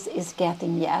 And this is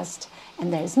getting just,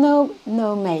 and there is no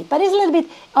mate. But it's a little bit,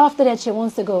 after that she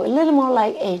wants to go a little more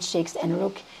like h6 and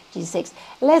rook g6.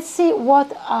 Let's see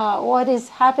what is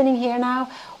happening here now.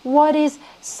 He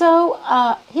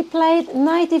played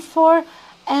knight e4,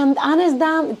 and Anna's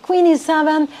down, queen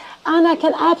e7. Anna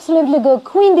can absolutely go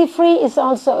queen d3 is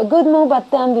also a good move, but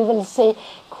then we will see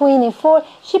queen e4.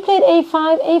 She played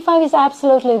a5. a5 is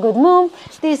absolutely a good move.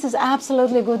 This is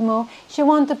absolutely a good move. She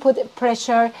wants to put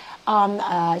pressure.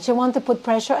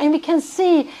 And we can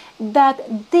see that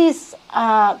this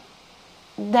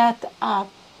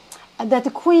that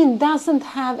the queen doesn't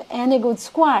have any good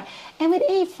square. And with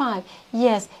a5,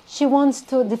 yes, she wants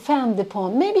to defend the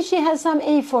pawn. Maybe she has some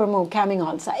a4 move coming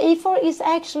also. a4 is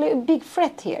actually a big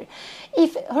threat here.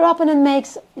 If her opponent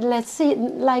makes, let's see,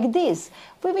 like this,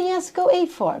 we will just go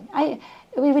a4.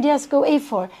 We will just go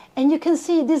a4, and you can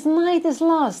see this knight is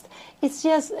lost. It's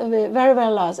just very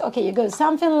lost. Okay, you go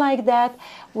something like that.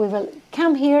 We will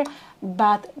come here,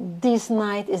 but this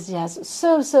knight is just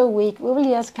so weak. We will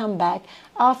just come back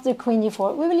after queen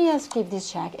e4. We will just keep this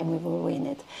check, and we will win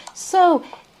it. So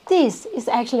this is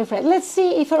actually a threat. Let's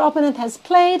see if her opponent has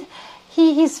played.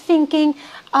 He is thinking.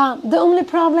 The only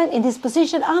problem in this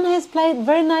position, Anna has played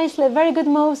very nicely, very good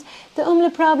moves. The only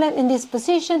problem in this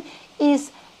position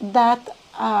is that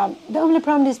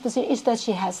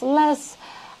she has less.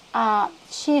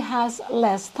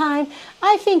 Time.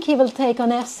 I think he will take on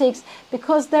f6,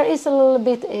 because there is a little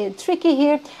bit tricky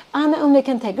here. Anna only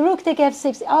can take rook take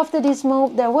f6. After this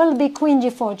move, there will be queen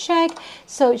g4 check,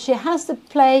 so she has to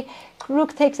play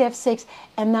rook takes f6,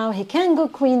 and now he can go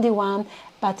queen d1.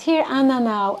 But here Anna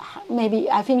now, maybe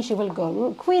I think she will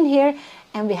go queen here,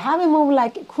 and we have a move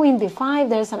like queen b5.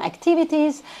 There's some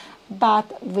activities, but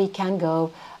we can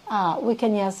go.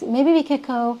 Maybe we can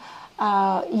go.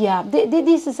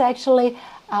 This is actually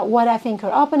what I think her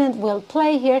opponent will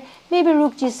play here. Maybe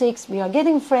rook g6. We are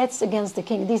getting threats against the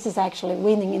king. This is actually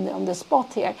winning on the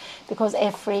spot here, because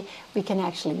f3, we can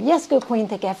actually, yes, go queen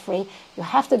take f3. You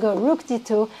have to go rook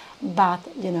d2, but,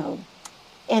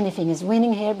 anything is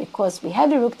winning here, because we have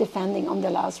the rook defending on the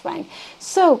last rank.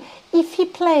 So if he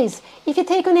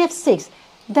take on f6,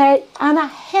 there Anna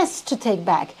has to take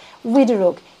back with the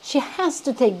rook. She has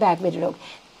to take back with the rook.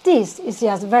 This is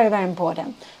just very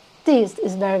important. This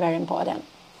is very important.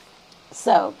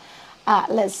 So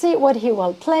let's see what he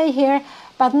will play here.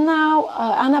 But now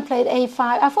Anna played a5.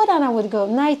 I thought Anna would go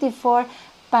knight e4,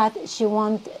 but she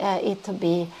wanted it to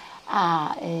be.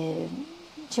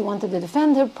 She wanted to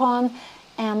defend her pawn,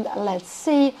 And let's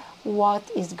see what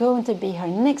is going to be her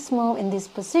next move in this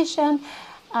position.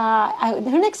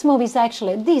 Her next move is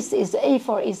actually, this is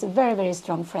A4 is a very, very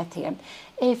strong threat here.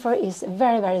 A4 is a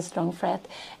very, very strong threat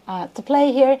to play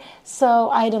here. So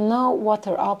I don't know what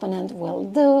her opponent will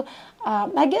do.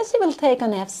 I guess he will take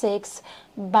on F6,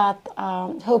 but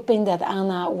hoping that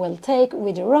Anna will take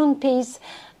with the wrong piece.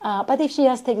 But if she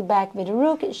just takes back with the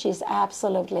rook, she's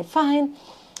absolutely fine.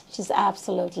 She's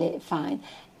absolutely fine.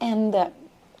 And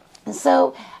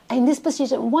so in this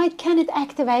position, white cannot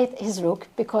activate his rook,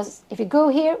 because if you go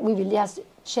here, we will just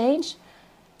change.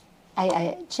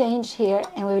 I change here,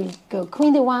 and we will go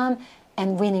queen d1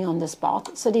 and winning on the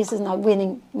spot. So this is not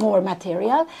winning more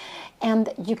material. And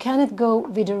you cannot go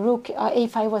with the rook.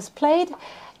 A5 was played.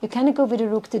 You cannot go with the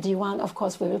rook to d1. Of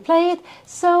course, we will play it.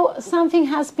 So something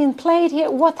has been played here.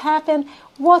 What happened?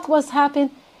 What was happened?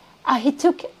 He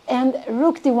took and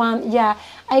rook d1. Yeah,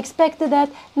 I expected that.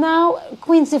 Now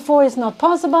queen c4 is not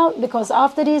possible, because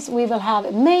after this we will have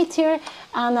a mate here,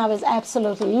 and I will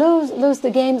absolutely lose the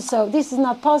game. So this is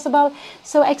not possible.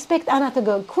 So I expect Anna to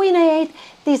go queen a8.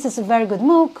 This is a very good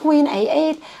move, queen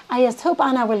a8. I just hope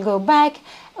Anna will go back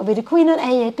with the queen on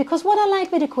a8, because what I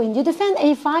like with the queen, you defend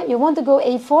a5, you want to go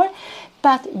a4,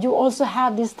 but you also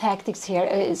have these tactics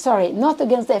here, sorry, not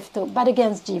against f2, but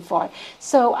against g4.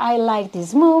 So I like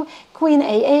this move, queen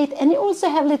a8, and you also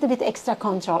have a little bit extra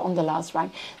control on the last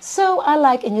rank. So I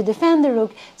like, and you defend the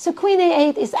rook. So queen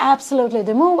a8 is absolutely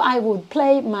the move I would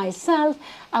play myself.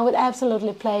 I would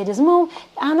absolutely play this move.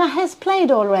 Anna has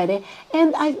played already,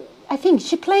 and I think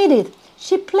she played it.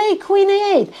 She played queen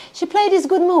a8. She played this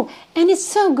good move. And it's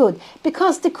so good,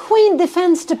 because the queen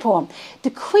defends the pawn. The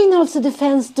queen also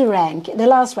defends the rank, the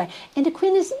last rank. And the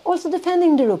queen is also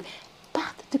defending the rook.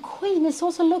 But the queen is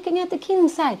also looking at the king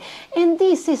side. And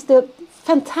this is the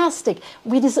fantastic,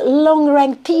 with these long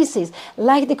rank pieces,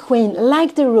 like the queen,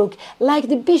 like the rook, like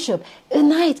the bishop. A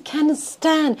knight cannot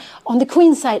stand on the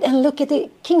queen side and look at the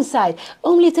king side.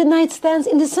 Only the knight stands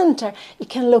in the center. You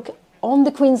can look on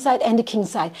the queen side and the king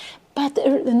side. But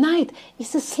the knight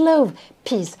is a slow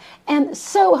piece. And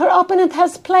so her opponent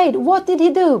has played. What did he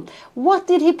do? What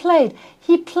did he play?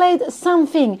 He played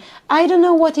something. I don't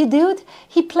know what he did.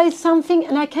 He played something,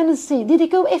 and I cannot see. Did he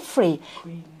go f3?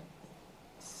 Queen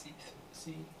c4.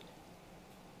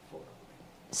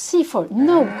 c4.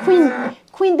 No,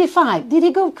 queen b5. Did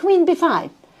he go queen b5?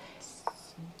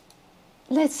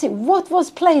 Let's see. What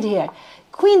was played here?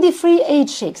 Queen d3,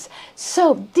 h6.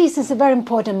 So this is a very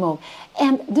important move.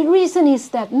 And the reason is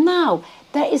that now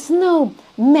there is no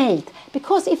mate.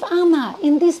 Because if Anna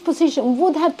in this position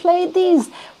would have played this,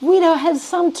 we would have had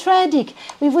some tragic.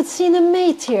 We would see a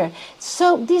mate here.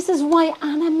 So this is why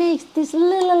Anna makes these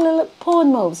little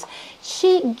pawn moves.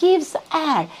 She gives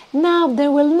air. Now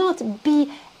there will not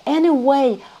be any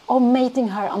way of mating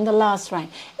her on the last rank.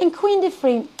 And queen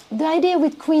d3, the idea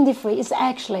with queen d3 is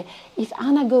actually, if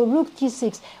Anna go rook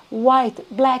g6, white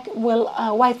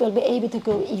will be able to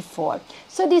go e4.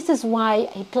 So this is why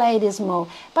he played this move.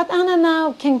 But Anna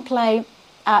now can play,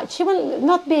 she will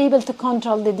not be able to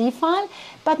control the d file,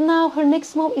 but now her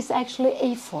next move is actually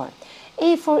a4.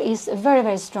 a4 is a very,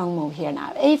 very strong move here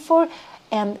now. a4,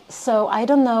 and so I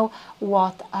don't know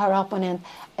what her opponent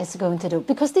is going to do.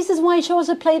 Because this is why she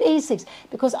also played a6.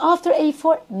 Because after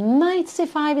a4, knight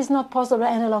c5 is not possible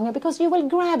any longer, because you will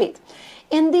grab it.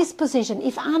 In this position,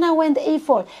 if Anna went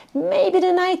a4, maybe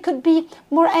the knight could be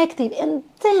more active. And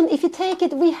then, if you take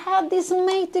it, we had this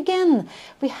mate again.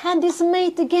 We had this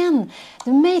mate again.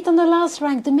 The mate on the last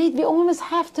rank, the mate we almost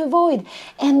have to avoid.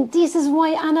 And this is why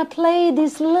Anna played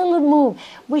this little move,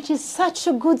 which is such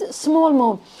a good small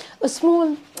move. A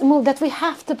small move that we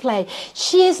have to play.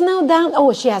 She is now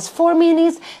down, she has 4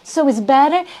 minutes, so it's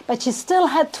better, but she still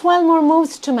had 12 more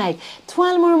moves to make.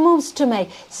 12 more moves to make.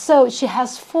 So she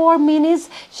has 4 minutes.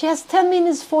 She has 10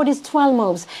 minutes for these 12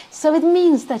 moves. So it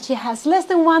means that she has less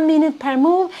than 1 minute per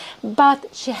move, but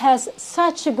she has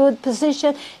such a good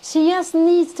position. She just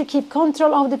needs to keep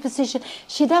control of the position.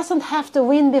 She doesn't have to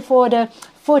win before the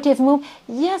 40th move.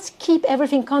 Just keep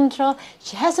everything control.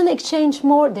 She hasn't exchanged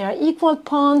more. There are equal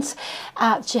pawns.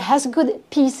 She has good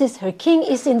pieces. Her king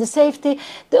is in the safety.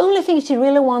 The only thing she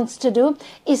really wants to do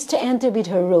is to enter with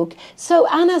her rook. So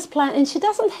Anna's plan, and she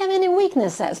doesn't have any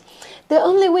weaknesses. The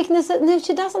only weaknesses, no,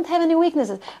 she doesn't have any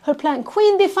weaknesses. Her plan,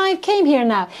 queen b5 came here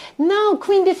now. Now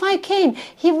queen b5 came.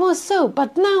 He was so,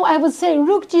 but now I would say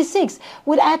rook g6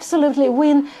 would absolutely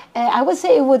win. I would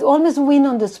say it would almost win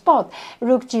on the spot.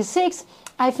 Rook g6.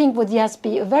 I think would just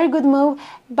be a very good move,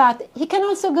 but he can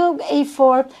also go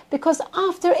a4, because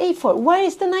after a4, where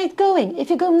is the knight going? If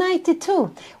you go knight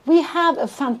d2, we have a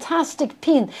fantastic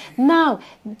pin. Now,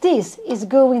 this is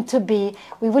going to be,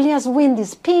 we will just win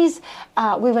this piece,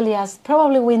 we will just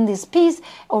probably win this piece,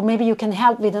 or maybe you can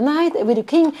help with the knight, with the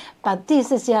king, but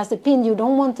this is just a pin you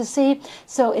don't want to see.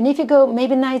 So, and if you go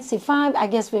maybe knight c5, I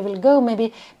guess we will go,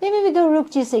 maybe we go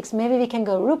rook g6, maybe we can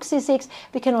go rook c6,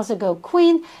 we can also go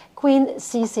queen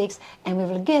c6, and we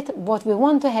will get what we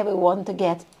want to have. We want to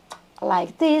get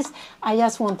like this. I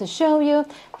just want to show you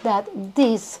that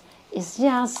this is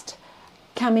just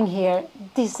coming here.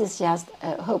 This is just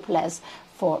hopeless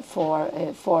for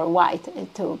white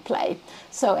to play.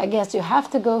 So I guess you have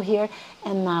to go here,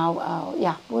 and now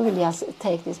yeah, we will just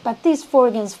take this. But this 4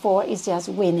 against 4 is just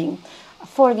winning.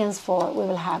 4 against 4, we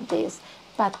will have this,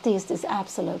 but this is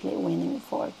absolutely winning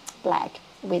for black.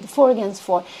 With 4 against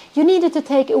 4, you needed to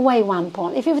take away one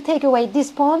pawn. If you take away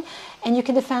this pawn and you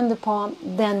can defend the pawn,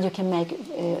 then you can make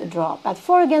a draw. But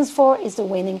 4 against 4 is the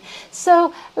winning.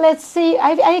 So let's see.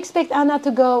 I expect Anna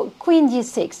to go queen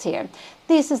g6 here.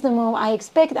 This is the move. I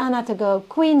expect Anna to go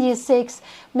queen g6.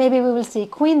 Maybe we will see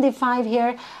queen d5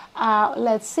 here.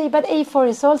 Let's see. But a4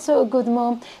 is also a good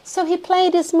move. So he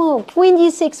played this move. Queen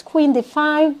g6, queen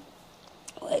d5.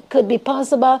 It could be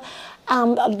possible.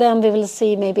 And then we will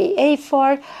see maybe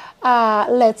a4.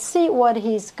 Let's see what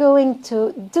he's going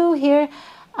to do here.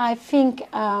 I think,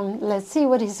 let's see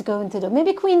what he's going to do.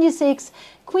 Maybe queen g6,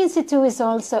 queen c2 is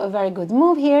also a very good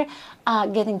move here,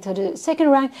 getting to the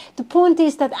second rank. The point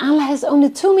is that Anna has only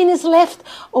 2 minutes left.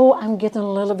 Oh, I'm getting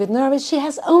a little bit nervous. She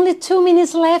has only 2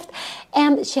 minutes left,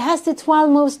 and she has the 12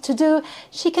 moves to do.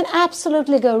 She can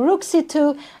absolutely go rook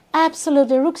c2.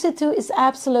 Absolutely, rook c2 is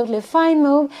absolutely a fine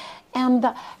move. And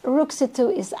rook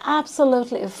c2 is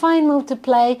absolutely a fine move to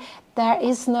play. There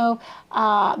is no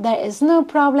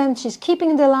problem. She's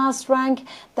keeping the last rank.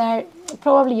 There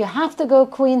probably you have to go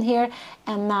queen here.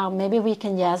 And now maybe we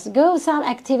can just go some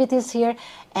activities here.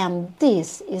 And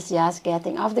this is just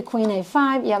getting off the queen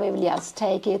a5. Yeah, we will just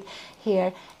take it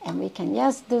here, and we can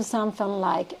just do something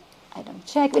like, I don't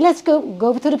check. Let's go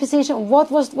to the position.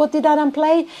 What did Anna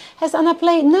play? Has Anna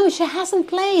played? No, she hasn't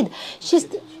played.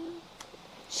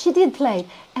 She did play.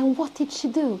 And what did she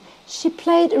do? She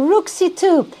played rook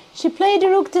c2. She played the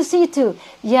rook to c2.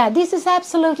 Yeah, this is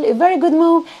absolutely a very good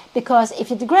move, because if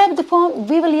you grab the pawn,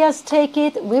 we will just take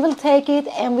it. We will take it,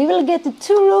 and we will get the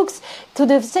 2 rooks to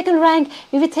the second rank.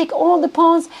 We will take all the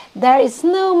pawns. There is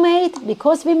no mate,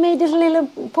 because we made this little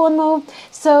pawn move.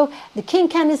 So the king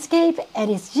can escape, and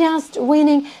it's just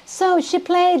winning. So she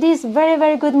played this very,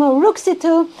 very good move, rook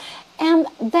c2, and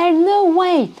there's no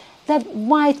way that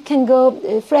white can go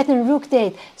threaten rook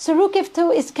d8. So rook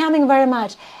f2 is coming very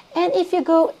much. And if you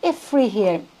go f3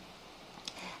 here,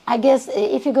 I guess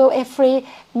if you go f3,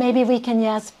 maybe we can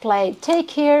just play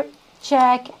take here,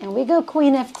 check, and we go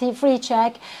queen ft3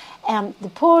 check, and the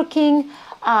poor king,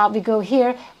 we go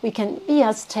here, we can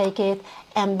just take it,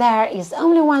 and there is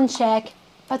only one check,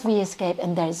 but we escape,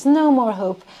 and there is no more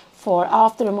hope for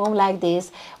after a move like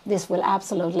this. This will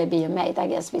absolutely be a mate. I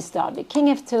guess we start with king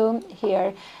f2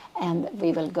 here, and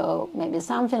we will go maybe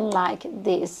something like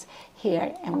this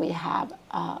here, and we have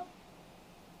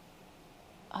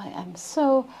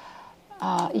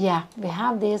yeah, we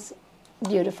have this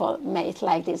beautiful mate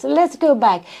like this. So let's go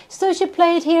back. So she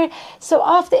played here. So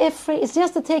after f3, it's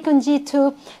just a take on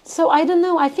g2. So I don't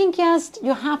know. I think just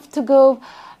you have to go.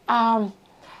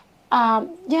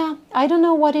 Yeah, I don't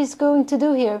know what he's going to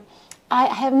do here. I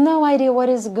have no idea what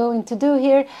he's going to do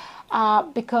here,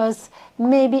 because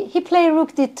maybe he played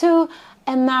rook d2,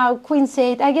 and now queen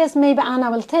c8. I guess maybe Anna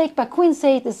will take, but queen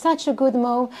c8 is such a good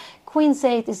move. Queen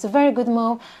c8 is a very good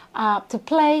move to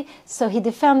play, so he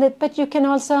defended. But you can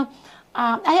also,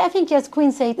 I think yes,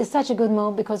 queen c8 is such a good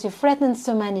move, because you threaten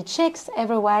so many checks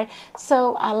everywhere.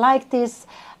 So I like this.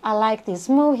 I like this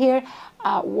move here.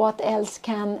 What else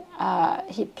can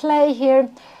he play here?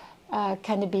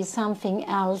 Can it be something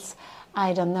else?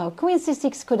 I don't know. Queen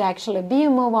c6 could actually be a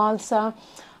move also,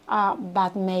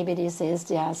 but maybe this is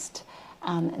just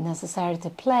unnecessary to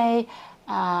play.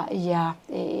 Yeah,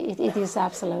 it is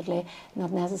absolutely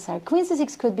not necessary. Queen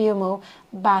c6 could be a move,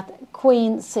 but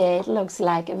queen c8 looks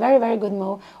like a very, very good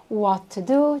move. What to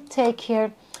do? Take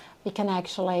here. We can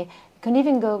actually, we can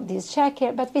even go this check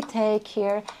here, but we take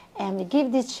here, and we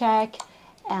give this check,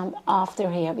 and after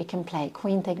here we can play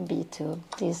queen take b2.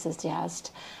 This is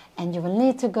just, and you will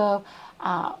need to go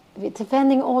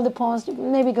defending all the pawns.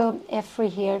 Maybe go f3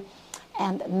 here,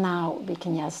 and now we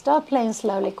can just start playing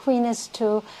slowly. Queen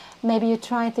s2. Maybe you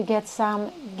try to get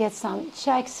some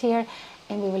checks here,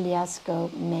 and we will just go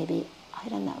maybe I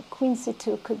don't know, queen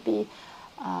c2 could be,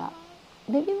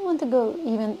 maybe we want to go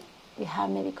even, we have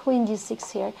maybe queen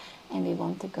g6 here, and we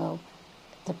want to go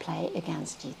to play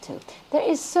against g2. There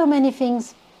is so many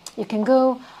things you can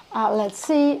go. Let's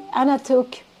see, Anna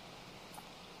took,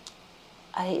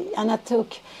 Anna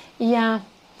took,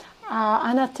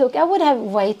 I would have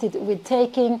waited with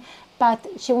taking, but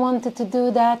she wanted to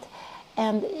do that,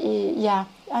 and yeah,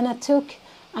 Anna took.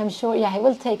 I'm sure, yeah, he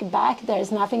will take back. There is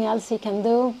nothing else he can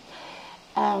do.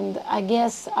 And I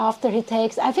guess after he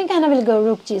takes, I think Anna will go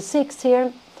rook g6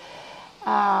 here.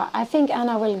 I think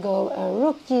Anna will go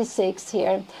rook g6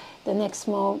 here, the next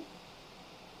move.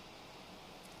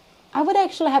 I would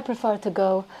actually have preferred to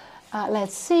go,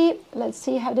 let's see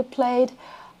how they played.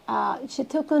 She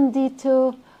took on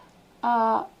d2,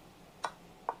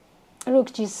 rook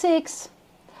g6.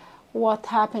 What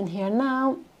happened here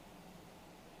now?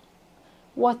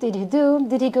 What did he do?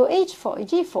 Did he go h4,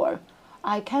 g4?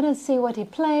 I cannot see what he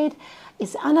played.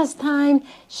 It's Anna's time.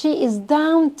 She is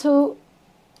down to,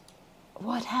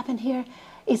 what happened here?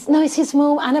 It's his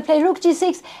move. Anna played rook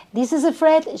g6. This is a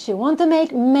threat. She wants to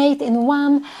make mate in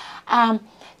one.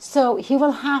 So he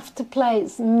will have to play,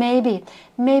 maybe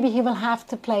he will have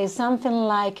to play something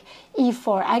like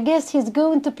e4. I guess he's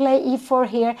going to play e4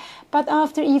 here, but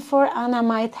after e4, Anna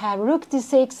might have rook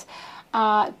d6,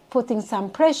 putting some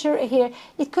pressure here.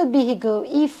 It could be he go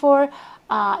e4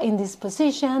 in this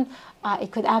position.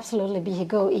 It could absolutely be he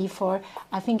go e4.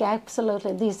 I think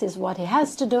absolutely this is what he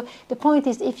has to do. The point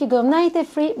is, if you go knight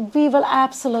f3, we will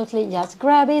absolutely just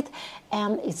grab it,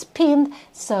 and it's pinned,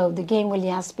 so the game will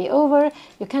just be over.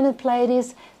 You cannot play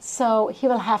this, so he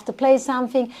will have to play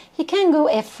something. He can go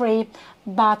f3,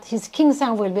 but his king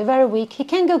sound will be very weak. He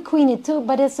can go queen e2,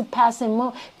 but it's a passive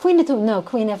move. Queen e2, no,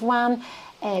 queen f1.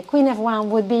 Queen f1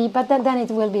 would be, but then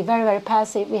it will be very, very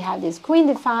passive. We have this queen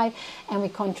d5, and we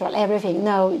control everything.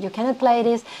 No, you cannot play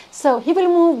this. So he will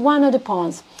move one of the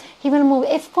pawns. He will move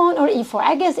f pawn or e4.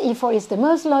 I guess e4 is the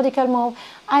most logical move.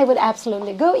 I would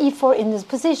absolutely go e4 in this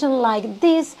position like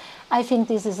this. I think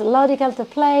this is logical to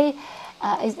play.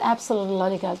 It's absolutely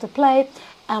logical to play.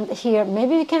 And here,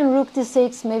 maybe we can rook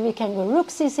d6, maybe we can go rook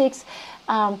c6.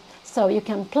 So you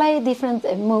can play different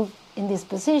move in this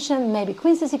position. Maybe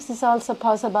queen c6 is also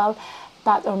possible,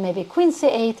 but or maybe queen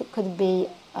c8 could be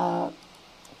a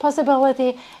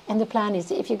possibility. And the plan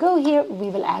is, if you go here, we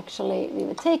will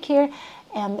take here,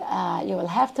 and you will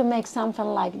have to make something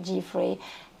like g3.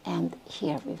 And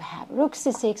here we have rook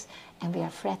c6, and we are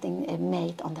threatening a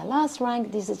mate on the last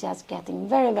rank. This is just getting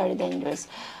very, very dangerous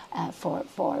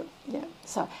yeah.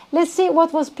 So let's see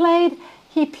what was played.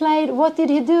 He played, what did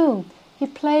he do? He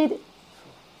played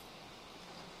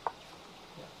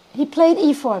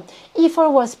e4.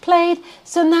 E4 was played.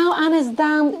 So now Anna is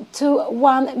down to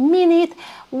 1 minute.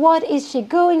 What is she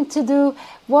going to do?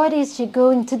 What is she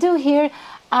going to do here?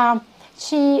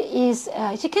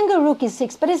 She can go rook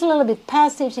e6, but it's a little bit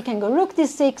passive. She can go rook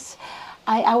d6.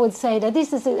 I would say that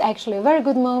this is actually a very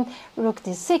good move. Rook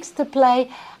d6 to play.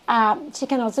 She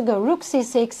can also go rook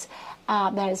c6.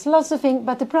 There is lots of things,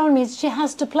 but the problem is she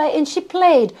has to play, and she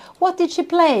played. What did she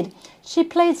play? She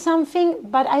played something,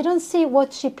 but I don't see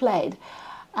what she played.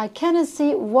 I cannot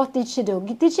see what did she do.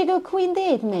 Did she go queen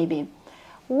d8 maybe?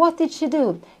 What did she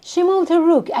do? She moved her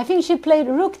rook. I think she played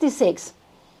rook d6.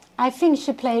 I think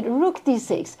she played rook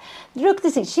d6. Rook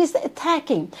d6, she's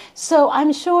attacking. So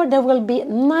I'm sure there will be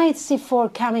knight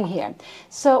c4 coming here.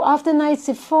 So after knight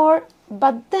c4,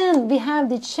 but then we have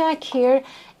the check here,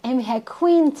 and we have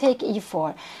queen take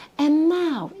e4. And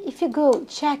now, if you go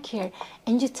check here,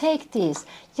 and you take this,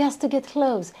 just to get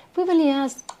close, we will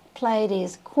just play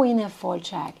this queen f4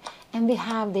 check. And we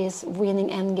have this winning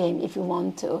endgame if you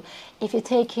want to. If you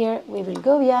take here, we will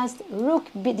go just rook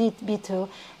b2,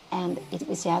 and it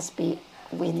will just be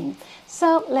winning.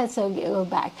 So let's go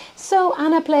back. So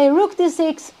Anna play rook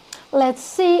d6. Let's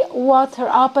see what her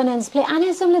opponents play. Anna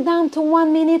is only down to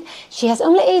 1 minute. She has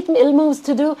only 8 moves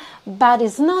to do, but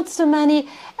it's not so many.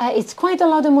 It's quite a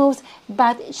lot of moves,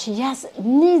 but she just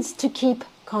needs to keep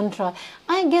control.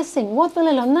 I'm guessing, what will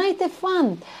allow knight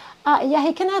f1? Yeah,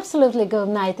 he can absolutely go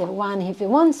knight f1 if he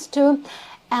wants to.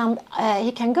 And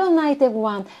he can go knight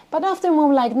f1, but after a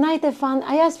move like knight f1,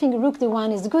 I just think rook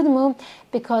d1 is a good move,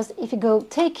 because if you go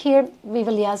take here, we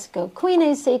will just go queen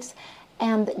a6,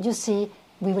 and you see,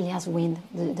 we will just win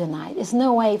the knight. There's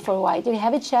no way for white. You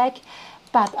have a check,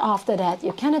 but after that,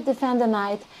 you cannot defend the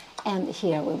knight, and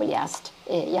here we will just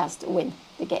win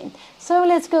the game. So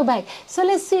let's go back. So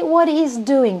let's see what he's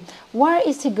doing. Where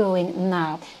is he going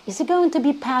now? Is he going to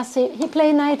be passive? He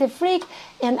played knight f3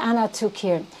 and Anna took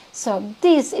here. So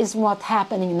this is what's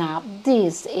happening now.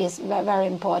 This is very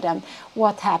important,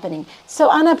 what's happening.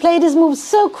 So Anna played this move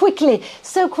so quickly,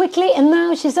 and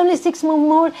now she's only 6 moves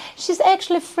more. She's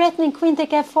actually threatening queen take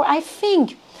f4. I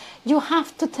think you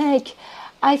have to take,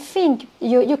 I think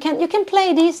you can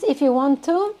play this if you want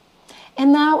to.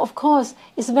 And now, of course,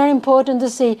 it's very important to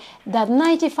see that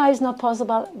knight e5 is not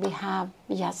possible.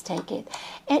 We just take it.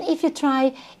 And if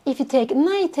you take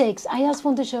knight takes, I just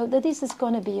want to show that this is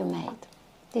going to be your mate.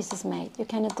 This is mate. You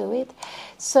cannot do it.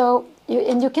 So,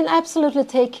 you can absolutely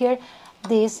take here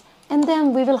this, and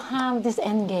then we will have this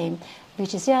end game,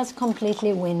 which is just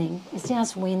completely winning. It's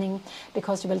just winning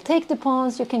because you will take the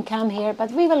pawns, you can come here,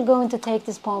 but we will going to take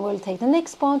this pawn, we will take the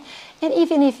next pawn, and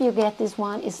even if you get this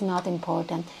one, it's not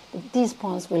important. These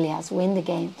pawns will just win the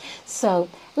game. So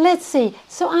let's see.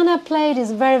 So Anna played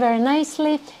this very, very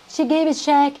nicely. She gave a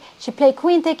check, she played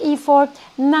queen take e4.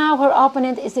 Now her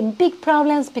opponent is in big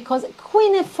problems because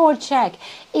queen f4 check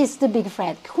is the big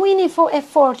threat. Queen e4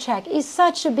 f4 check is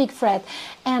such a big threat,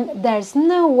 and there is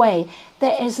no way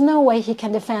he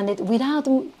can defend it without.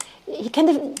 He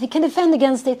can defend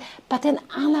against it, but then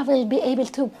Anna will be able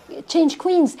to change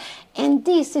queens, and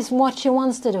this is what she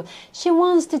wants to do. She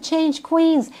wants to change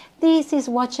queens. This is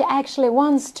what she actually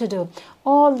wants to do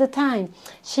all the time.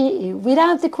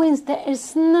 Without the queens, there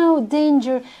is no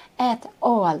danger at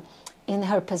all in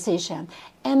her position.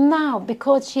 And now,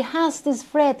 because she has this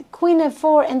threat, queen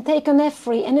f4 and take on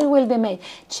f3, and it will be made.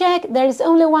 Check, there is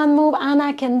only one move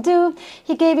Anna can do.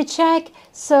 He gave a check,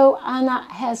 so Anna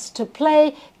has to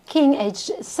play king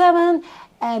h7,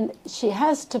 and she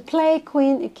has to play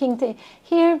king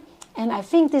here. And I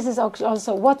think this is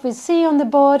also what we see on the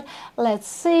board. Let's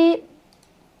see.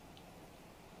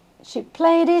 She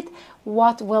played it.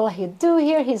 What will he do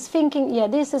here? He's thinking, yeah,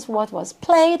 this is what was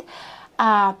played.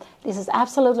 This is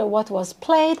absolutely what was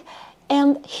played.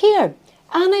 And here,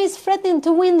 Anna is threatening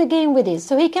to win the game with this.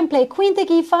 So he can play queen take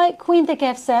e5, queen take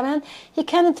f7. He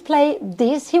cannot play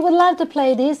this. He would love to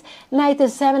play this, knight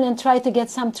f7, and try to get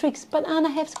some tricks. But Anna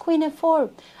has queen f4.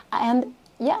 And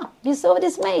yeah, we saw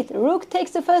this mate. Rook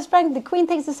takes the first rank, the queen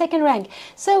takes the second rank.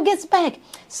 So gets back.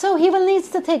 So he will need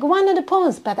to take one of the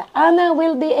pawns, but Anna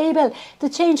will be able to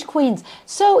change queens.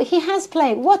 So he has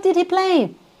played. What did he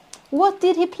play? What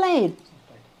did he play?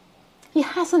 He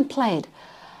hasn't played.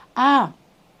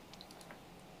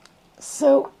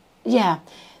 So, yeah.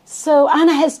 So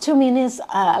Anna has 2 minutes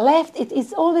left.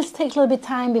 It always takes a little bit of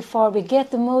time before we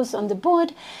get the moves on the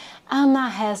board. Anna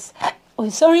has,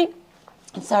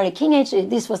 king h,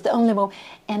 this was the only move.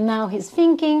 And now he's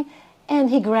thinking, and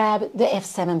he grabbed the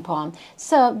f7 pawn.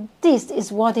 So this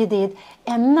is what he did.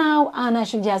 And now Anna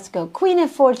should just go queen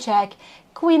f4 check.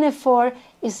 Queen f4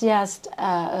 is just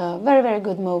a very, very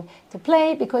good move to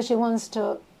play because she wants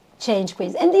to change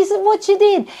queens. And this is what she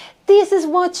did. This is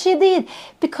what she did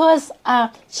because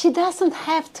she doesn't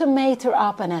have to mate her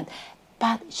opponent,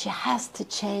 but she has to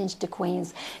change the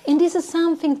queens. And this is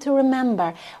something to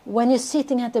remember when you're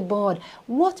sitting at the board.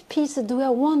 What pieces do I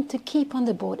want to keep on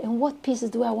the board and what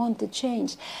pieces do I want to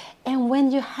change? And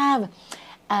when you have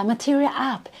material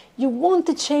up, you want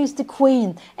to change the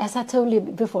queen, as I told you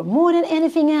before, more than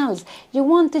anything else. You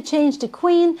want to change the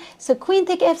queen. So queen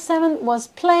take f7 was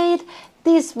played.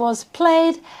 This was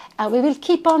played. We will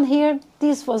keep on here.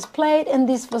 This was played and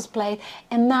this was played.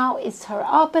 And now it's her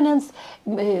opponent's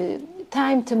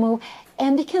time to move.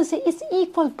 And you can see it's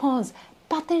equal pawns.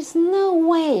 But there's no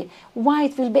way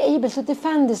white will be able to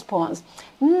defend these pawns.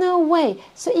 No way.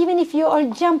 So even if you are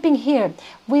jumping here,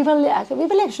 we will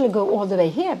actually go all the way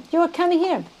here. You are coming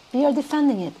here. We are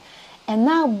defending it. And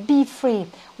now b3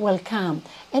 will come.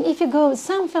 And if you go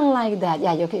something like that,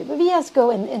 yeah, okay, we just go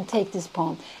and take this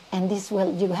pawn. And this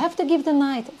will, you have to give the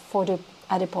knight for the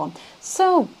other pawn.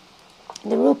 So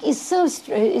the rook is so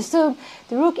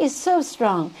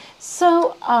strong.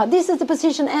 So this is the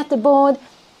position at the board.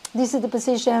 This is the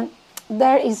position.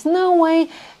 There is no way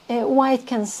white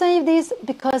can save this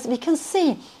because we can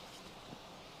see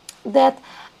that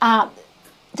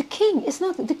the king is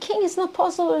not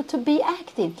possible to be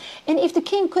active. And if the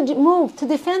king could move to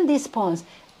defend these pawns,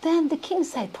 then the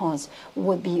kingside pawns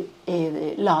would be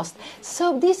lost.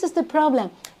 So this is the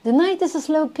problem. The knight is a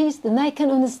slow piece. The knight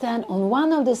can only stand on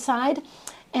one of the side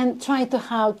and try to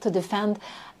how to defend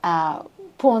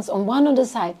pawns on one of the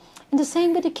side. And the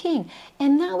same with the king.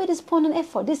 And now it is pawn on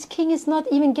f4. This king is not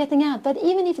even getting out. But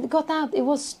even if it got out, it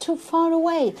was too far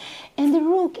away. And the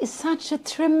rook is such a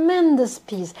tremendous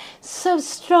piece. So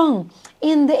strong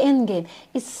in the endgame.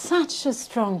 It's such a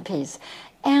strong piece.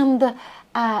 And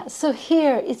so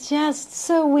here, it's just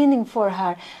so winning for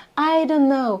her. I don't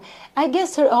know. I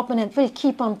guess her opponent will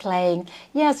keep on playing.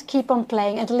 Yes, keep on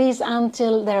playing, at least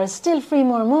until there are still 3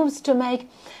 more moves to make,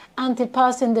 until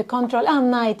passing the control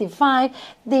on 95.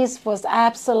 This was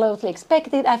absolutely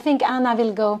expected. I think Anna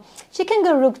will go, she can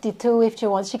go rook d2 if she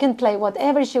wants. She can play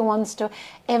whatever she wants to.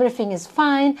 Everything is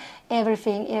fine.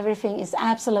 Everything is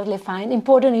absolutely fine.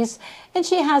 Important is, and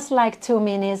she has like 2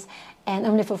 minutes, and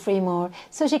only for 3 more.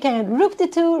 So she can rook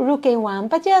d2, rook a1,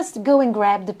 but just go and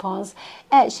grab the pawns.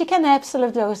 She can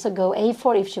absolutely also go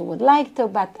a4 if she would like to,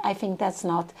 but I think that's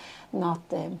not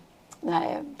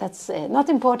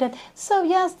important. So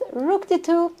just rook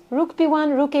d2, rook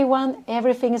b1, rook a1,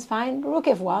 everything is fine. Rook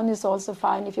f1 is also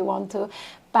fine if you want to,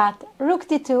 but rook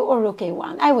d2 or rook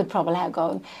a1. I would probably have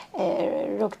gone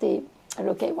rook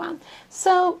a1.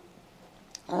 So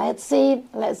let's see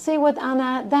what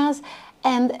Anna does.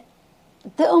 And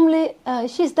the only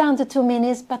she's down to 2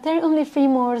 minutes, but there are only 3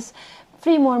 more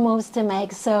moves to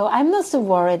make, so I'm not so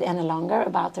worried any longer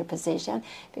about her position,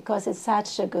 because it's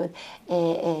such a good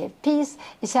piece,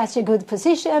 it's such a good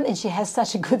position, and she has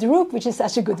such a good rook, which is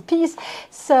such a good piece.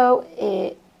 So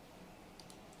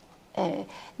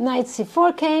knight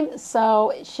c4 came,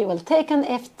 so she will take an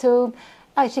f2.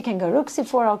 She can go rook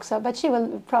c4 also, but she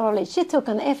took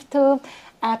an f2.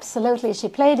 Absolutely, she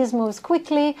played these moves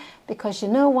quickly because she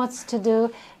knows what to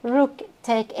do. Rook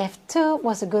take f2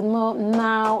 was a good move.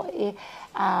 Now,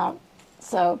 now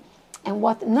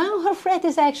her threat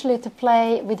is actually to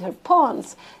play with her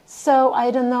pawns. So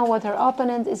I don't know what her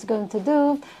opponent is going to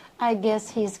do. I guess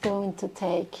he's going to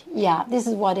take, yeah, this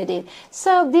is what it is.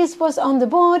 So this was on the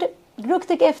board. Rook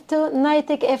take f2, knight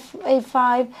take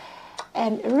a5,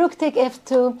 and rook take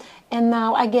f2. And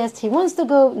now I guess he wants to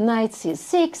go knight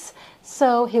c6.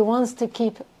 So he wants to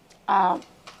keep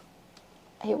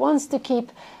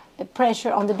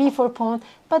pressure on the b4 pawn,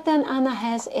 but then Anna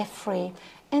has f3,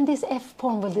 and this f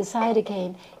pawn will decide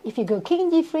again. If you go king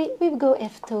d3, we will go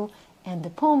f2, and the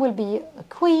pawn will be a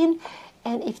queen.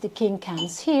 And if the king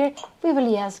comes here, we will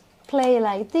just play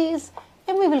like this,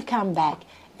 and we will come back.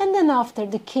 And then after,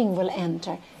 the king will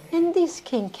enter, and this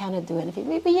king cannot do anything.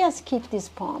 We just keep this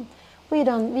pawn. We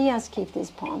just keep this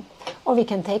pawn. Or we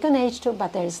can take on h2,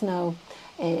 but there is no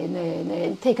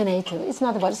take on a2. It's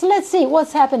not about it. So let's see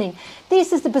what's happening.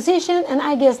 This is the position, and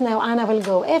I guess now Anna will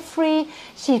go f3.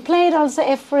 She played also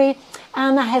f3.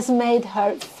 Anna has made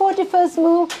her 41st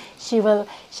move. She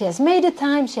has made the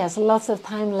time. She has lots of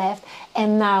time left.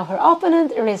 And now her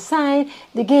opponent resigned.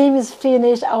 The game is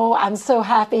finished. Oh, I'm so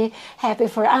happy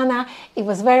for Anna. It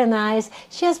was very nice.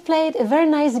 She has played a very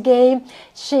nice game.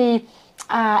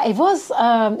 It was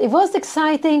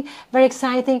exciting, very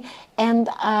exciting, and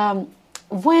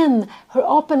when her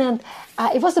opponent,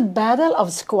 it was a battle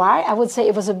of square. I would say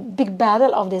it was a big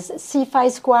battle of this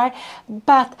c5 square,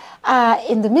 but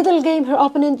in the middle game, her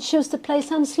opponent chose to play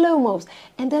some slow moves,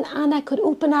 and then Anna could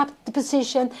open up the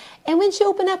position, and when she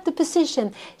opened up the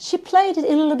position, she played it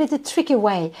in a little bit a tricky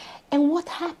way. And what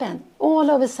happened? All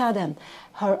of a sudden,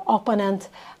 her opponent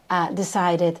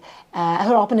decided,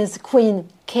 her opponent's queen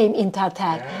came into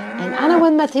attack, and Anna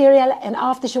won material, and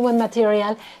after she won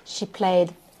material, she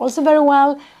played also very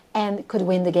well and could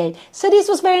win the game. So this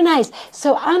was very nice.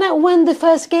 So Anna won the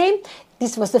first game.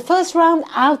 This was the first round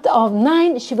out of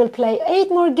 9. She will play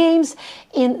 8 more games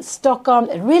in Stockholm,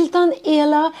 Rilton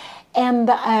Elo. And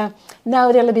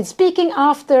now they'll be speaking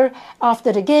after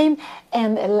the game,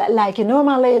 and like you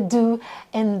normally do,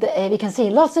 and we can see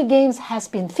lots of games has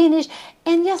been finished.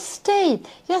 And just stay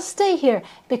here,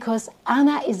 because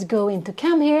Anna is going to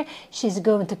come here. She's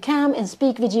going to come and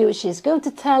speak with you. She's going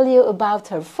to tell you about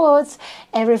her thoughts,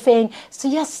 everything. So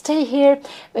just stay here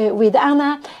with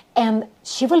Anna, and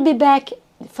she will be back.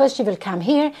 First she will come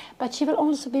here, but she will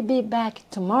also be back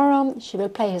tomorrow. She will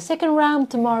play her second round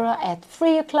tomorrow at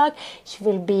 3 o'clock. She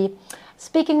will be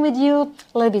speaking with you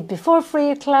a little bit before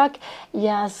 3 o'clock,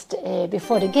 just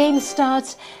before the game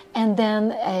starts. And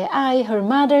then her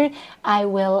mother, I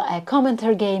will comment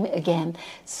her game again.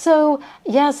 So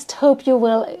just hope you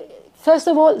will, first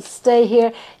of all, stay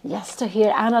here just to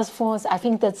hear Anna's thoughts. I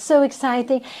think that's so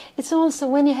exciting. It's also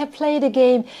when you have played a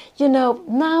game, you know,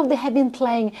 now they have been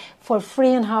playing for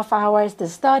 3.5 hours. They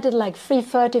started like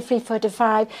 3:30,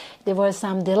 3:35. There was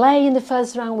some delay in the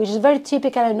first round, which is very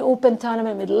typical in an open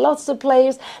tournament with lots of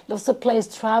players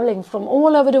traveling from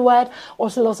all over the world,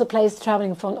 also lots of players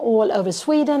traveling from all over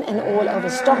Sweden and all over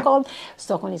Stockholm.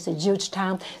 Stockholm is a huge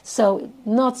town, so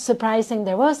not surprising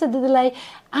there was a delay.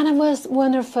 Anna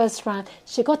won her first round.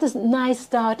 She got a nice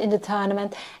start in the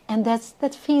tournament, and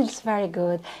that feels very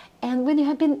good. And when you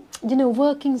have been,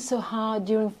 working so hard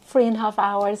during 3.5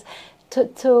 hours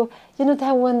to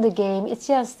have won the game, it's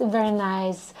just a very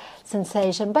nice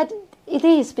sensation. But it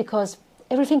is because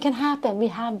everything can happen. We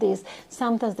have these.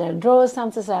 Sometimes there are draws,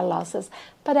 sometimes there are losses.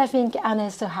 But I think Anna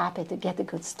is so happy to get a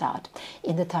good start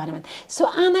in the tournament. So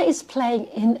Anna is playing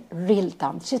in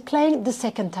Rilton. She's playing the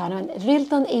second tournament,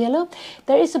 Rilton Elo.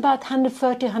 There is about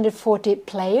 130, 140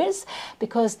 players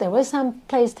because there were some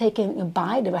players taking a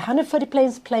bye. There were 130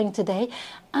 players playing today.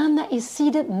 Anna is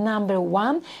seeded number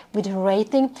 1 with a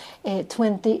rating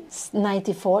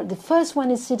 2094. The first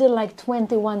one is seeded like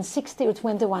 2160 or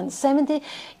 2170.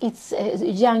 It's a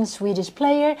young Swedish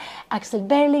player, Axel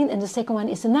Berlin, and the second one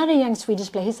is another young Swedish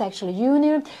player. He's actually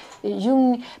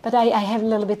young, but I have a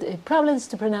little bit of problems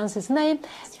to pronounce his name.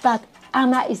 But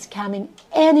Anna is coming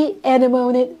any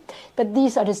moment. But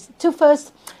these are the two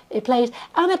first players.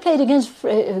 Anna played against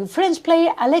French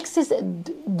player Alexis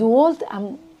Duault.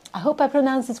 I hope I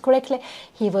pronounced this correctly.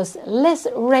 He was less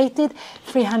rated,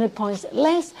 300 points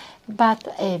less. But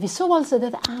we saw also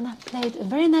that Anna played a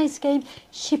very nice game.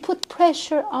 She put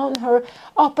pressure on her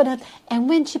opponent, and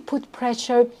when she put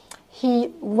pressure,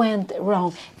 he went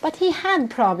wrong. But he had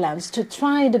problems to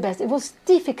try the best. It was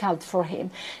difficult for him.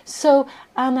 So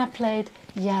Anna played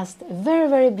just a very,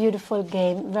 very beautiful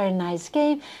game, very nice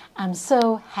game. I'm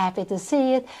so happy to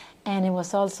see it. And it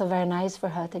was also very nice for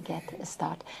her to get a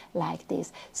start like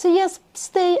this. So just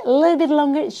stay a little bit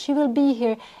longer. She will be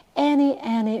here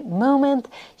any moment.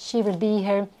 She will be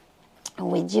here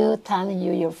with you, telling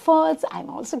you your thoughts. I'm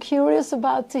also curious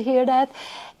about to hear that.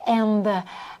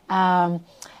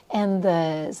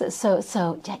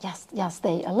 So just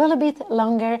stay a little bit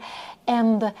longer.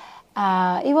 And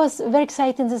it was very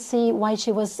exciting to see why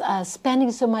she was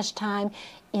spending so much time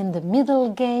in the middle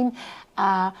game.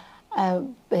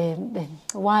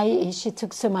 Why she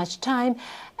took so much time,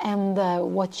 and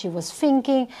what she was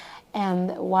thinking,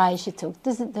 and why she took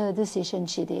the decision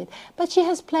she did. But she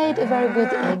has played a very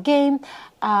good game.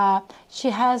 She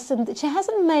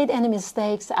hasn't made any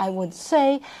mistakes, I would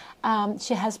say.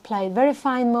 She has played very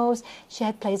fine moves. She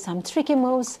had played some tricky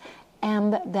moves,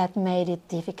 and that made it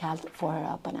difficult for her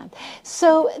opponent.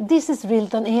 So this is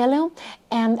Rilton Elo,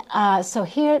 and so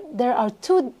here there are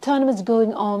 2 tournaments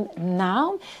going on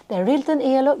now. The Rilton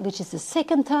Elo, which is the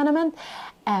second tournament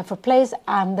for players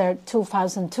under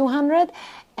 2,200,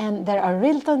 and there are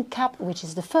Rilton Cup, which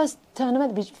is the first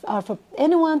tournament, which are for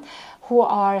anyone who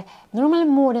are normally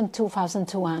more than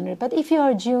 2,200. But if you are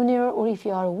a junior or if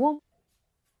you are a woman,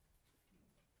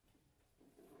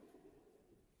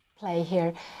 play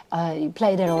here, you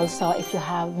play there also if you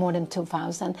have more than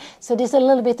 2,000. So this is a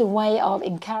little bit a way of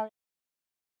encouraging.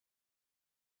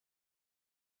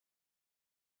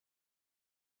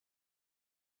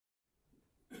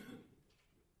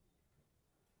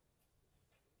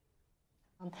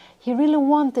 He really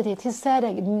wanted it. He said,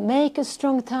 make a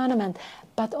strong tournament,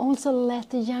 but also let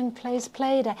the young players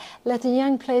play there. Let the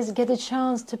young players get a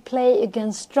chance to play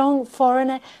against strong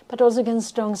foreigner, but also against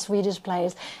strong Swedish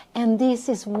players. And this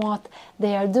is what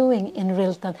they are doing in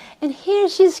Rilton. And here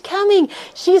she's coming.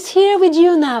 She's here with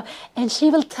you now, and she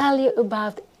will tell you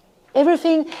about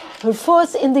everything, her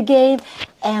thoughts in the game,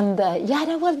 and yeah,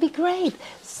 that will be great.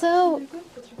 So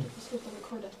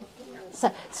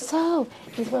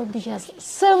it will be just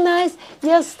so nice.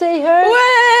 Just stay here.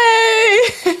 Way!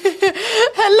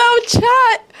 Hello,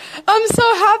 chat. I'm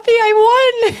so happy I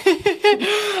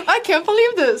won. I can't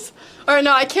believe this. Or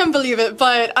no, I can't believe it,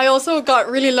 but I also got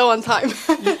really low on time.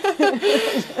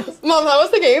 Mom, how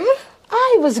was the game?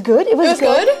 It was good. It was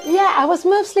good? Yeah, I was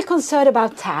mostly concerned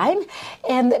about time,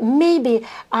 and maybe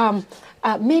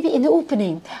in the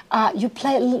opening, you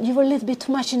were a little bit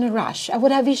too much in a rush. I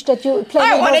would have wished that you played.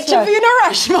 I wanted to be in a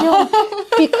rush, Mom.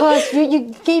 Because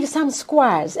you gave some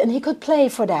squares, and he could play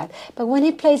for that. But when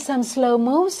he played some slow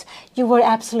moves, you were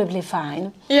absolutely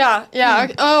fine. Yeah.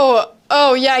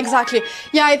 Oh, yeah, exactly.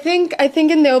 Yeah, I think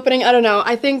in the opening, I don't know.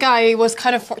 I think I was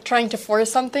kind of trying to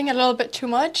force something a little bit too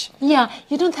much. Yeah,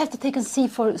 you don't have to take a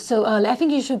c4 so early. I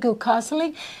think you should go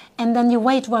castling, and then you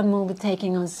wait one move with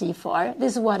taking on c4.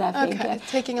 This is what I think. Okay,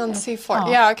 taking on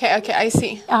c4. Yeah, okay, I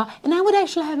see. And I would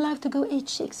actually have liked to go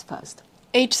h6 first.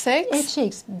 H6?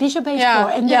 H6, bishop H4. Yeah,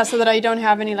 And yeah, then, so that I don't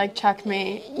have any like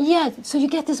checkmate. yeah, so you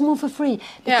get this move for free.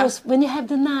 Because when you have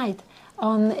the knight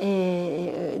on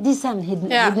D7, he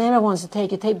never wants to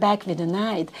take it back with the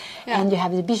knight. And you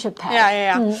have the bishop path.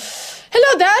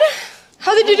 Hello, Dad.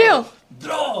 How did you do?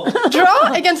 Draw!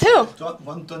 Draw? Against who?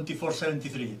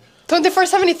 124.73.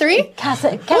 24.73?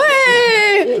 Castle. Wait!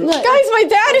 Guys, my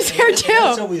dad is here too.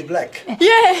 Also with black.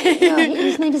 Yay! No,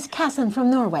 his name is Casson from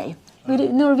Norway.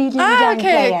 Norwegian young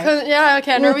okay. player. Yeah,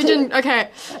 okay. Norwegian. Okay.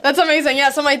 That's amazing.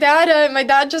 Yeah, so my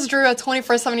dad just drew a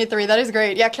 24.73. That is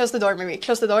great. Yeah, close the door, maybe.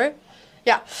 Close the door.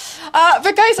 Yeah.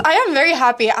 But guys, I am very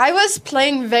happy. I was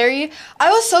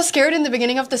so scared in the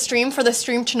beginning of the stream for the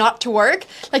stream to work.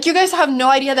 Like, you guys have no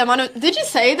idea the amount of, did you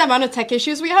say the amount of tech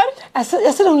issues we had? I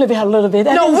said only we had a little bit.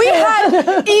 No, we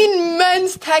had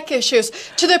immense tech issues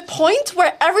to the point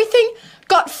where everything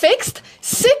got fixed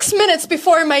 6 minutes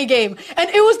before my game. And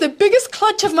it was the biggest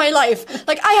clutch of my life.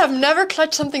 Like, I have never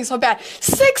clutched something so bad.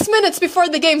 6 minutes before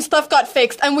the game, stuff got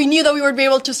fixed, and we knew that we would be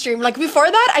able to stream. Like, before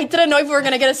that, I didn't know if we were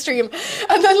gonna get a stream.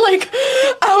 And then, like,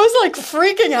 I was, like,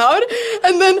 freaking out.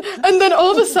 And then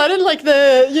all of a sudden, like,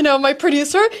 my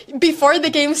producer, before the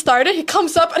game started, he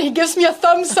comes up and he gives me a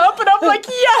thumbs up, and I'm like,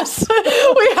 yes,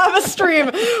 we have a stream.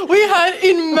 We had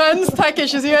immense tech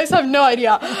issues. You guys have no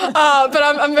idea. But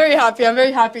I'm very happy. I'm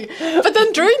very happy. But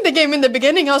then during the game in the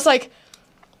beginning, I was like,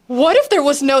 what if there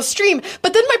was no stream?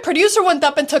 But then my producer went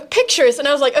up and took pictures, and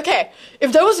I was like, okay,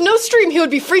 if there was no stream, he would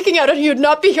be freaking out and he would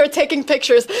not be here taking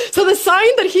pictures. So the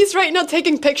sign that he's right now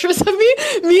taking pictures of me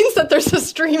means that there's a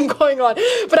stream going on.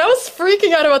 But I was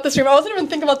freaking out about the stream. I wasn't even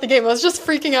thinking about the game. I was just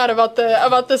freaking out about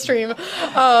the stream.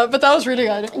 But that was really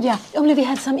good. Yeah, only we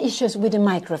had some issues with the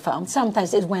microphone.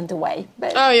 Sometimes it went away.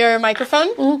 But oh, your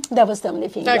microphone? That was the only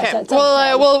thing. Okay, Yes,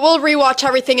 we'll rewatch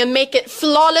everything and make it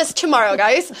flawless tomorrow,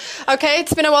 guys. Okay,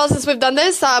 it's been a while since we've done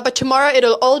this, but tomorrow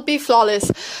it'll all be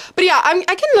flawless. But yeah,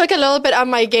 I can look a little bit at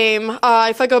my game.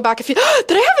 If I go back a few,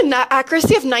 did I have an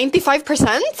accuracy of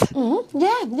 95%?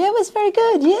 Yeah, it was very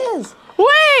good. Yes. Wait,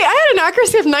 I had an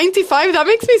accuracy of 95. That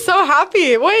makes me so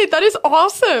happy. Wait, that is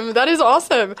awesome. That is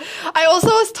awesome. I also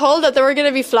was told that there were going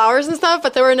to be flowers and stuff,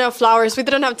 but there were no flowers. We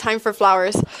didn't have time for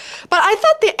flowers. But I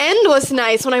thought the end was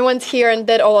nice when I went here and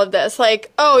did all of this.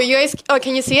 Like, oh, you guys,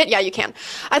 can you see it? Yeah, you can.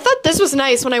 I thought this was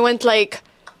nice when I went, like,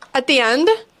 at the end,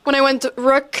 when I went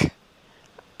rook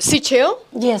c2.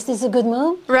 Yes, this is a good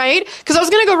move. Right? Because I was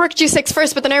going to go rook g6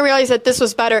 first, but then I realized that this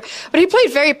was better. But he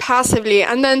played very passively.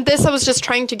 And then this, I was just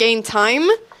trying to gain time.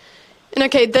 And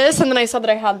okay, this, and then I saw that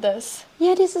I had this.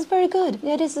 Yeah, this is very good.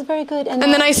 Yeah, this is very good. And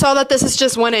then I saw that this is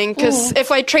just winning. Because if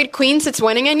I trade queens, it's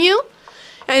winning on you.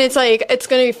 And it's like, it's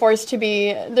going to be forced to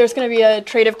be, there's going to be a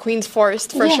trade of queens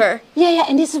forced, for sure. Yeah,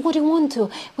 and this is what you want to.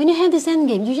 When you have this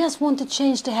endgame, you just want to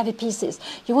change the heavy pieces.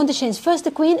 You want to change first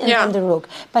the queen and then the rook.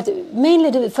 But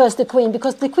mainly first the queen,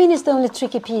 because the queen is the only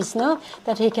tricky piece, no?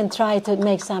 That he can try to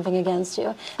make something against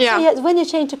you. Yeah. So, yeah, when you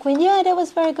change the queen, that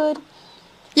was very good.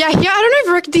 Yeah, I don't know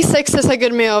if rook d6 is a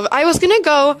good move. I was going to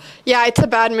go, it's a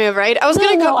bad move, right? I was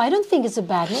going to go. No, I don't think it's a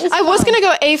bad move. I was going to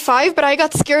go a5, but I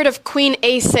got scared of queen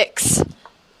a6.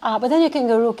 But then you can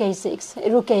go rook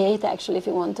a6, rook a8 actually if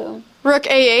you want to. Rook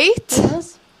a8?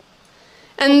 Yes.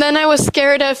 And then I was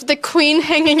scared of the queen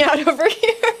hanging out over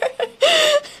here.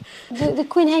 The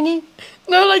queen hanging?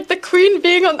 No, like the queen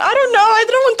being on, I don't know, I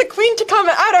didn't want the queen to come,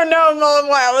 I don't know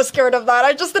why I was scared of that.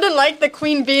 I just didn't like the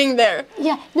queen being there.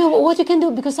 Yeah, no, what you can do,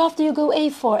 because after you go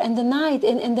a4 and the knight,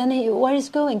 and then where is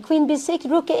going? Queen b6,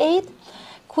 rook a8,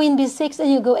 queen b6,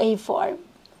 and you go a4.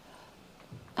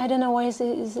 I don't know where is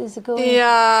it going.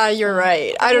 Yeah, you're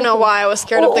right. I don't know why I was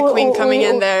scared of the queen coming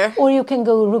in there. Or you can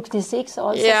go rook d6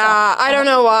 also. Yeah, I don't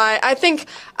know why. I think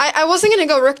I wasn't going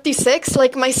to go rook d6.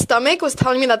 Like, my stomach was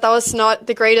telling me that was not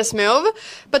the greatest move.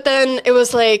 But then it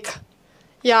was like,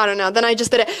 I don't know. Then I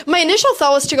just did it. My initial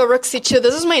thought was to go rook c2.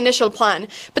 This was my initial plan.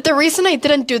 But the reason I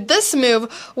didn't do this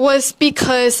move was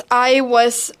because I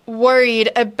was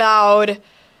worried about,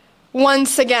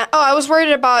 once again, I was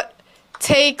worried about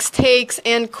takes,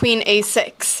 and queen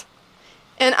a6.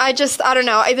 And I don't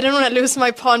know, I didn't want to lose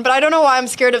my pawn, but I don't know why I'm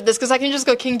scared of this, because I can just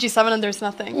go king g7 and there's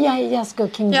nothing. Yeah, just go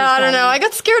king g7. Yeah, I don't know, I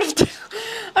got scared of,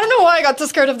 I don't know why I got so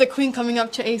scared of the queen coming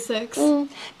up to a6.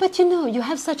 But you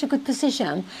have such a good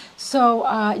position,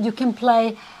 so you can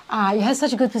play, you have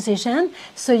such a good position,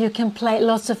 so you can play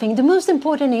lots of things. The most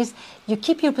important is you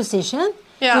keep your position,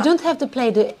 Yeah. You don't have to play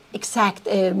the exact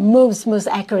most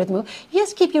accurate move. You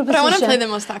just keep your But position. I want to play the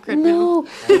most accurate move. No,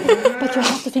 but you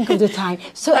have to think of the time.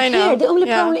 So I know, here, the only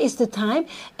yeah. problem is the time,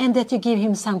 and that you give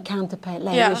him some counterplay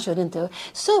Yeah. you shouldn't do.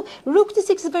 So rook to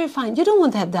 6 is very fine. You don't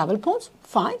want to have double pawns.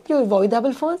 Fine, you avoid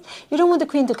double pawns. You don't want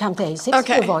the queen to come to a6.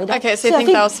 Okay. You avoid that. Okay, so you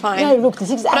think that was fine. Yeah, rook to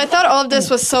 6. But I thought all of this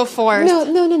was so forced.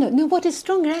 No. What is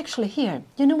stronger actually here?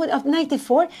 You know what? Of knight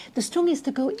e4, the strongest is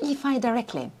to go e5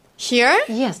 directly. Here?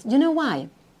 Yes. You know why?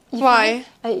 E5, Why?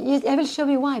 I will show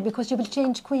you why. Because you will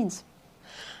change queens.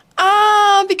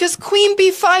 Ah, because queen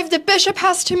b5, the bishop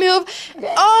has to move.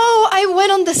 Oh, I went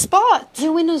on the spot.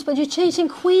 You win, but you're changing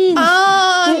queens.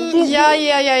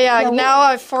 Yeah. Now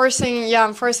I'm forcing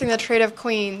the trade of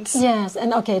queens. Yes,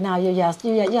 and okay, now you just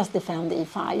defend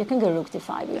e5. You can go rook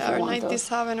d5 if you Or want knight to.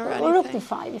 d7 or Or rook anything.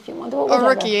 d5 if you want. Or whatever.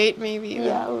 rook e8 maybe. Even.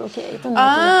 Yeah, or rook e8.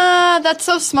 Ah, that's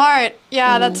so smart.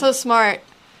 Yeah, that's so smart.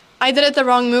 I did it the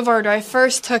wrong move order. I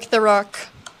first took the rook.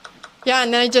 Yeah,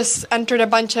 and then I just entered a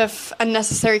bunch of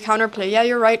unnecessary counterplay. Yeah,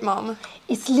 you're right, Mom.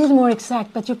 It's a little more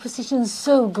exact, but your position is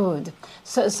so good.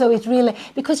 So it really,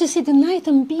 because you see, the knight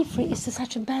on b3 is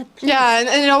such a bad place. Yeah,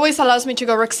 and it always allows me to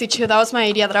go rook c2. That was my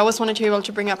idea, that I always wanted to be able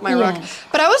to bring up my rook. Yes.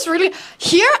 But I was really,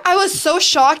 here I was so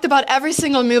shocked about every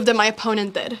single move that my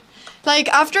opponent did. Like,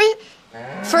 after,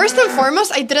 first and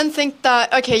foremost, I didn't think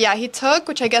that, okay, yeah, he took,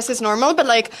 which I guess is normal, but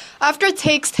like, after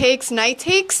takes, knight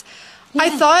takes, I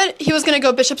thought he was going to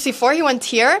go bishop c4. He went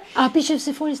here. Bishop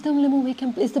c4 is the only move he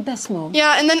can. Is the best move.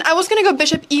 Yeah, and then I was going to go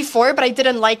bishop e4, but I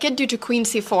didn't like it due to queen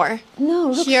c4. No,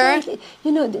 rook Here.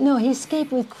 c8. No, he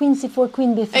escaped with queen c4,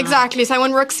 queen b5. Exactly. So I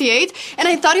went rook c8, and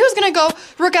I thought he was going to go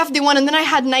rook fd1, and then I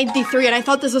had knight d3, and I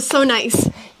thought this was so nice.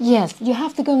 Yes, you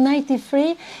have to go knight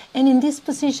d3, and in this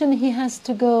position he has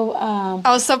to go.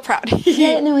 I was so proud. He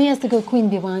has to go queen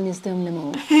b1 is the only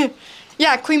move.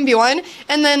 Yeah, queen b1,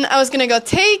 and then I was going to go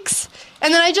takes,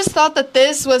 and then I just thought that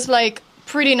this was like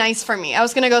pretty nice for me. I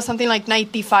was going to go something like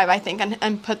knight d5, I think,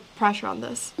 and put pressure on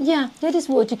this. Yeah, that is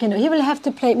what you can do. He will have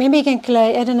to play, maybe he can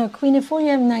play, I don't know, queen e4, you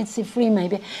have knight c3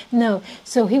 maybe. No,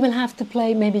 so he will have to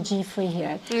play maybe g3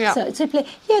 here. Yeah. So play,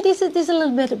 this is a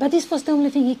little better, but this was the only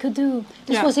thing he could do.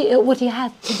 This was what he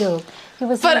had to do.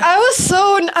 But I was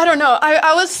so, I don't know,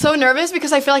 I was so nervous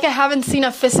because I feel like I haven't seen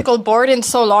a physical board in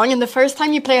so long, and the first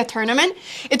time you play a tournament,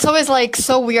 it's always like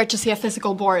so weird to see a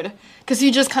physical board, because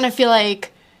you just kind of feel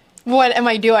like, what am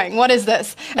I doing? What is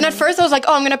this? And at first I was like,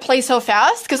 oh, I'm going to play so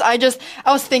fast, because I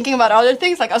was thinking about other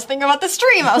things, like I was thinking about the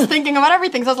stream, I was thinking about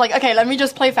everything, so I was like, okay, let me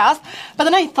just play fast. But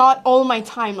then I thought all my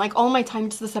time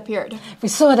just disappeared. We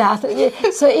saw that.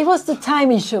 So it was the time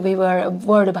issue we were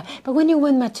worried about. But when you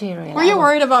win material... Were you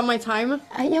worried about my time?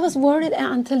 I was worried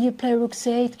until you play rook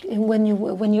c8,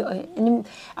 and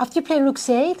after you play rook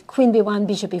c8, queen b1,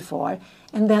 bishop e4.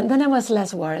 And then I was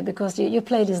less worried because you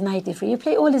play this knight e3. You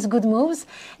play all these good moves,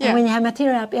 and when you have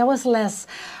material up, I was less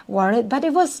worried. But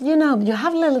it was, you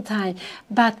have a little time.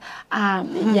 But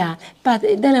but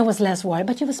then I was less worried.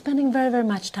 But you were spending very, very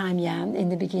much time, in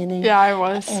the beginning. Yeah, I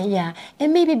was.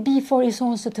 And maybe b4 is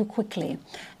also too quickly.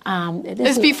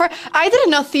 Is b4? I didn't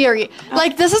know theory.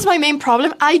 Like, this is my main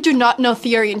problem. I do not know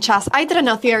theory in chess. I didn't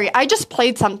know theory. I just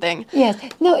played something. Yes.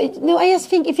 No, I just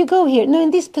think if you go here, in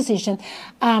this position,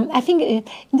 I think in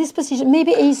this position,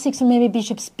 maybe a6 or maybe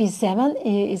bishop b7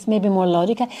 is maybe more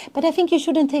logical. But I think you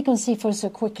shouldn't take on c4 so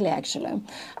quickly, actually.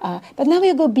 But now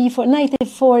you go b4. Knight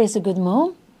a4 is a good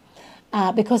move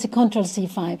because it controls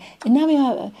c5. And now you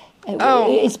have...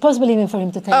 it's possible even for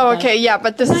him to take that. Okay, yeah,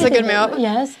 but this is a good move.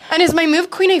 Yes. And is my move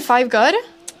queen a5 good?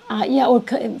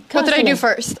 What did I do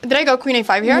first? Did I go queen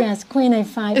a5 here? Yes, queen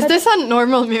a5. Is this a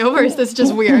normal move, or is this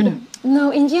just weird?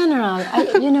 No, in general,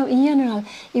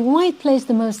 if white plays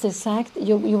the most exact,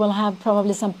 you will have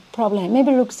probably some problem.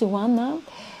 Maybe rook c1 now.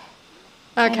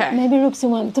 Okay. Maybe rook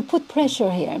c1 to put pressure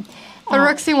here. But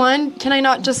rook c1, can I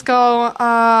not just go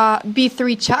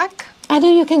b3 check? I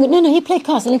don't. You can. No. He played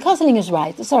castling. Castling is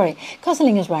right. Sorry,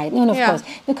 castling is right. No, of course.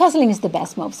 The castling is the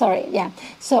best move. Sorry. Yeah.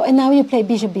 So and now you play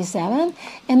bishop b7,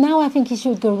 and now I think he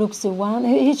should go rook c1.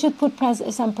 He should put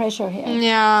some pressure here.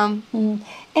 Yeah.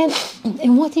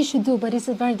 And what he should do, but it's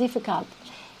very difficult.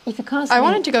 If you castle, I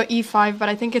wanted to go e5, but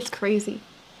I think it's crazy.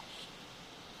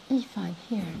 e5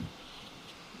 here.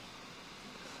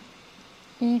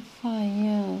 e5,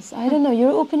 yes. I don't know.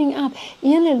 You're opening up.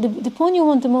 The pawn you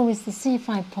want to move is the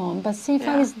c5 pawn, but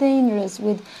c5 is dangerous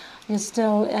with you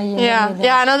still.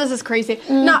 I know this is crazy.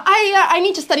 No, I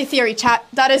need to study theory, chat.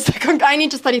 That is, I need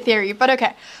to study theory. But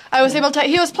okay, I was able to.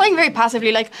 He was playing very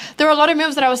passively. Like there were a lot of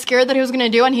moves that I was scared that he was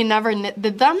going to do, and he never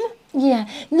did them. Yeah,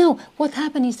 no, what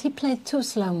happened is he played too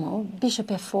slow-mo, bishop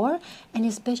f4, and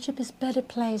his bishop is better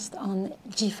placed on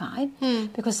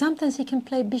g5, because sometimes he can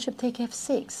play bishop take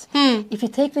f6. If you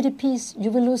take with a piece, you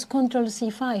will lose control of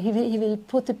c5. He will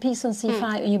put the piece on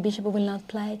c5 and your bishop will not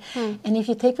play. And if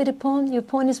you take with a pawn, your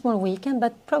pawn is more weakened,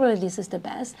 but probably this is the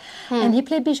best. And he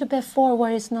played bishop f4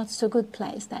 where it's not so good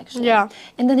placed, actually. Yeah.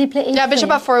 And then he played a3. Yeah, bishop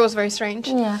f4 was very strange.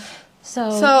 Yeah.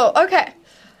 So, okay.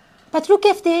 But rook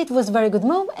f8 was a very good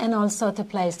move, and also to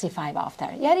play c5 after.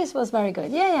 Yeah, this was very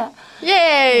good. Yeah.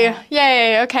 Yay!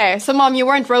 Yay! Okay, so Mom, you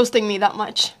weren't roasting me that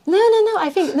much. No. I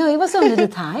think no. It was only the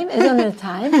time. It was only the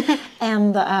time,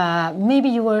 and maybe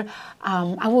you were.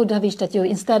 I would have wished that you,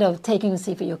 instead of taking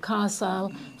c for your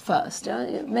castle first,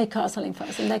 make castling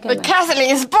first. And that But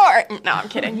castling is boring. No, I'm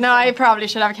kidding. No, I probably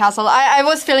should have castle. I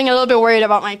was feeling a little bit worried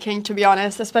about my king, to be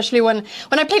honest. Especially when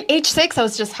I played h6, I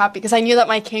was just happy because I knew that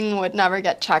my king would never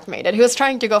get checkmated. He was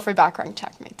trying to go for back rank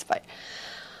checkmates, but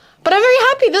I'm very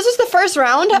happy. This was the first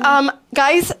round.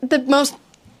 Guys, the most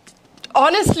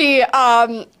honestly,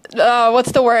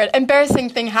 what's the word? Embarrassing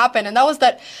thing happened, and that was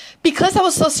that because I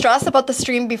was so stressed about the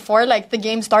stream before, like the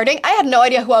game starting, I had no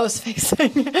idea who I was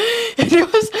facing. And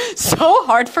it was so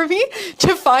hard for me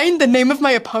to find the name of my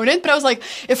opponent. But I was like,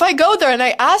 if I go there and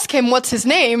I ask him what's his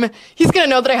name, he's gonna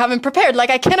know that I haven't prepared.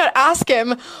 Like I cannot ask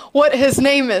him what his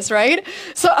name is, right?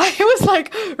 So I was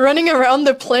like running around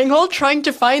the playing hall trying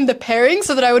to find the pairing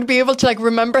so that I would be able to like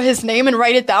remember his name and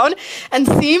write it down and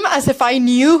seem as if I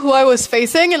knew who I was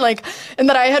facing and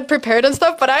that I had prepared and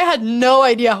stuff, but I had no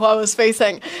idea who I was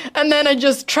facing. And then I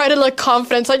just tried to look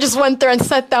confident, so I just went there and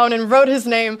sat down and wrote his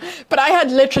name. But I had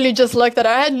literally just looked at it.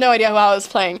 I had no idea who I was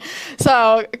playing.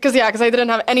 So, because I didn't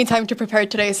have any time to prepare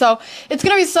today. So it's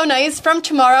going to be so nice. From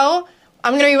tomorrow,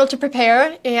 I'm going to be able to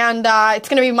prepare, and it's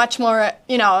going to be much more,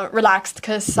 relaxed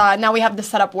because now we have the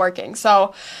setup working.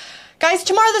 So, guys,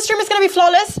 tomorrow the stream is going to be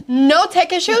flawless. No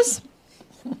tech issues.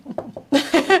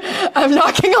 I'm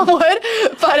knocking on wood,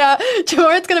 but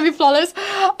tomorrow it's gonna be flawless.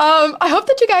 I hope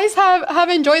that you guys have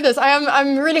enjoyed this.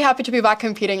 I'm really happy to be back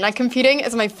competing. Like competing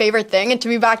is my favorite thing, and to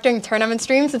be back doing tournament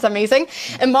streams, it's amazing.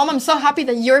 And Mom, I'm so happy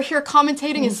that you're here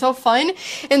commentating. It's so fun,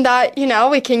 and that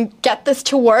we can get this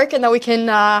to work, and that we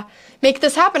can make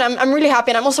this happen. I'm really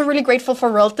happy, and I'm also really grateful for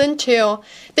Rilton too.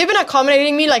 They've been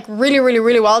accommodating me like really, really,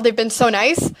 really well. They've been so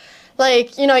nice.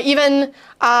 Like, even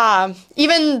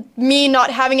me not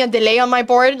having a delay on my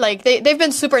board, like they've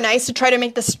been super nice to try to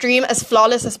make the stream as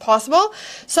flawless as possible.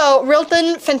 So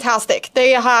Rilton, fantastic.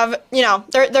 They have,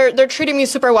 they're treating me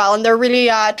super well, and they're really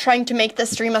trying to make the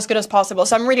stream as good as possible.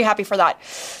 So I'm really happy for that.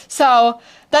 So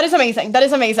that is amazing. That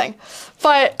is amazing.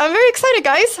 But I'm very excited,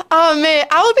 guys.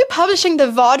 I will be publishing the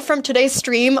VOD from today's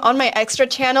stream on my extra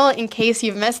channel in case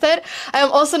you've missed it. I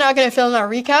am also now going to film a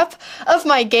recap of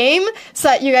my game so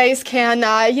that you guys can,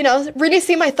 really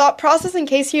see my thought process in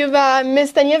case you've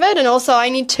missed any of it. And also, I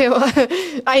need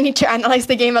to analyze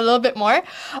the game a little bit more.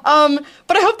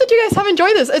 But I hope that you guys have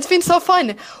enjoyed this. It's been so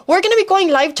fun. We're going to be going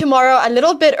live tomorrow a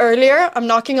little bit earlier. I'm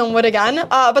knocking on wood again.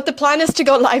 But the plan is to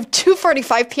go live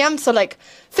 2:45 p.m. So like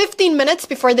 15 minutes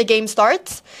before the game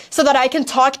starts, so that I can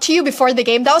talk to you before the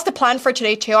game. That was the plan for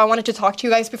today too. I wanted to talk to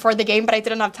you guys before the game, but I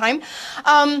didn't have time.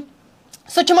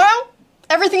 So tomorrow,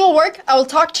 everything will work. I will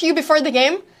talk to you before the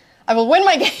game. I will win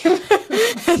my game,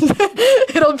 and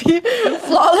it'll be a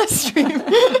flawless stream.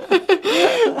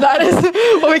 That is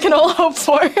what we can all hope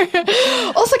for.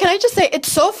 Also, can I just say, it's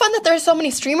so fun that there are so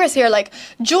many streamers here. Like,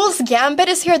 Jules Gambit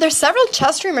is here. There's several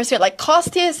chess streamers here. Like,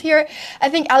 Kostia is here. I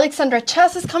think Alexandra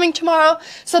Chess is coming tomorrow.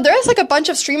 So there's like a bunch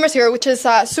of streamers here, which is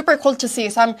super cool to see.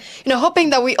 So I'm,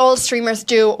 hoping that we all streamers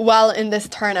do well in this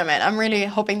tournament. I'm really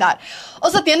hoping that.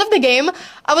 Also, at the end of the game,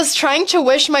 I was trying to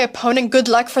wish my opponent good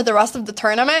luck for the rest of the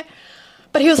tournament.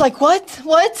 But he was like, what?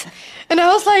 And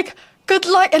I was like, good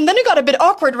luck. And then it got a bit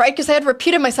awkward, right? Because I had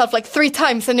repeated myself like 3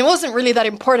 times, and it wasn't really that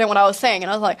important what I was saying.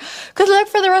 And I was like, good luck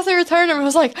for the rest of your tournament. And I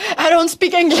was like, I don't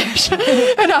speak English. And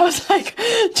I was like,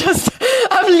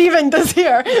 I'm leaving this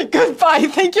here. Goodbye.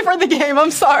 Thank you for the game.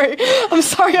 I'm sorry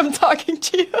I'm talking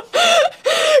to you.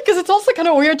 Because it's also kind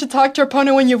of weird to talk to your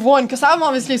opponent when you've won, because I'm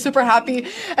obviously super happy,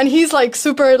 and he's like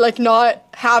super like not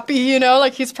happy,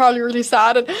 like he's probably really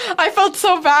sad, and I felt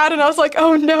so bad, and I was like,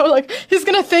 oh no, like he's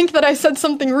gonna think that I said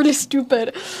something really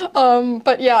stupid.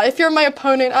 But yeah, if you're my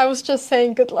opponent, I was just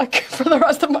saying good luck for the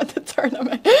rest of the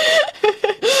tournament.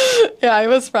 Yeah, it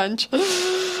was French.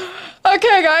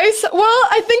 Okay, guys. Well,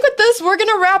 I think with this, we're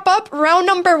gonna wrap up round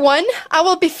number 1. I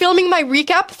will be filming my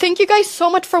recap. Thank you guys so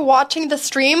much for watching the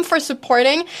stream, for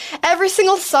supporting every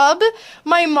single sub.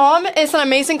 My mom is an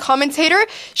amazing commentator.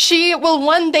 She will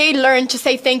one day learn to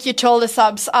say thank you to all the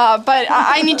subs, but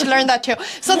I need to learn that too.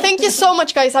 So thank you so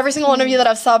much, guys, every single one of you that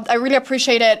have subbed. I really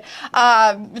appreciate it.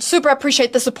 Super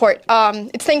appreciate the support.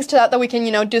 It's thanks to that we can,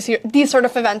 you know, do these sort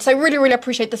of events. I really, really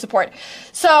appreciate the support.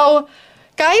 So,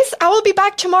 guys, I will be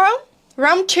back tomorrow.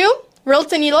 Round 2,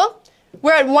 Rilton Elo.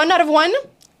 We're at 1 out of 1.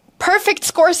 Perfect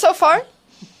score so far.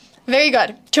 Very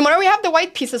good. Tomorrow we have the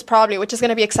white pieces probably, which is going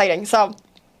to be exciting. So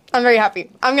I'm very happy.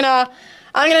 I'm gonna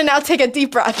now take a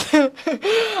deep breath. Thank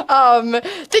you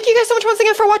guys so much once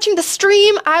again for watching the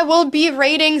stream. I will be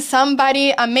rating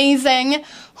somebody amazing.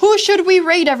 Who should we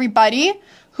rate, everybody?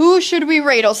 Who should we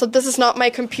rate? Also, this is not my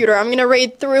computer. I'm gonna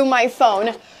rate through my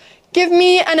phone. Give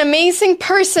me an amazing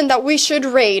person that we should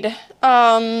rate.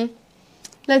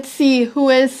 Let's see,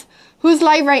 who's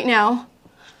live right now?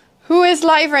 Who is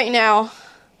live right now?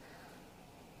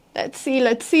 Let's see.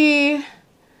 I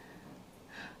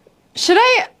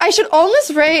should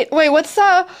almost rate, wait, what's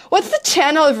the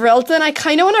channel of Rilton? I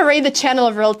kind of want to rate the channel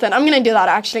of Rilton. I'm going to do that,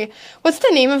 actually. What's the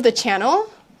name of the channel?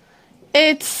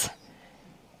 It's,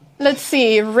 let's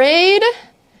see, raid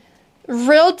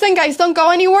Rilton. Guys, don't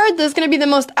go anywhere. This is going to be the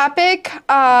most epic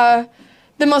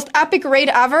raid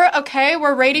ever. Okay,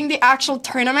 we're rating the actual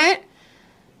tournament.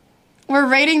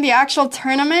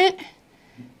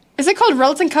 Is it called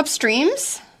Rilton Cup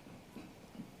Streams?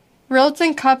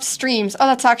 Rilton Cup Streams. Oh,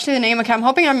 that's actually the name. Okay, I'm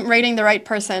hoping I'm rating the right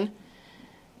person.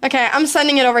 Okay, I'm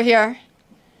sending it over here.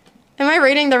 Am I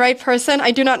rating the right person? I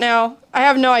do not know. I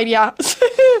have no idea.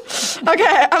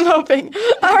 Okay, I'm hoping.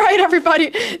 All right,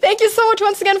 everybody. Thank you so much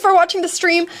once again for watching the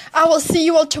stream. I will see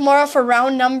you all tomorrow for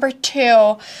round number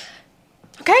 2.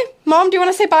 Okay, Mom, do you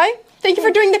want to say bye? Thank you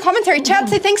for doing the commentary. Chat,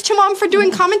 say thanks to Mom for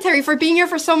doing commentary, for being here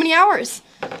for so many hours.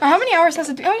 Or how many hours has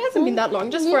it been? Oh, it hasn't been that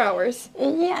long, just 4 hours.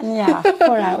 Yeah,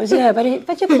 4 hours. Yeah, but you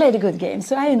played a good game,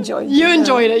 so I enjoyed it. You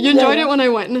enjoyed it. You enjoyed it when I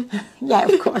won. Yeah,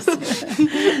 of course.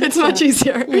 It's much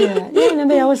easier. Yeah,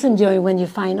 but I also enjoy when you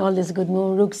find all this good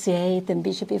move, rook c8 and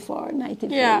bishop e4, knight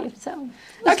e3. Yeah. So,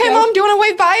 okay, great. Mom, do you want to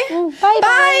wave bye?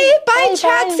 Bye,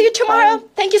 chat. See you tomorrow. Bye.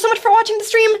 Thank you so much for watching the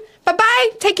stream.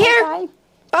 Bye-bye. Take care. Bye.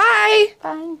 Bye.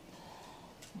 Bye.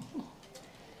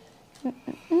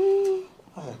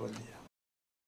 Ah, buen día.